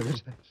छ सकेर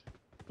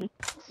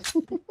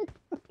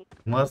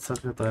मर्छ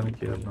त्यो त अनि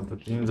के गर्नु त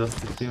तिमी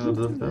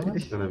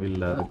जस्तो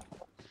बिल्लाहरू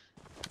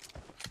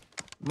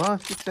म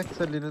शिक्षक छ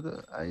लिनु त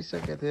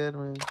आइसकेको थिएँ यार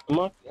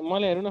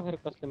मलाई हेर्नु न फेरि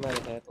कसले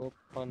मारेको यार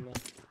ओपनमा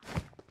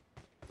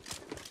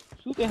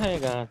सुते खाए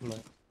घाँसमा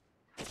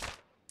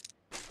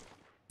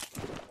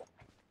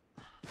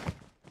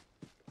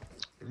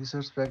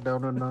रिसर्च प्याक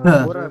डाउनलोड न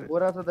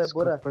बोरा छ त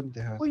बोरा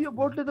ओ यो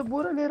बोटले त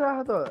बोरा लिएर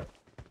आयो त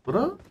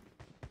बोरा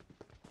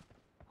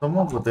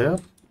सम्मको त यार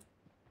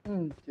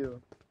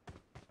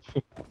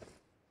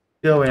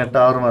त्यो यहाँ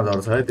टावरमा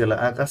झर्छ है त्यसलाई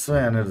आकाशमा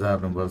यहाँनिर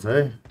झार्नुपर्छ है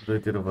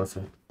दुईतिर बस्छ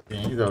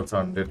यहीँ झर्छ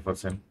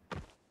 100%।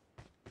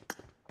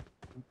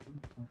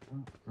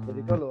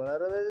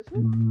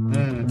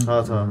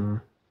 छ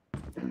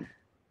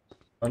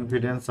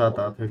कन्फिडेन्स साथ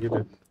आएको थियो कि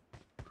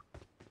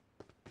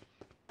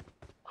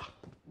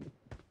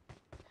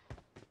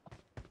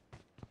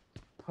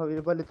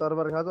त्यो पालि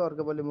तरबार खान्छ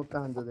अर्को पालि मुक्का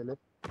खान्छ त्यसले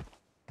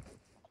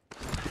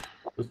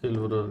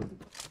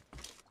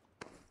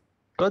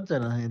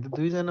कतिजना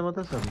दुईजना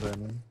मात्रै छ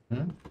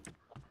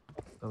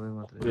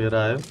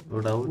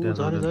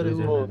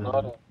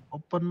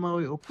ओपनमा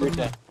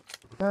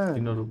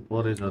तिनीहरू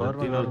परै छ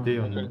तिनीहरू त्यही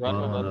हुन्छ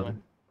घरमा झरे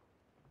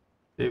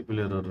त्यही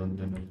प्लेयरहरू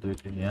हुन्थेन दुई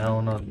तिन यहाँ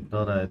आउन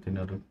डरायो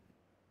तिनीहरू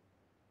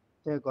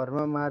त्यहाँ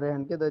घरमा मारे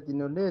हन् के त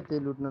तिनीहरूले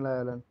त्यही लुट्न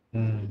लाग्यो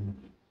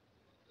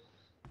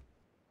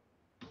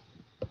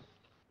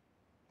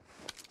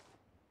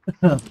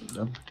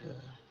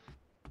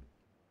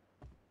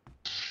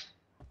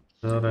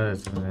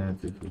रहेछ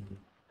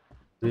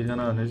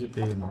दुईजना भनेपछि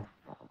त्यही हो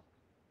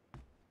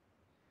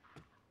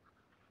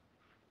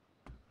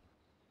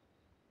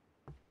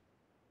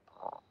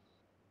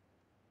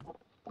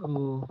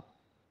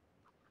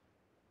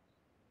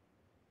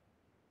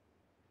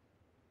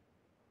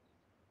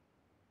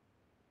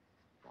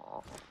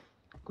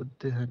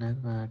कुद्दै छैन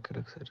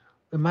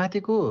माथि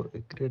माथिको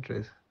ग्रेट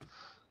रहेछ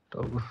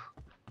टाउको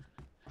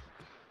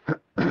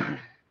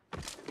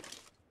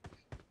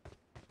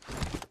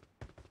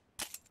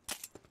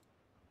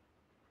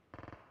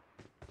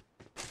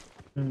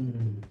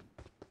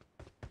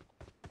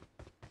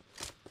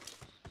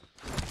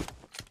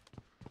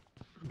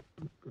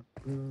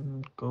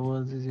कौवा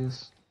चाहिँ जस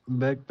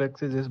ब्याकप्याक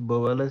चाहिँ जस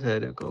बवालै छ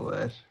अरे कौवा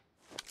यार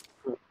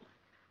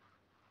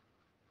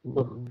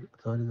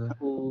सरी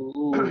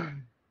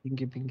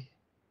पिङ्की पिङ्की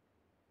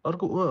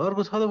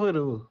अर्को छ त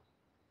फेरि ऊ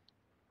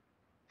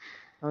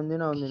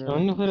आउँदिन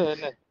भन्नु पर्यो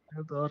होला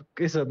यो त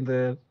अर्कै छ नि त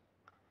यार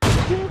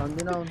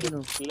आउँदिन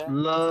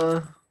ल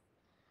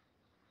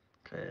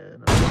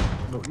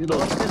यो त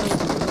अर्कै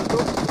छ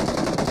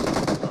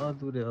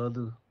अदु रे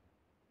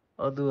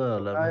अदुवा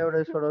होला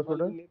एउटा छोडो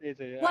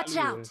Watch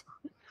out!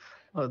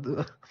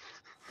 अदुवा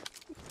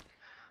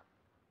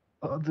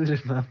अदु रे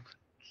नाम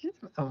के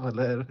नाम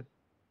होला यार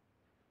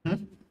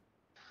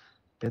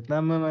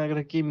भेटनाममा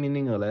मागेर के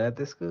मिनिङ होला यार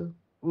त्यसको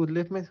ऊ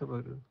लेफ्टमै छ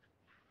बरु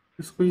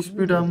त्यसको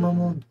स्पिड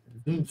आम्मामा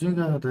जिङ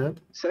गएको त यार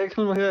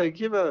साइकलमा गयो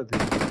के भयो त्यो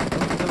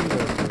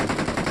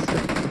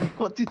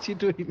कति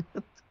छिटो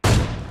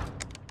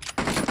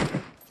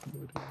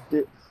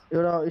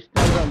एउटा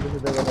स्नाइपर हान्दैछ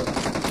त्यहाँबाट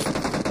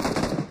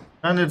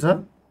कहाँनिर छ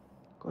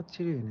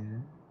कति हिँड्ने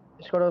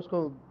यसबाट उसको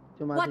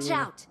त्यो Watch माथि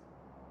out!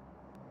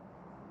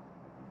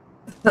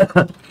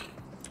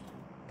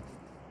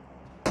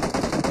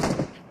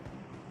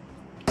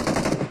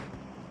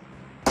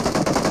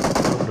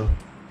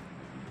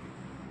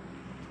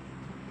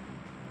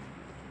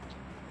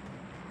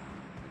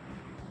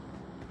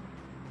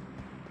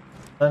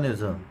 कहाँनिर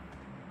छ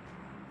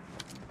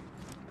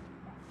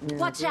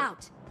Watch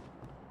out!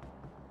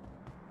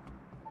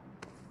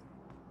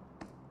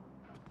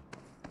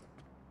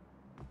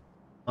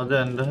 अझै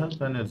हानेर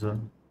कहाँनिर छ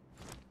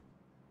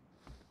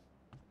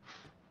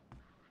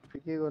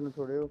के गर्नु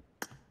छोड्यो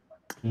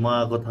म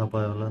आएको थाहा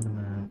पायो होला नि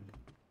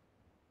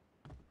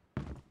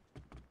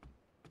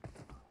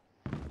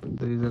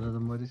दुईजना त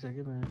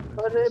मरिसक्यो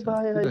अरे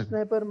भाइ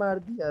स्नाइपर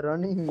मार्दिया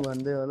रनिङ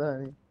भन्दै होला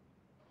अनि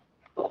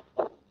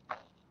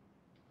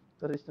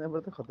तर स्नाइपर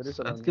त खतरै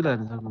सात किलो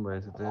हानि सक्नु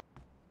भएछ त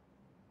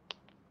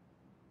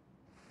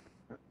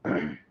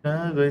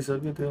कहाँ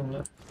गइसक्यो त्यो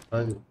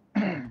लाग्यो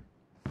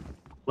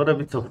बडा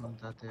बिच्छौ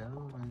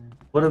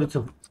बडा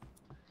बिच्छौ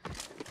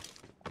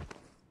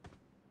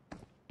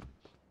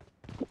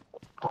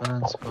कहाँ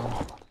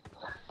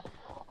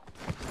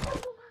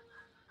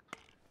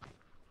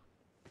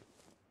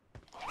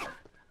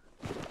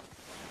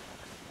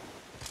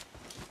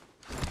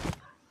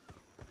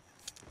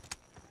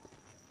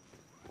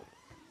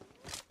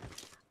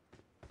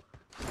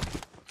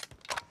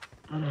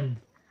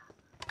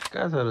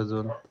छ र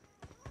जोन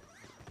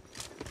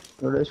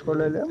एउटा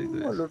स्कोरलाई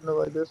ल्याऊ लुट्नु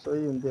भइदियो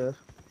सही हुन्थ्यो यार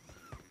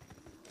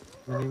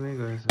मिनिमै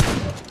गएछ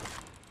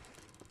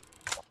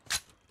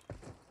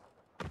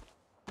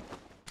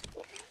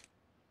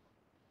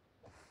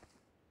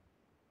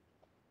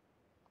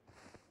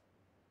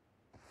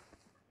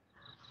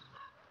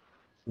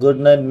गुड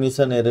नाइट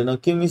मिसन हेरेन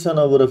के मिसन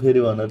अब र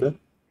फेरि भन त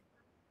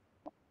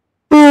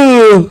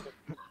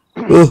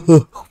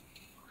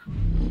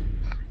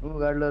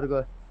गाडलर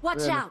गयो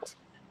Watch out!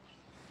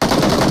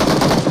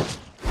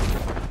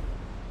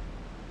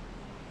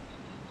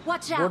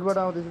 Watch out! बोटबाट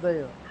आउँदैछ त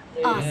यो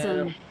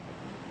Awesome!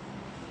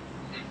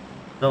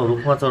 जाऊ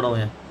रुखमा चढाऊ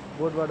यहाँ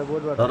बोटबाट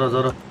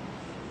झर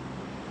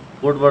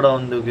बोटबाट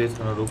आउनु देऊ केही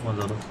छैन रुखमा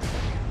झर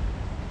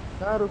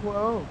कहाँ रुखमा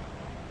आऊ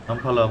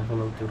अम्फाला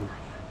त्यो रुख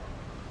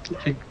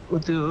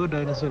त्यो हो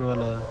डाइनोसर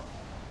वाला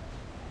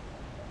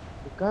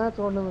कहाँ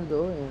चढ्नु मिल्छ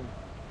हो यहाँ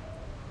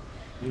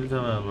मिल्छ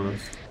यहाँबाट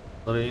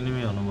तर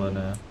एनिमी हुनु भएन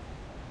यहाँ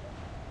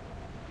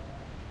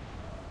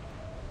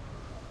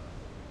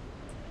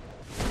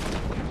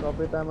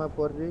सपेटामा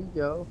पर्यो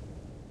क्या हो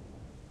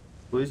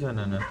कोही छैन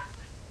नि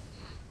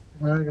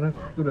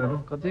कुराहरू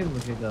कतै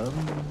बोकेका हो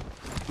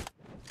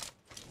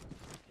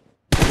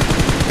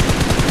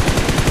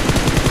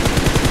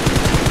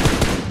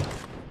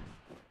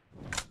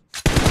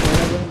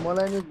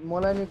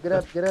मलाई नि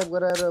ग्र्याब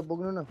गराएर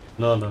बोक्नु न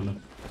ल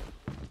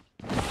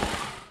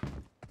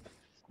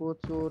को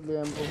चोरले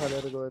एम्पो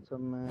फालेर गएछ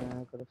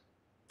म्याकर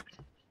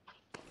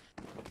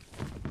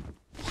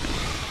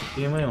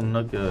केमै हुन्न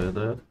क्या हो त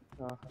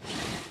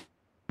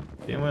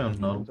केमै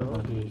हुन्न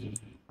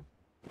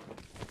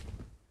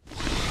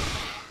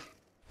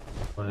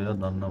भयो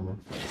धन्न भयो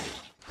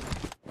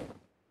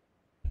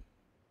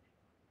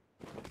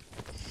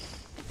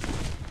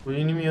कोही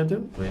एनिमी हो त्यो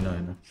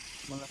होइन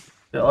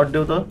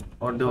अड्ड्यौ त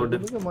अड्ड्यौ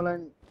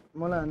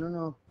मलाई हान्नु न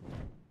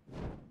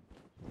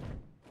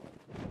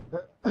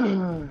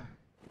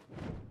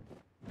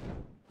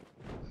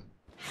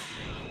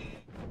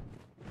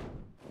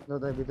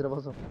त भित्र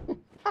बसौ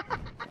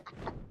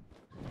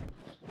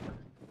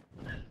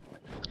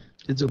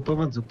त्यो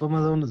झुप्पामा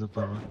जाऊ न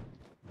झुप्पामा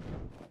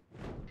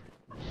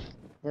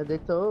यहाँ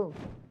देख्छौ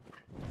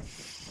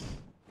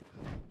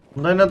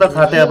हुँदैन त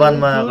खाते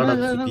बानमा कडक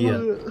छिटिया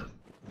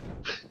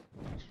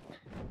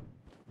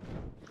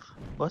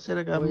बसेर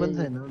काम पनि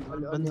छैन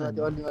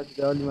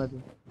अलि माथि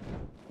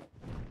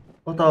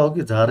कता हो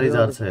कि झारै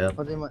झार्छ यार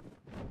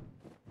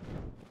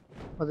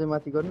अझै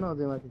माथि गर्नु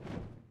अझै माथि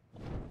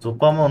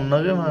झुप्पामा हुन्न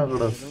के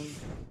माकडा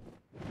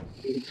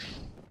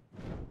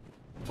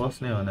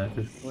बस्ने भने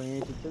कि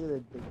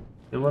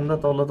योभन्दा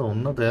तल त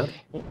हुन्न त यार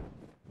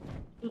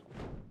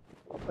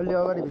अलि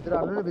अगाडि भित्र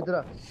हाल्नु न भित्र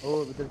हो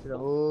भित्र छिरा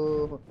हो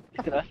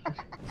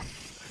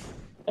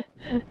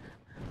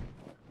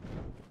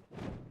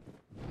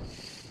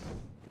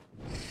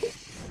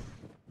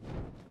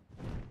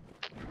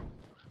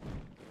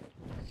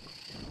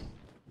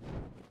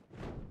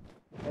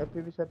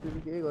एफपीपी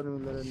केही गर्नु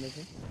मिल्दैन रहेछ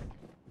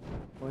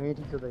हो यही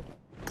ठिक छ त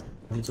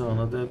हुन्छ हुन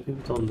त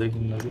एफपीपी तल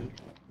देखिन्न कि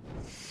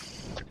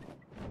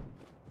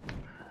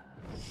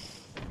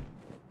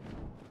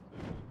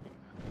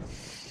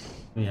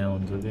यहाँ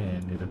हुन्छ कि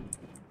यहाँनिर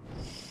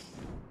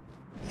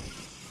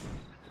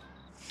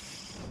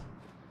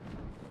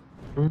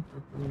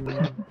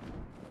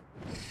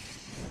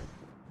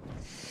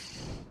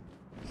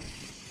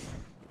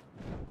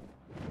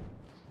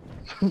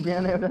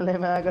बिहान एउटालाई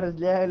मागेर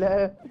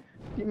ल्यायो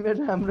टिममेट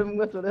हाम्रो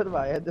मुखमा छोडेर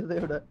भाग्यो त्यो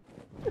एउटा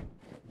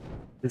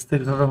त्यस्तै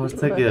गरेर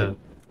बस्छ के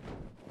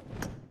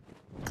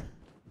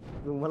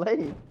हो मलाई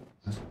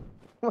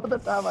म त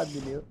टाप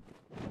हालिदिने हो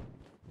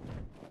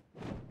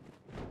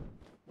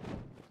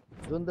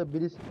जुन त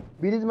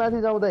ब्रिज माथि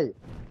जाउँदै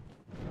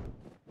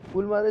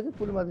पुलमा रहेछ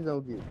पुलमाथि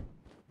जाउँ कि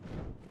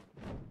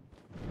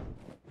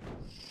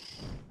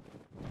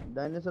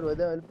डाइनोसर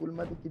भइदियो अहिले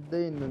पुलमाथि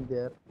किद्दै हिँड्नुहुन्थ्यो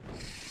यार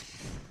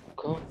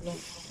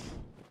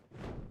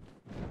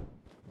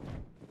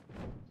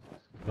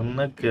घुम्न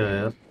के हो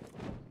यार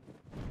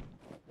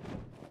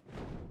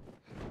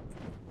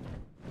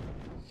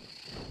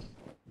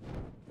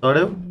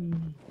चढ्यौ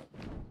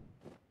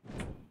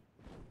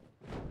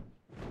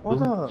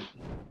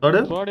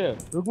चढ्यो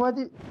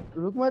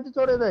रुखमाथि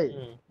चढ्यो दाइ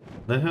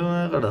देख्यौ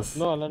कडस ल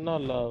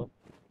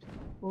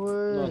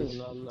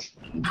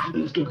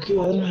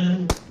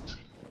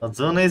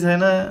जो नै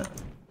छैन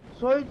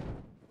सोही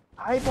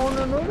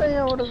आइपाउनु न त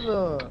यहाँबाट त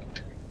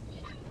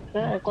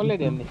कसले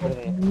ध्यान दिन्छ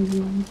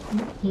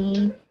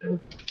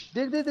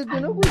देख्दै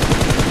देख्दैन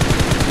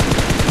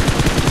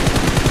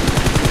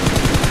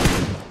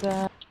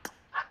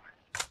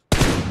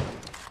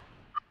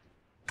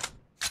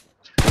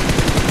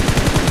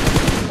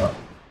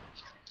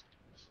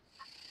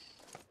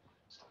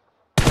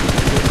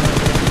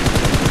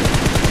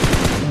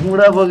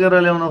उडा बोकेर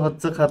ल्याउन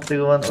खोज्छ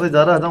खात्तेको मान ओइ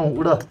झरा जाउँ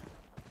उडा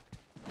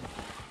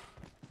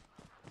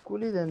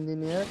कुली ध्यान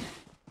दिने यार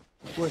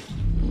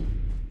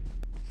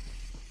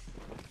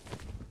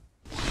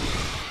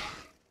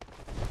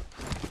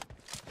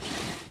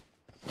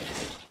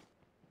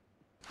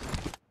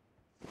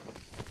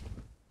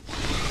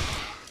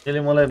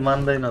यसले मलाई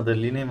मान्दैन त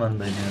लिनै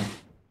मान्दैन यार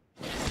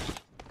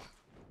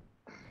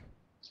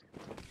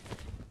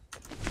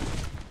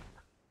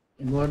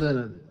गर्दैन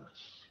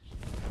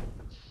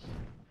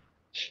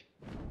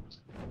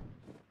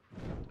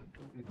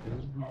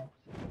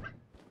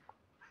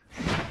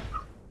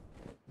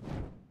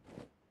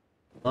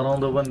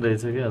तराउँदो पनि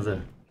रहेछ कि अझ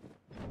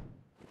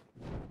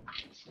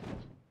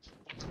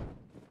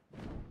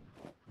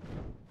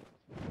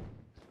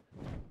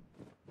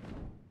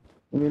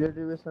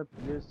मिलिट्री बेस में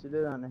प्लेयर्स चिले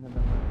आने हैं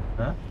ना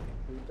हाँ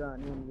लूटा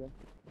आने होंगे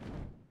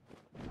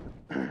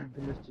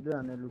प्लेयर्स चिले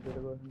आने लूटे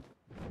तो बस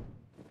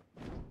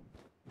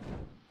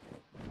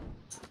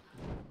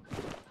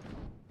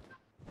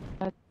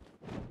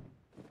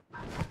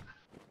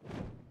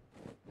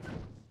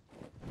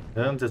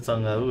हम तो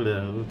चंगा उड़े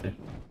उड़े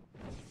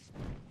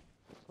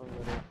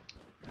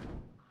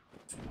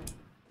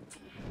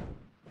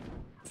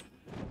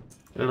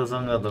एड़ा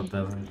चंगा तो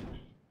तेरे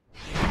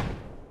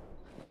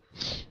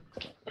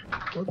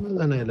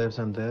Kodla na ilaw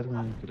santer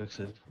man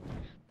kilaksel.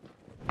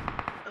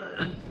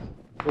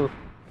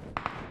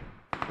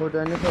 वो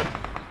डायनासोर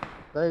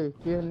भाई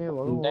के नहीं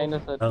हो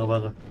डायनासोर भाग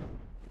भाग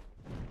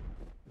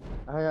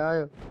आयो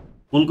आयो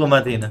पुल को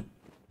माथि हैन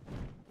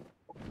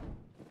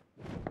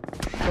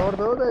चढ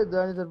दो त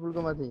डायनासोर पुल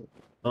को माथि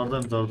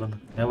चढ्दैन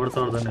यहाँबाट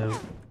चढ्दैन यो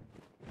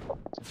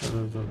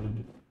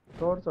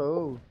चढ्छ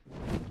हौ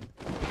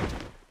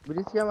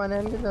ब्रिज क्या माने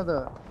नि त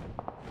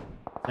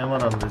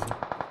क्यामेरा हाल्दैछ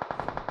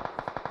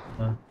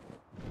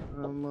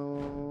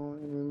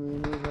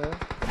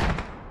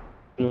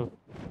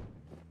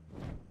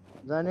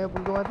जाने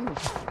पुल को माथि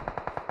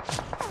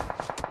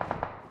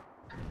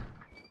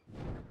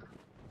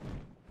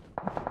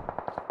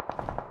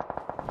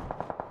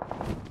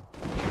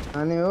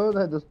आने हो त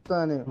दोस्त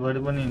आने बडी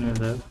पनि हिँड्नु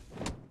छ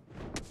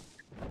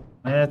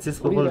नयाँ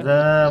चीजको गोल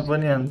जहाँ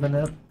पनि हान्छन्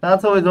यार कहाँ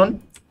छ ओइ जोन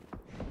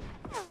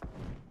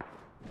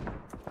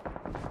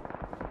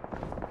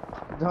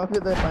जाऊ के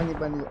त पानी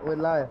पानी ओइ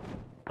ला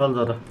चल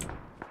जरा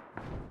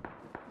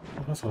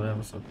What's up,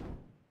 what's up?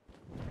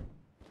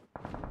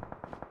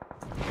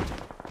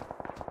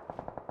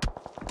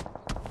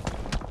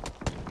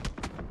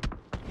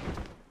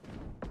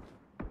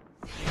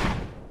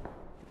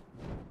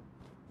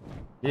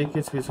 एक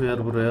HP छु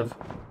यार ब्रो यार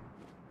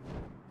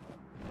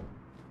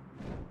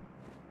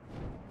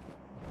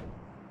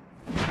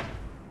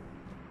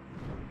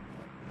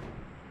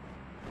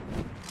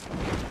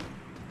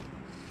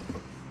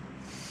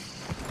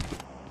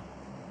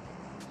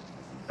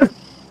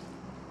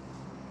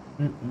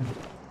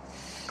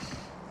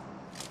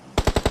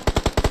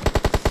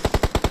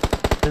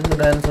त्यसको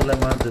डाइनोसरलाई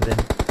मार्दै दे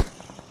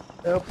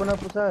ए पुनः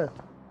पुछा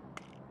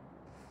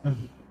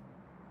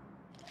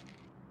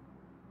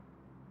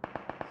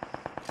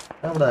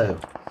कहाँबाट आयो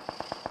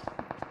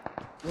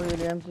वो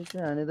एमसी से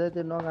हानिदै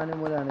त्यो नखाने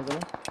मैले हानेको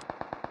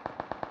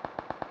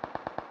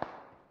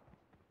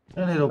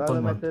यहाँनिर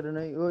ओपनमा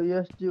नै ओ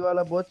एसटी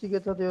वाला बचिके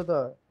छ त्यो त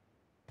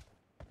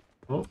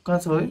हो कहाँ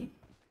छ है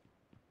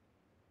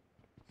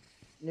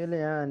यसले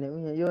यहाँ हाने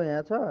यो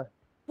यहाँ छ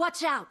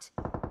Watch out!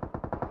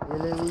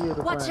 यसले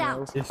उयोहरु Watch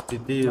out! एसटी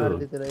त्यही हो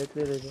मार्दितिर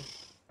एक्लै रहेछ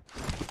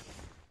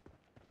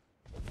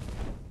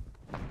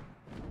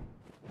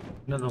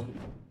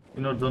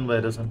यिनीहरु जोन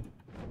बाहिर छन्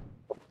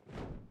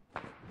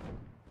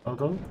आउट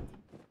आउट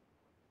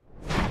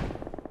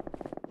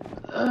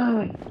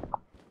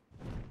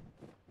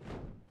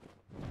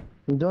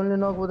जोनले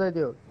नक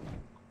बताइदियो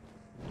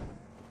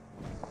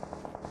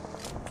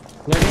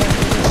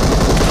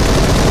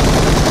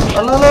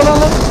अला ला ला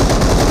ला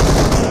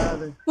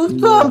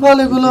कस्तो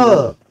फालेको ल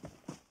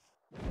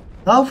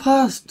हाउ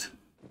फास्ट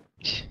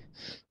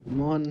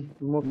मन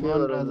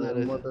राजा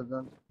रे म त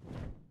जान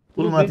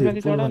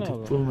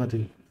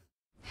पुलमाथि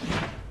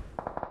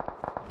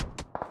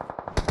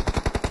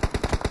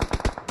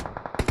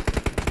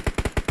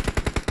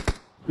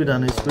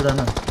स्पिड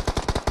आना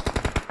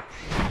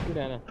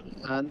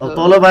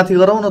तल माथि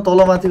गरौ न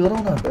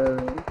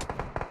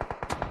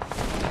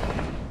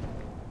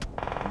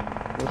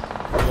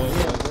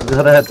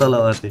गराए तल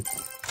माथि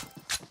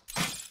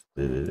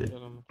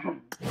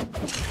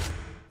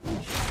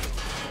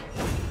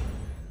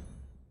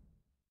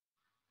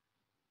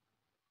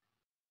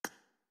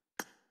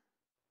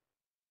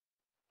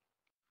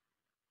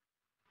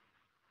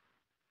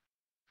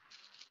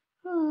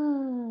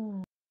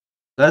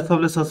गाइस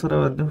सबले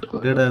सब्स्क्राइब गर्दिनु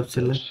डेड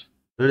एफसी ले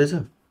रेडी छ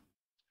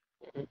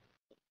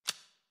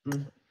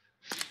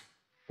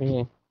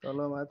तल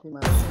माथि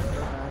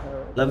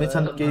ल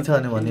मिसन केही छ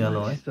भने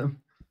भनिहालौ है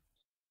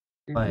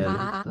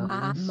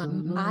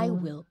I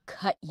will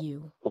cut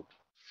you.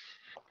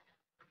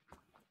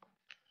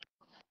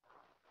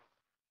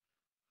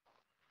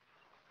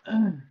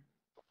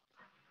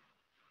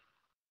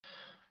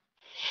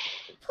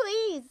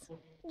 Please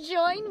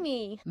join me.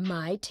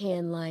 My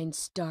tan line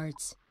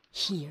starts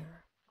here.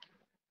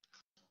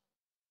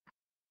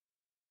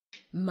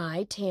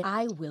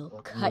 I will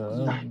cut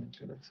you.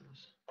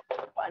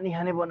 पानी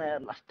खाने बनायो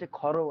लास्टै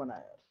खरो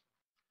बनायो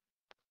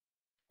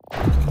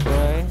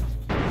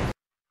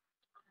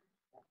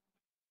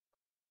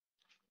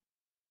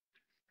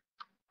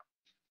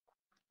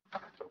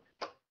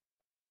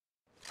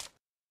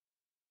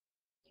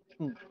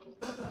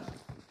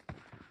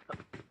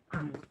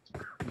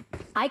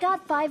I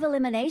got 5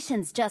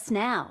 eliminations just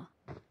now.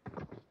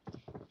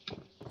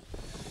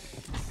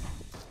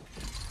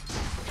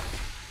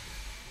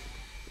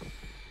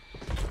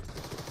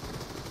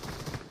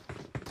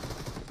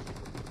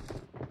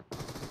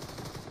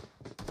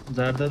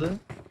 Zarda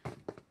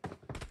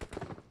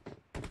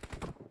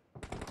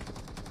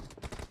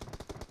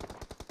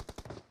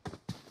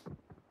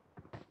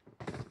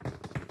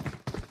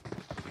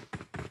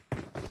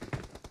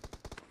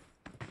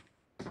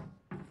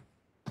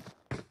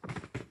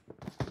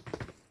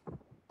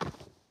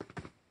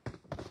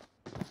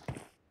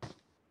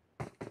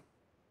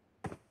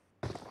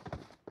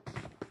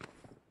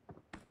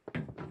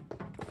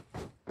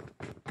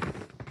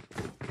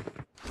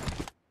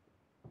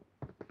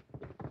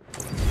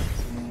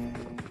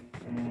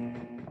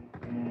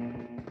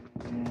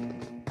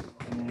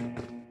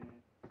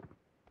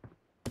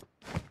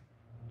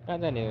कहाँ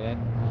जाने हो यार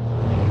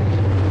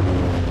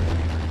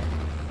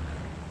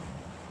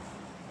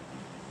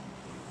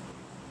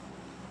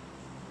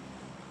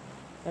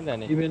कहाँ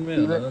जाने इभेन्ट में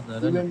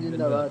इभेन्ट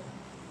जिन्दाबाद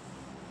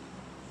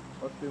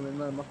फर्स्ट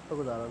इभेन्टमा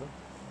मस्तको झारा त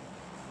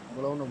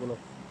बोलाउ न बोलाउ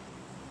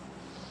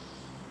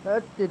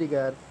तेरी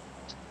यार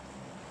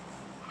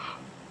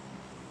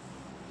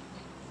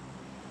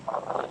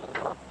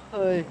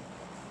ओइ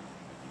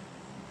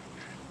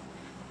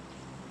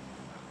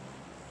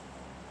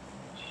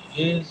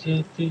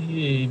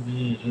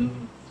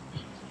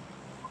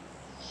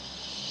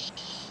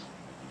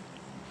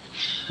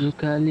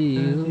सुकाली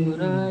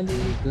ओराली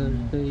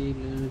गर्दै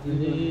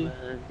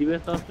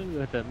दिवस आउँछ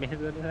नि त मेसेज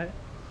गर्ने है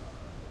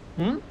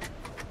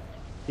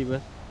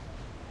दिवस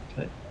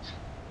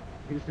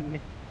सुन्ने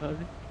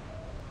हजुर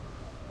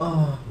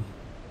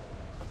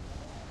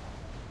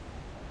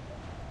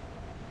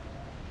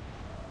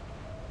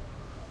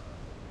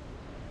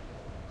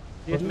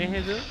दिवस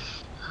मेसेज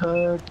हो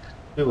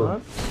के भयो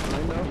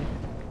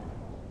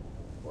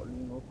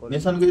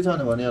नेसन केही छ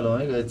भने भनिहालौँ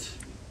है गाइज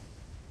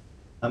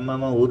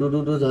आम्मामा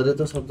हुरुरुरु झरे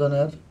त सबजना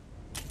यार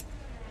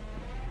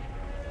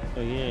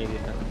I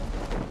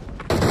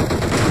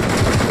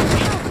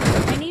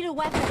need a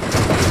weapon.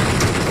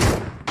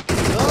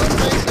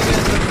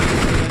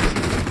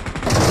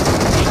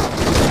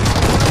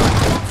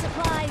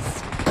 Supplies.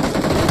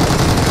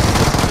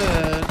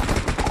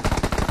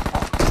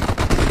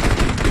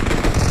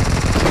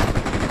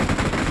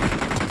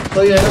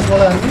 सही हैन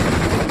खोला हामी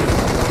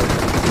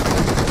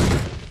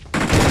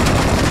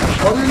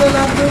अरूले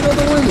लाग्दैन त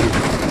ओइ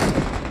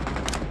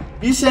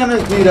 20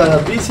 एमएस दिइरहा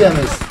 20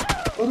 एमएस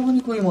अरु पनि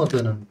कोही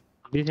मर्दैनन्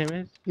 20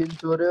 एमएस किल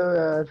चोर्यो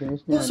यार फिनिश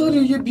नि सरी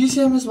यो 20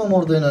 एमएस मा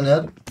मर्दैनन्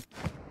यार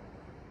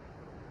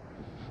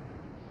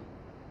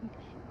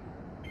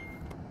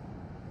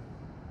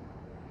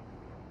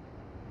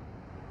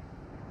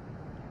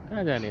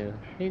कहाँ जाने हो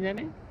कहीं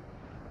जाने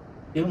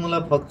यो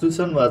मलाई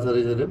फ्लक्चुएसन भएको छ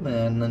रहेछ रे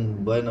म्यान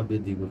भएन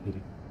बेदीको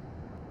फेरि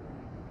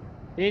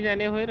कहीं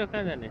जाने हो र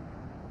कहाँ जाने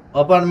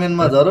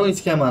अपार्टमेन्टमा झरौ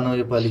स्क्याम हानौ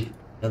यो पाली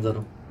यहाँ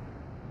झरौ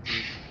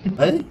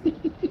है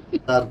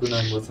तारको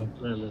नाम बसौँ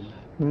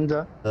हुन्छ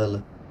ल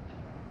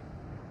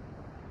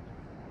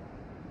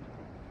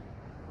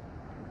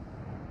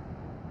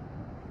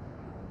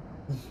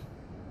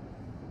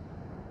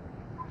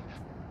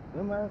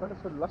यो मायाबाट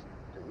सो लस्ट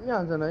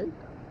हान्छन् है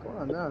कोन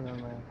हान्छ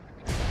माया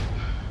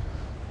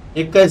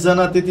 21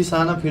 जना त्यति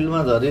सानो फिल्डमा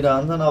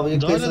झरिरहन्छन् अब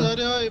 21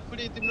 झरे हो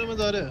पुडी तिम्रोमा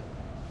झरे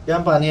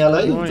क्याम्प हानिहाल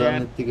है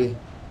झर्नेत्तिकै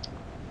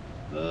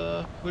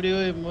पुडी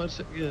ओइ मर्छ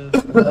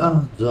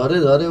झरे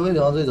झरे ओइ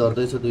अझै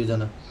झर्दैछ दुई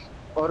जना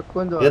अर्को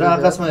नि हेर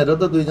आकाशमा हेर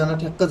त दुई जना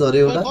ठ्याक्क झरे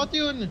एउटा कति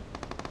हो नि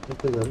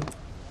ठ्याक्कै झरे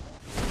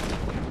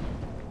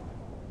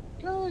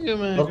के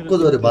माया अर्को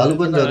झरे भालु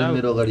पनि झरे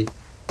मेरो अगाडि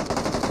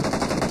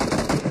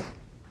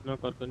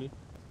नकर्को नि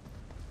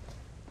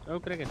औ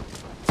क्रेक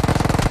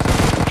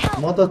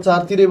म त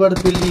चारतिरैबाट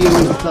पेलियो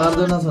चार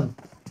जना छन्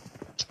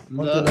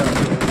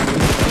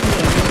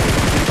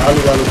भालु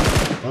भालु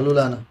भालु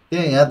लान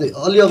त्यहाँ यहाँ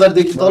अलि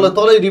अगाडिदेखि तल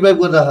तलै रिभाइभ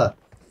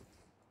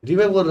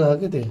गरेर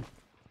के त्यहाँ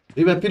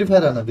रिभाइभ फ्री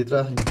फायर हान भित्र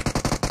आएन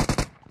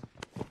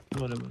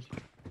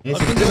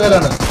फ्री फायर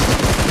हान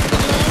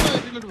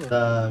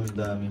दामी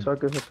दामी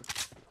सक्यो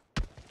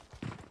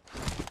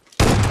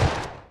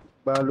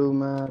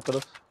बालुमा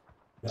क्रस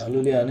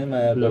भालुले हाने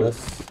माया क्रस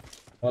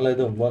मलाई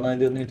त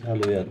बनाइदियो नि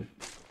ठालो यार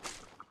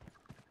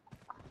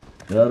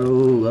यारो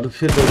अरु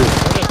फेरि गरे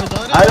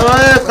आयो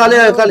ए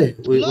काले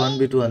उइ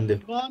 1v2 हान्दियो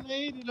नै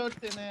रिलोड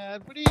थिएन यार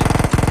पुडी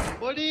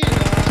बडी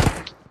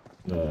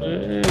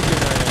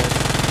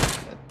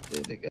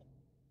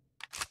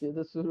यो त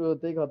सुरु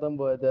होतै खतम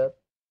भयो त यार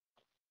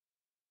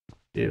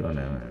के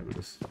भने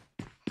क्रस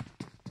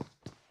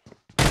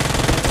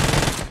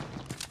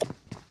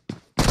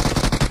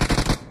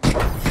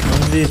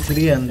only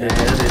 300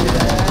 यार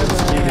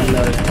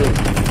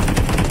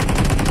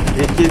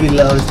के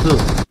बिल्ला हो यस्तो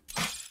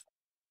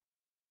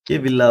के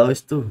बिल्ला हो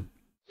यस्तो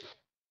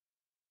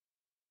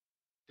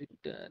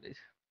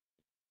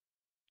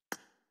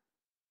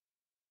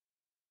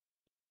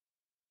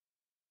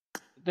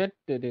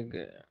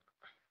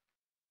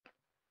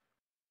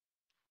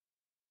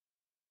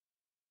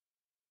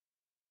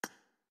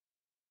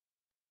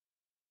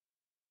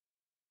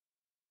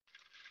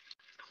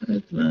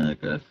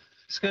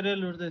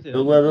स्करेल उड्दै थियो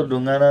लोगबहादुर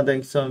Dhungana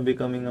thanks for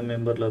becoming a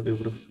member love you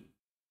bro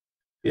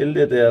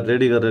खेल्दै त यार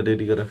रेडी गर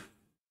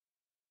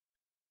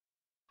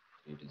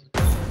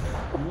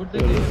उड्दै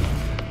थियो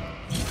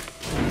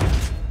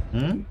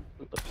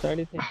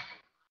साडी थियो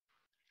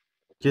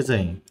के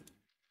चाहिँ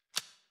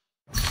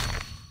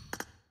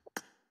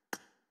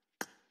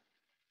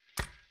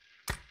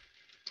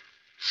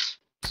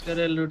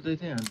स्करेल उड्दै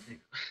थियो हान्थे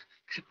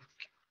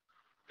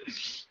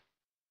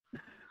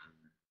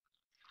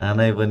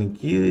आनै पनि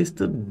के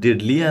यस्तो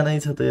डेडली आनै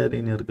छ त यार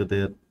यिनीहरुको त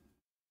यार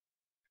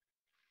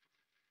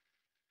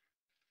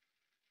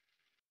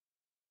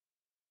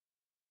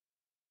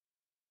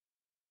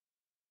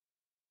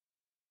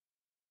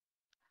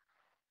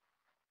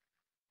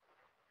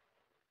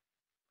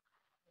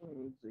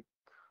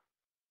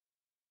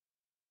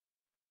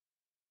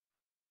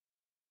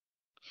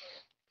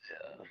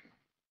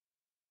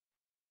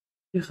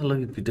के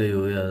खालको पिटाइ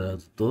हो यार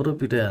तोरो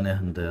पिटाइ हाने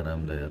हान्त यार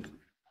हामीलाई यार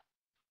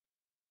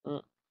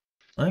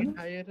हैन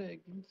खाएर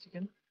एक दिन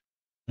चिकन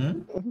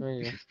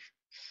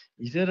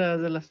हिजो र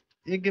आज लास्ट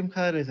एक गेम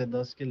खाएर रहेछ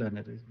 10 किलो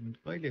हानेर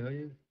कहिले हो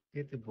यो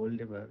के त्यो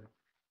भोल्डे भएर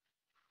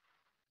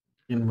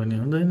चिकन पनि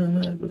हुँदैन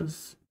मायाकुरस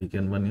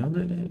चिकन पनि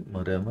हुँदैन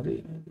मर्या मरे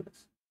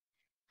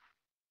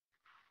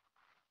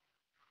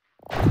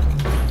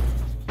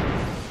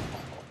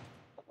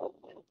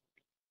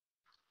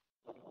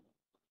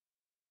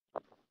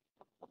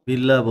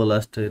बिल्ला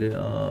बोलास्ट रे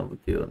अब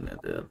के गर्ने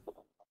त यार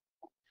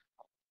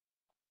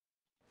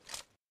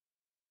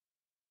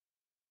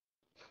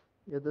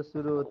यो त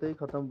सुरु होतै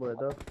खतम भयो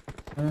त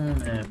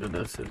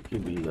के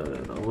बिल्ला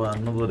अब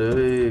हान्नु पर्यो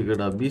है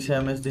केटा 20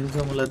 एमएस दिन्छ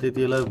मलाई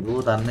त्यतिबेला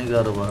बहुत हान्नै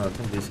गाह्रो भएको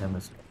थियो 20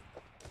 एमएस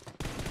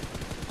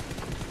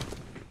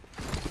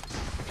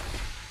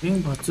पिङ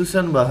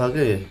फ्लक्चुएसन भएको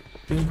के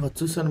पिङ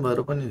फ्लक्चुएसन भएर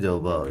पनि जाउ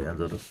भयो यहाँ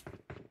जरो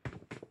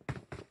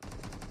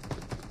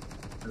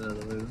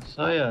तपाईँको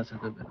 100 आछ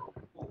तपाईको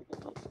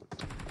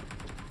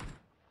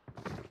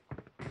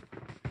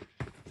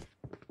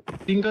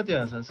पिङ कति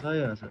आछ 100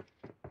 आछ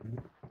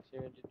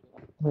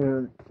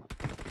 72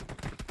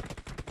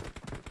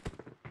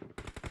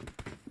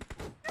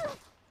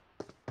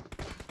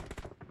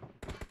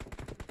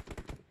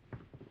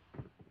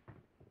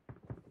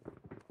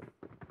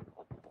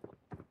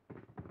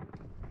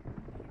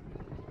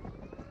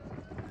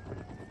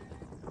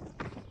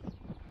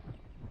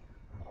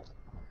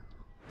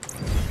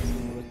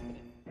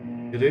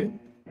 रे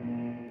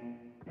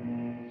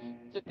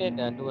त्यही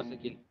ढाड्नुपर्छ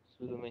किल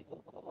सुरुमै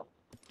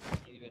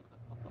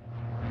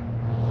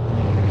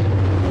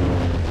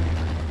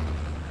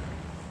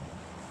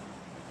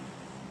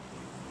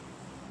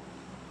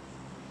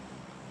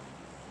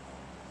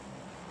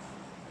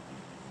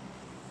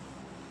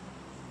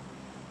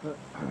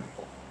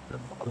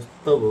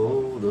कस्तो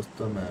भयो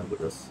दोस्तो माया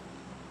बडस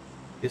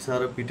के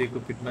साह्रो पिटेको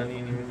पिट्न नि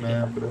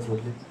माया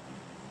बडसले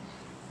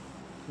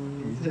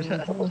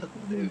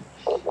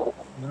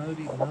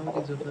नौरी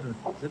जोकर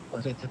जब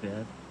परेछ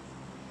यार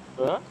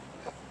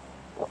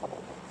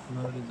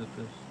नौरी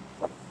जोकर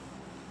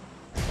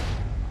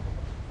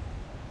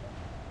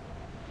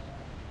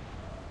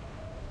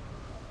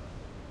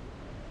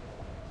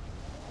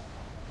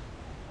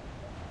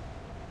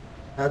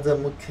आज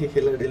मुख्य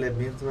खेलाडीलाई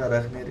बेन्चमा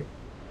राख्ने रे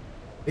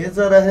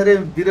बेन्चमा राखेर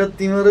विरोध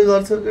तिमीहरू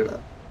गर्छौ केटा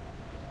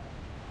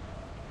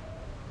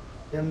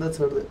त्यहाँ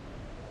छोड्दै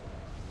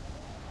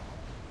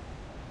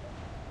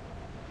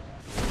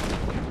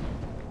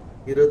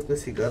विरोधको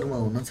शिकारमा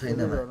हुन छैन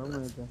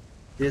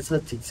के छ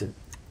ठिक छ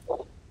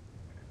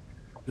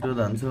विरोध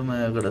हान्छौ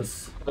माया गडस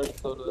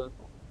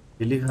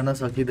खेली खान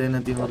सकिँदैन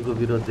तिमीहरूको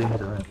विरोध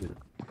देखेर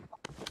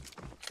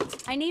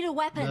I need a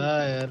weapon.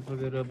 यार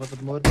पुगेर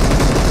मतलब मोर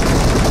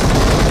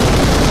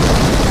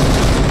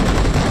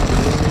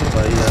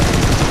भाइ यार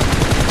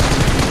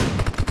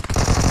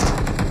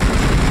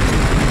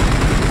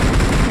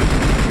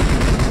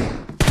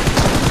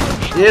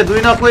ए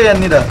दुई न कोही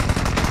यहाँनिर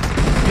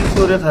किल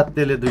चोर्यो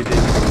खात्तेले दुईटै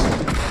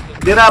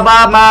तेरा बा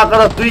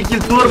माकड दुई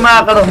किल चोर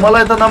माकड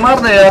मलाई त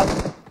नमार्न यार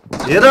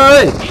हेर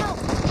है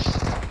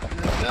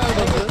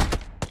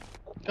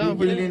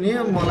नि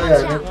मलाई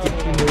हाल्ने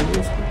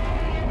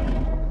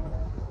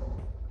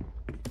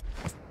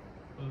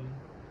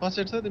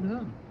पसेट छ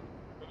तिमीसँग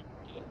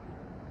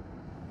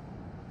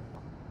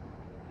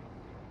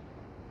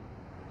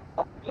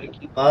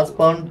 5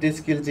 पाउन्ड 30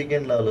 किल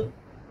चिकन ल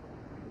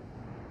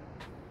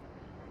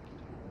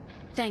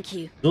Thank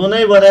you. जो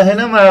नै बने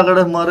हैन मागड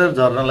मरेर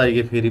झर्न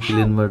लाग्यो फेरि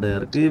प्लेनबाट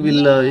यार के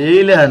बिल्ला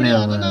यहीले हाने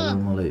हो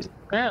मलाई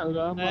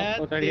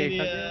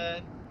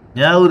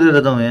यहाँ उडेर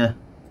जाउँ यहाँ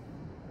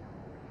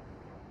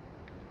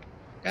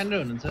कान्ड्रो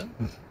हुनुहुन्छ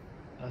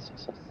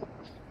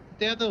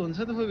त्यहाँ त हुन्छ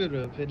त पुगेर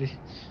फेरि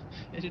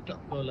फेरि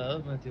टक्क होला हो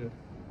माथिबाट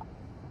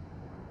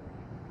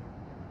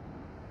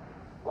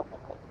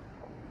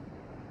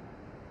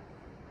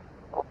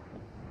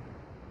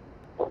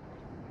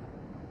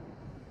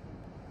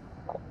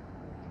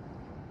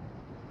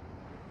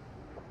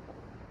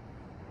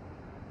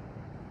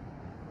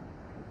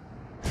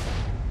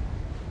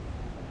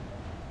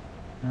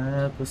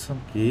कसम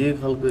के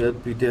खालको यार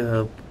पिट्या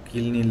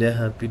किल्नी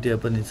ल्याहा पिट्या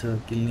पनि छ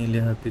किल्नी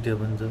ल्याहा पिट्या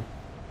पनि छ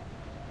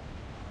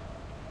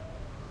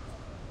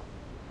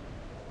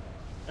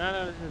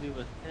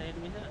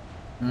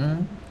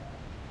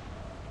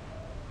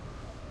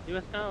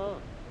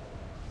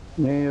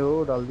नहीं हो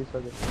डाल दी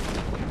सके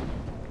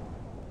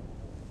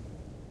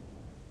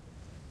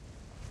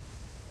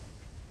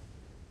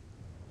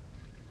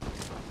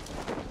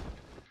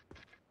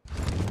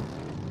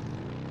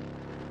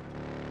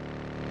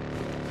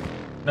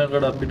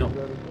नगडा पिटौँ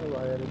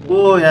ओ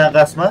यहाँ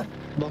आकाशमा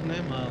बग्नै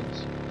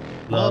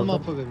म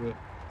पुगेर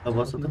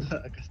बस त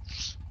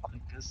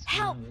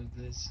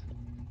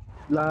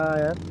ला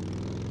यार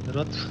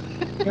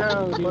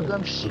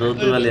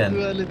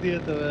रतुवाले दियो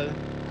त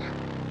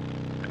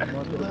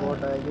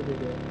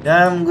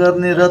काम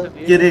गर्ने रत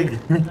के रे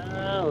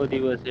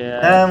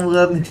काम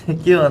गर्ने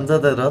के भन्छ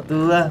त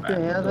रतुवा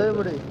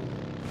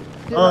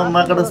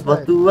माकडस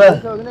भतुवा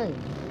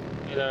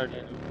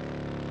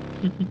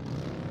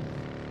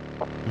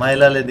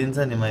माइलाले दिन्छ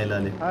नि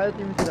माइलाले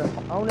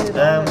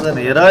काम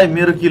गर्ने हेर है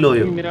मेरो किलो हो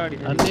यो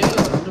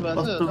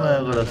कस्तो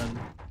माया गडस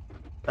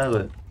कहाँ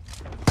गयो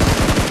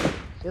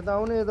यता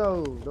आउने यता हो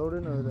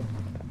दौडिन यता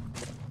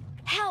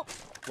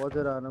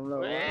बजेर हानौँला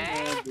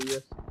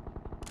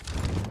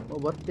ओ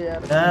बत्ते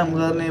यार काम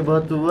गर्ने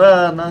भतुवा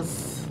नस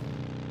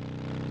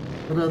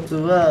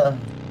रतुवा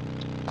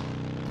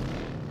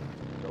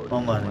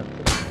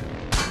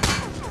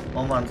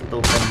ओमान छ त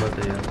ओपनबाट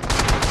यार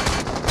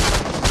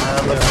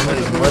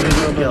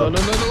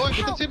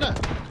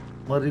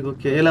मरीको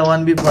के यसलाई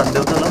 1v4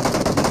 हान्देऊ त ल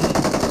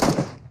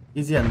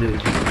इजी हान्देऊ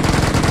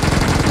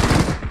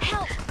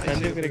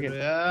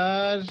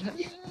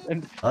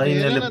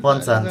यिनीहरूले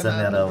पञ्च हान्छन्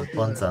यार अब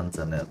पञ्च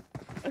हान्छन् यार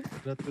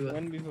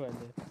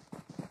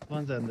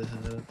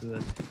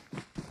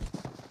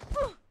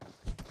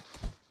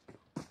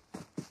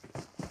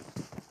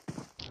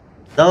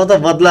जाऊ त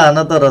बदला हान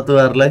त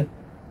रतुवाहरूलाई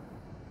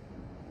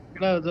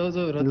जाऊ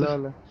जाऊ ल रतु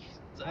ल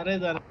चारै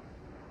जना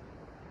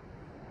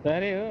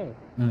सारे हो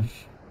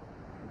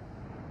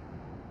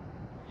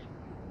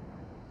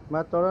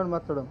माथ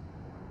चढाउँ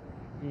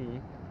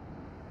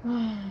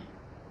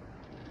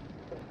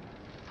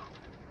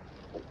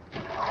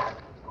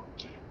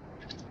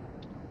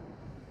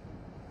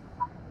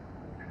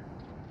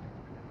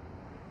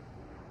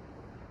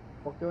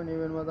पक्कै पनि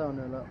इभेन्टमा त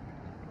हुने होला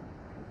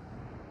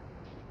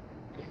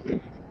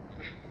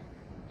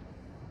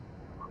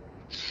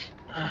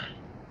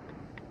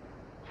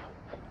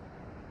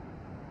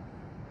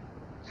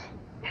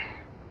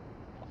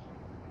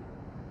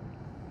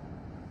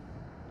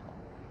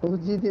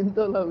उजी दिन त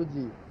ल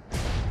उजी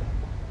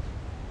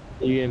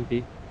यूएमपी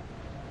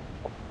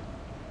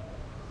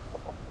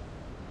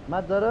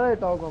माथ जर है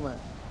टाउकोमा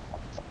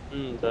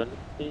धन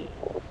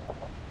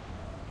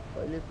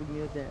कहिले पुग्ने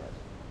हो त्यहाँ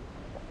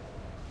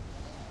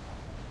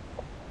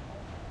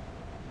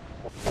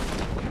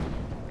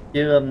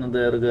के गर्नु त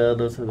यार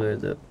गाह्रो छ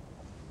गएछ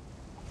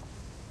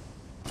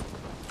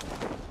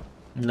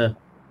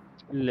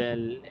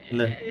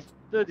ल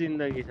यस्तो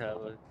जिन्दगी छ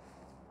अब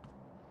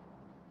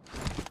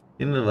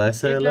तिम्रो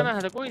भाइसक्यो एकजना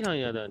त कोही छ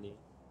यहाँ त अनि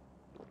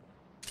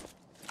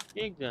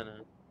एकजना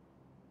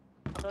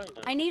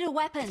I need a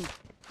weapon.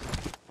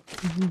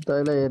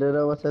 तैँलाई हेरेर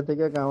बसेको थिएँ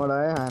क्या कहाँबाट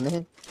आयो हाने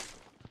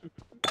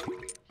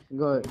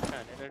गयो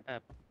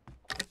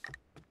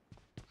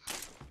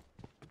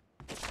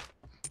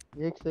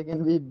एक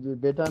सेकेन्ड भी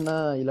बेटा न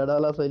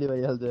हिलाडाला शैली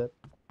भइहाल्छ यार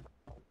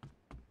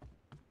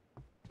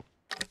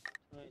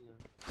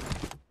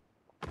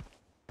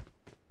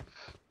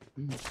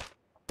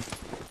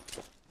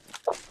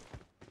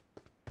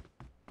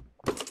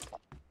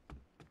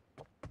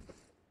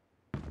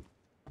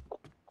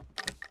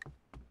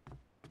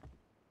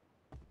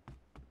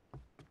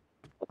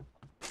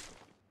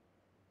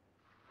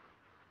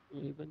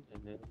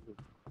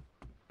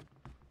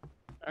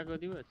आएको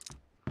दिवस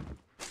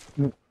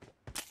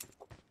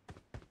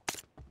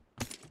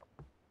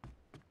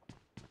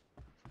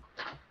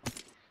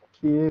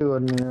के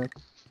गर्ने यार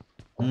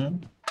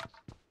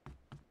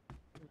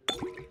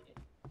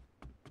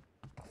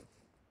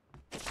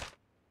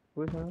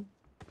कोहीसँग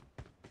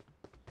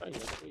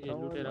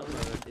लुटेर आउन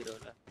गर्दिएर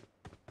होला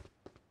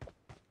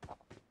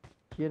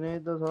के नै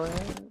त छ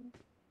यहाँ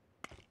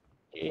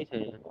केही छ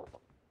यहाँ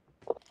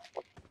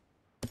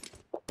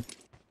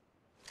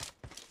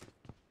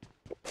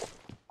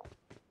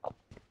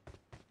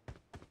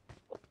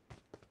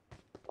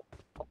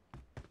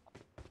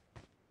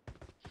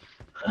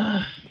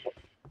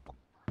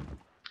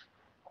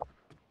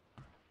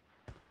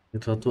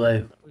रतु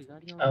आयो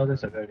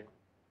आउँदैछ गाडी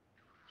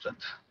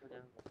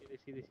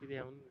सिधै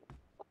आउनु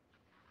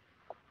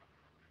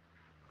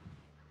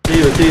त्यही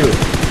हो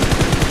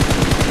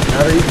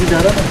यार यति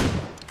टाढा न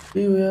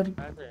त्यही हो यार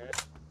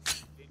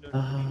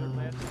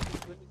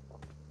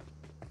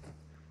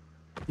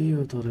त्यही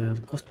हो तर यार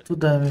कस्तो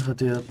दामी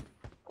खत्यो यार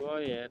गयो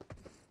यार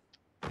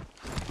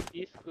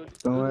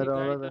कमाएर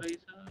आउँदा त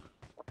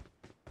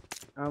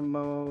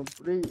आम्मा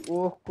पुरै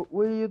ओह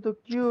यो त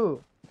के हो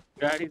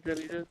गाडी त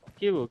रहेछ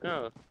के भयो कहाँ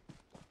हो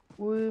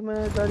ओइ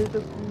माया गाडी त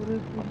पुरै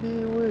कुदे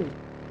ओइ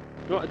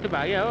त्यो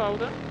भाग्या हो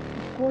आउँदा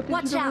कति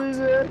छिटो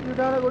गयो यार यो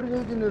डाँडा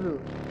गरिसक्यो तिनीहरू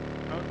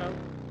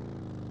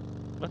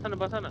बस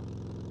न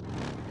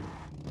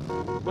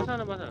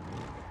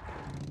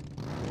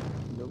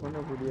दोकान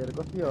पुरी यार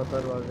कति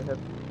हतार भएको यार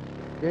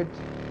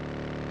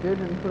डेड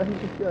लागि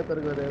कति हतार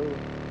गरे हो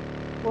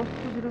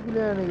कस्तो छिटो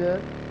कुले आने यार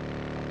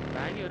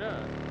भाग्यो र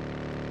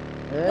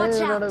ए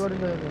डाँडा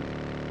गरिसक्यो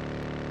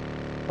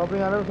सपिङ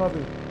आएर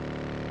सपिङ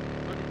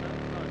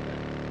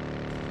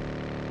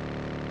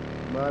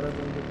 12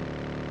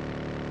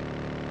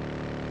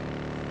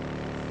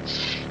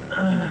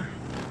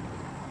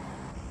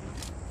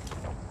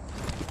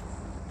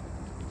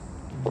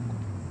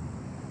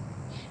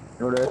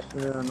 एउटा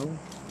एक्सट्रा आनु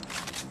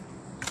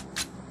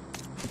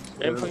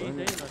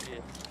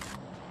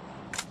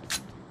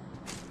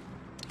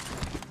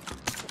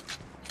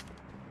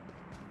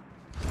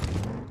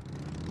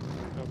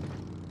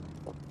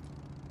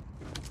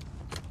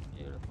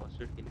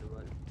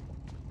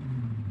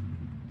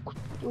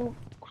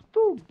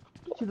कस्तो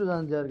छिटो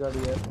जान्छ यार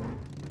गाडी यार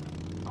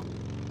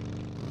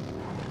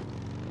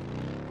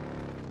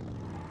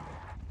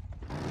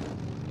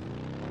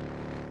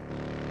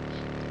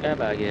क्या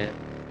भाग्या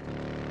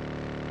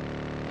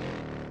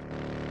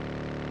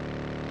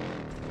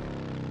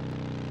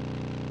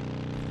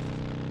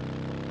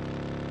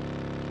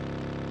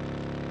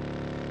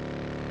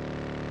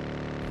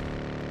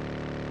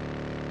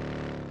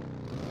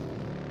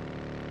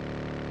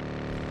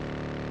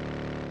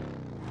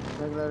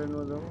McLaren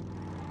जाऊ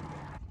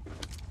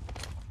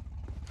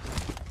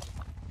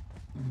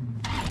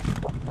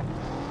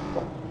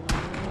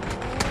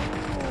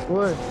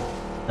ओए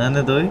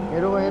आने दो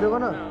हेरो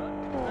ना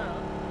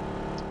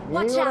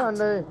Watch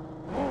out!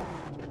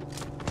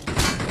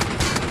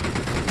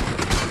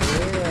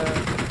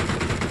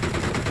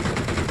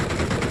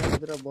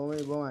 तेरा बम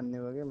हान्ने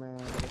भयो क्या मैं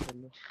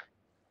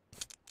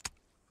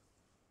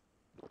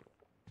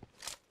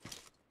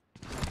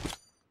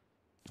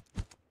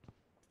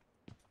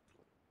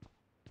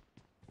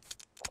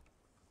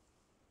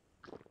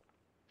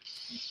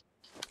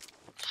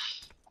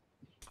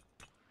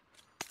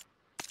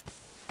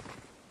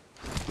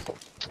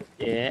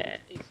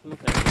ए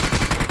स्मोक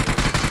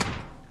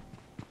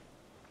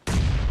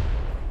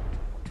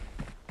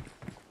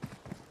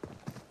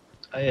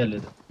आइहाल्यो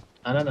त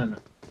आना न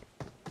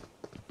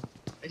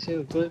यसो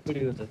कोही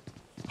पडियो त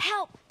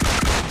Help!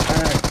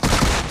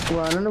 ऊ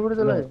आनन पऱ्यो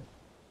त्यसलाई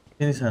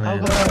किन छैन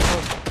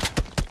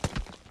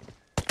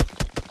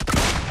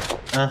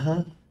आहा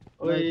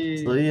ओइ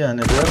सही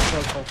हाने त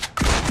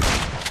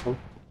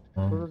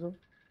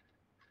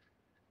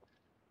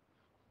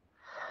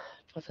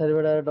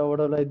पछाडिबाट आएर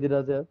टबटब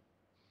लगाइदिरहेको छ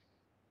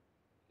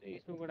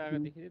स्मोक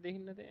आएको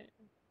देखिन्न त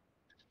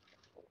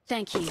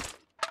Thank you.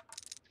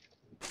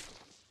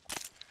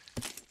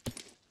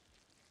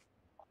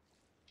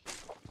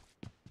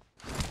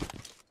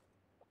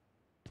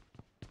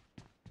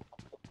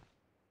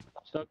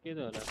 सक्यो त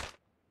होला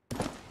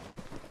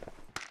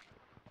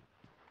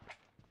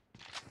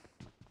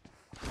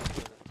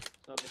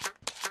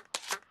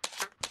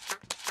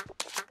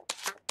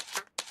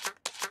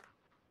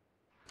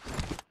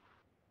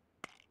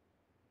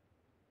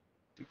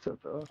ठिक छ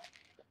त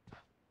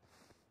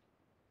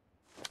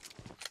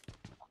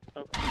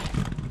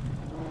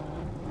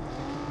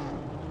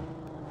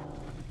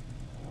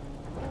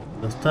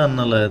कस्तो हान्न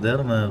लगायो त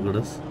यार नयाँ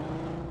गुडस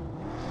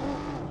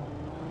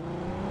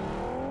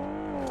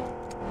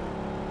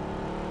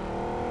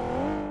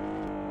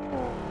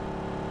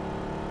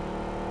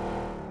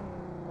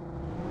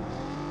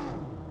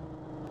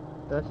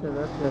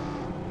That's it.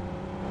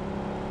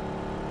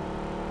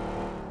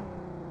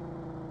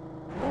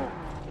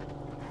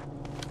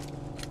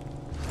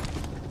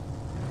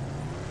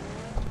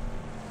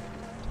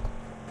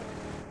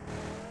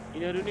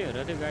 यिनीहरू नि हेर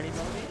त्यो गाडी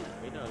पाउने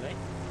होइन होला है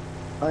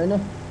होइन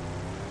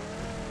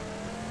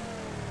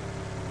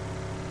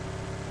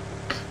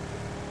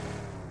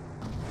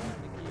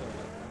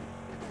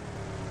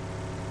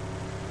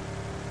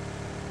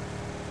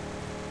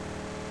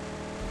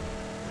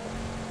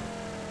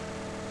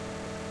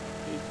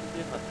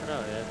खतरा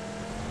हो यार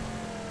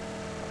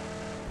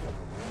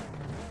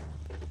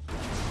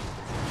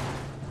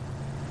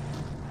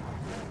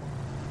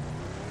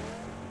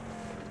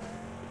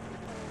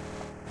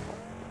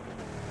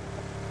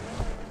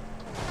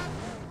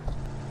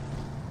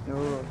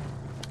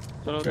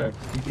चलो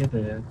ठीक है तो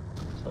यार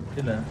सब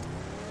खिला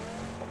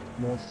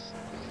बस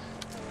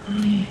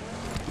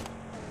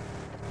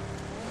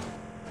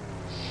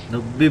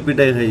 90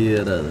 पिटाई खाई है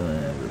यार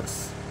मैं बस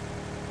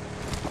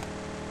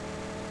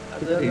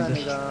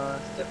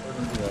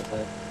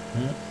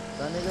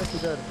जाने का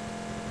किधर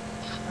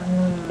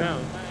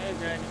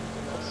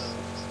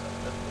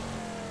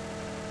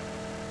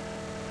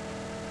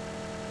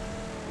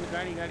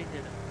गाड़ी गाड़ी से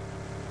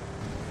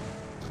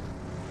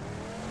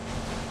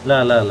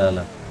ला ला ला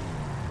ला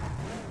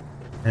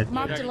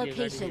Marked a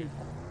location.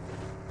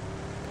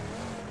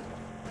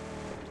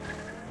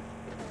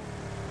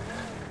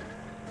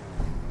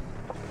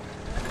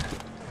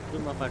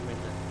 Room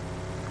apartment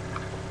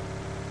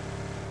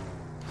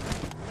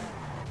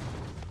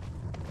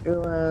यो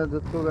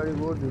जसको गाडी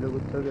बहुत ढिलो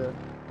कुद्छ क्या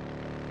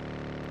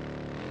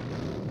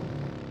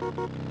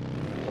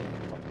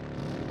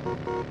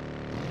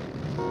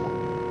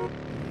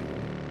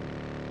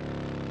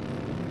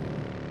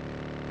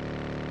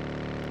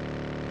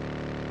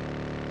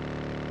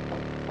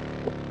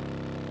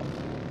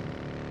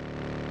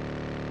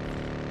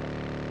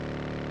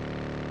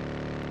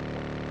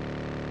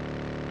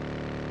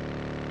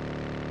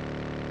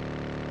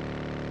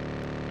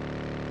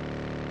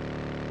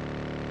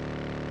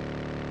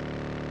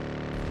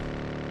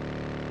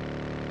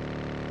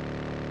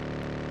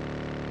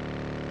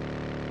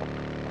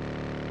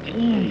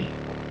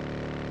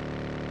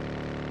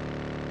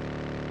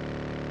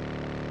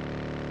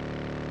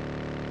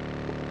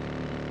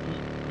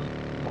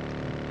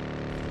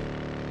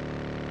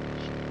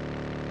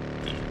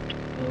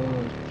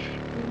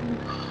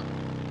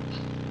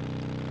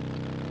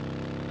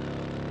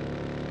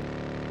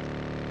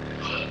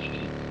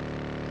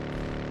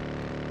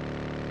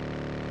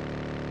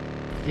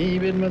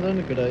इभेन्टमा त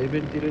नि केटा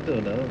इभेन्टतिरै त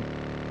होला हो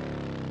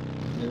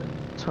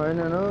छैन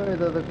न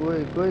यता त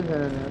कोही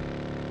छैन नि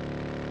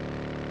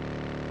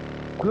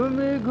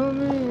घुमी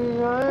घुमी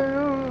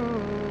आयो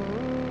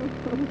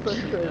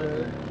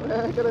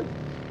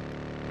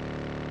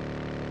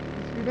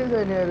स्पिडै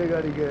छैन यार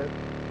गाडी क्या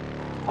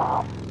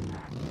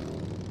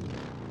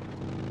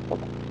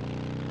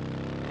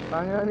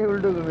पाङ्रा नि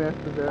उल्टो घुमे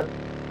जस्तो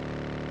छ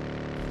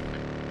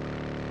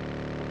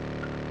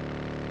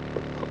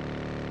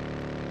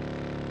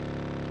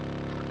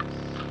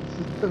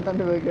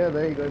जाने भयो क्या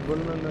भाइ घर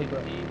बोल्नु न त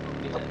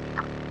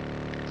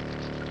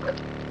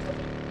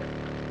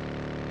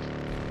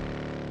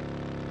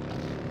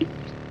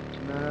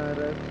ना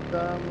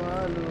रास्ता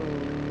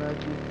मालूम ना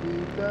किसी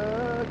का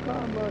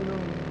काम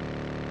मालूम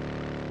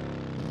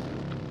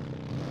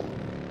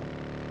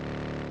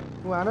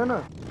वो आना ना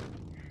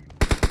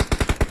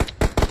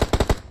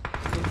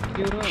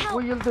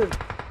वो यल्ते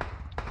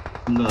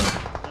ल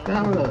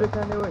कहाँबाट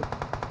बेचाने ओइ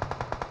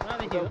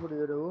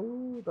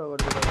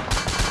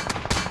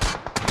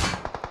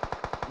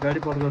गाडी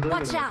पड्काउँदै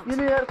Watch out!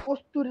 यसले यार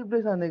कस्तो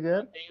रिप्लेस हाने क्या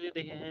यार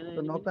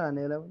त नका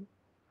हाने यसलाई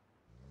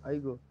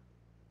आइगो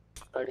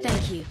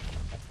Thank you.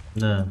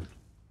 ना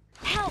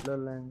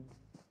ल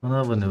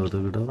कहाँ बने हो तो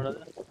बेटा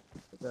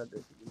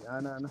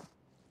आना आना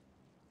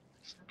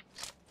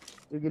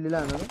यो गिल्ली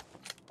लान ल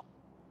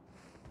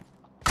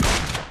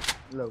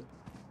लौ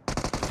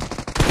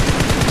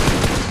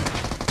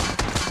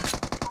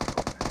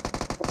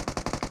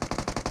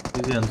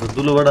किसी आंसर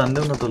दुलोबाट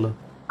हान्देऊ न तल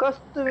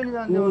कस्तो बेली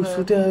जान्थ्यो ओ होला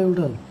सुत्या आयो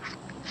एउटा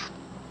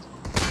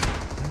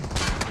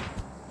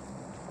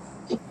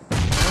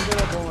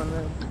मन्दिरको गाउँमा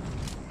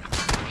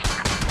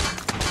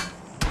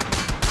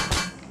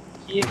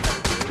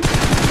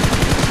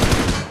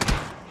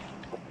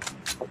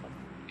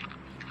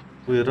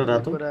हेर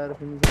रातो आएर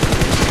फिनिस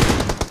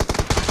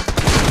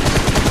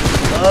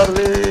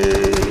अरे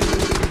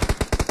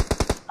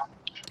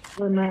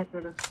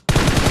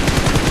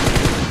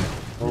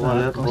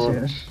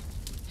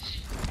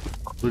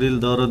बुढीले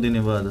दरो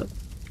दिने भयो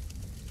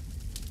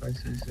आज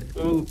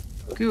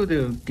के हो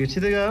त्यो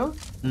घिर्सिँदै गयो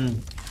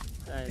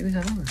किन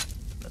छैन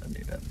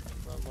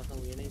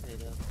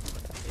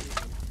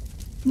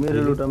मेरो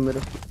लुटा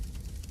मेरो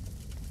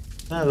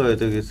कहाँ गयो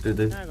त्यो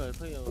घिस्रिँदै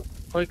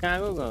खोइ कहाँ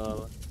गयो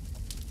अब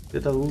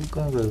त्यता ऊ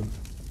कहाँ गयो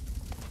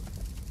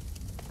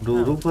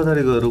रुख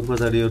पछाडि गयो रुख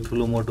पछाडि यो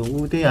ठुलो मोटो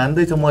ऊ त्यही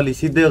हान्दैछ मली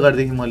सिधै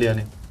अगाडिदेखि मली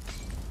हाने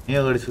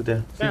यहाँ अगाडि सुत्या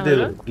सिधै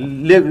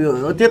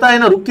त्यता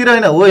होइन रुखतिर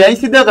होइन हो यहीँ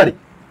सिधै अगाडि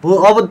हो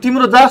अब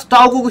तिम्रो जस्ट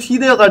टाउको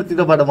सिधै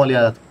अगाडितिरबाट मली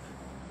आएको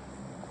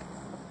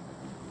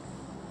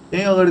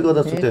यहीँ अगाडि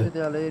गर्दा सुत्या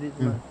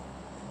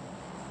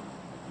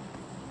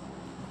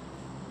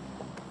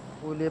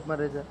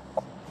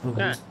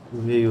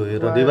यही हो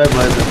हेर रिभाइभ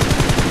भएछ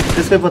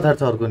त्यसकै पछाडि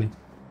छ अर्को नि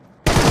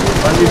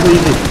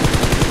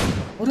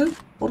अरे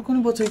अर्को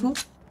नि बचेको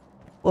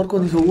अर्को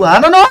नि छ ऊ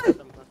हान न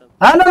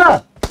हान न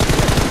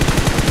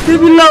त्यो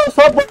बिल्ला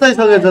सब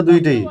बचाइसकेछ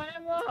दुइटै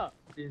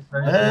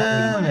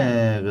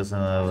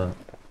अब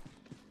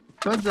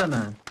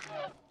कतिजना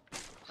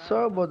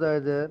सब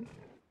बचाएछ यार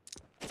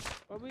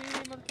अबे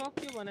म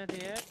सक्यो भने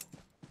थिए यार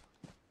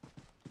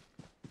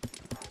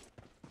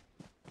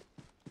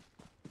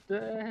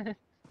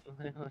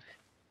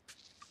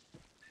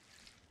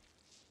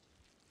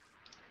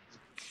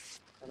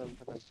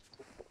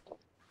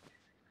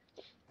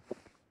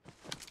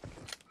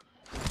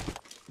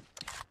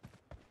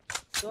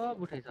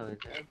सब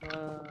उठाइसकेछ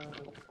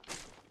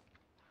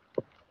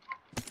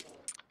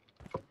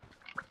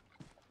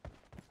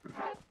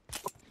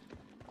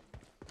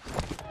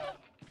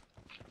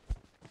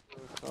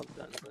सब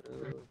जानु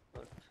पर्यो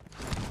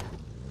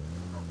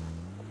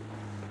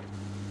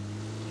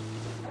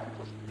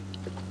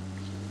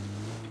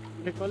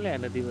कसले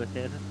हाल्न दिवस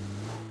यार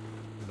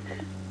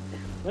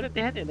मैले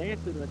त्यहाँ थिएन क्या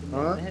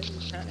सुरुमा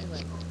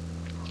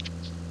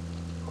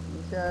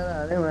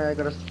अरे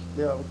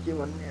अब के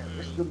भन्ने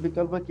यसको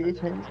विकल्प केही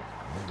छैन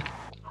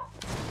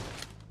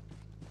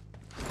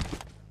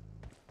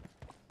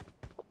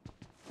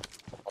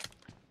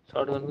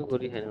सर्टगनको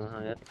गोली छैन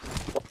यार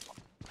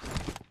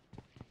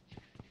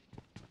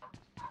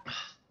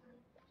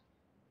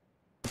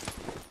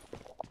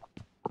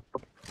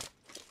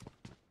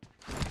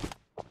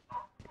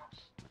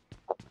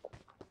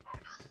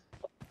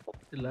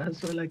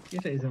लास्ट वाला के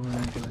रहेछ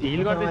मलाई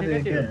हिल गर्दै थियो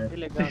त्यो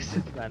त्यसले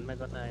भानमा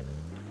गर्न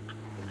आएन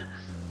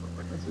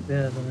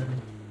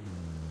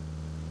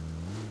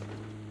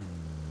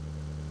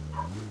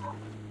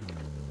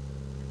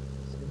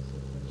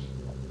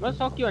म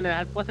सक्यो भने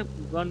हात पछि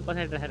गन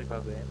पछाडि राखेर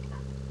गएको यार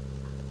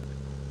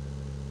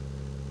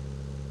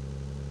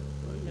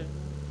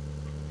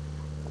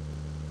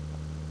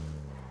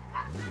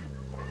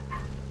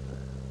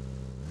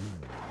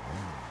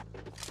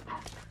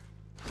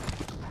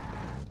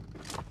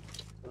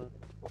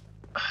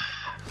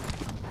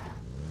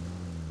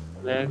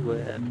ल्याग भयो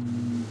यार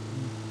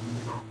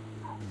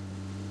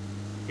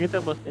के त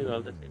बस्ने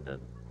गर्दा सेन्टर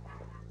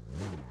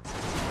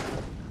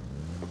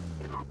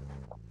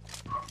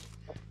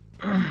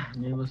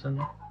यही बस्न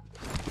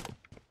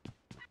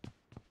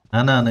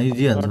हाना हाना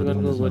इजी हान्छ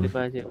सर्टगनको गोली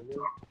पाएछ भने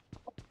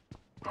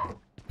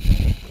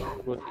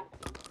गोली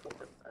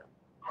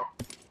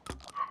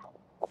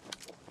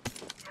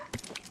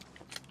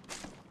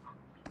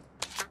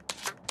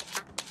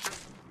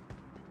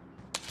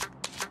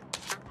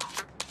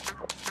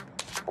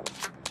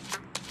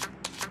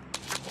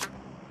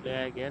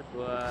ल्याग यार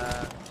बुवा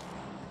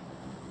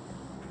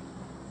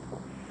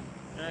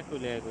कहाँको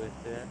ल्याग हो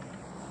यस्तो यार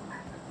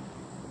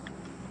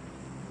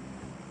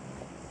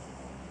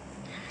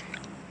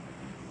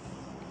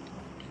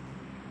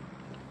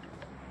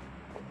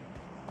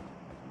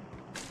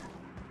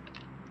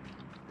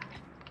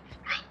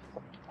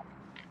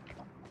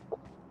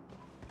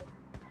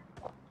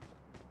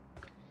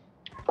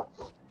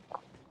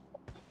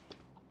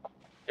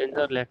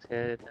सेन्सर ल्याग छ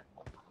यार यता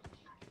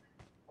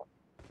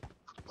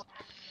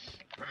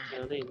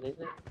हिँड्दै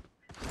हिँड्दैछ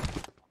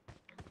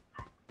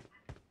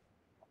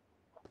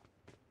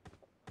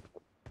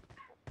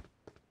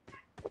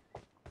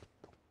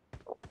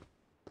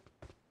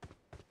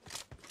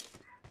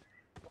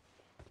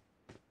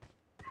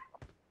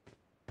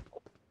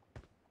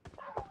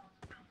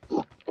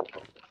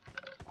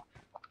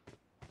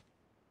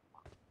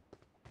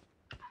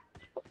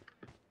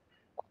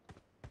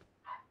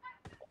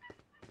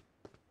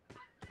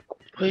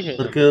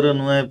फर्केर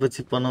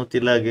नुहाएपछि पनौती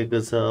लागेको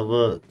छ अब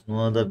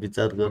नुहाउँदा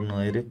विचार गर्नु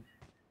है रे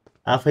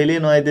आफैले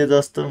नुहाइदिए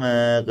जस्तो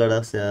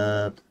गडास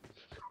यार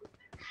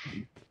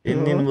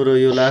 3 दिन बरु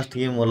यो लास्ट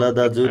गेम होला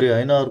दाजु रे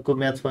हैन अर्को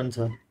म्याच पनि छ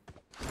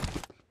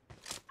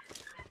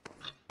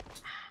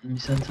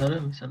मिसन छ र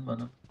मिसन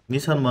भनौँ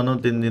मिसन भनौँ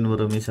 3 दिन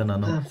बरु मिसन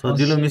हानौँ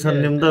सजिलो मिसन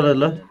दिउँ त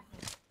ल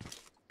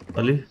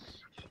अलि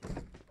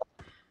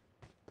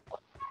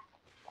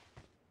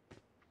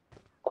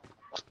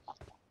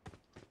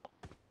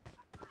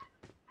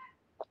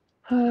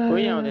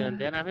कोही आउँदैन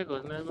त्यहाँ आफै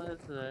खोज्न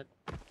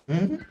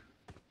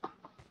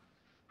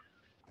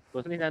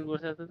खोज्नै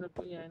जानुपर्छ जस्तो छ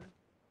कोही आएन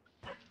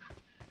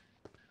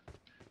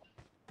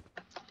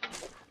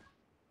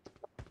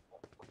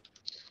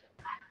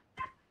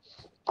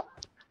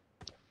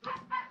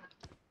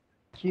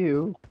के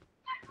हो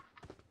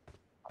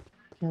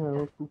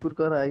कुकुर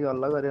कर आयो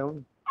हल्ला गरे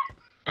आउनु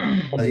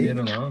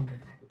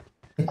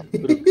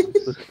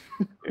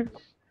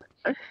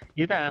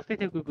यो त हाँस्दै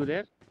थियो कुकुर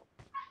यार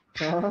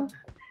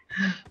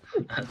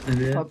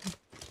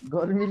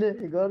गर्मीले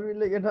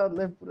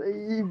केटाहरूलाई पुरै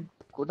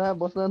कोठामा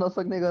बस्न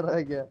नसक्ने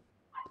गरायो क्या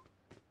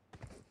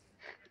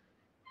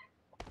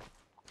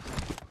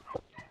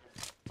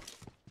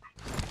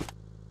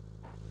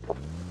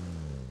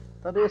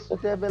तर यो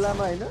सुत्या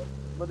बेलामा हैन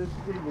म त्यो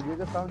कुकुर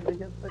भुकेको साउन्ड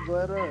देखेँ त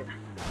गएर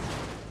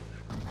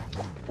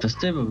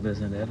जस्तै भुक्दैछ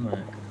यार म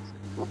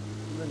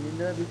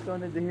निन्द्रा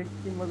बिस्काउने देखेँ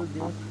कि म त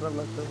दिमाग खराब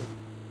लाग्छ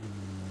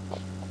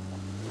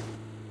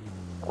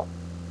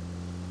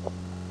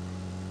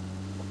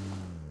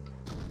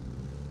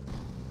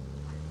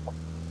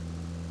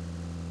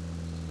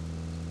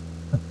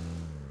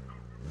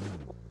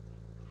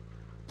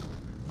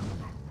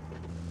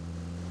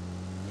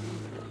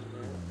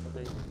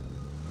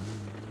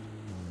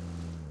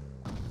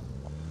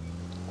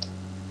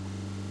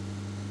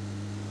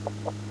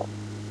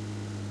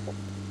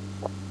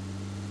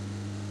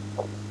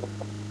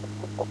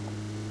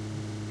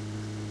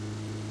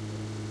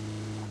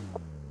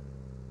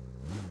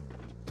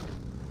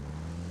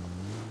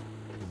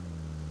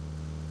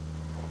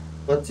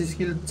पच्चीस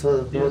किल छ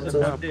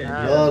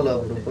ल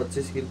ब्रो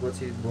 25 किल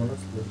पछि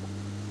बोनस ले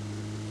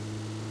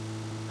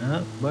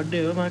बर्थडे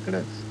हो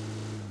माकडा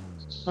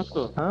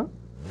कसको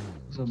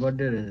सो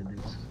बर्थडे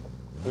रहेछ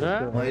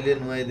मैले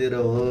नुहाइदिएर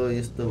हो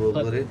यस्तो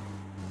भएको रे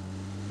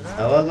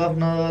हावा गफ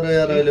नगर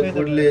यार अहिले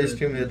फुडले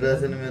स्ट्रिम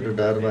हेरिरहेछ नि मेरो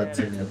ढाड भाँच्छ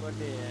नि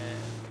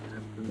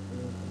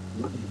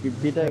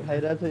बिटा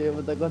खाइरहेछ यो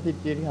त कति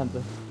टेट खान्छ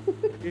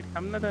टेट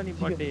खाम न त नि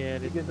बर्थडे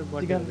यार यस्तो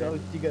बर्थडे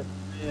चिकन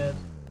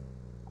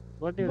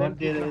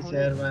बर्थडे रहेछ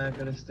यार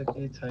माकडा यस्तो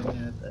केही छैन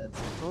यार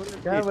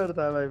कहाँबाट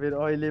थाहा भाइ फेरि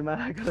अहिले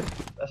माकडा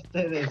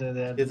जस्तै रहेछ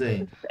यार के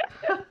चाहिँ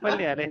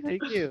मैले हालेछ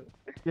के हो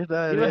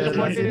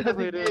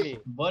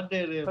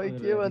बर्थडे रे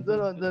के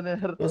भन्छन्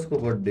यार कसको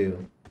बर्थडे हो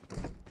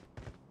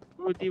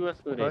उ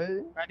दिवसको रे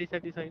पार्टी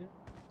साटी छैन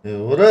ए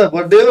हो र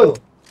बर्थडे हो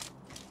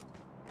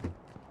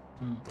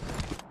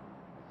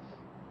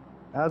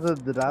आज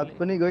रात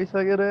पनि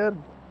गइसक्यो र यार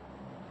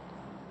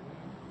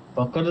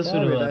भर्खर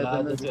सुरु भयो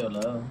आज चाहिँ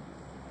होला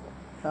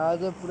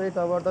आज पुरै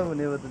टपटप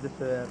हुने भयो त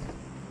त्यस्तो यार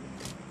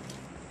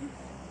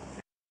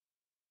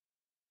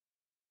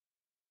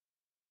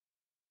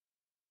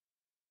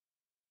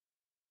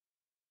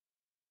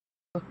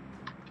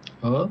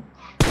हो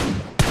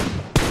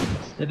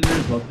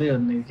सेलिब्रेट भब्दै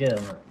भन्ने क्या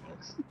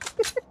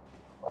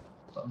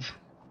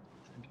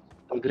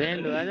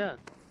ग्रान्ड हो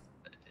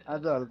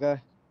आज हल्का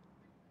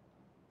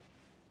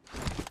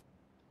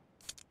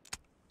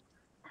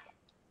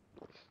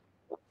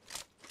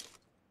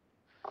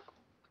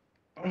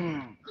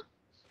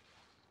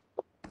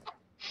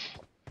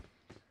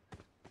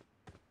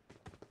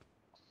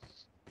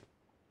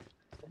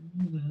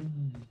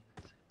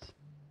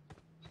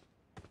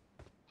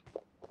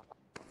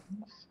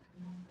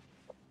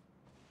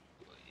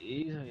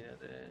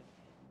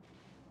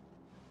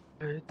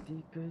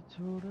यतिकै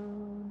छोड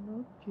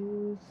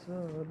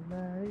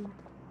नकेशरलाई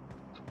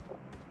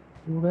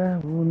पुरा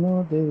हुन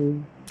दे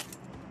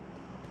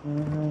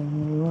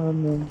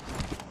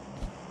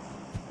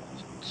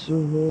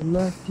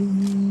होला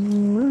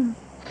तिमीमा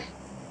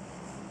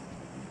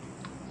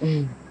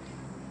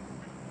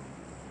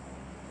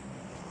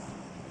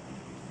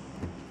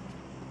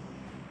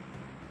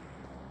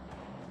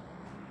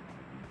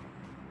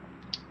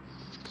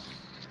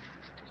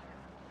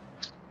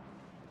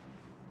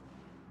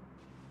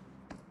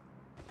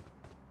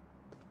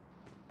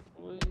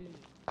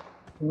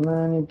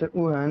नानी त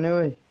ऊ हाने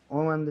ओइ ओ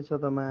मान्दैछ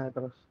त माया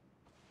क्रस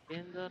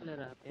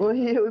ओइ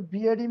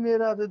बियाडी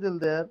मेरो आज दिल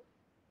त यार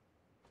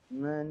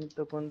नानी त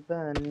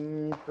पन्तानी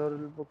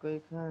तरुल पकै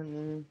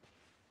खाने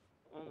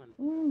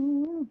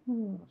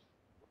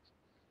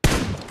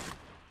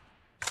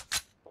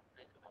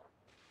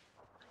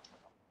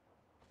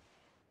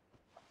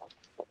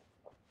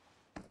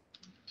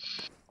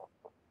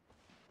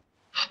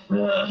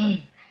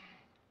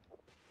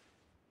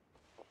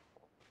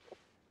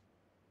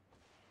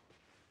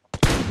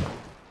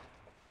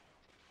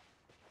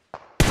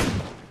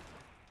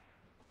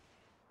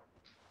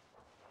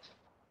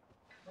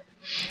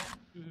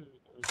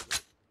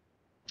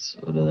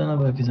 16 जना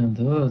बाँकी छन् त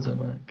हो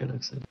जम्मा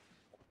केटाक्स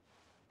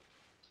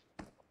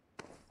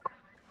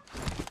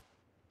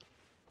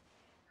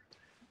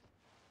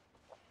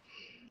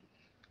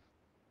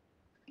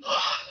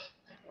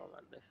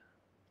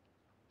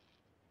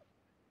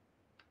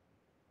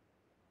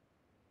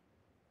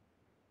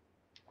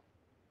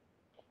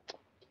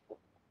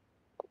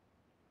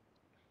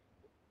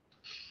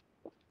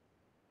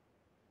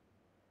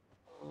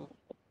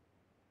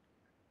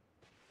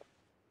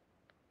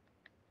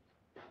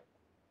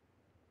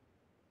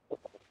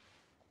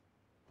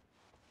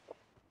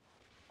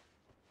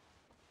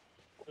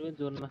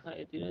जोनमा छ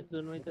यति नै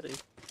जोनमै त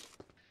रहेछ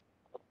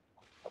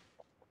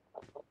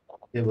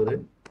के बोले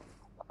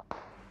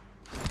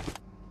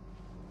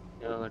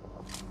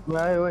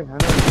Vai, oi,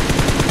 Hana.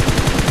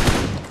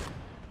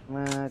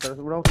 Terus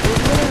udah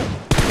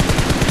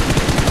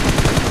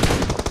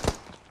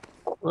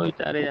ओइ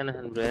चारै जना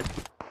छन् ब्रो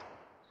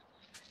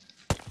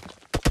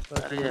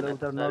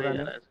उतार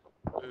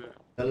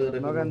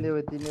नगान दियो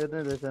तिनीहरु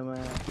नै रहेछ म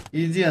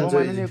इजी हान्छ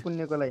नि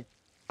कुन्नेको लागि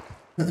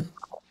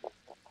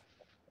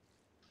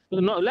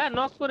ला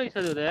नकको रहेछ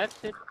त्यो त यार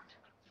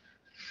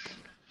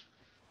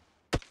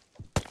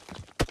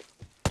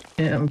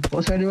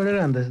पछाडिबाट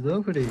हान्दैछ त हो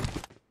फेरि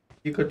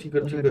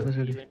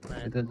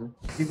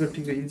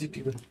ठीक इजी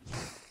ठीक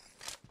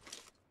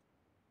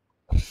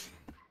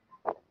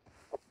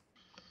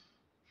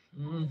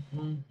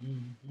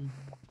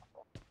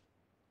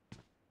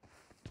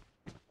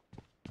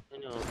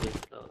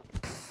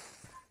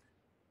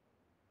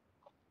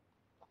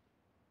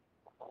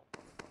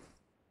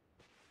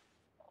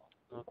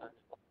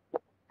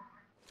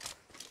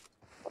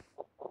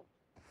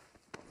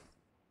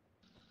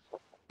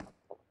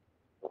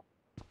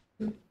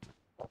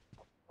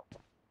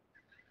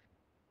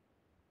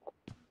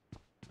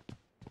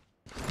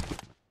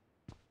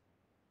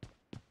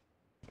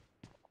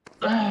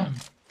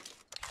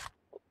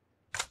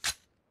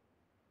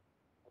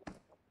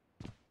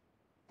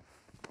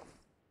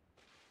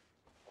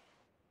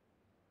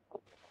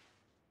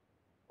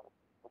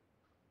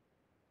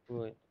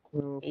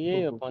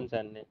यही हो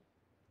 95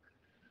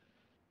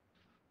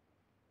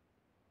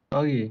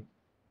 अघि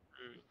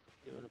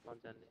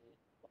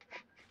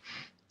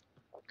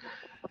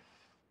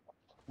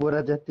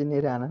बोरा जति नै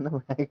राना न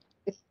भाइ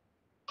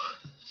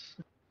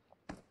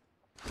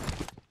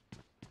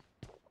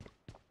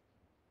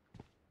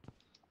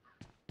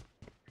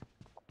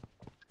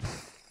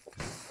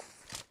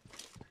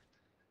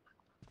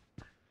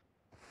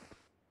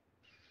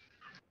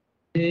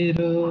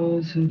तेरो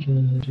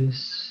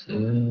सुरस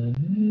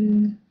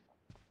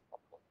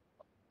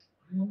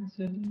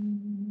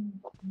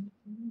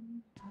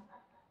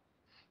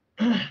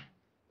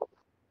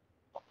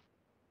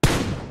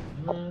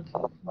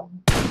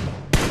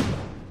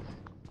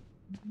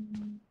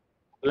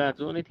ला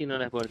जोनै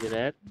तिनीलाई पर्दैन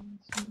यार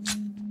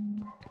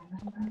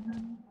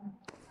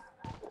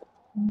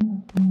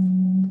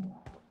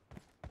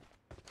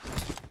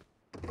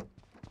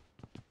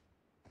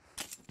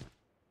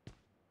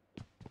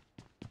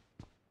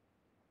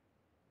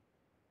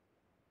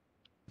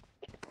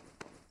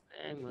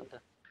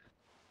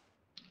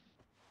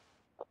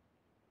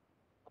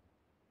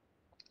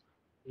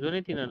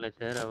जोनै तिनीलाई छ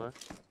यार अब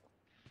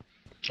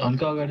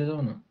हल्का अगाडि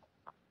जाऊ न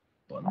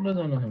 15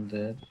 जना छन् त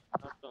यार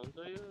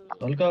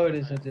हल्का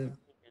अगाडि छ त्यो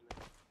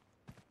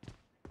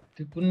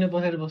कुन्ने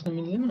पछाडि बस्न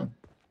मिल्दैन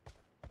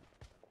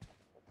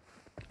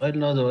अहिले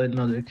नजाऊ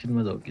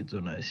एकछिनमा जाऊ कि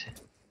जोन आएछ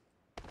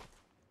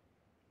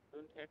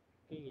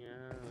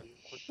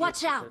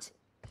Watch out!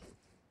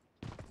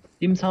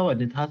 टिम छ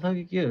भन्ने थाहा छ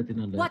कि के हो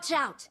तिनीहरूलाई Watch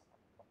out!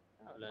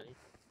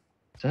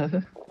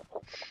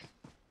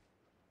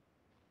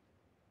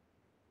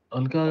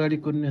 हल्का अगाडि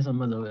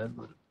कुन्नेसम्म जाऊ यार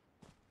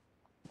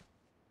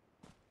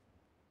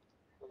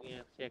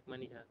चेकमा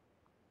नि छ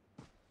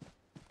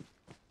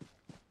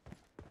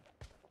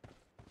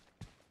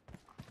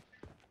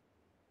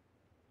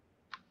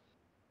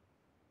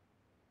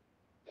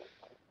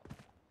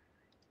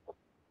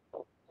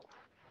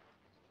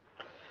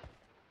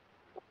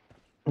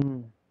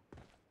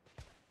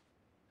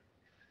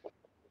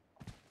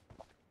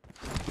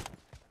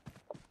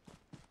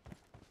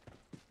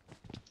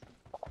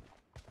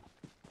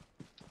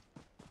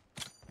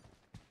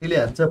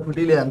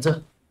फुटीले हान्छ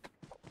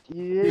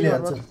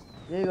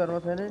यही घरमा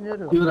छैन नि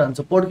त्यो हान्छ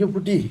पड्क्यो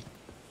फुटी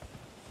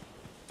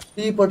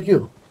पड्क्यो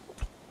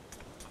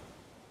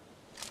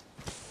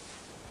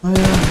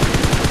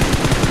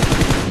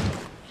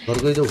घर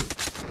गइजाऊ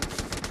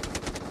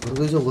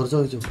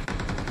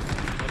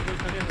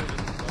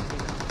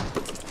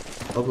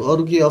अब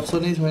अरू के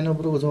अप्सनै छैन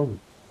ब्रो जाऊ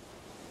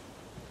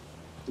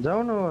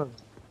न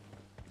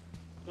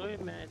ओइ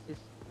म्याच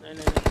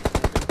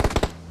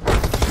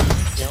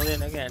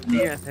ल्याउँदैन कि हामी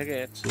छ के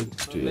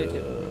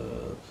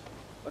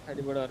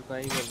पछाडिबाट अर्को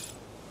आइगयो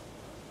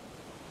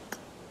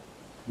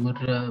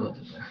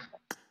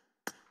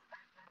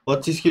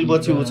 25 किल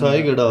पछि उ छ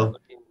है केटा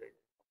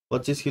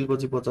 25 किल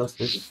पछि 50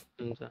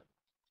 हुन्छ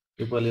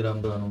नेपाली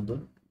राम्रो हानौँ त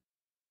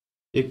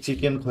एक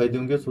चिकन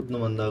खुवाइदिउँ के सुत्नु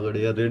भन्दा अगाडि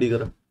यार रेडी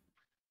गर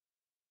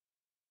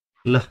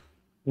ल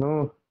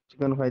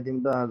चिकन खाइदिउँ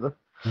त आज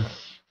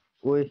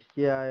ओइ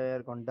के आयो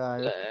यार घन्टा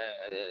आयो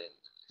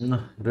न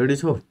रेडी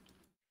छौ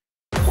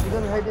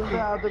चिकन खाइदिउँ त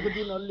आजको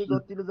दिन अलि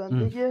गतिलो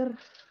जान्छ के यार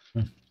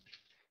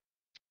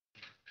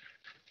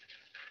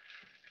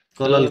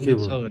कलल के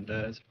भयो 6 घण्टा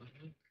आएछ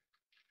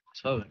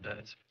 6 घण्टा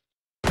आएछ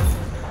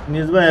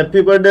निजमा ह्यापी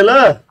बर्थडे ल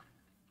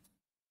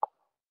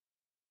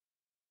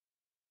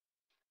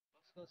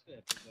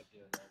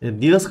ए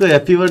दिवसको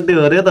ह्यापी बर्थडे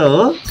हो रे त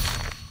हो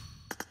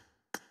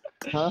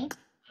हो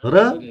र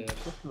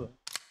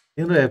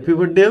तिम्रो ह्यापी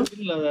बर्थडे हो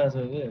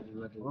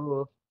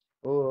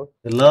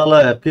ल ल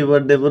ह्यापी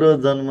बर्थडे ब्रो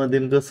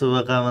जन्मदिनको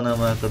शुभकामना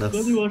माकडस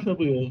कति वर्ष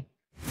पुग्यो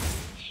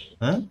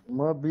म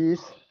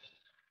 20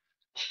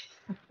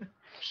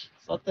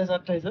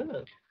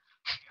 27-28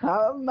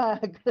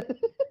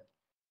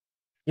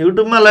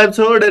 युट्युबमा लाइभ छ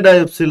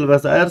डेडाइज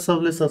सिल्भस आएर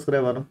सबले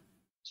सब्स्क्राइब गरौँ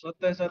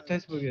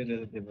 27-28 पुग्यो रे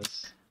त्यो बस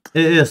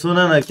ए सुन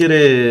न के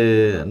रे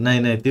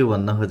नाइ त्यो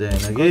भन्न खोजे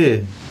हैन कि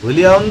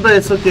भोलि आउनु त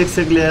यसो केक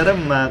सेक ल्याएर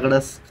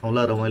माकडस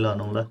खाउला रमाइलो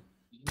हानौला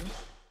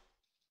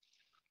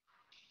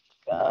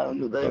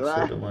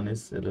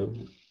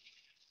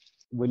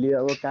भोलि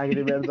अब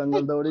काँक्री बेर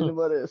जङ्गल दौडिनु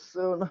पर्यो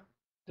यसो न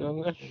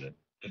जङ्गल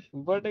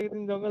बर्थडेको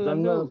दिन जङ्गल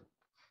जानु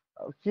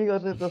अब के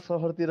गर्ने त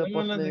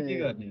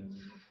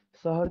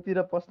सहरतिर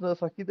पस्न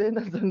सकिँदैन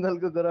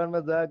जङ्गलको ग्राउन्डमा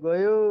जहाँ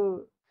गयो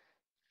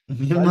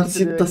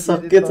मेम्बरशिप त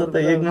सकेछ त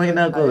 1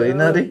 महिनाको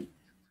होइन रे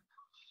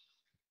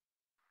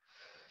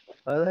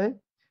अरे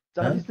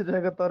 40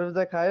 रुपैयाँको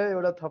तरबुजा खायो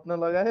एउटा थप्न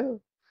लगायो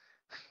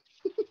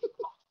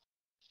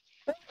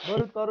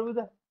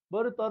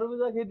बरु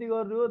तरबुजा खेती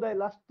गर्नु हो दाइ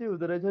लास्टै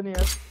हुँदो रहेछ नि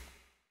यार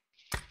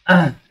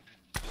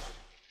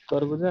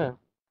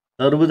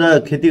तरबुजा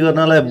खेती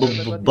गर्नलाई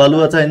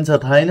बालुवा चाहिन्छ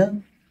थाहा हैन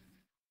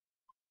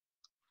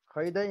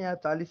खै दाइ यहाँ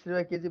 40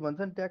 रुपैयाँ केजी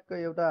भन्छन् ट्याक्क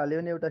एउटा हाल्यो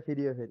भने एउटा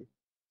फेरियो फेरि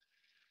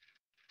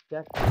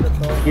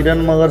किरण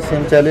मगर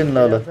सेन्चाले नि ल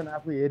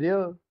आफू हेर्यो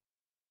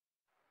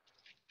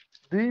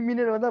 2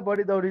 मिनेट भन्दा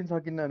बढी दौडिन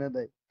सकिन्न भने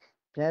दाइ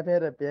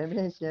फ्याफेर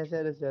फ्याफे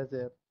स्यास्याएर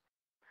स्यास्याएर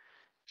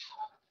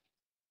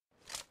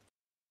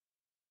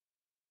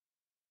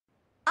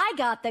I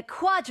got the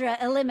quadra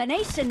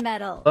elimination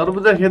medal.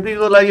 तरबुजा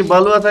खेतीको लागि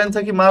बालुवा चाहिन्छ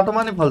कि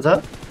माटोमा नि फल्छ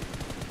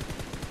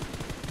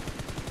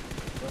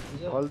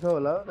फल्छ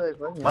होला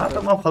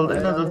माटोमा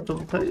फल्दैन जस्तो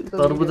खै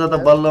तरबुजा त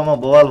बल्लोमा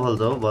बवाल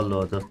फल्छ हो बल्लो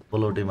जस्तो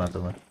बलौटे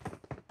माटोमा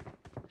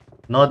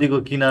नदीको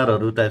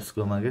किनारहरू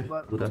टाइप्सकोमा के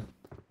पुरा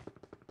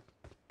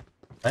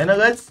हैन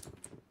गाइस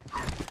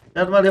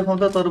च्याटमा देखाउँ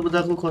त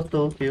तरबुजाको कस्तो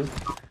हो के हो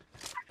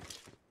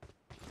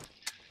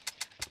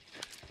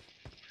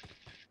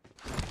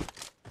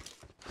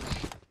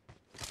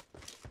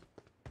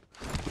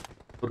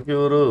के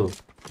हो रो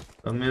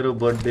मेरो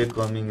बर्थडे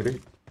कमिङ रे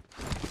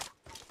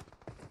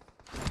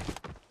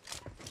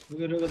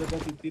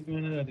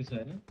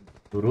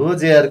रोज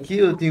यार के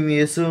हो तिमी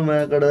यसो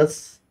माकडस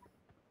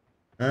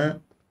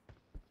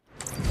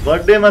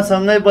बर्थडेमा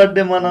सँगै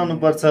बर्थडे मनाउनु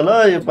पर्छ ल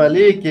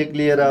योपालि केक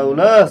लिएर आऊ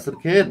ल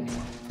सुर्खेत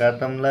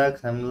काटमला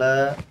खामला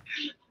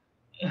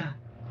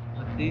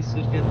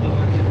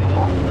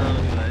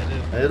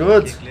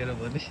रोज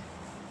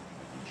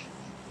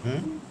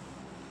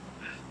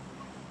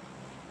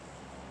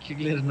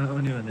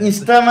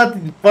इन्स्टामा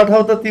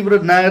पठाउ त तिम्रो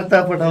नागरिकता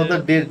पठाउ त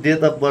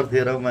डेट अफ बर्थ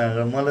हेर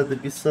मलाई त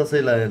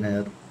विश्वासै लागेन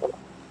यार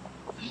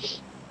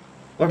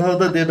पठाउ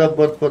त डेट अफ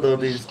बर्थ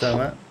पठाउने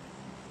इन्स्टामा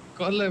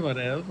कसलाई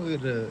भने हो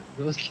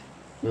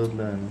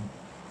रोजलाई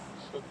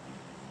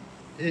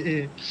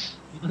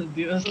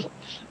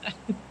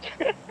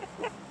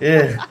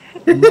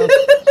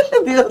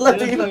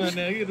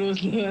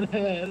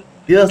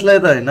दिवसलाई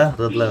त होइन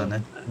रोजलाई भने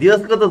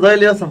दिवसको त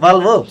जहिले होस् बाल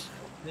भयो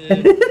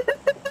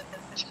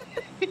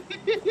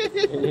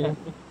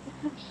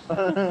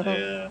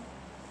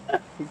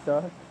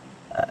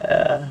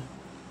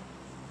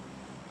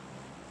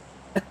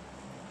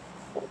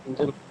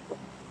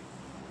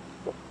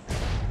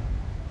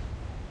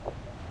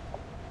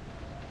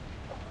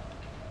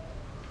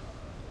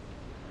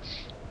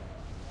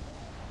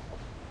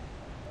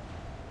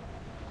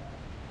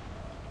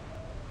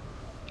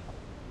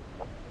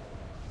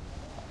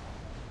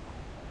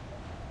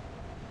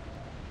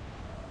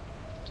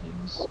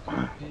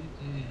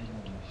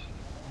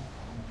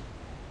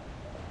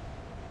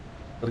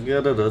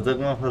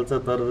रोजकमा फल्छ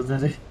तरबुजा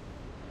रे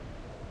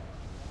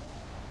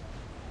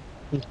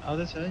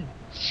आउँदैछ है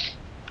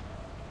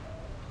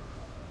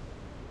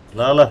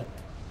ल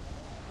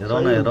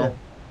हेरौँ न हेरौँ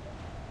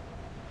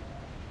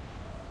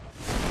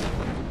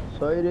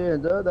सही रे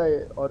हुन्छ दाइ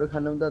अरू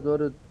खानुमा त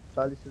जोरु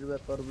 40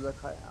 रुपैयाँ तरबुजा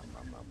खाए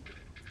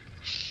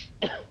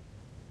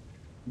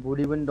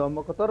बुढी पनि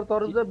डम्बको तर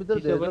तरबुजा भित्र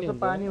धेरै जस्तो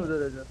पानी हुँदो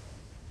रहेछ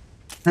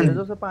धेरै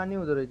जस्तो पानी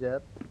हुँदो रहेछ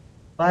यार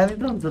पानी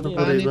त हुन्छ त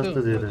पुरै जस्तो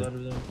धेरै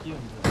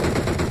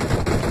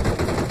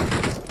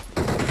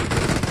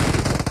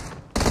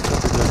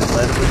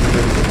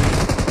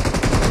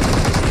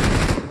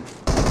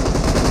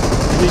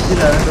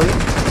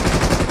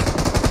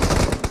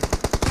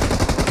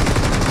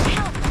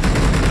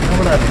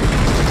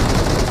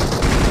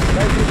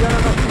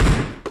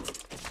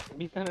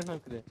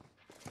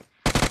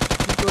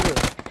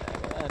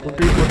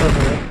कुटी कोटा छ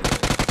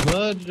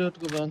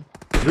रोडको बन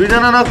दुई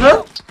जना नक्छ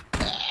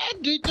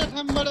दुईटा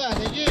ठामबाट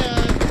हाने के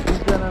यार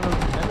दुईजना न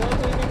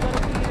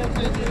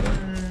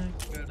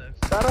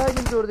सारा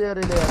किन छोड दिया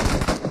रे यार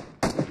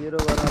 0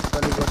 गर्न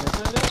अस्पताली गर्ने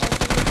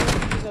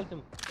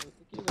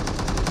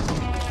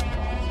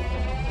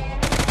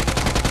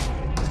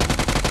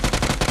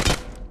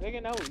देखे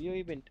नाउ यो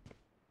इभेन्ट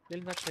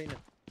खेल्न छैन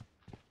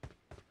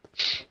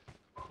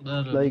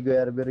लइगयो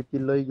यार मेरो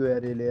किल लइगयो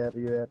यार यसले यार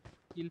यो यार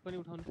किल पनि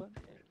उठाउनु पर्छ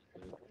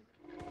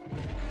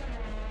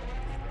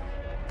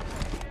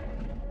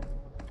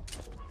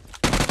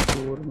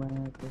ओरमा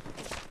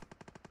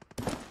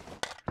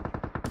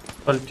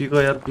पल्टीको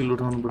यार किल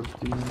उठाउनु पर्छ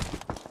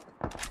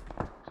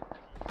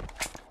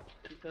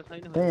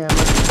ए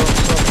हाम्रो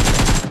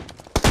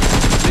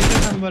दुईटा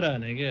ठामबाट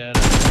हाने के यार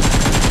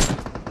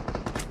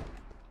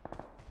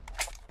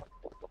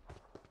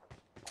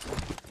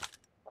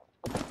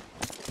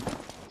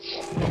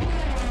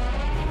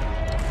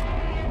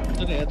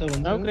त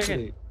हुन्छ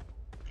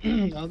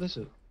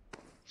आउँदैछु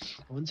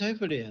हुन्छ है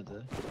फेरि यहाँ त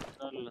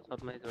ल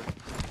सतमै जोड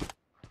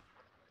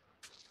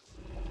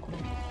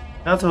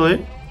कहाँ छ है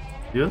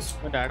यस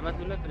म ढाडमा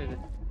छु ल क्रेक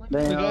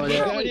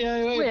गाडी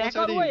आयो ओइ ह्याकर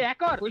पछाडी ओइ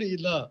ह्याकर पुडी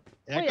ल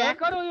ओइ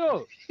ह्याकर हो यो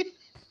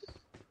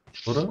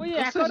हो र ओइ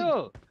ह्याकर हो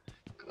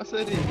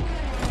कसरी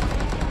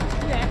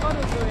ह्याकर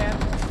हो यो यार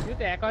यो त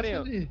ह्याकरै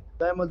हो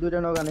दाइ म दुईटा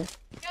नगाने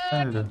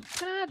कहाँ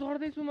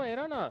झर्दै छु म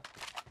हेर न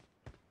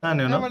कहाँ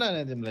नि हो न कहाँबाट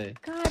हाने तिमीलाई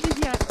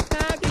कहाँदेखि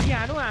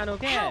हानो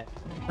क्या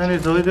कहाँ नि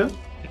छ त्यो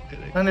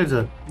कहाँ नि छ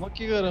म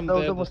के गरम जाऊ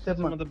त त म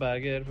स्टेपमा म त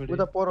भागे यार फेरि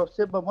उता पर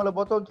सेपमा मलाई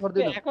बचाउन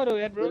छोड्दिन ह्याकर हो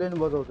यार ब्रो त्यसले नि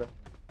बचाउँछ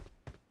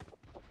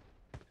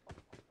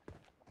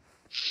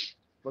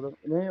बचाउ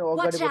नै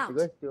अगाडि बसेको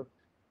है त्यो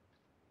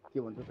के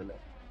भन्छ त्यसलाई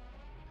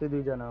त्यो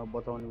दुईजना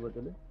बचाउने भयो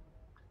त्यसले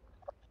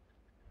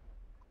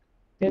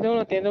त्यहाँ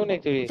जाउँ न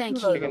एकचोटि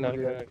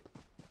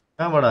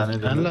कहाँबाट हाने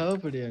हान्ला हो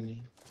फेरि अनि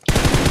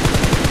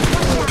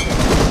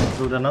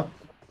एउटा न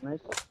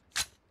नाइस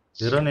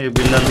हेर न यो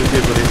बिल्ला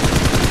लुकेको रे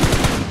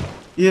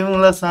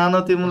तिमीलाई सानो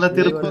तिमीलाई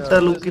तेरो खुट्टा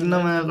लुकिन्न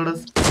मायाबाट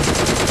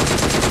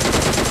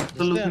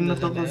लुकिन्न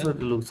त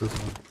कसरी लुक्छस्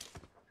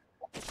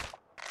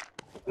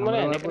मलाई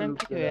हाने काम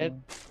के थियो यार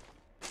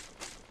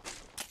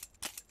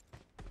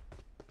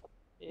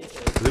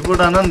रिपोर्ट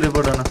आन न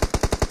रिपोर्ट आन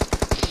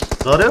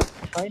झर्यो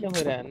छैन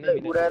मेरो हान्ने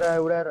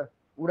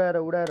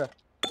उडाएर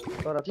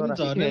तर तिमी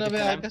झर्ने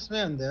नभए आकाशमै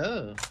हान्दै हो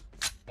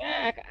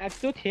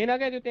त्यो थिएन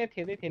क्या त्यो त्यहाँ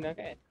थिएदै थिएन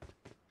क्या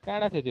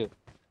टाढा थियो त्यो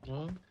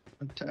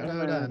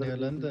टाढाबाट हाने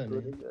होला नि त अनि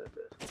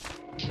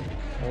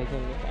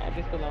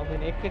त्यस्तो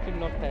लाउँदैन एकैचोटि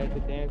नट खायो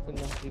त्यो त्यहाँ एकचोटि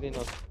नसिधै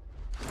नट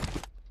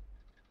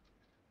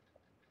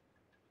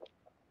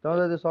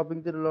चल्दै त्यो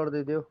सपिङतिर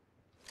लड्दै थियो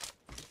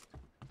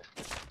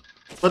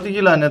कति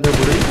किलो हाने थियो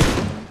बुढी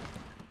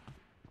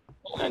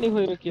अनि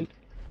खोइरो किल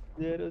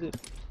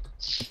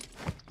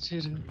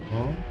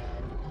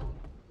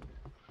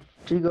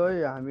ठीक हो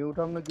हामी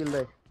उठाउन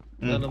किल्दै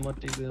ल म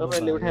टिक्दै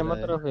तपाईहरुले उठाए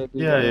मात्र हो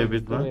के आयो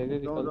बिचमा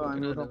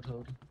हामी उठाउँ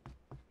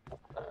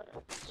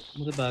म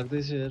त भाग्दै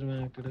छु यार म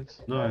एकपटक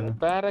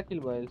 12 किल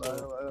भयो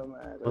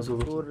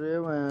चोर रे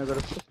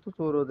कस्तो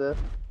चोर हो त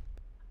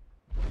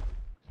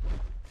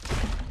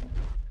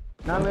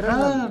ना मेरो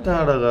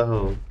टाढा गयो हो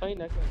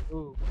छैन के उ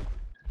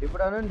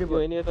डिपडा न डिपो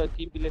हैन त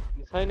टिपीले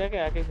छैन के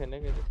आकै छैन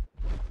के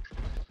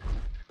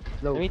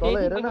ल तल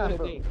हेर न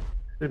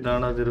त्यो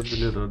डाँडातिर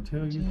प्लेयरहरु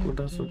थियो कि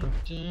कोटा सोटा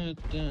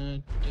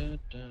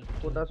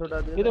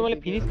त्यो त मैले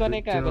फिनिश गर्ने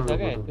आएको छ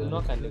के त्यो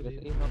नखानेको छ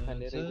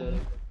नखाने रे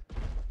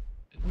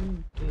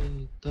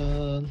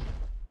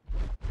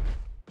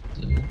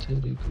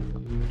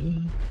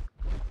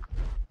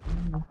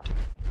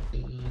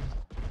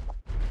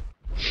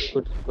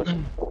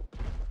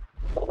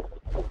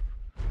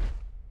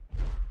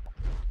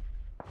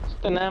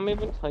त नामै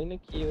पनि छैन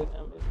के हो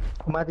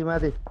नामै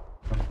माथि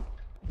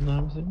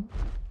नाम छैन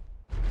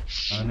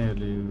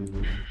हानेले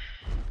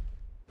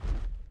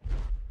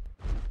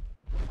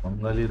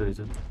बङ्गाली रहेछ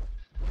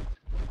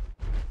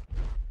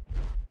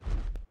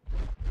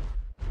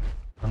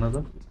खाना त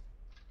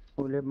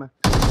उलेमा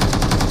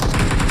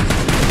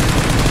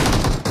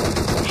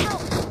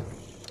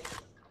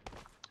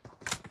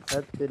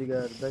हेड तेरी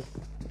गार दाइ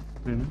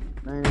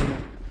नहीं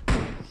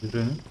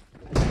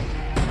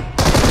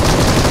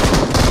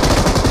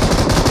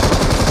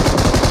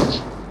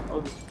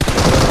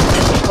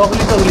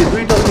टगली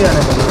दुई टगली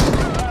हाने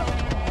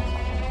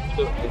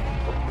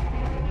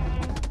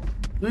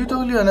दुई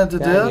टगली हाने त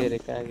यार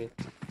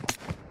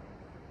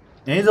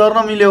यही झर्न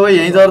मिल्यो हो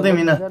यही झर्दै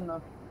मिना हो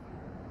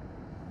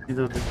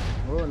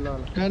ल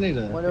कहाँनिर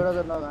मैले एउटा त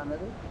नगाने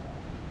रे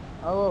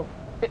अब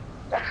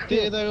त्यो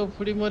यताको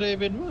फुडी मरे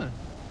इभेन्टमा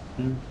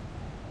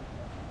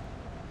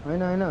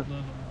हैन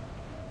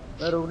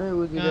रोक्नै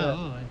उजिले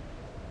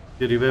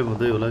त्यो रिभाइभ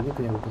हुँदै होला कि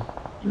त्यही हो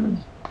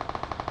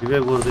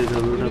रिभाइभ गर्दै छ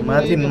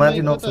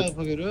माथि नक्छ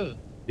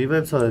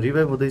रिभाइभ छ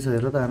रिभाइभ हुँदैछ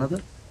हेर त हान त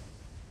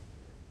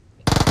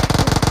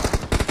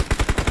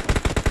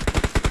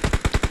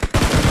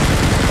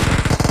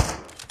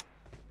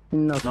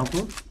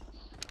नक्नु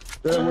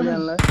त्यो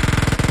मुल्यानलाई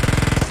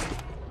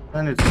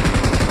कहाँनिर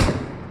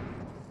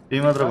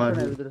यही मात्र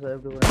बाँकी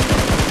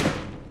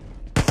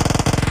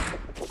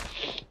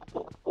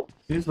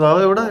फिनिस भयो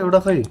एउटा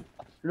खै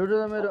लुटो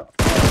त मेरो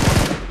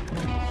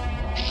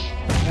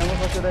एमो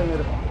सकेर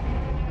मेरो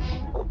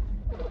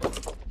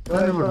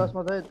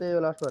लास्टमा छ त्यही हो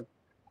लास्ट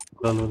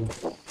वान ल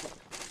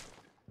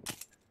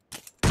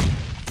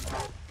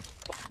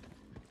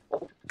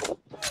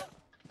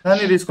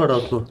कहाँनिर स्क्वाड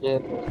हाउसको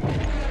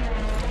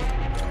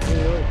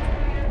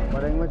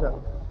मरेङमै छ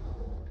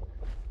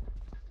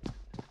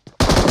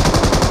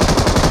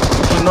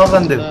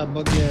नकान्दे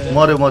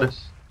मर्यो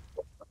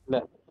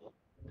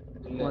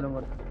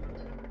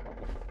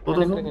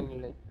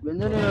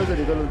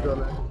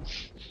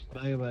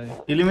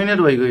इलिमिनेट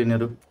भइगयो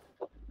यिनीहरू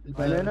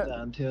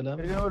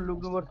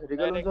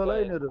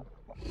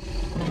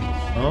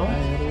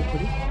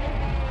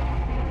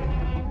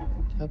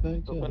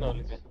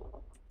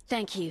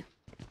Thank you.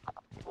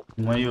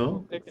 मै हो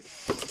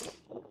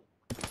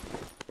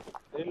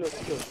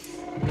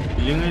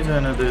हिलिङै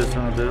छैन त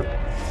यससँग त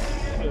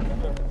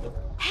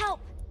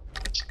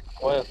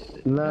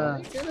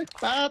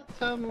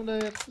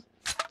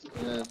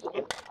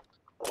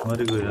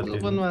मरेको यार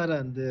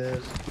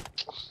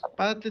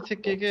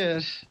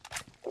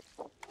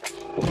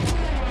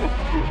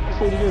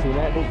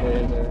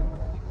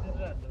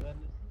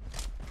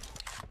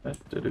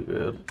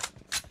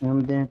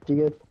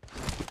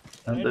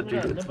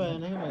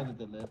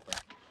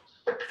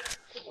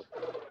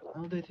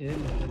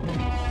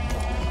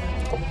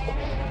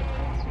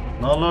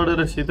नलडेर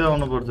सिधै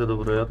आउनुपर्छ त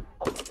ब्रो यार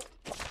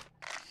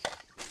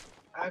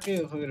आके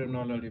हो फेरि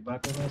नलडी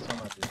बाटोमा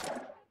समात्यो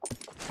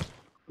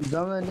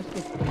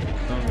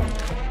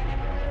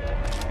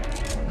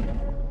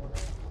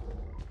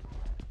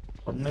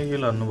भन्ने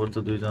किल हान्नुपर्छ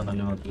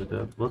दुईजनाले मात्रै त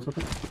बस्छ त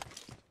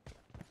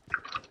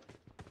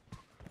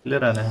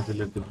प्लेयर हाने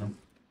त्यसले त्यो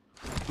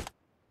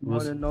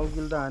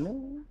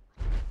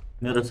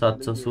मेरो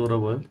 716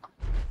 भयो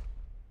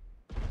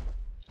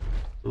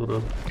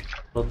 16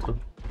 17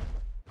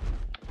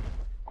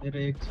 मेरो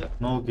 1 छ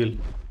 9 किल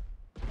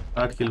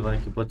 8 किल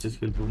बाँकी 25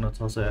 किल पुग्न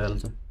 600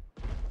 आइहाल्छ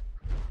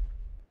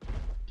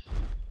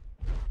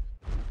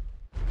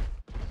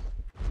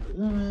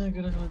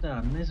केटाको त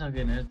हान्नै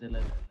सकेन यार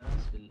त्यसलाई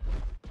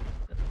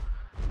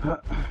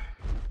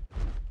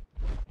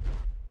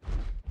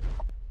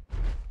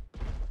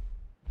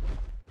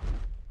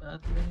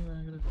बातले नि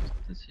मागेर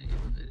कस्तो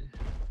छेकेको फेरि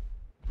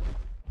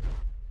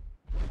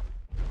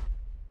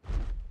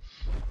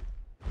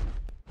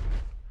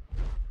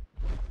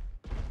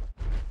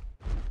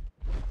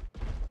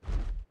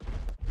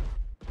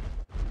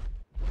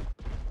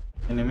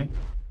एनिमी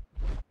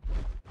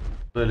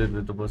टॉयलेट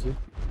भित्र बस्यो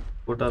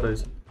कोटा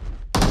रहेछ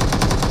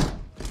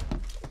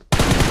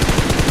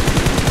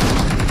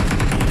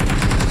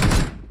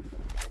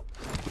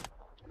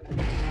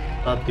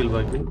 7 किल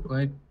बाँकी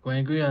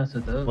कोही आछ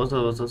त बस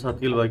 7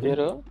 किल बाँकी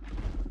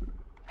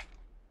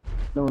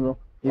नो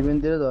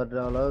इभेन्टतिर धरेर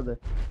होला हो त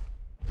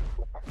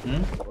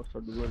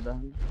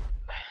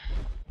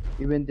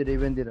इभेन्टतिर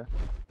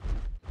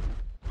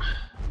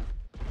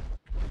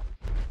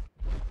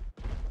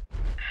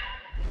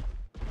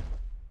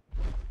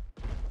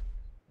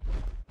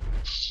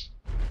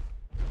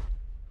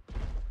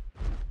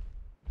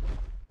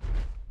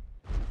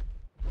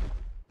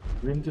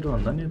विनतिर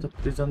भन्दा नि त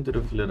प्रिजनतिर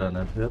प्लेयर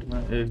हाने थियो यार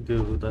मैं एक त्यो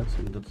उता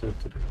सिल्डर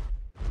साइडतिर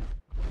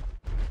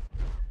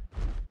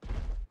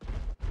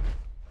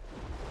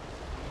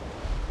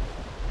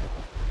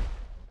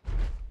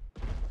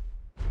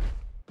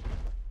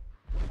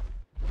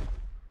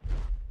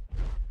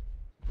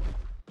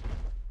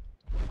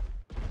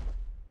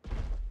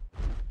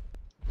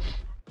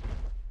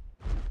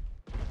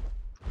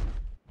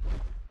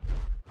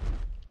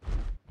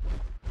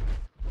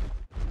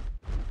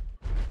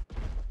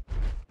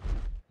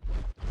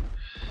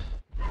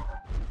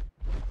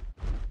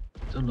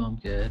चलो हम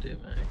क्या है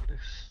मैं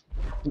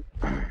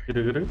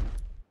किरे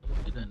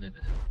किराने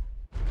रे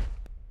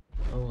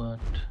ओ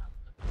वाट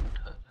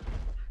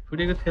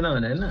फुटेको थिएन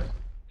भने हैन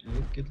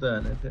कितना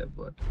हाने थियो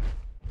बट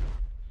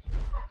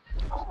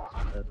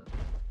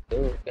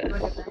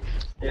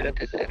एरा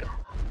तेरो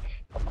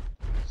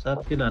 7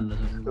 किलो हान्न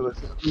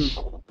सक्छ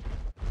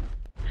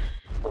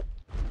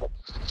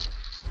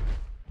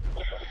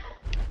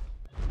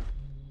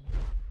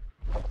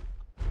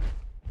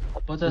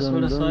 50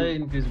 बाट 100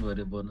 इन्क्रिज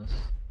भरे बोनस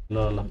ल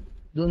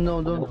जुन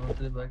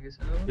मात्रै बाँकी छ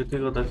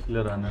त्यतिको त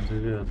प्लेयर हाने थियो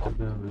के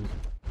त्यतिको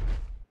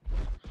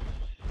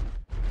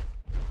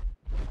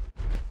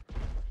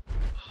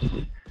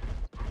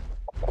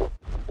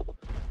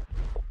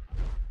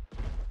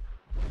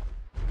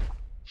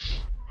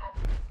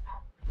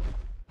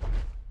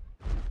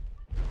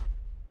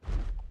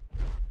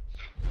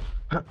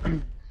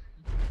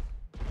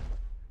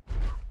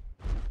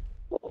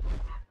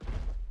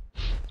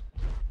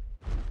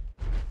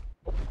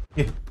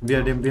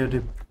बियाडेम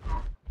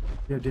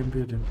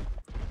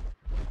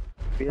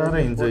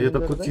साह्रै हिँड्छ यो त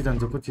कुची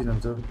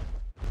जान्छ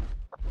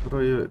तर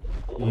यो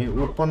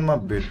ओपनमा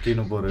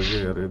भेटिनु पर्यो के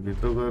यार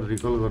भित्र गएर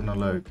रिकल गर्न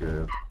लाग्यो के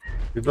यार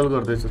रिकल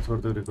गर्दैछ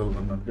छोड्दै रिकल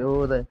गर्न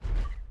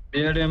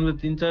बियाडेम त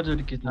 3-4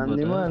 चोटी खिच्नु पर्छ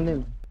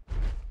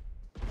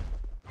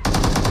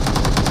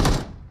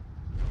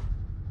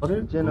अरे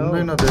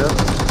घूमने ना दे यार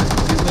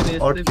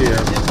और के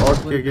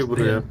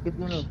ब्रो यार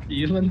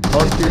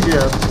और के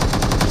यार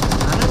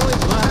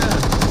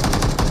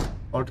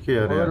और के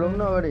यार यार लोग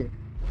ना अगाडि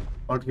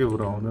और के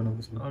ब्रो आउँदैन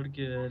कसले और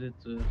के अरे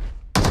चोर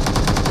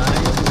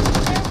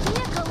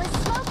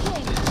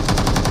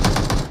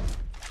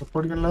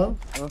सपोर्ट गर्न लाऊ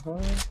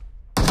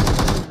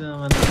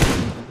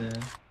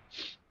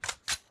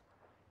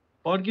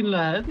पड्किन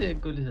लाग्यो त्यो एक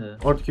गोली छ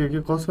अट्कियो कि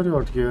कसरी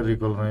अट्कियो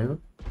रिकलमा यो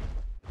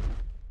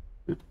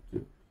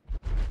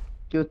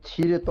त्यो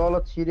छिरे तल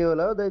छिरे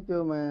होला हो दाइ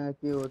त्योमा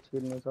के हो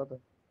छिर्ने छ त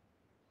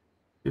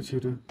के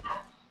छिर्यो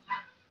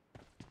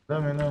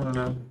दामेन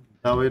मलाई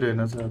दबाई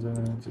रहेन छ आज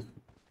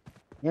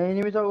यहाँ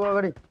एनिमी छ उ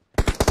अगाडि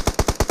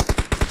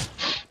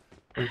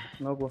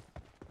नको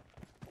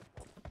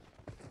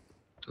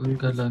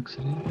उनका लाग्छ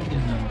नि के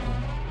नाम हो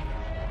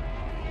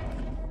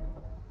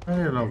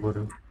अनि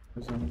नपर्यो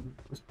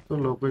कस्तो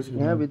लोकै छ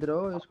यहाँ भित्र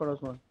हो यसको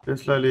रसमा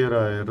त्यसलाई लिएर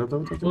आएर त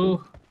त्यो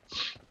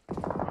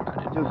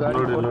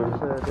गाडी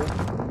पड्छ त्यो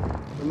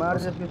मार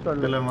त्यसको स्क्वाड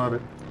त्यसलाई मारे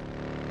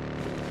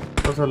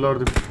बस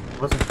लड्दै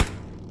बस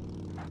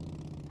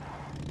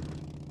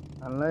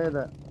हाल्ला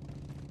यता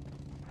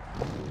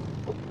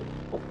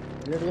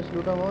रेड गेस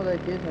लुटा हो दाइ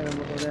के छैन म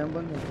त र्याम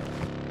पनि छैन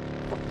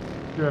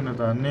के गर्ने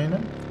त हान्ने हैन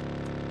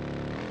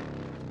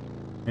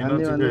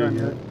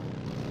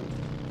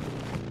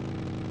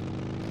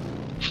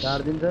चार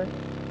दिन चाहिँ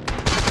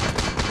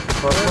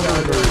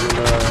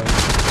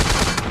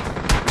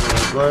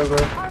गयो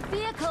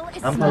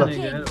आम्फाला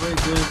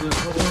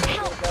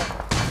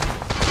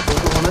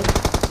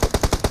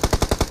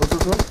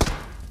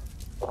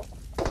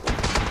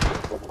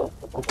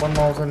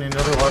ओपनमा आउँछ नि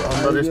यिनीहरू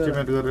अन्डर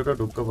एस्टिमेट गरेर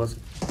ढुक्क बस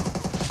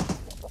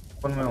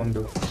ओपनमै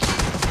आउँथ्यो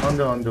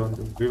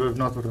रिभाइभ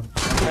नछोड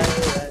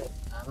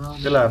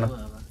त्यसलाई हान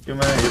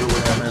त्योमा हिरो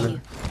बनाएन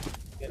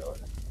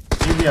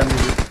इजी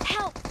हान्दियो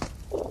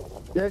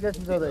के छ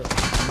दाइ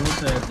नो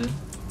छ यार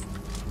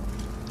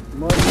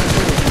म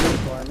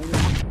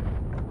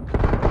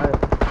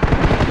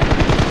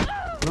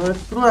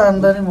यत्रो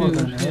हान्दा नि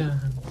मर्दैन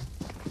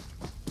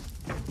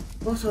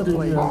कसरी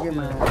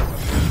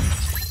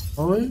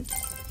ओइ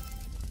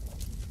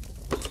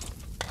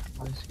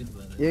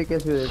ये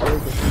कैसे हो जाए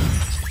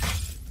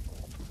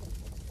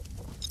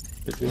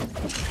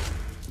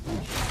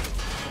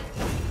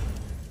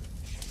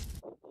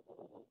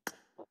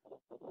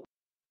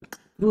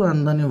त्यत्रो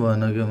हान्दा नि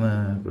भएन क्या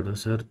मायाबाट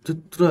सर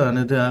त्यत्रो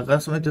हाने थियो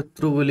आकाशमै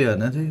त्यत्रो गोली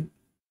हाने थिएँ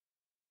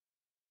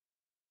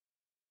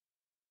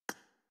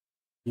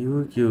यो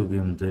के हो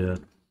गेम त यार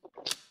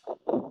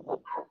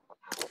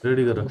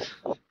रेडी गर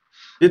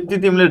यति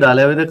तिमीले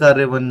ढाले भए त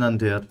कार्य पनि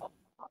जान्थ्यो यार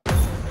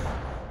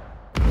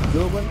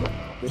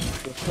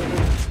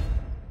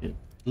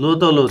लो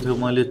त लो थियो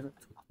मैले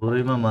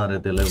थोरैमा मारे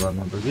त्यसलाई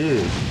भन्नु त कि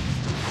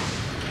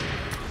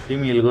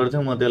तिमी हिल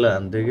गर्थ्यौ म त्यसलाई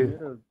हान्थेँ कि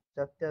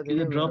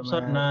ड्रप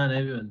शट नहाने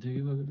भन्थ्यो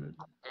कि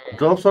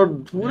ड्रप शट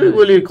पुरै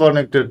गोली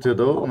कनेक्टेड थियो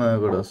त हो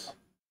मायाबाट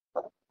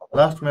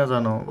लास्ट म्याच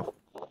आनु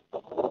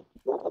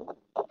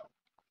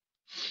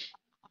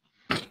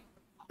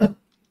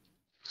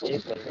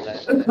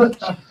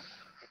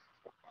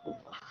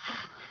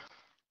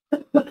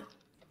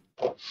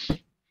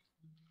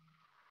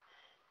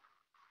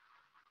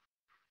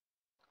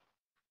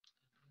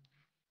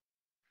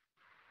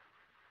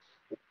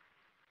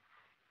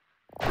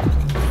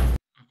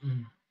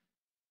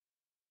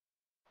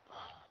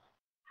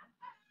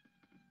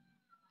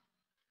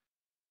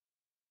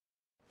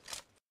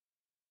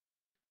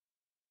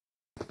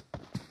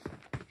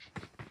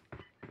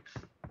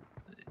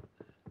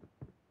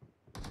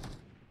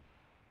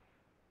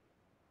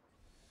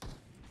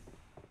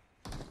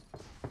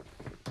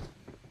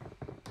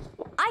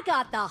I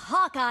got the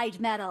hawk-eyed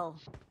medal.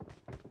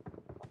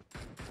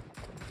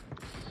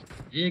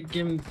 एक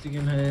गेम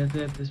चिकन खायो त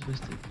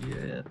त्यसपछि त के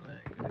हो यार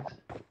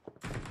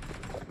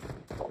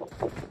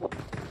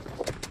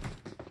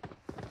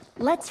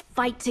Let's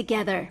fight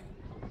together.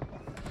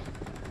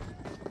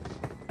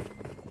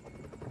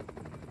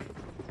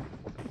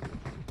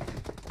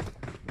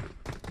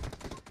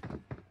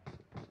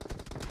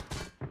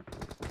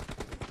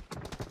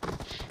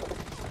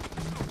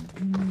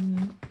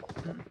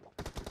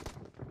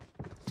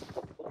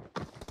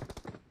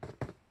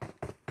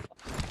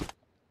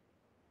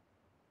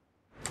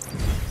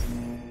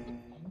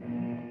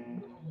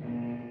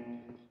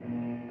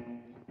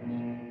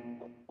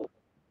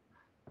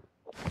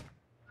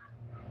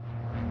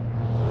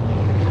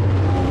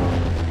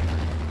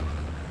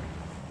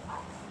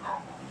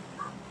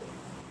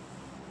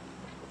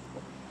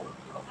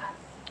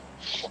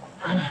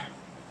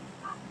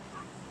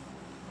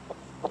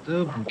 त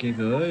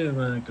भुकेको हो यो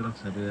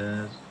कडकहरू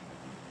यार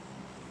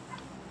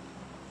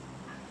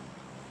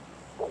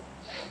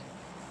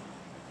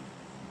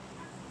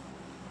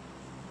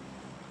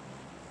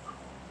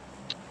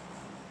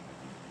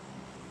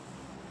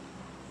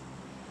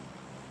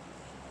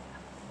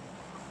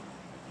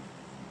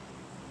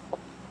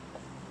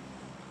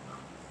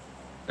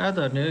कहाँ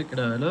धर्ने हो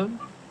केटा हेलो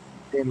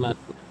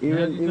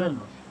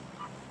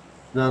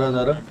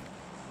जरा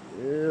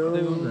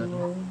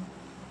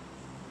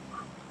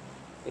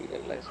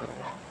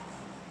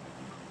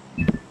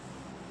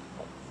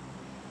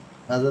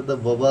आज त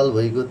बबाल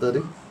भइगयो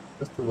तरी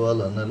कस्तो बल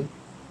हन्नाले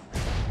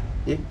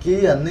एक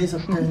केही हान्नै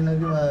सक्ने छैन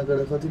कि मागबाट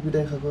कति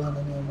पिटाइ खाएको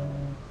खाना नि आमा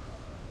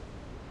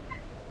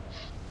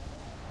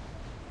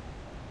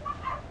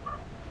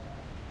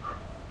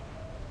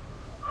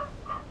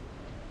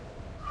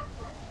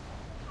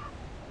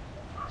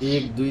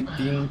 1 2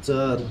 3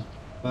 4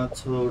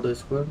 5 6 वटा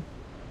स्क्वाड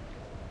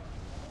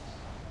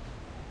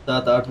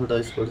 7 8 वटा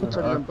स्क्वाड छ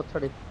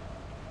 8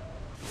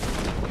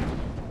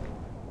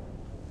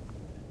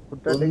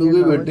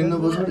 बन्दुकै भेटिन्न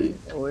पछाडी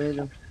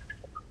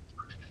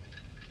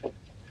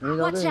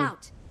Watch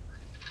out.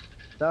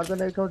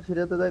 चारजना एक ठाउँ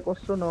छिरे त दाइ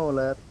कस्तो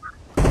नहोला यार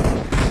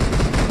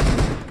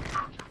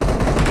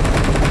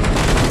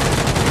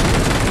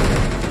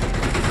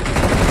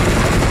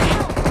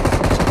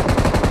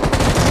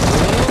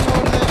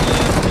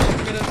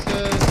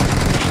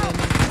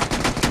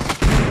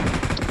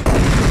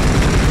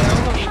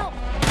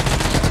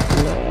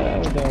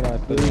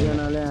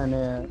दुईजनाले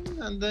हाने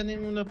अन्त नि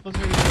मलाई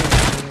पछाडि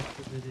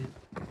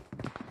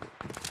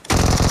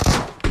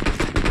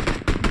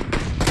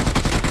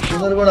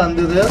उनीहरुबाट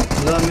हान्दियो त यार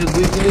ल मेरो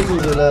 2 किलो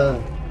छुट्यो ल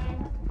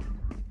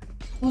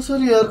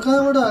कसरी यार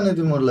कहाँबाट हाने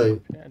तिमीहरुलाई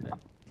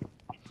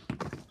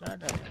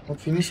म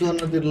फिनिश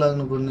गर्नतिर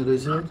लाग्नु पर्ने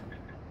रहेछ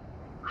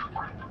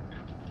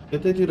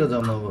यतैतिर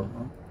जम्मा भयो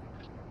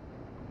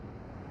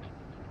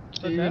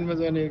इभेन्टमा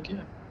जाने हो के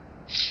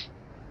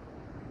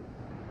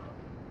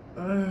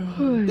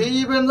त्यही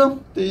इभेन्ट जाऊ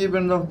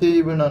त्यही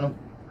इभेन्ट आनु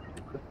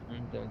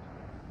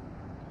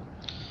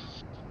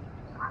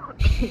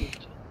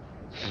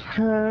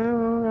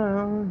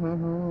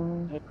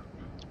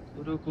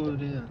रुको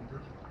रे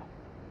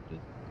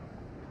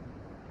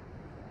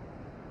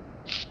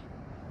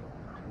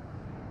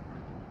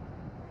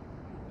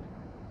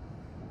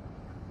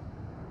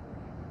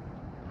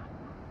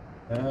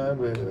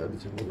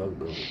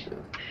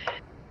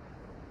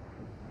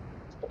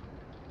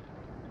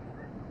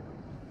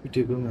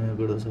पिटेको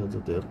मायाबाट छ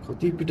त यार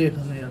कति पिटाइ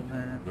खाने यार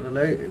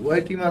मायाबाटलाई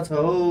वाइटीमा छ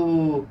हो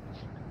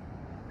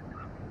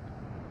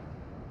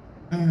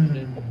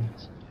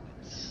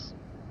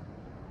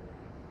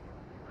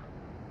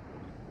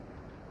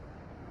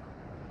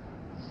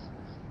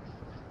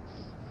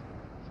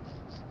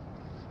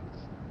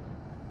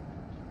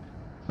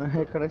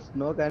एकडा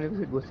स्नो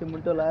कानेपछि घोसे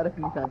मुन्टो लाएर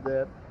पनि खान्छ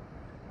यार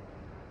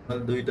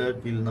मैले दुईटा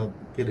किल न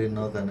के रे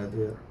नखाने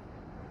थियो यार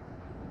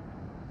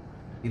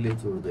किले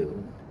छोड्दै हो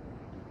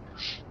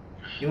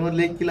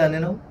तिमीहरुले एक किल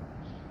हानेनौ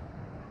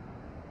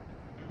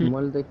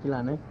मैले त किल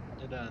हाने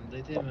एउटा हान्दै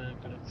थिए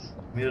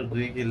मेरो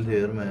 2 किल थियो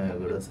यार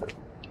मायाबाट छ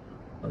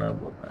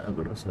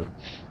मायाबाट छ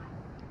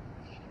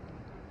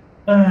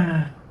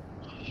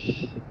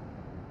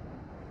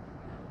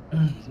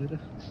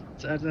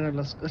चारजना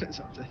लस्करै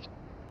सबै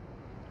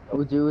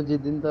उजी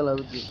दिन त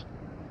लाउजी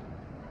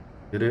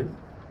रे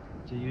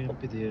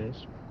यूएमपी दियो यार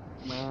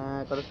मा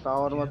कर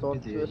टावरमा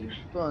चढ्छु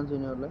यस्तो हुन्छ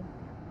यिनीहरुलाई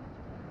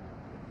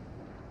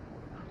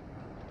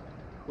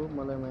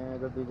मलाई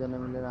मायाको दुईजना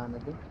मिलेर हाने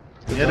थिए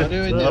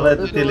मलाई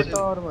त्यसले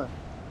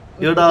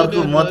एउटा अर्को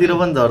मतिर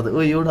पनि झर्दै ओ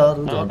एउटा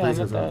अर्को झर्दै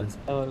छ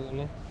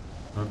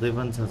झर्दै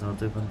पनि छ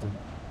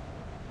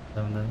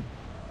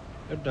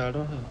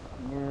डाडो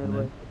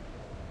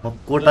म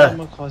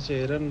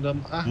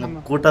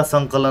कोटा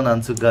संकलन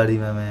हान्छु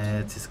गाडीमा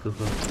म्याचको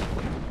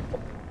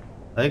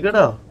है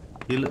केटा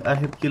किल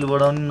आखिर किल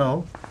बढाउनु न हो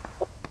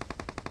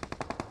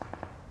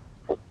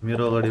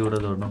मेरो अगाडिबाट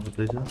झर्न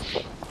खोज्दैछ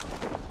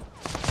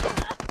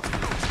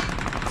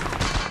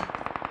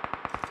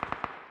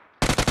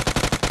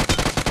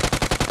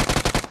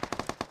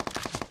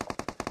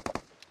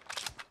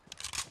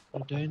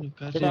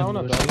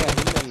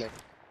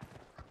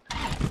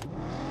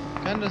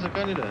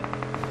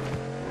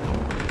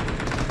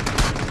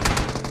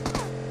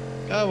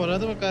कहाँ भन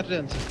त म कार्य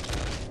हान्छु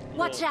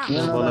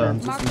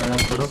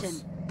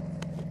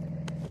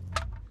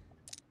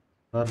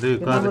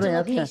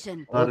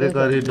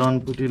कार्य डन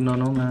पुटिन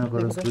ननो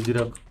मायाबाट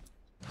बुझिराख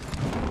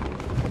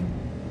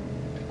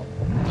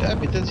क्या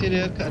भित्र छिरे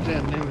कार्य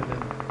हान्ने मैले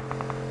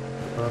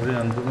कार्य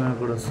हान्छु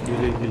मायाबाट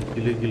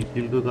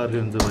किलको कार्य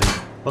हुन्छ भाइ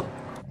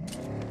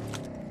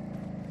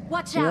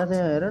यहाँ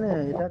हेर न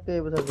इटाकै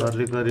बस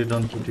कार्य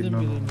डन पुटिन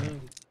ननो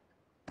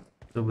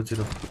त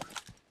बुझिराख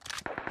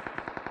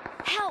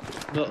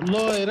ल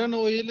हेर न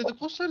ओइले त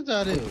कसरी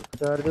जारे हो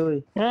जार्दै ओइ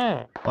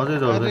अझै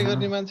झर्दै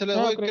गर्ने मान्छेलाई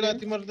ओइ केला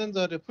तिम्रो त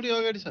झर्यो पुरै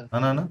अगाडि छ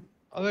हैन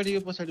अगाडि यो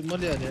पछाडी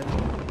मले हाने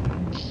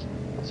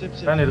सेप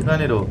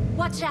कानेर हो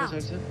पछाडी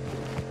छ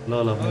ल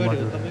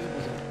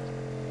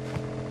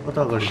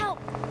कता अगाडि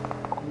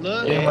ल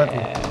ए माथि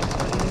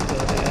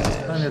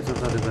कानेर छ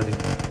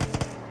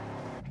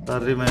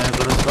कार्यमा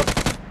गरस त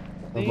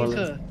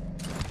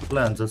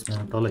तलै हान्छस् म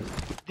तलै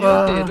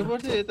हेर्नु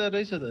पर्छ यता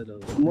रहेछ त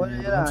मैले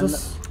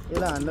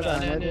एला हान्न त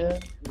हाने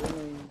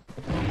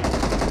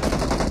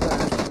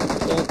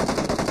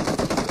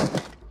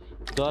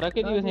जरा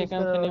के दिवस है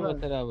काम छैन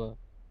बसेर अब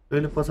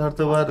पहिले पछाड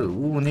त बार उ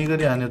हुने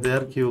गरी हान्यो त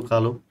यार के हो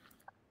कालो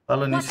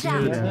निस्कियो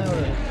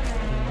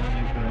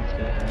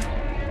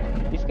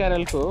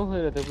क्यारलको हो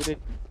खोइ त पुरै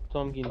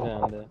चम्किन्छ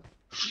हान्दा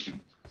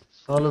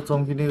तल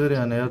चम्किने गरी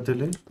हाने यार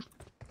त्यसले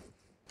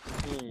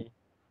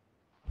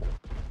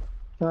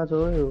कहाँ छ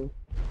यो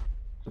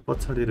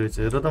पछाडि रहेछ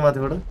हेर त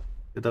माथिबाट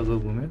यता गयो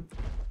घुम्यो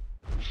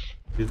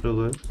भित्र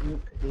गयो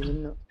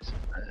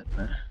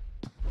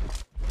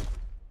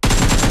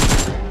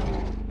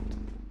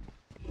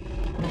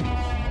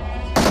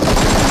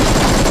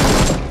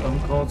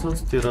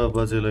चम्काउँछस् तेरा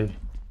बजेलाई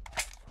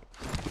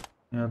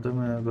यहाँ त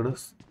माया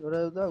गडस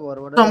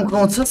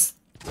चम्काउँछस्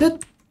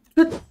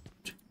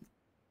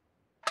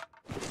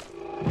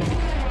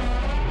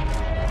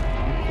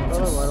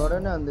घरबाट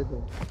नै हान्दै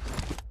थियो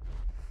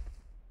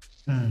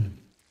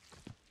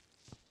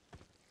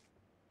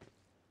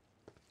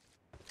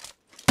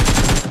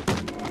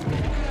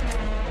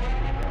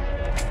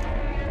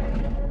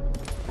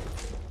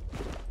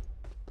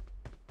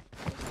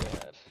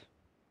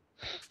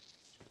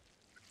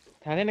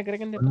थाहा छैन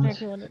क्रेकन त्यहाँ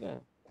थियो भनेर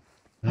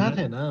थाहा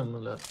थिएन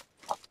मलाई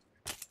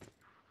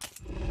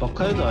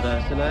भर्खरै झरे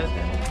जस्तो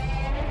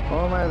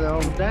लाग्यो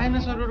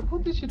डाइनोसरबाट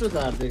कति छिटो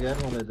झार्दै क्या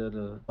मलाई त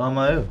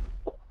आयो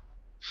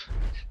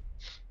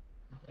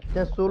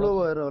त्यहाँ सोलो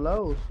भएर होला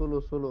हौ सोलो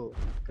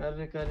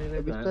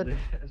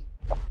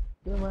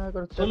त्यो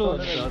मायाबाट सोलो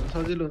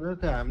सजिलो हुन्छ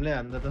त्यो हामीले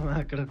हान्दा त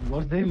मायाबाट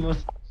मर्दै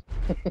मर्छ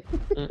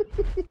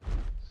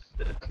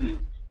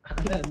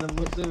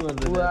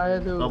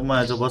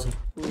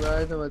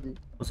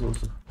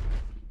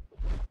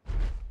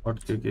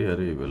अट्के के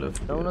अरे यो बेला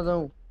जाउँ न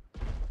जाउँ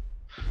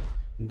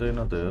हुँदैन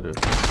त अरे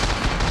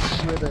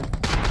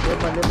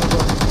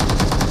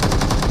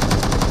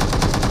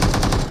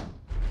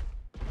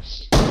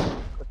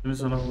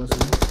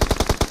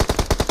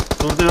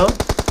छोड्दै हो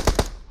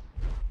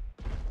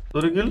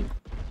तोरी किल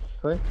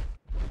खोइ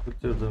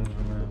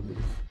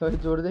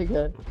जोड्दै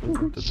क्या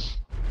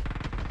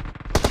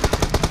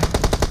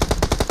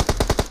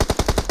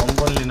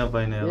कम्पन लिन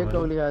पाइने एक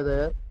टोकली खायो त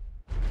यार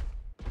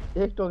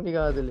एक टोकली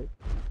खायो त्यसले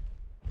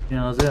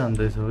यहाँ अझै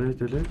हान्दैछ है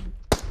त्यसले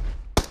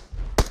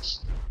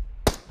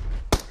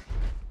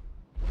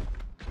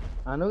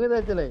हानु के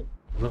दाइ त्यसलाई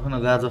रखन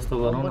गा जस्तो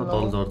गरौँ न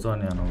तल झर्छ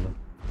अनि हानौला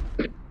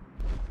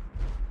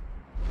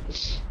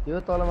यो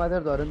तल माथि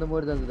झर्यो नि त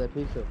मरि जान्छ त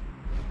ठिक छ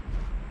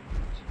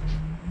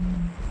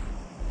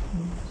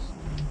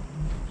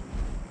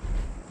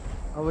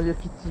अब यो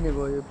किच्चिने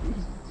भयो यो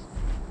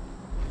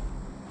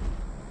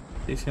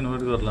एकछिन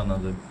वेट गर्ला न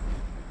चाहिँ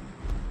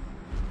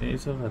यही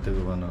छ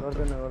खातेको भन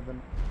गर्दैन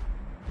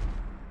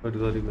वेट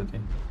गरेको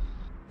थिएँ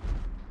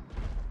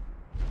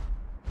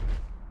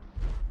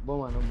बम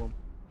हानौँ बम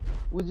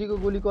उजीको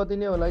गोली कति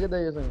नै होला क्या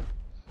दाइ योसँग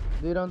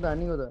 2 राउन्ड त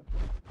हानेको त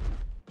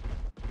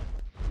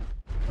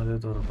अरे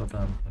तर कता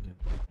हान्थ्यो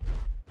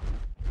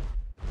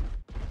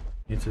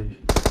यो चाहिँ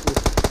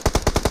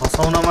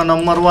फसाउनमा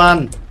नम्बर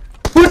 1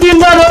 पुटिन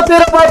नरो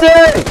तेरो पछि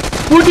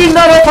पुटिन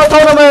नरो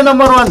फसाउनमा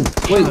नम्बर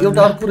 1 ओइ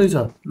एउटा अर्को रहेछ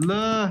ल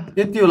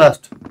यति हो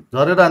लास्ट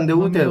झरेर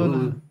हान्देऊ त्यहाँ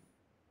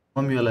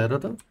मम्मी होला हेर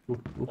त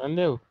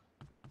हान्देऊ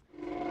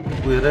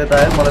हेर यता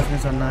आयो मलाई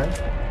निशान आयो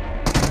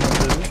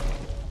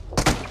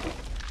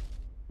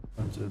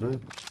हजुर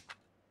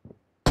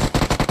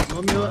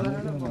मम्मी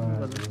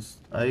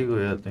आइगयो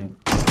यार त्यही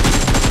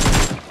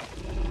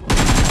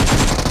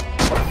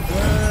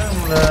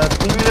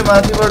तिमीले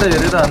माथिबाट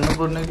हेरेर हान्नु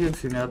पर्ने के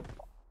एकछिन यार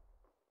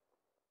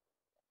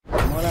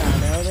मलाई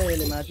हाने हो त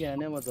यसले माथि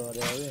हाने म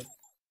झरे हो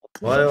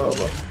भयो अब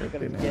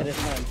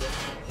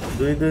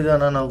दुई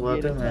जना नगयो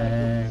त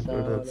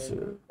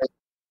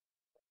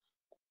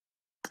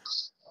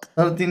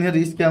तर तिनीहरू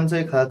स्क्याम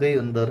चाहिँ खाएकै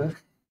हो नि तर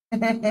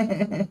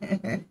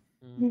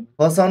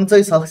फसाउन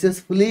चाहिँ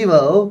सक्सेसफुली भयो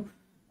हो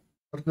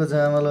अर्को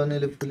जामा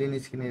लाउनेले फुली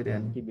निस्किने रे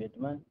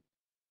भेटमा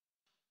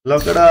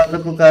लकडा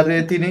आजको कार्य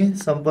यति नै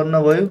सम्पन्न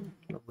भयो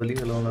भोलि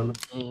खेलाउन ल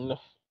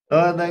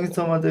thank you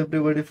so much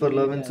everybody for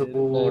love and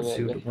support C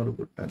you tomorrow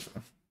good night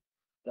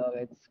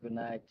good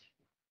night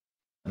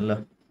ल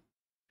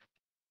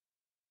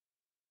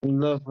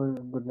ल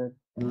गुड नाइट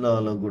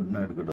ल गुड नाइट गुड